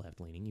a more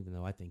left-leaning, even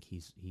though I think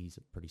he's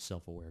a pretty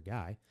self-aware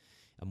guy,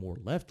 a more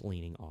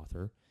left-leaning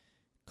author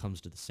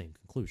comes to the same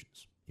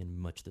conclusions in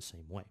much the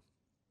same way.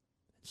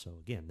 So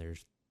again,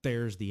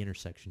 there's the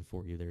intersection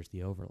for you. There's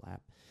the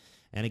overlap,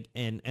 and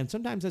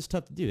sometimes that's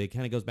tough to do. It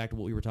kind of goes back to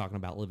what we were talking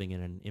about, living in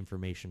an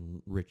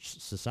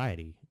information-rich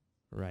society,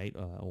 right?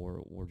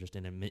 Or just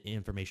in an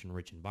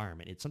information-rich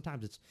environment.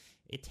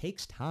 It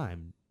takes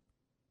time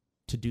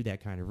to do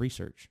that kind of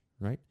research,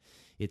 right?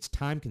 It's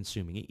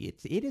time-consuming.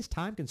 It is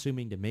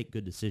time-consuming to make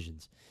good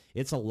decisions.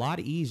 It's a lot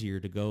easier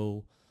to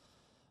go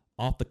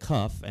off the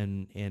cuff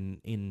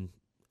and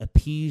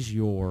appease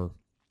your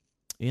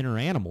inner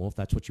animal, if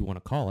that's what you want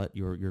to call it,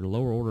 your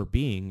lower order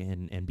being,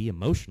 and be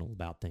emotional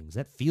about things.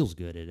 That feels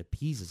good. It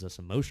appeases us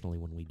emotionally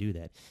when we do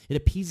that. It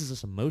appeases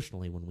us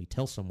emotionally when we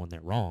tell someone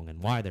they're wrong and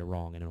why they're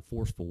wrong in a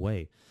forceful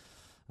way.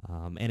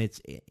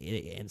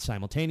 And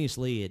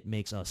simultaneously, it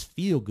makes us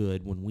feel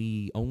good when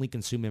we only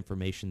consume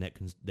information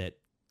that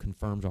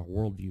confirms our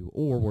worldview,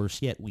 or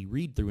worse yet, we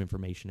read through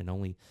information and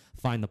only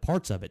find the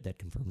parts of it that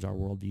confirms our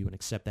worldview and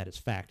accept that as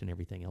fact and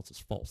everything else is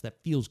false.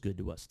 That feels good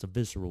to us. It's a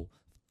visceral,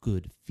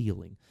 good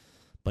feeling.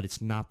 But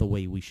it's not the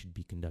way we should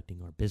be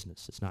conducting our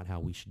business. It's not how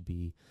we should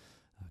be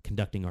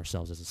conducting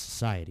ourselves as a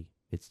society.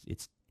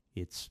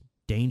 It's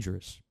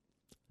dangerous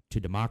to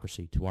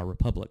democracy, to our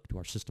republic, to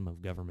our system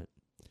of government.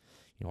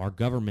 Our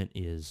government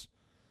is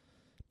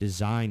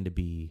designed to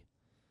be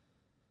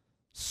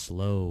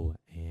slow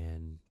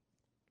and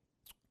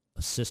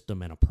a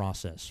system and a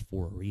process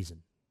for a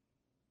reason,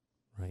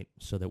 right?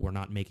 So that we're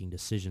not making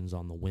decisions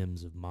on the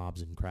whims of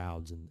mobs and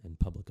crowds and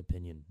public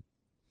opinion,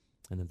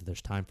 and that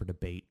there's time for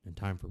debate and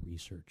time for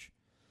research.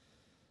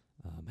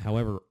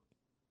 However,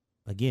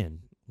 again,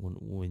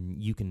 when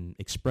you can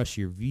express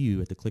your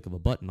view at the click of a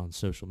button on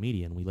social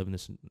media, and we live in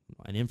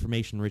an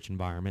information-rich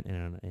environment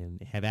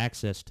and have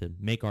access to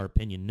make our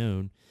opinion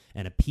known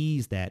and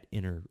appease that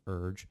inner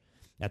urge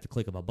at the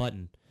click of a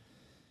button,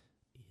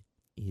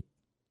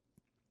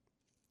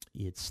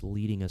 it's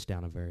leading us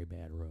down a very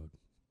bad road.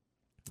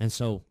 And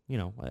so,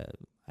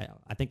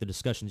 I think the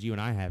discussions you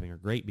and I are having are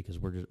great, because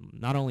we're just,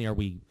 not only are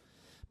we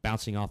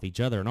bouncing off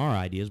each other and our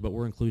ideas, but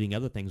we're including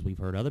other things we've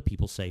heard other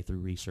people say through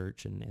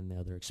research and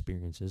other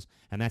experiences,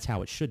 and that's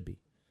how it should be.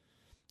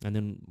 And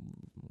then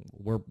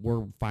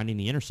we're finding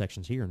the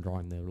intersections here and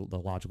drawing the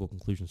logical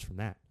conclusions from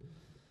that.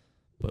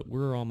 But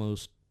we're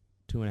almost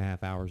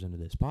 2.5 hours into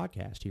this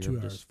podcast here.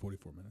 2 hours,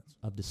 44 minutes.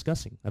 Of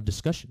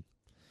discussion.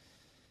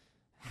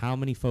 How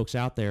many folks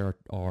out there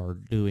are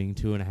doing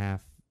 2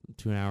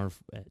 hours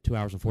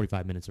and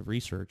 45 minutes of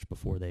research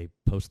before they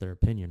post their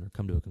opinion or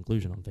come to a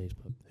conclusion on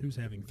Facebook? Who's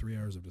having 3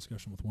 hours of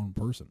discussion with one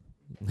person?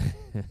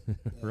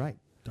 Right.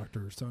 Dr.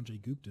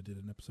 Sanjay Gupta did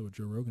an episode with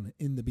Joe Rogan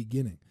in the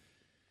beginning.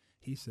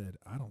 He said,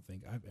 I don't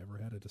think I've ever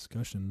had a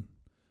discussion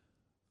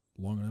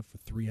long enough for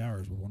 3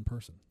 hours with one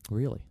person.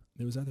 Really?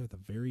 It was either at the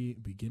very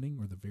beginning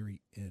or the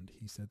very end.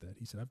 He said that.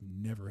 He said, I've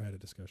never had a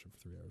discussion for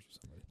 3 hours with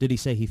somebody. Did he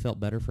say he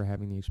felt better for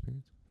having the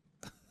experience?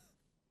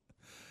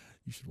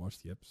 You should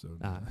watch the episode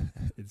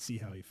and see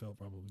how he felt.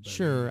 Probably better.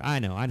 Sure, I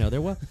know.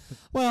 There was,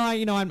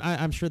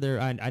 I'm sure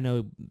there. I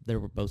know there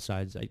were both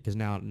sides, because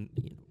now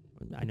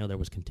I know there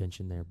was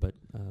contention there, but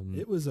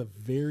It was a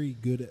very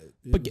good.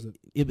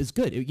 It was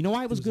good. You know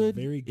why it was good?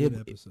 A very good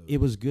episode. It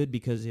was good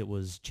because it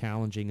was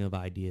challenging of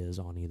ideas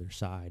on either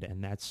side,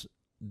 and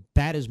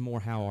that is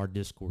more how our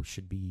discourse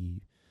should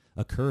be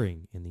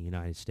occurring in the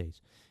United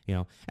States. You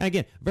know, and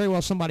again, very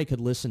well somebody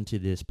could listen to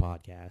this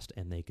podcast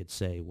and they could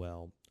say,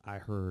 "Well, I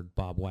heard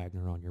Bob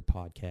Wagner on your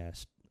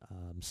podcast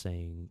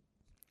saying,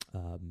 I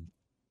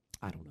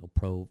don't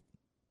know,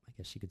 I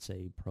guess you could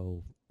say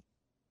pro."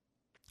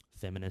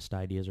 Feminist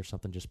ideas or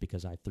something just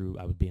because I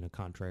was being a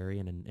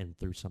contrarian and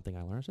threw something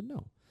I learned. I said,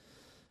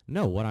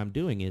 no, what I'm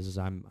doing is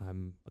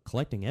I'm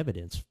collecting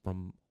evidence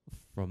from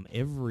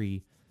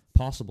every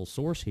possible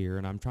source here,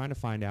 and I'm trying to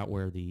find out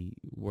where the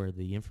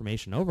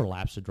information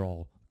overlaps to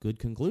draw good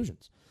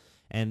conclusions.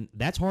 And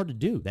that's hard to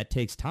do. That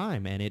takes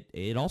time, and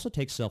it also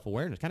takes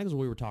self-awareness. Kind of as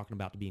we were talking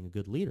about to being a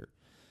good leader.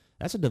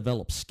 That's a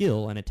developed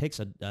skill, and it takes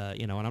and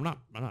I'm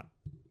not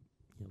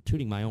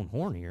tooting my own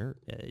horn here,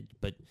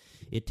 but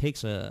it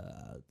takes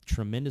a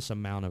tremendous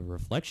amount of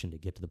reflection to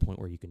get to the point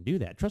where you can do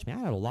that. Trust me, I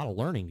had a lot of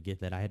learning to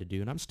get that I had to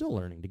do, and I'm still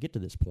learning to get to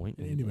this point.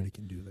 And anybody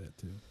can do that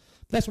too.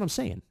 That's what I'm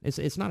saying.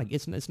 It's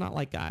not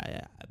like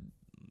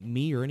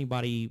me or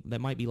anybody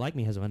that might be like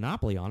me has a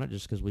monopoly on it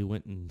just because we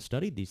went and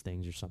studied these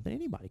things or something.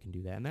 Anybody can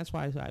do that, and that's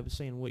why I was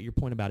saying what your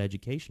point about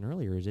education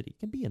earlier is that it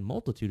can be a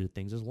multitude of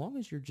things as long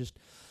as you're just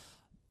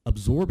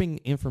absorbing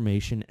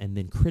information and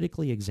then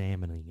critically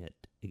examining it,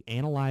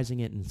 analyzing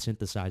it and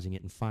synthesizing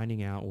it and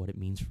finding out what it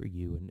means for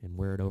you and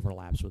where it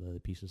overlaps with other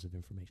pieces of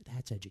information.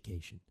 That's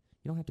education.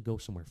 You don't have to go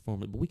somewhere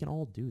formally, but we can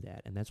all do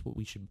that, and that's what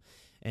we should.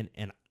 And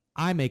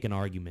I make an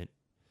argument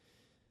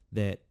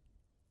that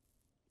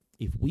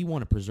if we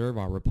want to preserve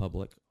our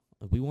republic,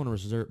 if we want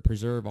to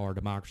preserve our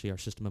democracy, our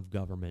system of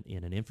government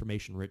in an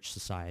information-rich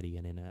society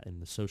and in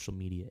the social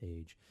media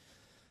age,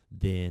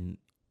 then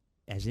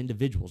as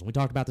individuals, and we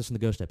talked about this in the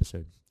Ghost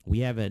episode, we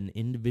have an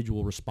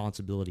individual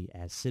responsibility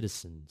as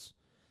citizens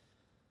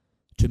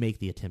to make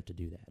the attempt to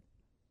do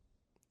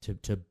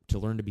that, to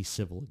learn to be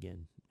civil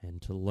again,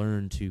 and to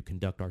learn to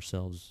conduct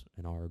ourselves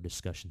and our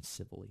discussions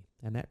civilly.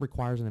 And that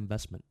requires an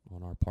investment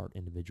on our part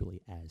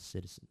individually as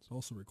citizens. It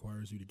also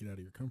requires you to get out of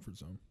your comfort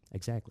zone.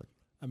 Exactly.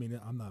 I mean,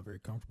 I'm not very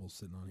comfortable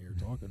sitting on here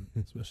talking,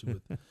 especially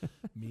with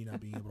me not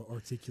being able to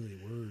articulate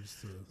words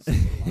to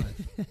save my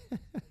life.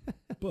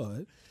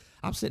 But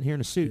I'm sitting here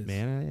in a suit,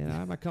 man.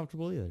 I'm not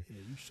comfortable either.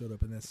 Yeah, you showed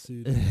up in that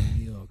suit and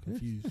made me all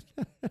confused.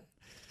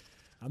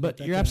 But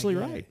you're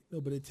absolutely right.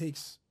 No, but it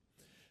takes.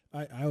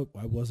 I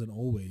wasn't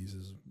always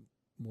as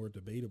more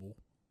debatable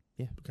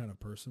kind of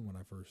person when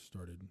I first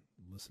started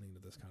listening to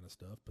this kind of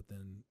stuff. But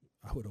then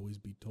I would always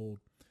be told,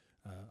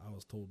 I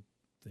was told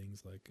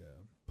things like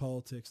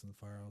politics and the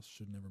firehouse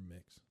should never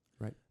mix.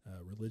 Right.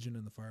 Religion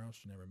and the firehouse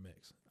should never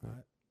mix.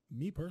 Right.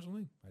 Me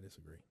personally, I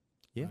disagree.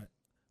 Yeah.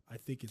 I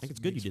think it's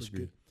good you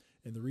disagree. Good.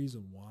 And the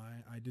reason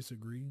why I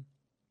disagree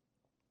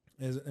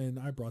and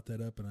I brought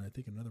that up in I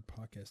think another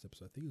podcast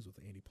episode. I think it was with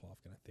Andy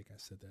Plofkin. I think I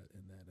said that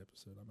in that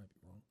episode. I might be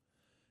wrong.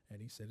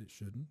 And he said it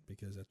shouldn't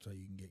because that's how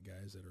you can get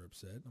guys that are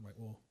upset. I'm like,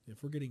 well,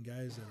 if we're getting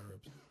guys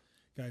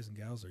and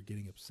gals that are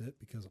getting upset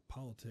because of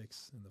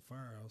politics in the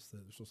firehouse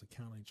that they're supposed to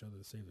count on each other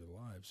to save their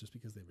lives just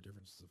because they have a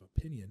difference of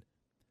opinion,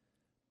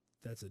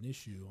 that's an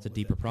issue. It's a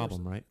deeper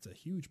problem, right? It's a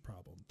huge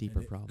problem.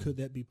 Deeper problem. Could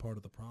that be part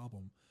of the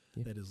problem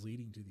that is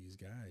leading to these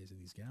guys and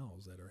these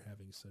gals that are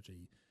having such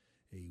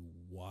a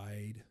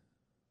wide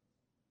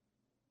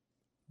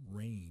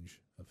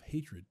range of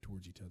hatred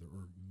towards each other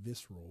or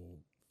visceral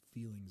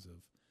feelings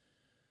of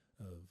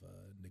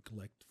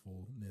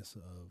neglectfulness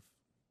of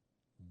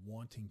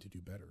wanting to do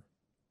better?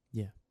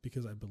 Yeah.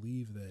 Because I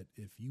believe that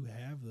if you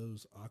have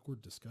those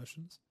awkward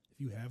discussions, if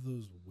you have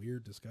those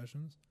weird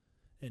discussions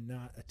and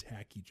not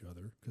attack each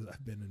other, because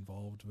I've been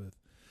involved with.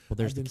 Well,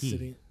 there's the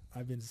key.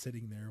 I've been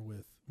sitting there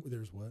with,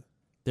 there's what?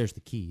 There's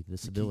the key, the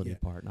civility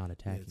part, not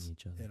attacking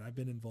each other. And I've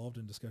been involved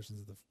in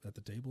discussions at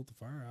the table at the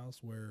firehouse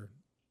where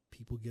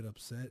people get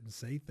upset and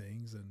say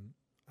things, and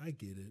I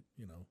get it.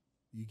 You know,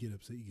 you get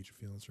upset, you get your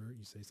feelings hurt,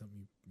 you say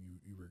something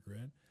you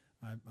regret.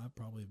 I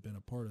probably have been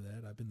a part of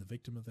that. I've been the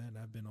victim of that, and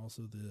I've been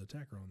also the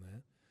attacker on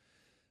that.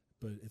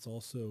 But it's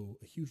also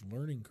a huge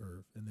learning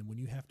curve. And then when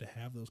you have to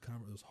have those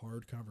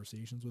hard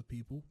conversations with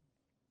people,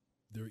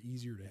 they're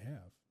easier to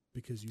have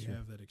because you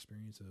have that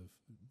experience of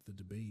the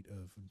debate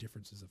of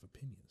differences of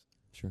opinions.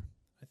 Sure.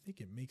 I think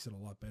it makes it a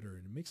lot better,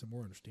 and it makes it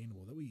more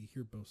understandable. That way you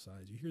hear both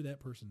sides. You hear that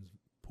person's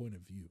point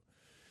of view.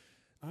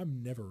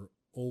 I'm never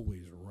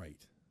always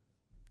right,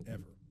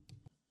 ever.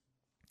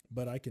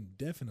 But I can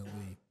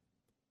definitely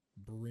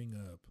bring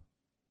up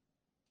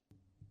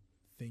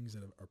things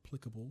that are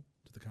applicable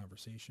to the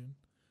conversation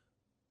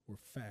or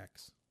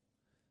facts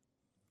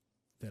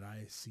that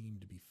I seem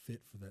to be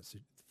fit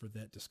for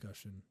that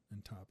discussion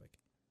and topic.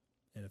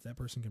 And if that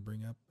person can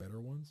bring up better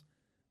ones,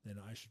 then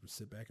I should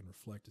sit back and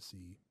reflect to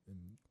see,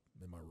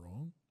 am I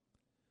wrong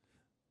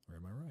or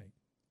am I right?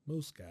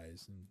 Most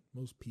guys and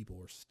most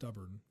people are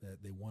stubborn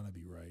that they want to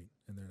be right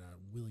and they're not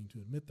willing to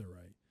admit they're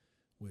right,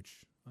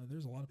 which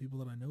there's a lot of people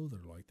that I know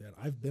that are like that.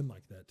 I've been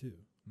like that too.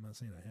 I'm not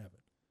saying I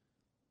haven't.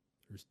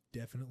 There's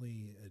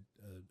definitely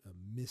a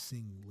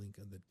missing link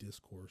in the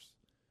discourse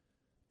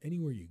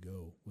anywhere you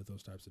go with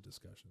those types of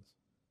discussions,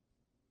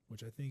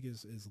 which I think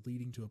is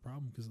leading to a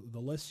problem, because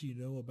the less you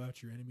know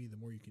about your enemy,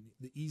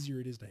 the easier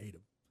it is to hate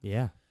them.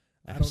 Yeah,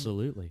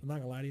 absolutely. I'm not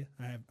gonna lie to you.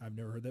 I've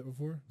never heard that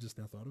before. Just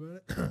now thought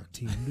about it.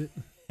 Teamed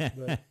it.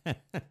 But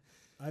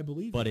I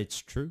believe. But it's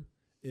true.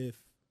 If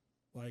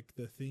like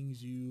the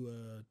things you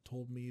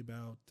told me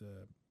about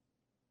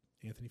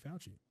Anthony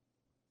Fauci.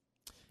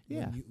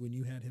 Yeah. When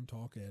you had him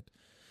talk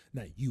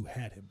but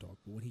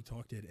when he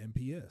talked at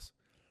MPS,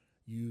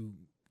 you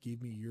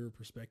gave me your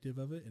perspective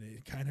of it, and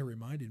it kind of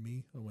reminded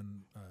me of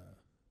when,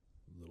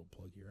 little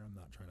plug here, I'm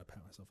not trying to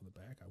pat myself on the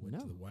back. I went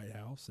to the White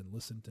House and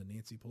listened to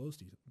Nancy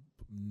Pelosi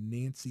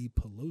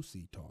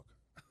talk.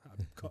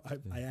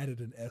 I added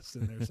an S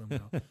in there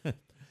somehow.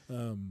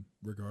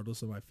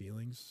 Regardless of my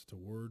feelings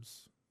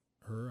towards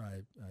her,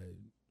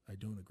 I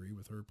don't agree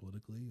with her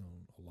politically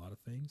on a lot of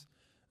things.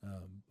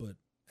 But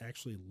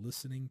actually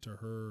listening to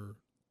her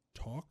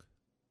talk,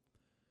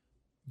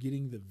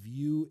 getting the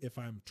view, if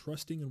I'm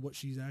trusting in what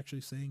she's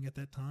actually saying at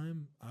that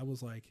time, I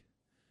was like,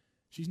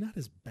 she's not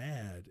as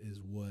bad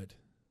as what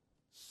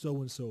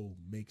so-and-so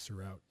makes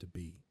her out to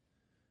be.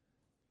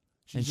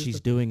 She's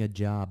doing a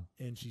job.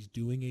 And she's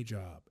doing a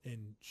job.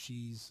 And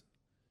she's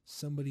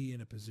somebody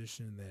in a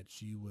position that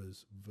she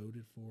was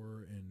voted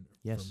for and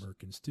from her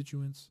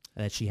constituents.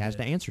 That she has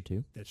to answer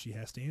to. That she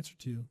has to answer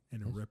to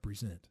and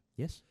represent.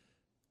 Yes.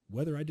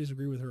 Whether I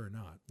disagree with her or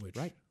not, which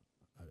right.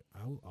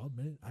 I'll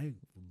admit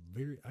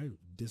it, I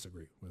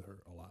disagree with her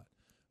a lot.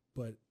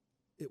 But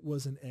it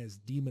wasn't as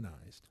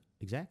demonized.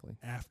 Exactly.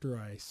 After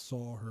I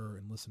saw her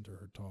and listened to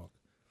her talk.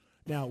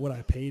 Now, would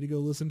I pay to go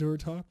listen to her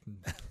talk?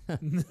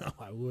 No,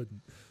 I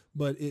wouldn't.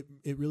 But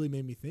it really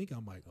made me think.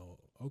 I'm like, oh,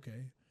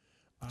 okay.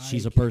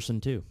 She's a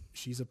person too.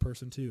 She's a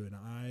person too, and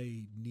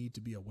I need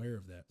to be aware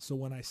of that. So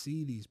when I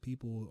see these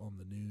people on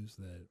the news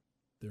that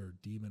they're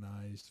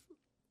demonized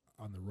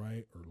on the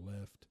right or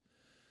left,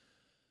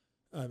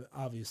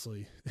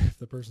 obviously, if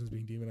the person's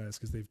being demonized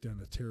because they've done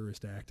a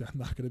terrorist act, I'm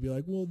not going to be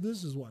like, well,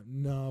 this is what.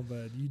 No,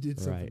 but you did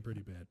something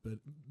pretty bad. But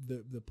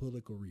the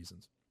political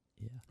reasons.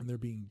 Yeah. And they're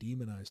being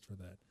demonized for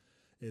that.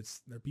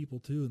 They're people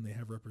too, and they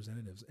have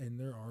representatives. And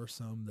there are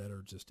some that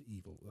are just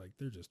evil. Like,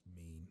 they're just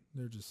mean.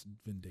 They're just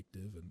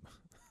vindictive. And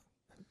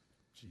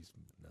she's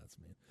nuts,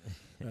 man.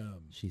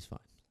 She's fine.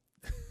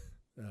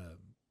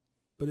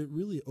 But it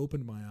really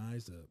opened my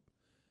eyes up.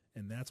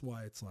 And that's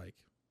why it's like,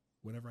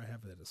 whenever I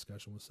have that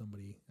discussion with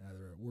somebody,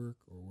 either at work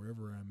or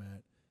wherever I'm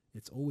at,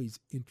 it's always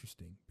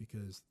interesting,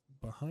 because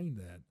behind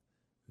that,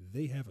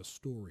 they have a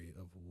story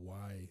of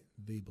why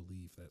they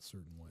believe that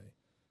certain way.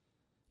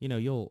 You know,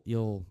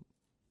 you'll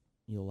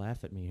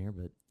laugh at me here,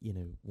 but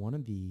one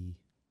of the,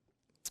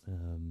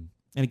 and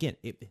again,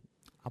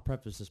 I'll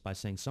preface this by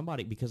saying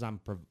because I'm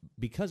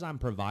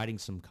providing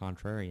some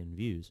contrarian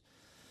views,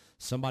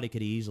 somebody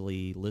could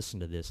easily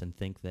listen to this and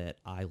think that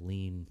I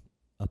lean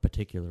a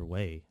particular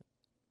way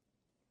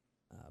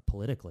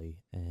politically,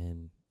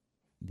 and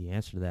the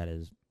answer to that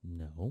is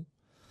no.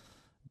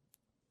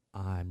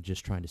 I'm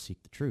just trying to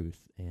seek the truth,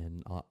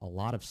 and a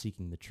lot of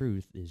seeking the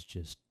truth is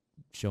just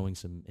showing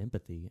some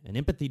empathy. And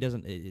empathy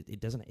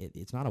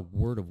it's not a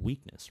word of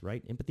weakness,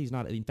 right? Empathy is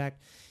not, in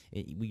fact,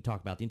 we talk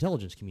about the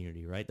intelligence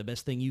community, right? The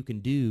best thing you can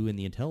do in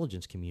the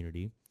intelligence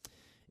community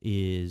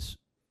is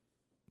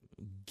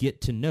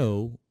get to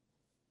know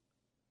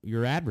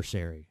your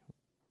adversary,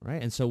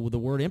 right? And so the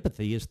word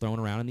empathy is thrown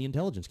around in the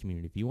intelligence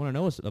community. If you want to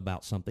know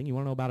about something, you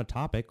want to know about a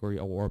topic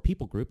or a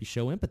people group, you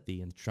show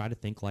empathy and try to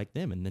think like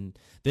them. And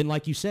then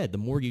like you said, the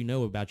more you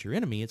know about your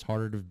enemy, it's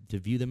harder to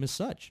view them as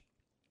such.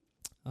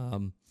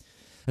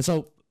 And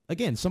so,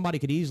 again, somebody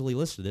could easily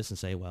listen to this and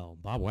say, well,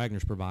 Bob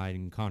Wagner's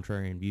providing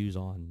contrarian views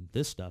on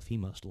this stuff. He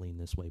must lean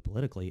this way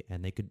politically.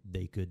 And they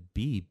could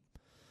be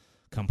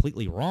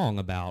completely wrong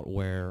about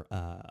where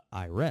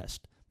I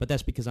rest. But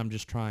that's because I'm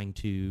just trying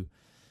to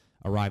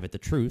arrive at the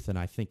truth. And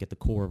I think at the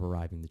core of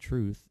arriving the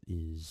truth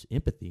is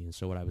empathy. And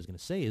so what I was going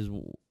to say is,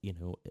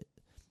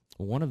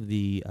 one of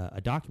the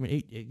a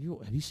document.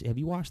 Have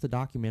you watched the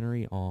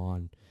documentary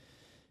on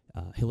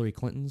Hillary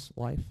Clinton's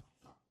life?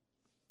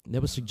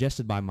 That was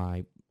suggested by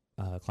my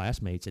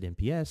classmates at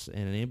MPS,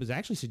 and it was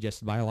actually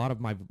suggested by a lot of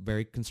my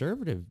very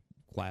conservative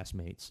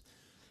classmates,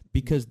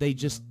 because they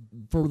just,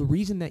 for the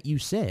reason that you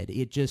said,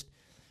 it just,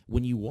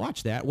 when you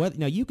watch that,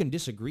 now you can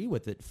disagree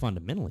with it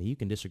fundamentally, you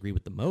can disagree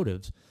with the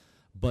motives,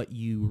 but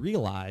you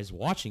realize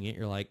watching it,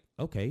 you're like,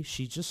 okay,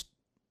 she's just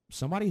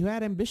somebody who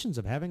had ambitions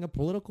of having a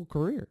political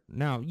career.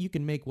 Now, you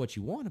can make what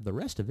you want of the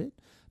rest of it,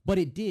 but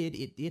it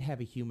did have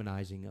a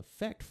humanizing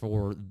effect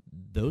for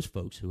those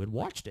folks who had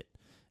watched it.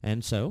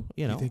 And so,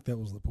 You think that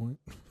was the point?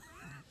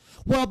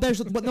 Well, there's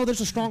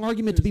a strong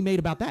argument to be made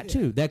about that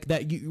too.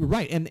 That you're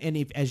right, and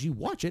if as you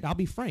watch it, I'll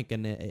be frank,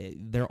 and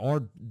there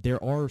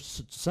are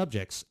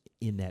subjects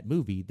in that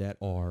movie that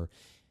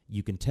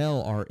you can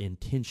tell are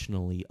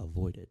intentionally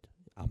avoided.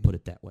 I'll put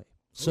it that way.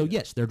 So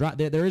yeah. yes,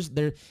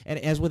 and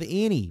as with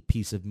any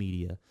piece of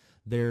media,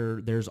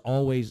 there's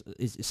always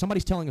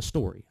somebody's telling a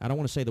story. I don't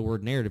want to say the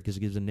word narrative because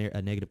it gives a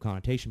negative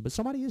connotation, but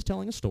somebody is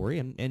telling a story,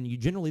 and you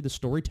generally the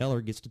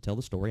storyteller gets to tell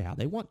the story how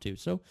they want to.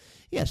 So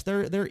yes,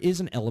 there is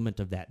an element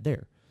of that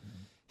there.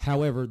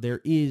 However,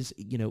 there is,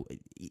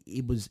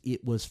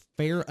 it was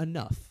fair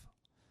enough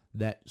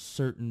that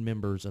certain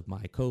members of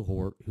my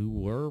cohort who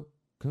were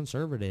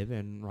conservative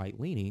and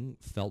right-leaning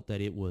felt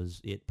that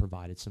it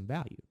provided some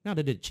value. Now,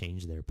 did it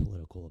change their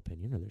political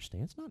opinion or their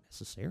stance? Not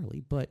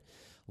necessarily, but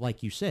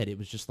like you said, it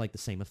was just like the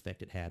same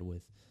effect it had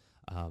with,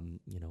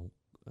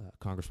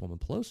 Congresswoman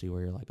Pelosi,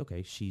 where you're like,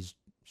 okay, she's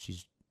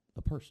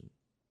a person,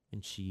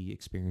 and she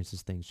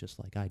experiences things just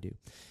like I do.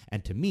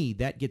 And to me,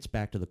 that gets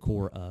back to the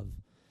core of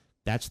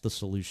that's the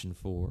solution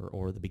for,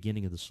 or the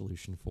beginning of the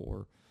solution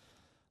for,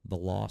 the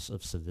loss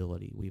of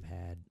civility we've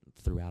had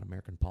throughout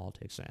American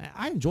politics.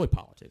 I enjoy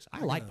politics.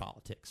 I like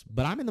politics,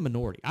 but I'm in the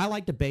minority. I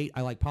like debate.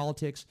 I like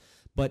politics,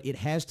 but it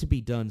has to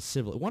be done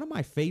civilly. One of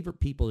my favorite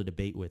people to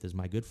debate with is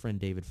my good friend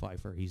David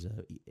Pfeiffer. He's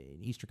an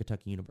Eastern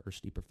Kentucky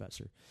University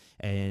professor,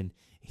 and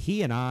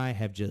he and I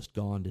have just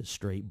gone to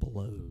straight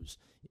blows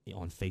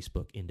on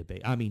Facebook in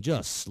debate. I mean,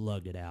 just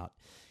slugged it out,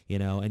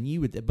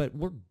 but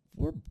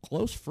we're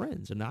close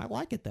friends, and I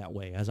like it that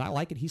way. As I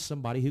like it, he's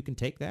somebody who can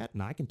take that,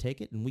 and I can take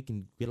it, and we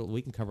can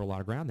cover a lot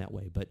of ground that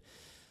way. But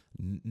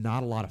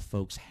not a lot of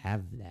folks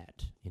have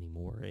that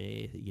anymore.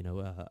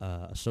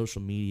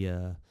 Social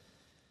media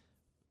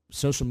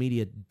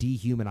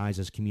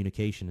dehumanizes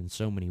communication in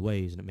so many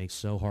ways, and it makes it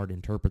so hard to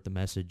interpret the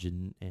message,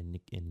 and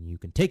you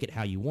can take it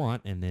how you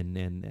want,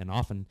 and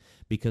often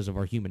because of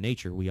our human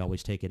nature, we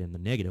always take it in the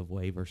negative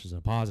way versus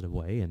a positive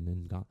way, and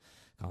then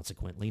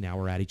consequently now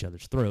we're at each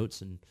other's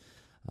throats. And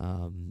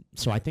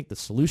so I think the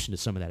solution to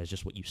some of that is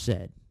just what you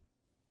said.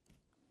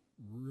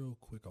 Real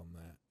quick on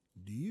that,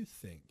 do you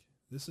think,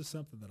 this is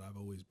something that I've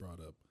always brought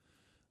up,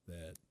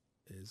 that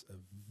is a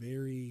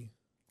very,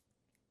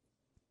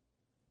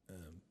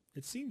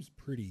 it seems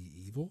pretty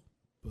evil,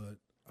 but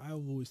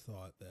I've always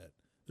thought that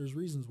there's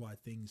reasons why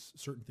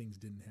certain things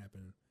didn't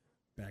happen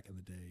back in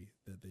the day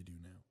that they do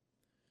now.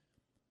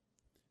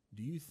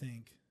 Do you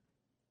think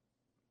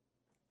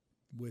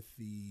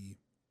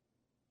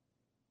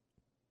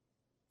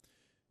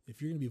if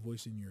you're going to be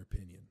voicing your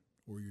opinion,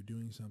 or you're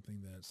doing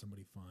something that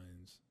somebody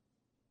finds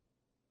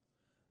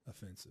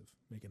offensive,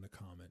 making a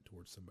comment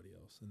towards somebody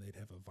else, and they'd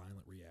have a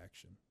violent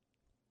reaction,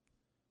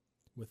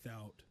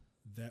 without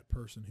that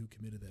person who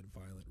committed that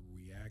violent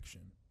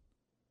reaction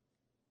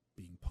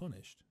being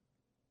punished,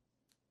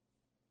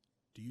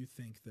 do you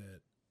think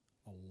that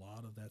a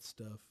lot of that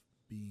stuff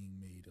being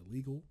made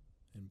illegal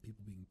and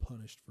people being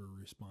punished for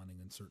responding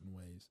in certain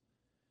ways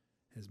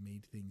has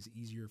made things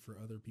easier for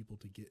other people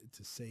to get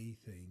to say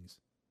things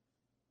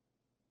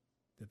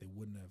that they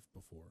wouldn't have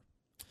before?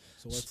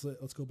 So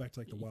let's go back to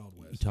like the Wild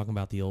West. You talking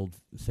about the old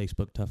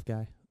Facebook tough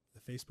guy?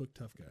 The Facebook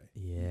tough guy.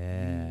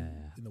 Yeah.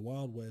 In the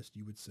Wild West,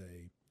 you would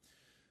say,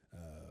 I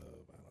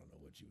don't know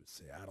what you would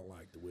say. I don't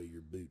like the way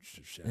your boots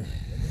are shining.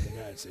 And then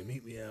the guy would say,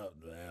 meet me out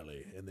in the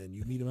alley. And then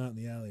you meet him out in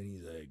the alley, and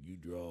he's like, you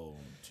draw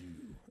two.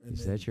 And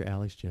Is that your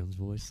Alex Jones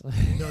voice?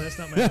 No, that's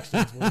not my Alex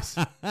Jones voice.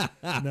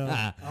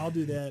 No, I'll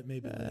do that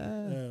maybe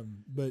later.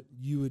 But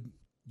you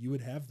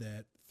would have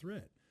that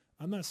threat.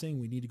 I'm not saying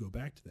we need to go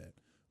back to that,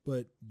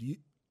 but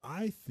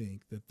I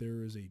think that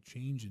there is a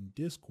change in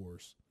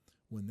discourse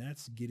when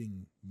that's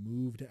getting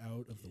moved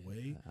out of the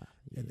way,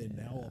 and then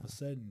now all of a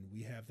sudden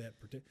we have that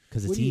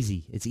because it's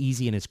easy. It's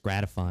easy and it's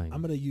gratifying.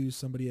 I'm going to use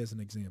somebody as an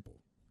example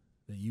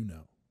that you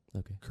know.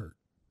 Okay. Kurt.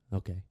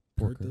 Okay.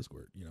 Kurt the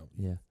Squirt.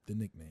 Yeah. The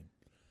nickname.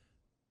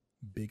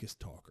 Biggest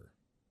talker.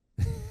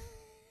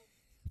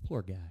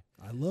 Poor guy.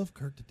 I love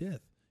Kurt to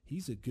death.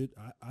 He's a good.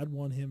 I'd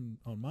want him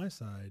on my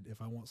side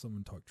if I want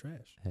someone to talk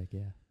trash. Heck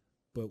yeah.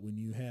 But when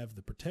you have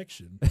the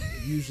protection,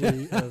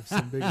 usually of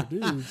some bigger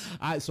dudes,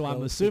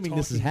 I'm assuming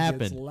this has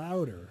happened. Gets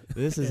louder.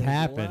 This has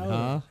happened,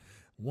 huh?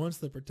 Once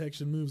the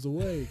protection moves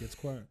away, it gets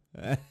quiet.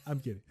 I'm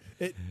kidding.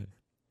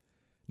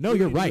 No,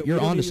 you're right. You're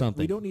onto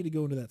something. We don't need to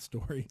go into that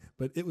story,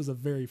 but it was a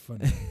very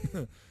funny.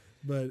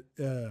 But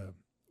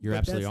you're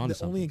absolutely onto something. The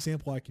something. only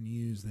example I can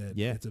use that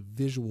it's a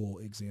visual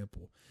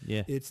example.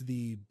 Yeah. It's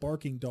the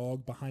barking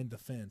dog behind the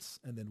fence,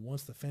 and then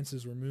once the fence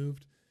is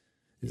removed,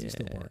 is he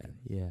still barking?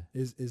 Yeah.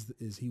 Is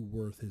he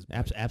worth his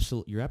bite?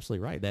 Absolutely. You're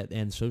absolutely right.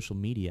 And social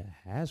media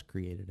has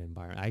created an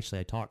environment. Actually,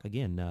 I talk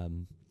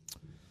again.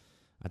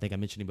 I think I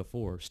mentioned him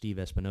before. Steve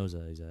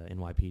Espinoza is a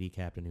NYPD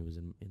captain who was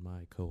in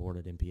my cohort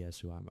at MPS,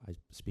 who I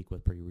speak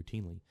with pretty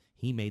routinely.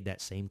 He made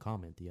that same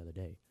comment the other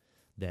day,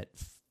 that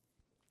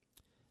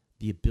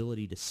the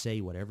ability to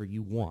say whatever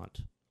you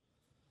want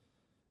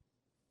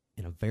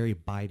in a very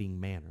biting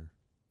manner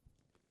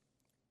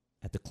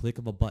at the click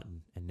of a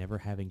button and never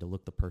having to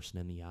look the person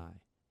in the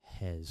eye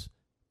has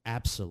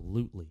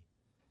absolutely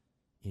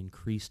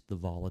increased the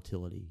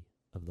volatility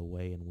of the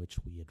way in which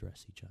we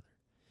address each other.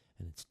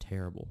 And it's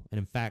terrible. And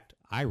in fact,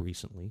 I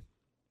used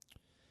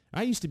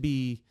to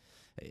be,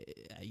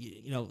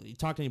 you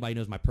talk to anybody who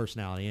knows my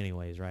personality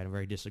anyways, right? I'm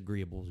very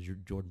disagreeable, as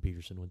Jordan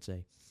Peterson would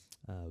say.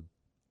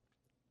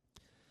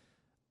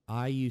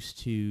 I used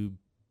to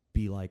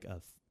be like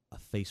a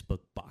Facebook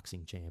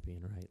boxing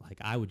champion, right? Like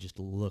I would just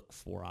look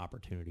for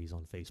opportunities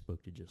on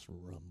Facebook to just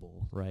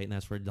rumble, right? And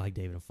that's where like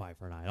David and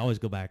Pfeiffer and I always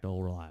go back to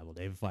old reliable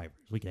David Pfeiffer.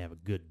 We can have a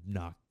good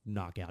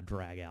knockout,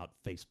 drag out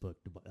Facebook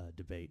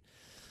debate.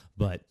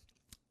 But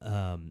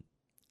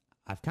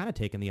I've kind of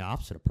taken the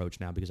opposite approach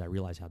now because I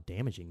realize how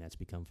damaging that's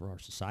become for our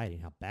society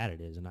and how bad it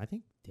is. And I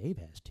think Dave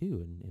has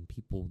too, and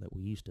people that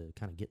we used to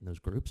kind of get in those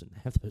groups and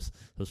have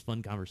those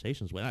fun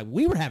conversations with.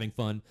 We were having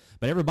fun,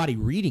 but everybody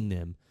reading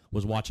them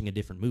was watching a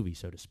different movie,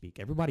 so to speak.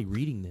 Everybody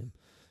reading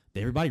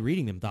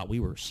them thought we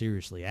were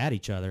seriously at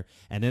each other,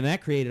 and then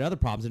that created other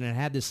problems, and it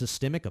had this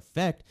systemic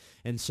effect.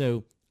 And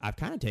so I've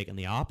kind of taken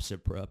the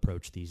opposite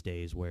approach these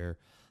days, where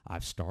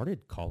I've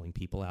started calling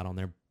people out on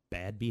their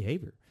bad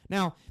behavior.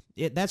 Now,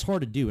 that's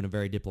hard to do in a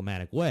very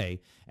diplomatic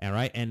way, all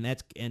right? And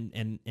that's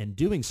and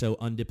doing so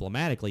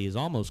undiplomatically is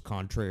almost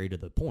contrary to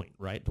the point,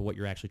 right, to what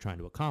you're actually trying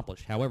to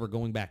accomplish. However,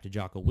 going back to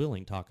Jocko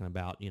Willing talking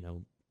about,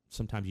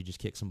 sometimes you just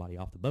kick somebody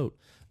off the boat.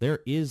 There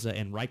is,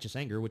 and righteous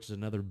anger, which is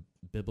another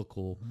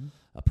biblical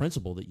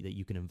principle that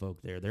you can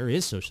invoke there. There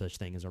is such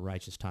thing as a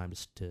righteous time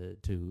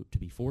to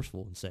be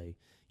forceful and say,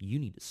 you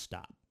need to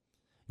stop.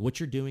 What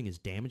you're doing is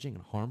damaging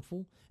and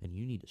harmful, and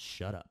you need to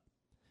shut up.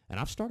 And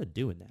I've started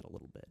doing that a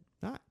little bit.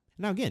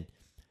 Now, again,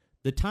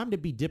 the time to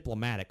be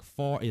diplomatic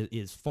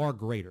is far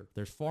greater.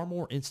 There's far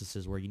more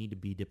instances where you need to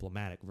be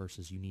diplomatic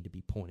versus you need to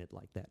be pointed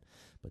like that.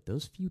 But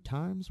those few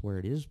times where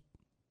it is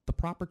the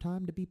proper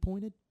time to be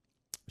pointed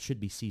should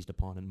be seized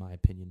upon, in my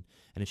opinion.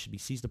 And it should be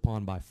seized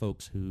upon by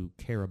folks who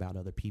care about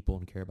other people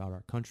and care about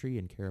our country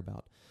and care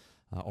about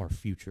our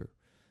future.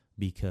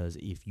 Because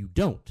if you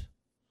don't,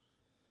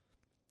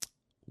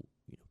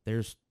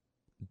 there's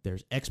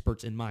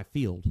experts in my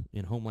field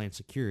in Homeland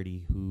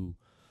Security who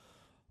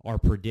are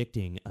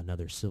predicting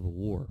another civil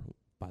war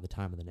by the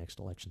time of the next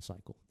election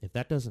cycle. If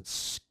that doesn't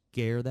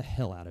scare the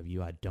hell out of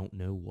you, I don't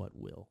know what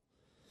will.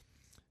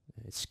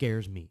 It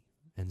scares me.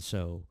 And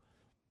so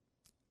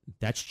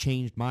that's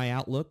changed my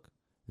outlook.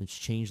 It's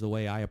changed the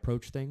way I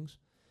approach things.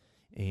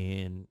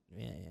 And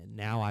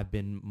now I've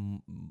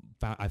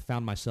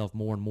found myself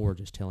more and more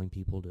just telling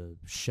people to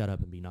shut up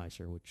and be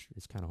nicer, which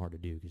is kind of hard to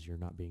do because you're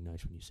not being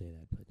nice when you say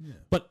that.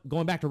 But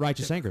going back to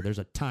righteous anger, there's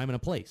a time and a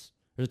place.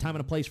 There's a time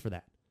and a place for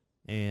that.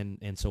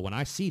 And so when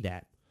I see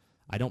that,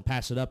 I don't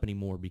pass it up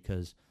anymore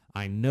because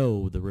I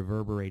know the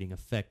reverberating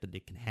effect that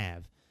it can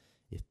have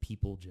if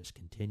people just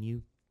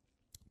continue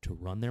to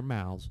run their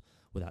mouths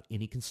without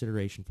any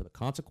consideration for the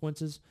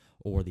consequences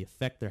or the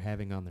effect they're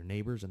having on their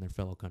neighbors and their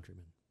fellow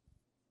countrymen.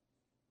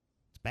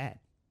 It's bad.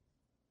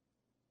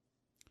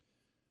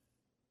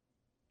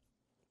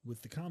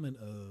 With the comment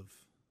of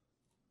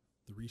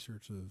the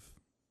research of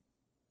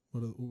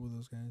what were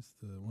those guys?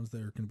 The ones that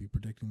are going to be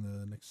predicting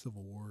the next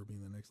civil war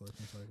being the next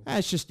election cycle.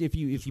 It's just if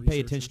you pay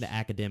attention to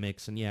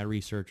academics and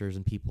researchers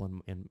and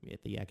people in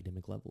at the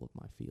academic level of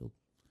my field.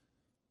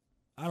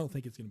 I don't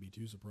think it's going to be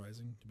too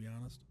surprising, to be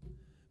honest,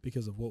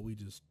 because of what we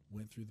just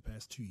went through the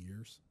past 2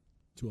 years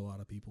to a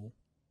lot of people.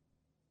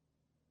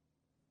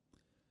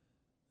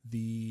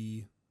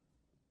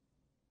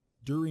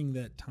 During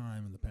that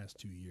time in the past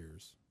 2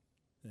 years,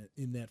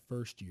 in that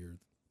first year,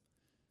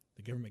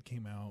 the government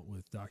came out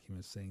with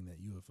documents saying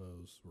that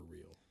UFOs were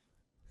real.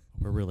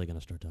 We're really going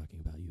to start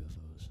talking about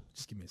UFOs.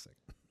 Just give me a second.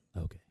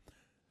 Okay.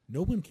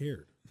 No one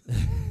cared.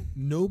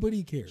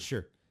 Nobody cared.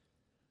 Sure.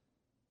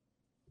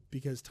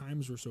 Because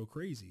times were so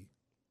crazy.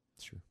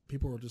 Sure.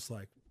 People were just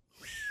like,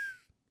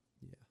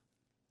 yeah,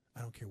 I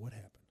don't care what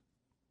happened.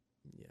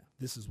 Yeah.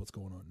 This is what's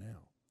going on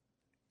now.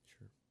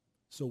 Sure.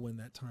 So when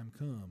that time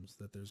comes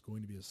that there's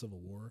going to be a civil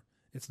war,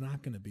 it's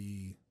not going to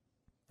be,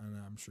 and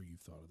I'm sure you've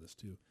thought of this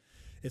too,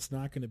 it's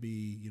not going to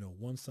be,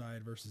 one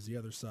side versus the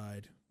other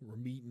side. We're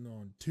meeting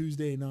on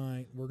Tuesday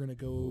night. We're going to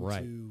go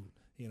to,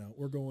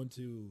 we're going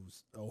to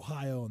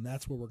Ohio, and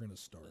that's where we're going to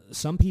start.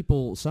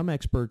 Some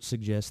experts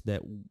suggest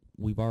that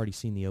we've already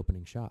seen the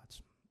opening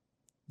shots.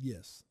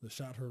 Yes, the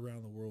shot heard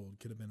around the world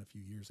could have been a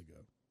few years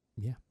ago.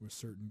 Yeah. With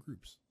certain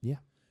groups. Yeah.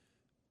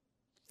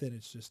 Then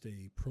it's just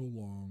a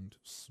prolonged,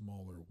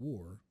 smaller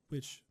war,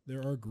 which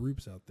there are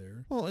groups out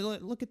there. Well,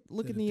 look in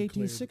the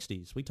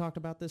 1860s. We talked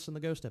about this in the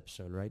Ghost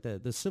episode, right?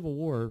 The Civil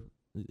War,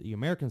 the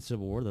American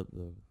Civil War,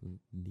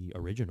 the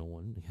original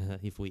one,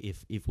 if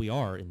we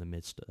are in the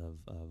midst of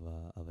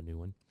a new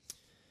one.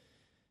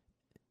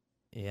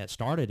 Yeah, it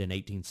started in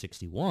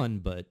 1861,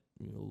 but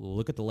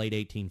look at the late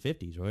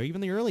 1850s or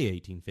even the early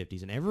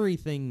 1850s and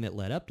everything that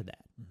led up to that.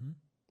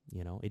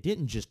 Mm-hmm. It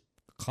didn't just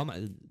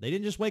they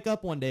didn't just wake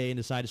up one day and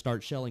decide to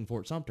start shelling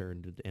Fort Sumter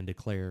and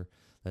declare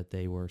that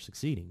they were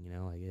succeeding.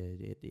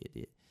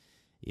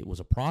 It was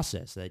a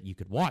process that you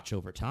could watch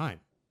over time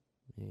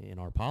in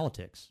our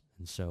politics.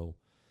 And so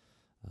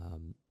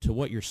to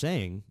what you're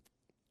saying,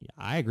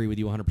 I agree with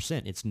you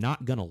 100%. It's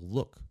not going to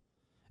look,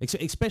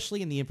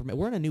 especially in the information.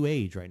 We're in a new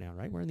age right now,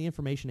 right? We're in the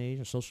information age,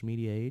 a social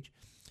media age.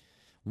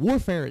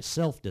 Warfare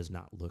itself does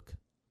not look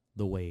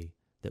the way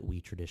that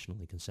we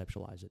traditionally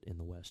conceptualize it in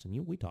the West.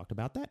 And we talked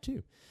about that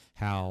too,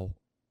 how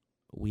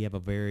we have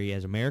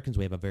as Americans,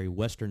 we have a very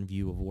Western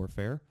view of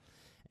warfare.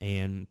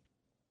 and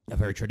a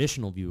very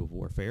traditional view of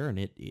warfare, and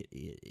it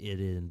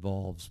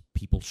involves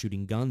people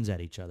shooting guns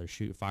at each other,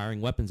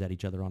 firing weapons at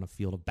each other on a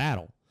field of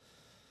battle.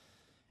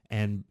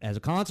 And as a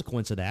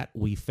consequence of that,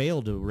 we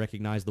fail to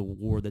recognize the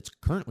war that's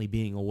currently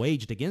being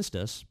waged against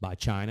us by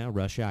China,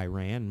 Russia,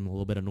 Iran, and a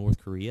little bit of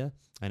North Korea,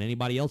 and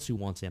anybody else who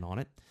wants in on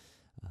it,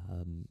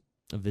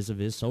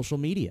 vis-a-vis social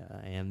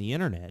media and the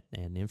internet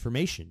and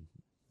information,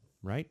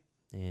 right?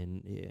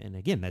 And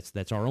again,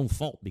 that's our own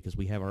fault because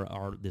we have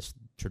our this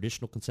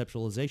traditional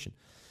conceptualization.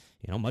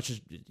 You know, much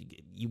as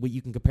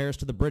you can compare us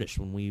to the British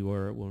when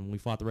we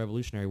fought the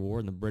Revolutionary War,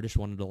 and the British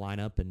wanted to line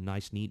up in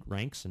nice, neat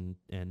ranks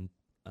and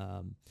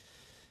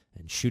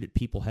shoot at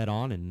people head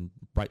on in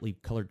brightly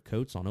colored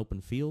coats on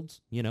open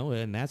fields, you know,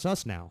 and that's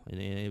us now.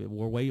 And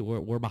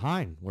we're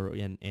behind.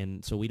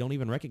 And so we don't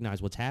even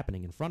recognize what's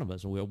happening in front of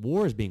us.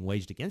 War is being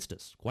waged against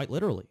us, quite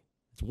literally.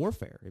 It's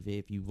warfare.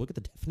 If you look at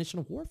the definition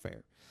of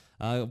warfare,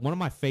 one of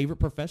my favorite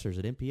professors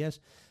at MPS,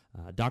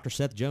 Dr.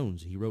 Seth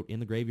Jones, he wrote In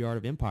the Graveyard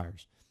of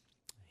Empires.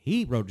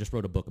 He just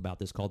wrote a book about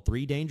this called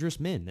 3 Dangerous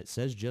Men that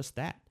says just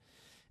that.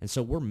 And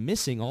so we're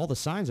missing all the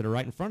signs that are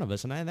right in front of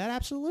us, and that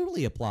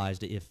absolutely applies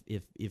to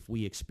if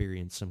we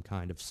experience some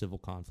kind of civil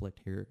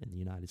conflict here in the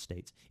United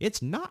States. It's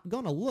not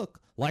going to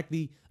look like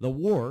the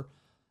war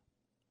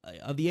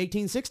of the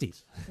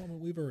 1860s. Well, I mean,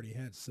 we've already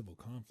had civil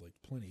conflict,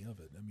 plenty of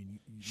it. I mean,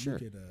 you Sure.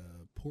 look at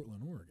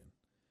Portland, Oregon.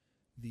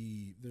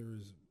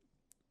 There's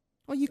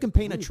Well, you can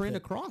paint a trend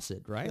across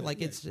it, right?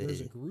 Yeah,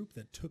 there's a group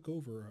that took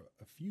over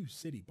a few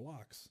city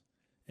blocks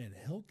and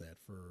held that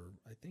for,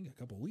 I think, a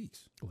couple of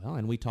weeks. Well,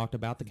 and we talked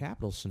about the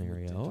Capitol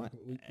scenario.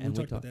 We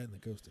talked about that in the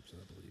Ghost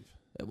episode, I believe.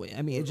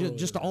 I mean,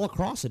 just all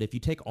across it, if you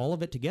take all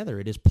of it together,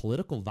 it is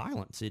political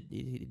violence.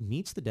 It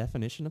meets the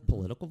definition of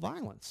political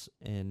violence.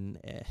 And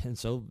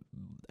so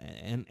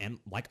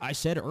like I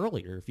said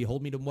earlier, if you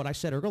hold me to what I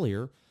said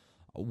earlier,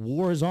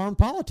 war is armed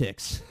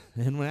politics.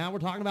 And now we're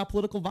talking about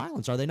political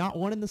violence. Are they not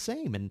one and the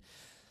same? And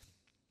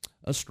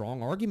a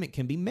strong argument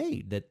can be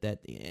made that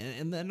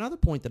and another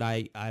point that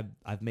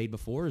I've made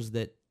before is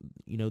that,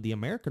 you know, the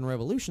American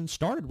Revolution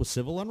started with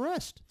civil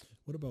unrest.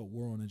 What about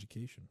war on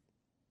education?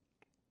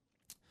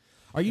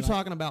 Are you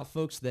talking about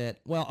folks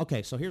that, well,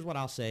 okay, so here's what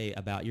I'll say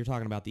about, you're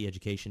talking about the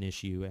education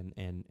issue,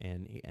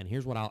 and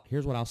here's what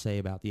I'll say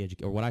about the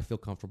or what I feel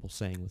comfortable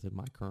saying within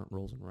my current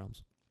rules and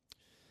realms.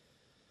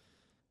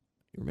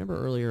 You remember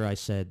earlier I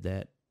said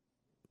that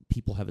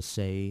people have a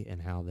say in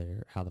how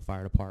the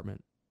fire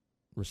department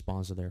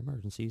responds to their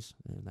emergencies,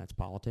 and that's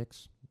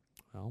politics.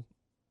 Well,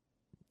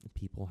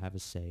 people have a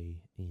say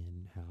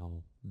in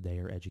how they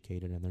are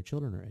educated and their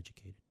children are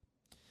educated.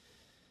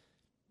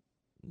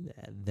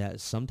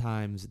 That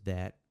sometimes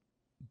that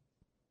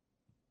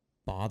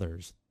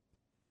bothers.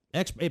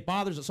 It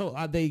bothers. So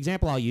the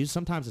example I'll use,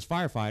 sometimes as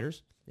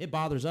firefighters, it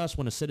bothers us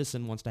when a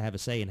citizen wants to have a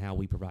say in how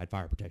we provide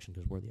fire protection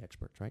because we're the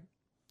experts, right?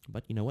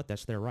 But you know what?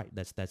 That's their right.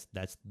 That's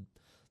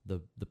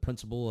the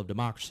principle of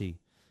democracy,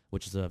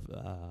 which is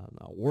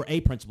or a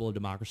principle of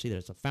democracy that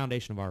is a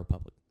foundation of our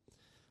republic.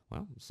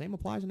 Well, the same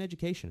applies in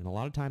education, and a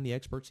lot of time the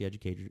experts, the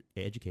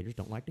educators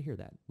don't like to hear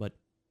that. But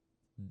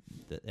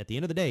at the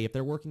end of the day, if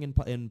they're working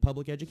in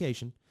public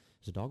education,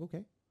 is the dog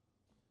okay?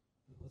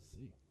 Let's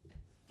see.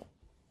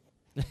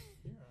 You're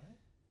all right.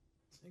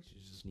 I think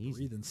she's just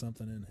breathing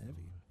something in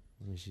heavy.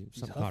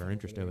 Something caught her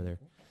interest over there.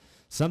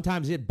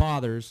 Sometimes it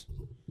bothers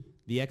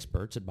the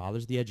experts, it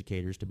bothers the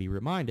educators to be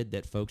reminded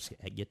that folks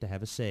get to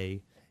have a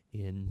say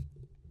in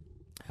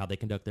how they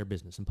conduct their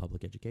business in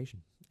public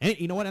education. And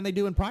you know what? And they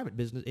do in private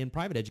business, in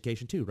private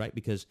education too, right?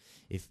 Because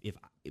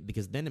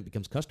because then it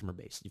becomes customer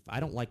based. If I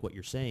don't like what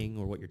you're saying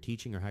or what you're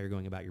teaching or how you're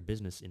going about your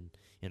business in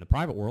the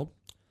private world,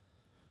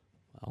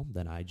 well,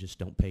 then I just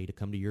don't pay to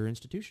come to your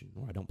institution,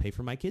 or I don't pay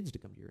for my kids to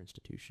come to your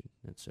institution.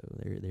 And so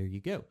there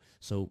you go.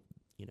 So,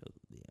 you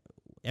know,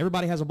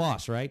 everybody has a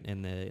boss, right?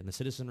 And the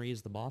citizenry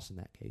is the boss in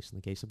that case, in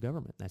the case of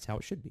government. That's how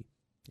it should be.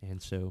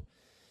 And so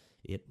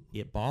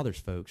it bothers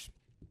folks,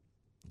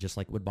 just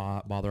like it would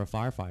bother a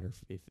firefighter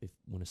if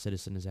when a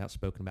citizen is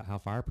outspoken about how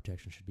fire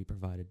protection should be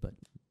provided.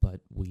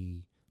 But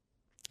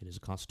it is a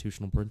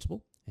constitutional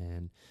principle,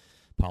 and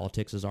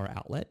politics is our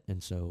outlet,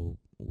 and so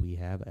we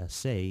have a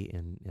say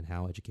in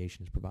how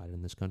education is provided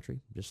in this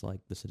country, just like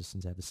the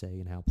citizens have a say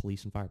in how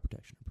police and fire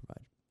protection are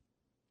provided.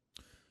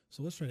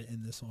 So let's try to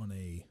end this on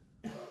a...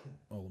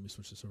 Oh, let me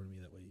switch this over to me.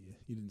 That way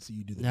you didn't see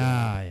you do the dab.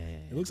 Yeah.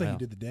 It looks like you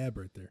did the dab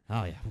right there.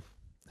 Oh, yeah.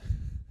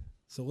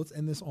 So let's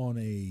end this on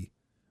a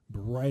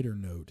brighter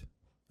note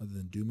other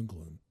than doom and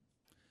gloom.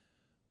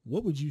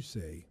 What would you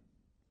say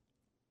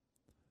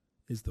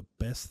is the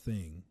best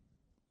thing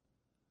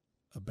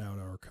about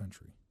our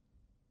country?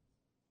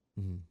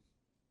 Mm-hmm.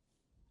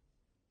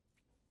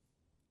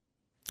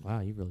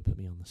 Wow, you really put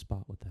me on the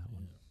spot with that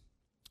one.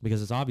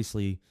 Because it's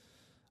obviously,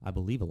 I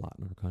believe a lot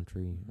in our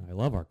country. I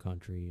love our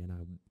country,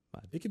 and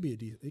it could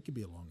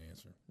be a long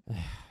answer.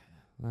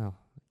 Well,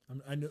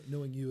 I know,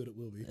 knowing you, it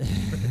will be.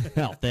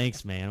 Well,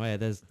 thanks, man. Wait,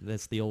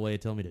 that's the old way of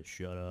telling me to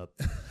shut up.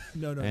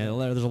 No.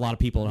 There's a lot of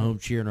people at home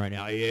cheering right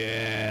now.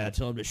 Yeah,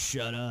 tell them to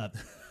shut up.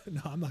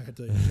 No, I'm not gonna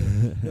tell you to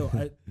shut up.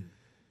 No,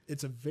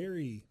 it's a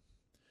very,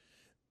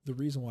 the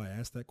reason why I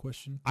asked that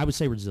question, I would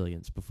say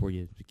resilience before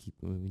you keep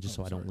just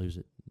so I sorry. don't lose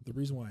it. The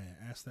reason why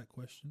I asked that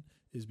question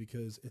is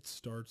because it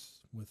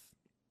starts with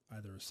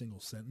either a single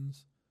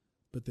sentence,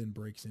 but then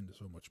breaks into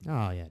so much more.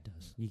 Oh, yeah, it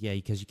does. Yeah,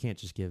 because you can't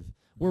just give,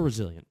 we're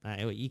resilient.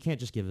 You can't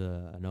just give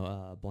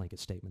a blanket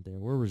statement there.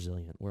 We're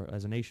resilient.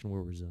 As a nation,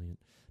 we're resilient.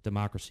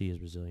 Democracy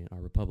is resilient.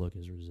 Our republic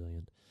is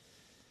resilient.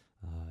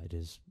 It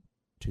is,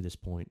 to this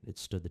point, it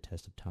stood the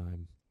test of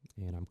time,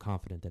 and I'm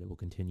confident that it will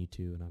continue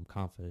to, and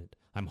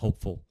I'm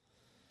hopeful.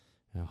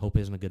 Hope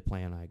isn't a good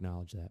plan, I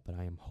acknowledge that, but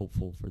I am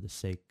hopeful for the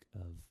sake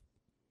of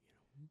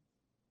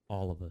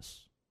all of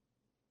us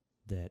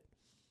that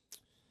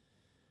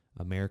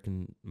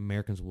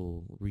Americans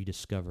will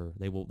rediscover,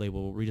 they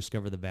will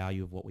rediscover the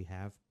value of what we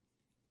have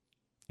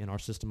in our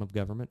system of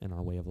government and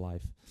our way of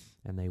life,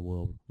 and they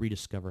will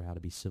rediscover how to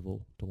be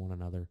civil to one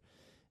another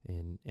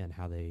and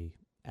how they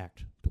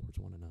act towards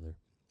one another.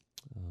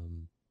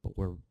 But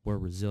we're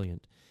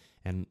resilient,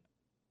 and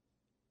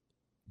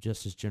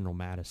just as General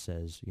Mattis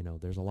says,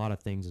 there's a lot of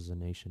things as a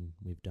nation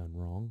we've done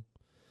wrong,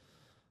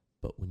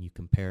 but when you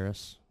compare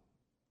us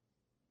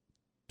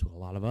to a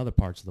lot of other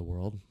parts of the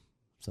world,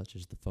 such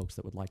as the folks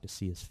that would like to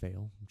see us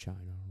fail,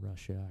 China,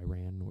 Russia,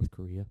 Iran, North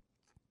Korea,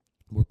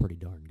 we're pretty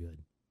darn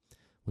good.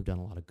 We've done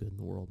a lot of good in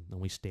the world, and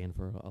we stand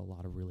for a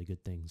lot of really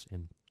good things.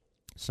 And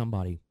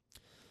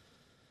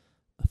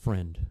a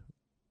friend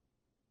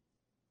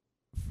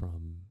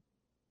from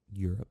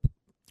Europe,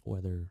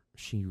 whether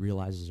she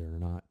realizes it or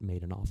not,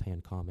 made an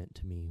offhand comment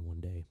to me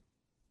one day,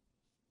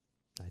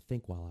 I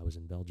think while I was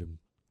in Belgium,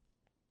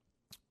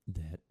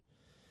 that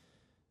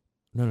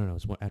No, it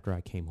was after I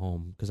came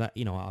home, because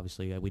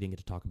obviously we didn't get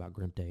to talk about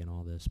Grimp Day and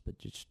all this, but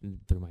just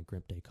through my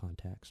Grimp Day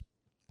contacts,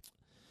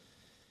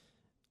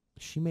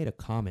 she made a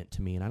comment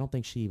to me, and I don't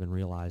think she even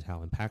realized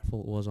how impactful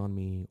it was on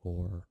me,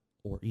 or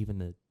even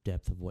the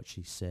depth of what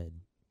she said.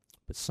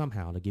 But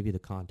somehow, to give you the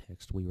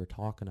context, we were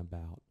talking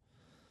about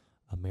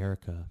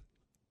America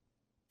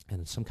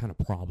and some kind of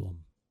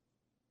problem,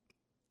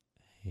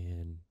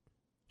 and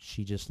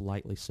she just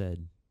lightly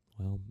said,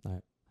 "Well,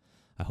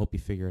 I hope you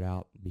figure it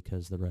out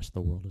because the rest of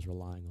the world is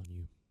relying on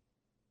you."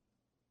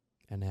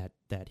 And that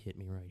hit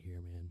me right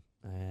here, man.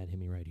 That hit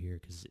me right here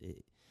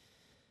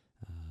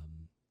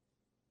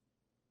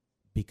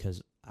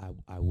because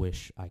I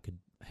wish I could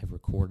have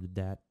recorded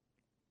that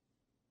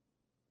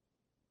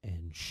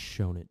and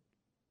shown it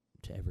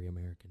to every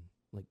American.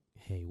 Like,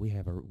 hey, we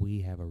have a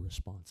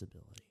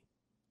responsibility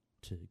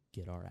to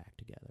get our act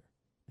together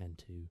and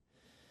to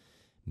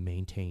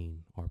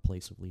maintain our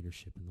place of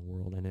leadership in the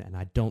world, and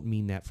I don't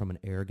mean that from an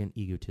arrogant,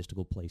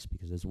 egotistical place,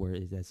 because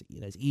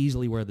that's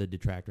easily where the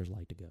detractors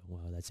like to go.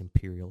 Well, that's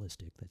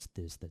imperialistic. That's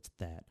this. That's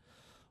that.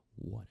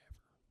 Whatever.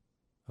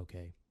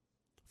 Okay.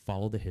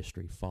 Follow the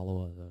history.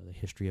 Follow the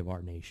history of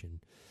our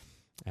nation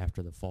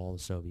after the fall of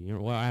the Soviet.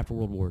 After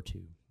World War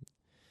II,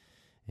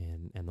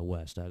 and the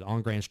West.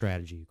 On Grand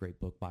Strategy, a great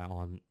book by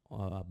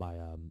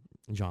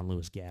John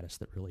Lewis Gaddis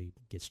that really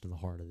gets to the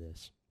heart of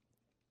this.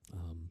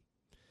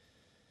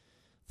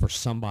 For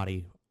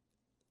somebody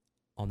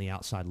on the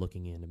outside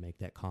looking in to make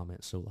that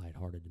comment so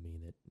lighthearted to me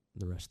that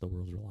the rest of the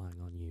world's relying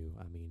on you,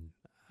 I mean,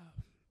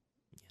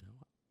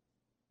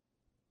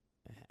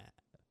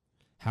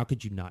 how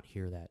could you not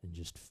hear that and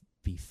just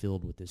be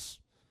filled with this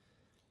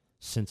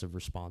sense of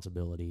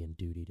responsibility and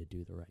duty to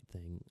do the right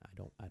thing? I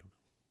don't know.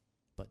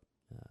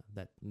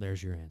 But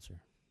there's your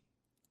answer.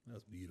 That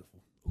was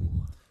beautiful.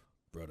 Ooh.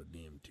 Brought a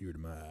damn tear to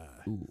my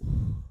eye. Ooh.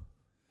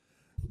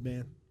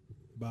 Man,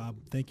 Bob,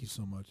 thank you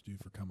so much, dude,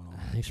 for coming on.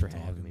 Thanks for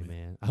having me,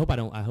 man. I hope you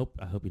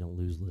don't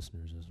lose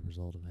listeners as a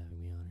result of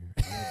having me on here.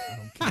 I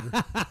don't care.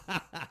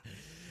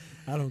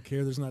 I don't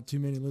care. There's not too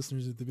many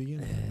listeners at the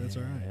beginning. That's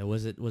all right.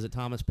 Was it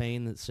Thomas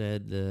Paine that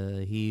said,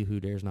 "He who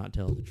dares not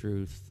tell the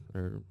truth,"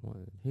 or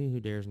 "He who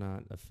dares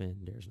not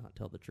offend dares not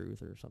tell the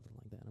truth," or something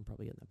like that? I'm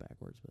probably getting that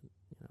backwards, but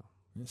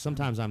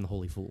sometimes I'm the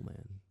holy fool,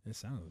 man. It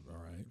sounded all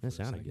right. It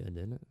sounded good,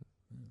 didn't it?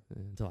 Yeah.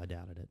 Until I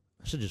doubted it.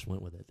 I should have just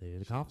went with it,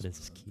 dude. The confidence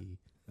is key.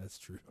 That's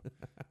true.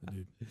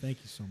 Dude,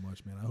 thank you so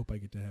much, man. I hope I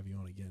get to have you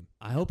on again.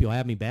 I hope you'll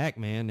have me back,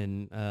 man.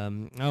 And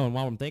and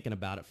while I'm thinking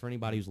about it, for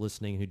anybody who's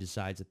listening who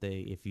decides that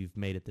if you've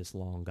made it this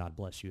long, God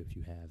bless you if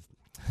you have.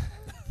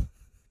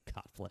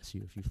 God bless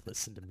you if you've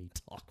listened to me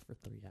talk for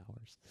 3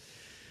 hours.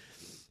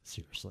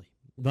 Seriously.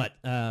 But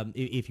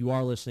if you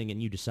are listening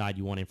and you decide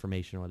you want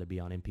information, whether it be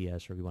on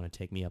MPS or if you want to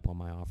take me up on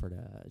my offer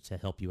to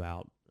help you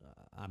out,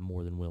 I'm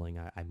more than willing.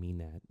 I mean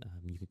that.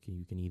 You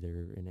can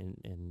either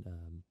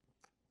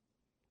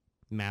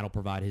Matt will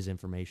provide his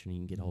information.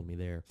 You can get a hold of me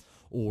there.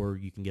 Or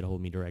you can get a hold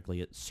of me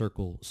directly at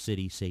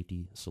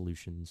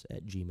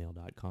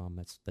circlecitysafetysolutions@gmail.com.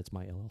 That's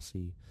my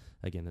LLC.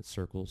 Again, that's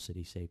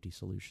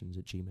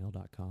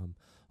circlecitysafetysolutions@gmail.com.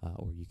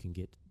 Or you can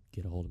get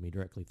get a hold of me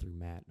directly through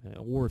Matt.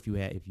 Or if you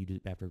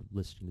after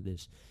listening to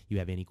this, you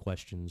have any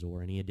questions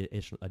or any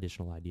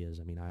additional ideas,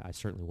 I mean, I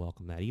certainly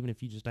welcome that. Even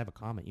if you just have a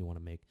comment you want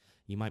to make,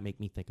 you might make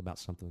me think about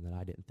something that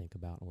I didn't think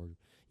about, or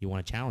you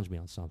want to challenge me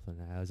on something.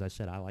 As I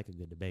said, I like a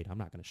good debate. I'm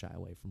not going to shy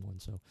away from one.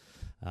 So,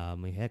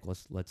 heck,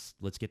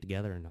 let's get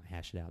together and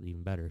hash it out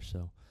even better.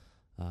 So,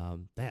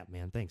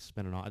 man, thanks. It's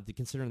been an honor.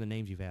 Considering the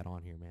names you've had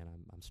on here, man,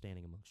 I'm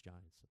standing amongst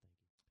giants. So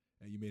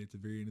thank you. You made it to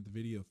the very end of the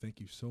video.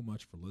 Thank you so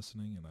much for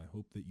listening, and I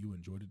hope that you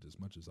enjoyed it as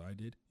much as I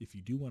did. If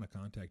you do want to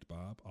contact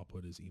Bob, I'll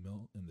put his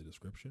email in the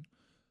description.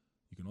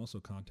 You can also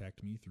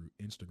contact me through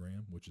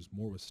Instagram, which is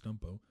More with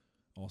Stumpo,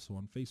 also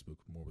on Facebook,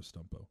 More with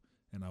Stumpo,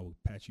 and I will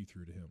patch you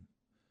through to him.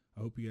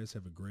 I hope you guys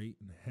have a great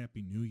and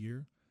happy new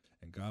year,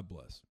 and God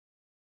bless.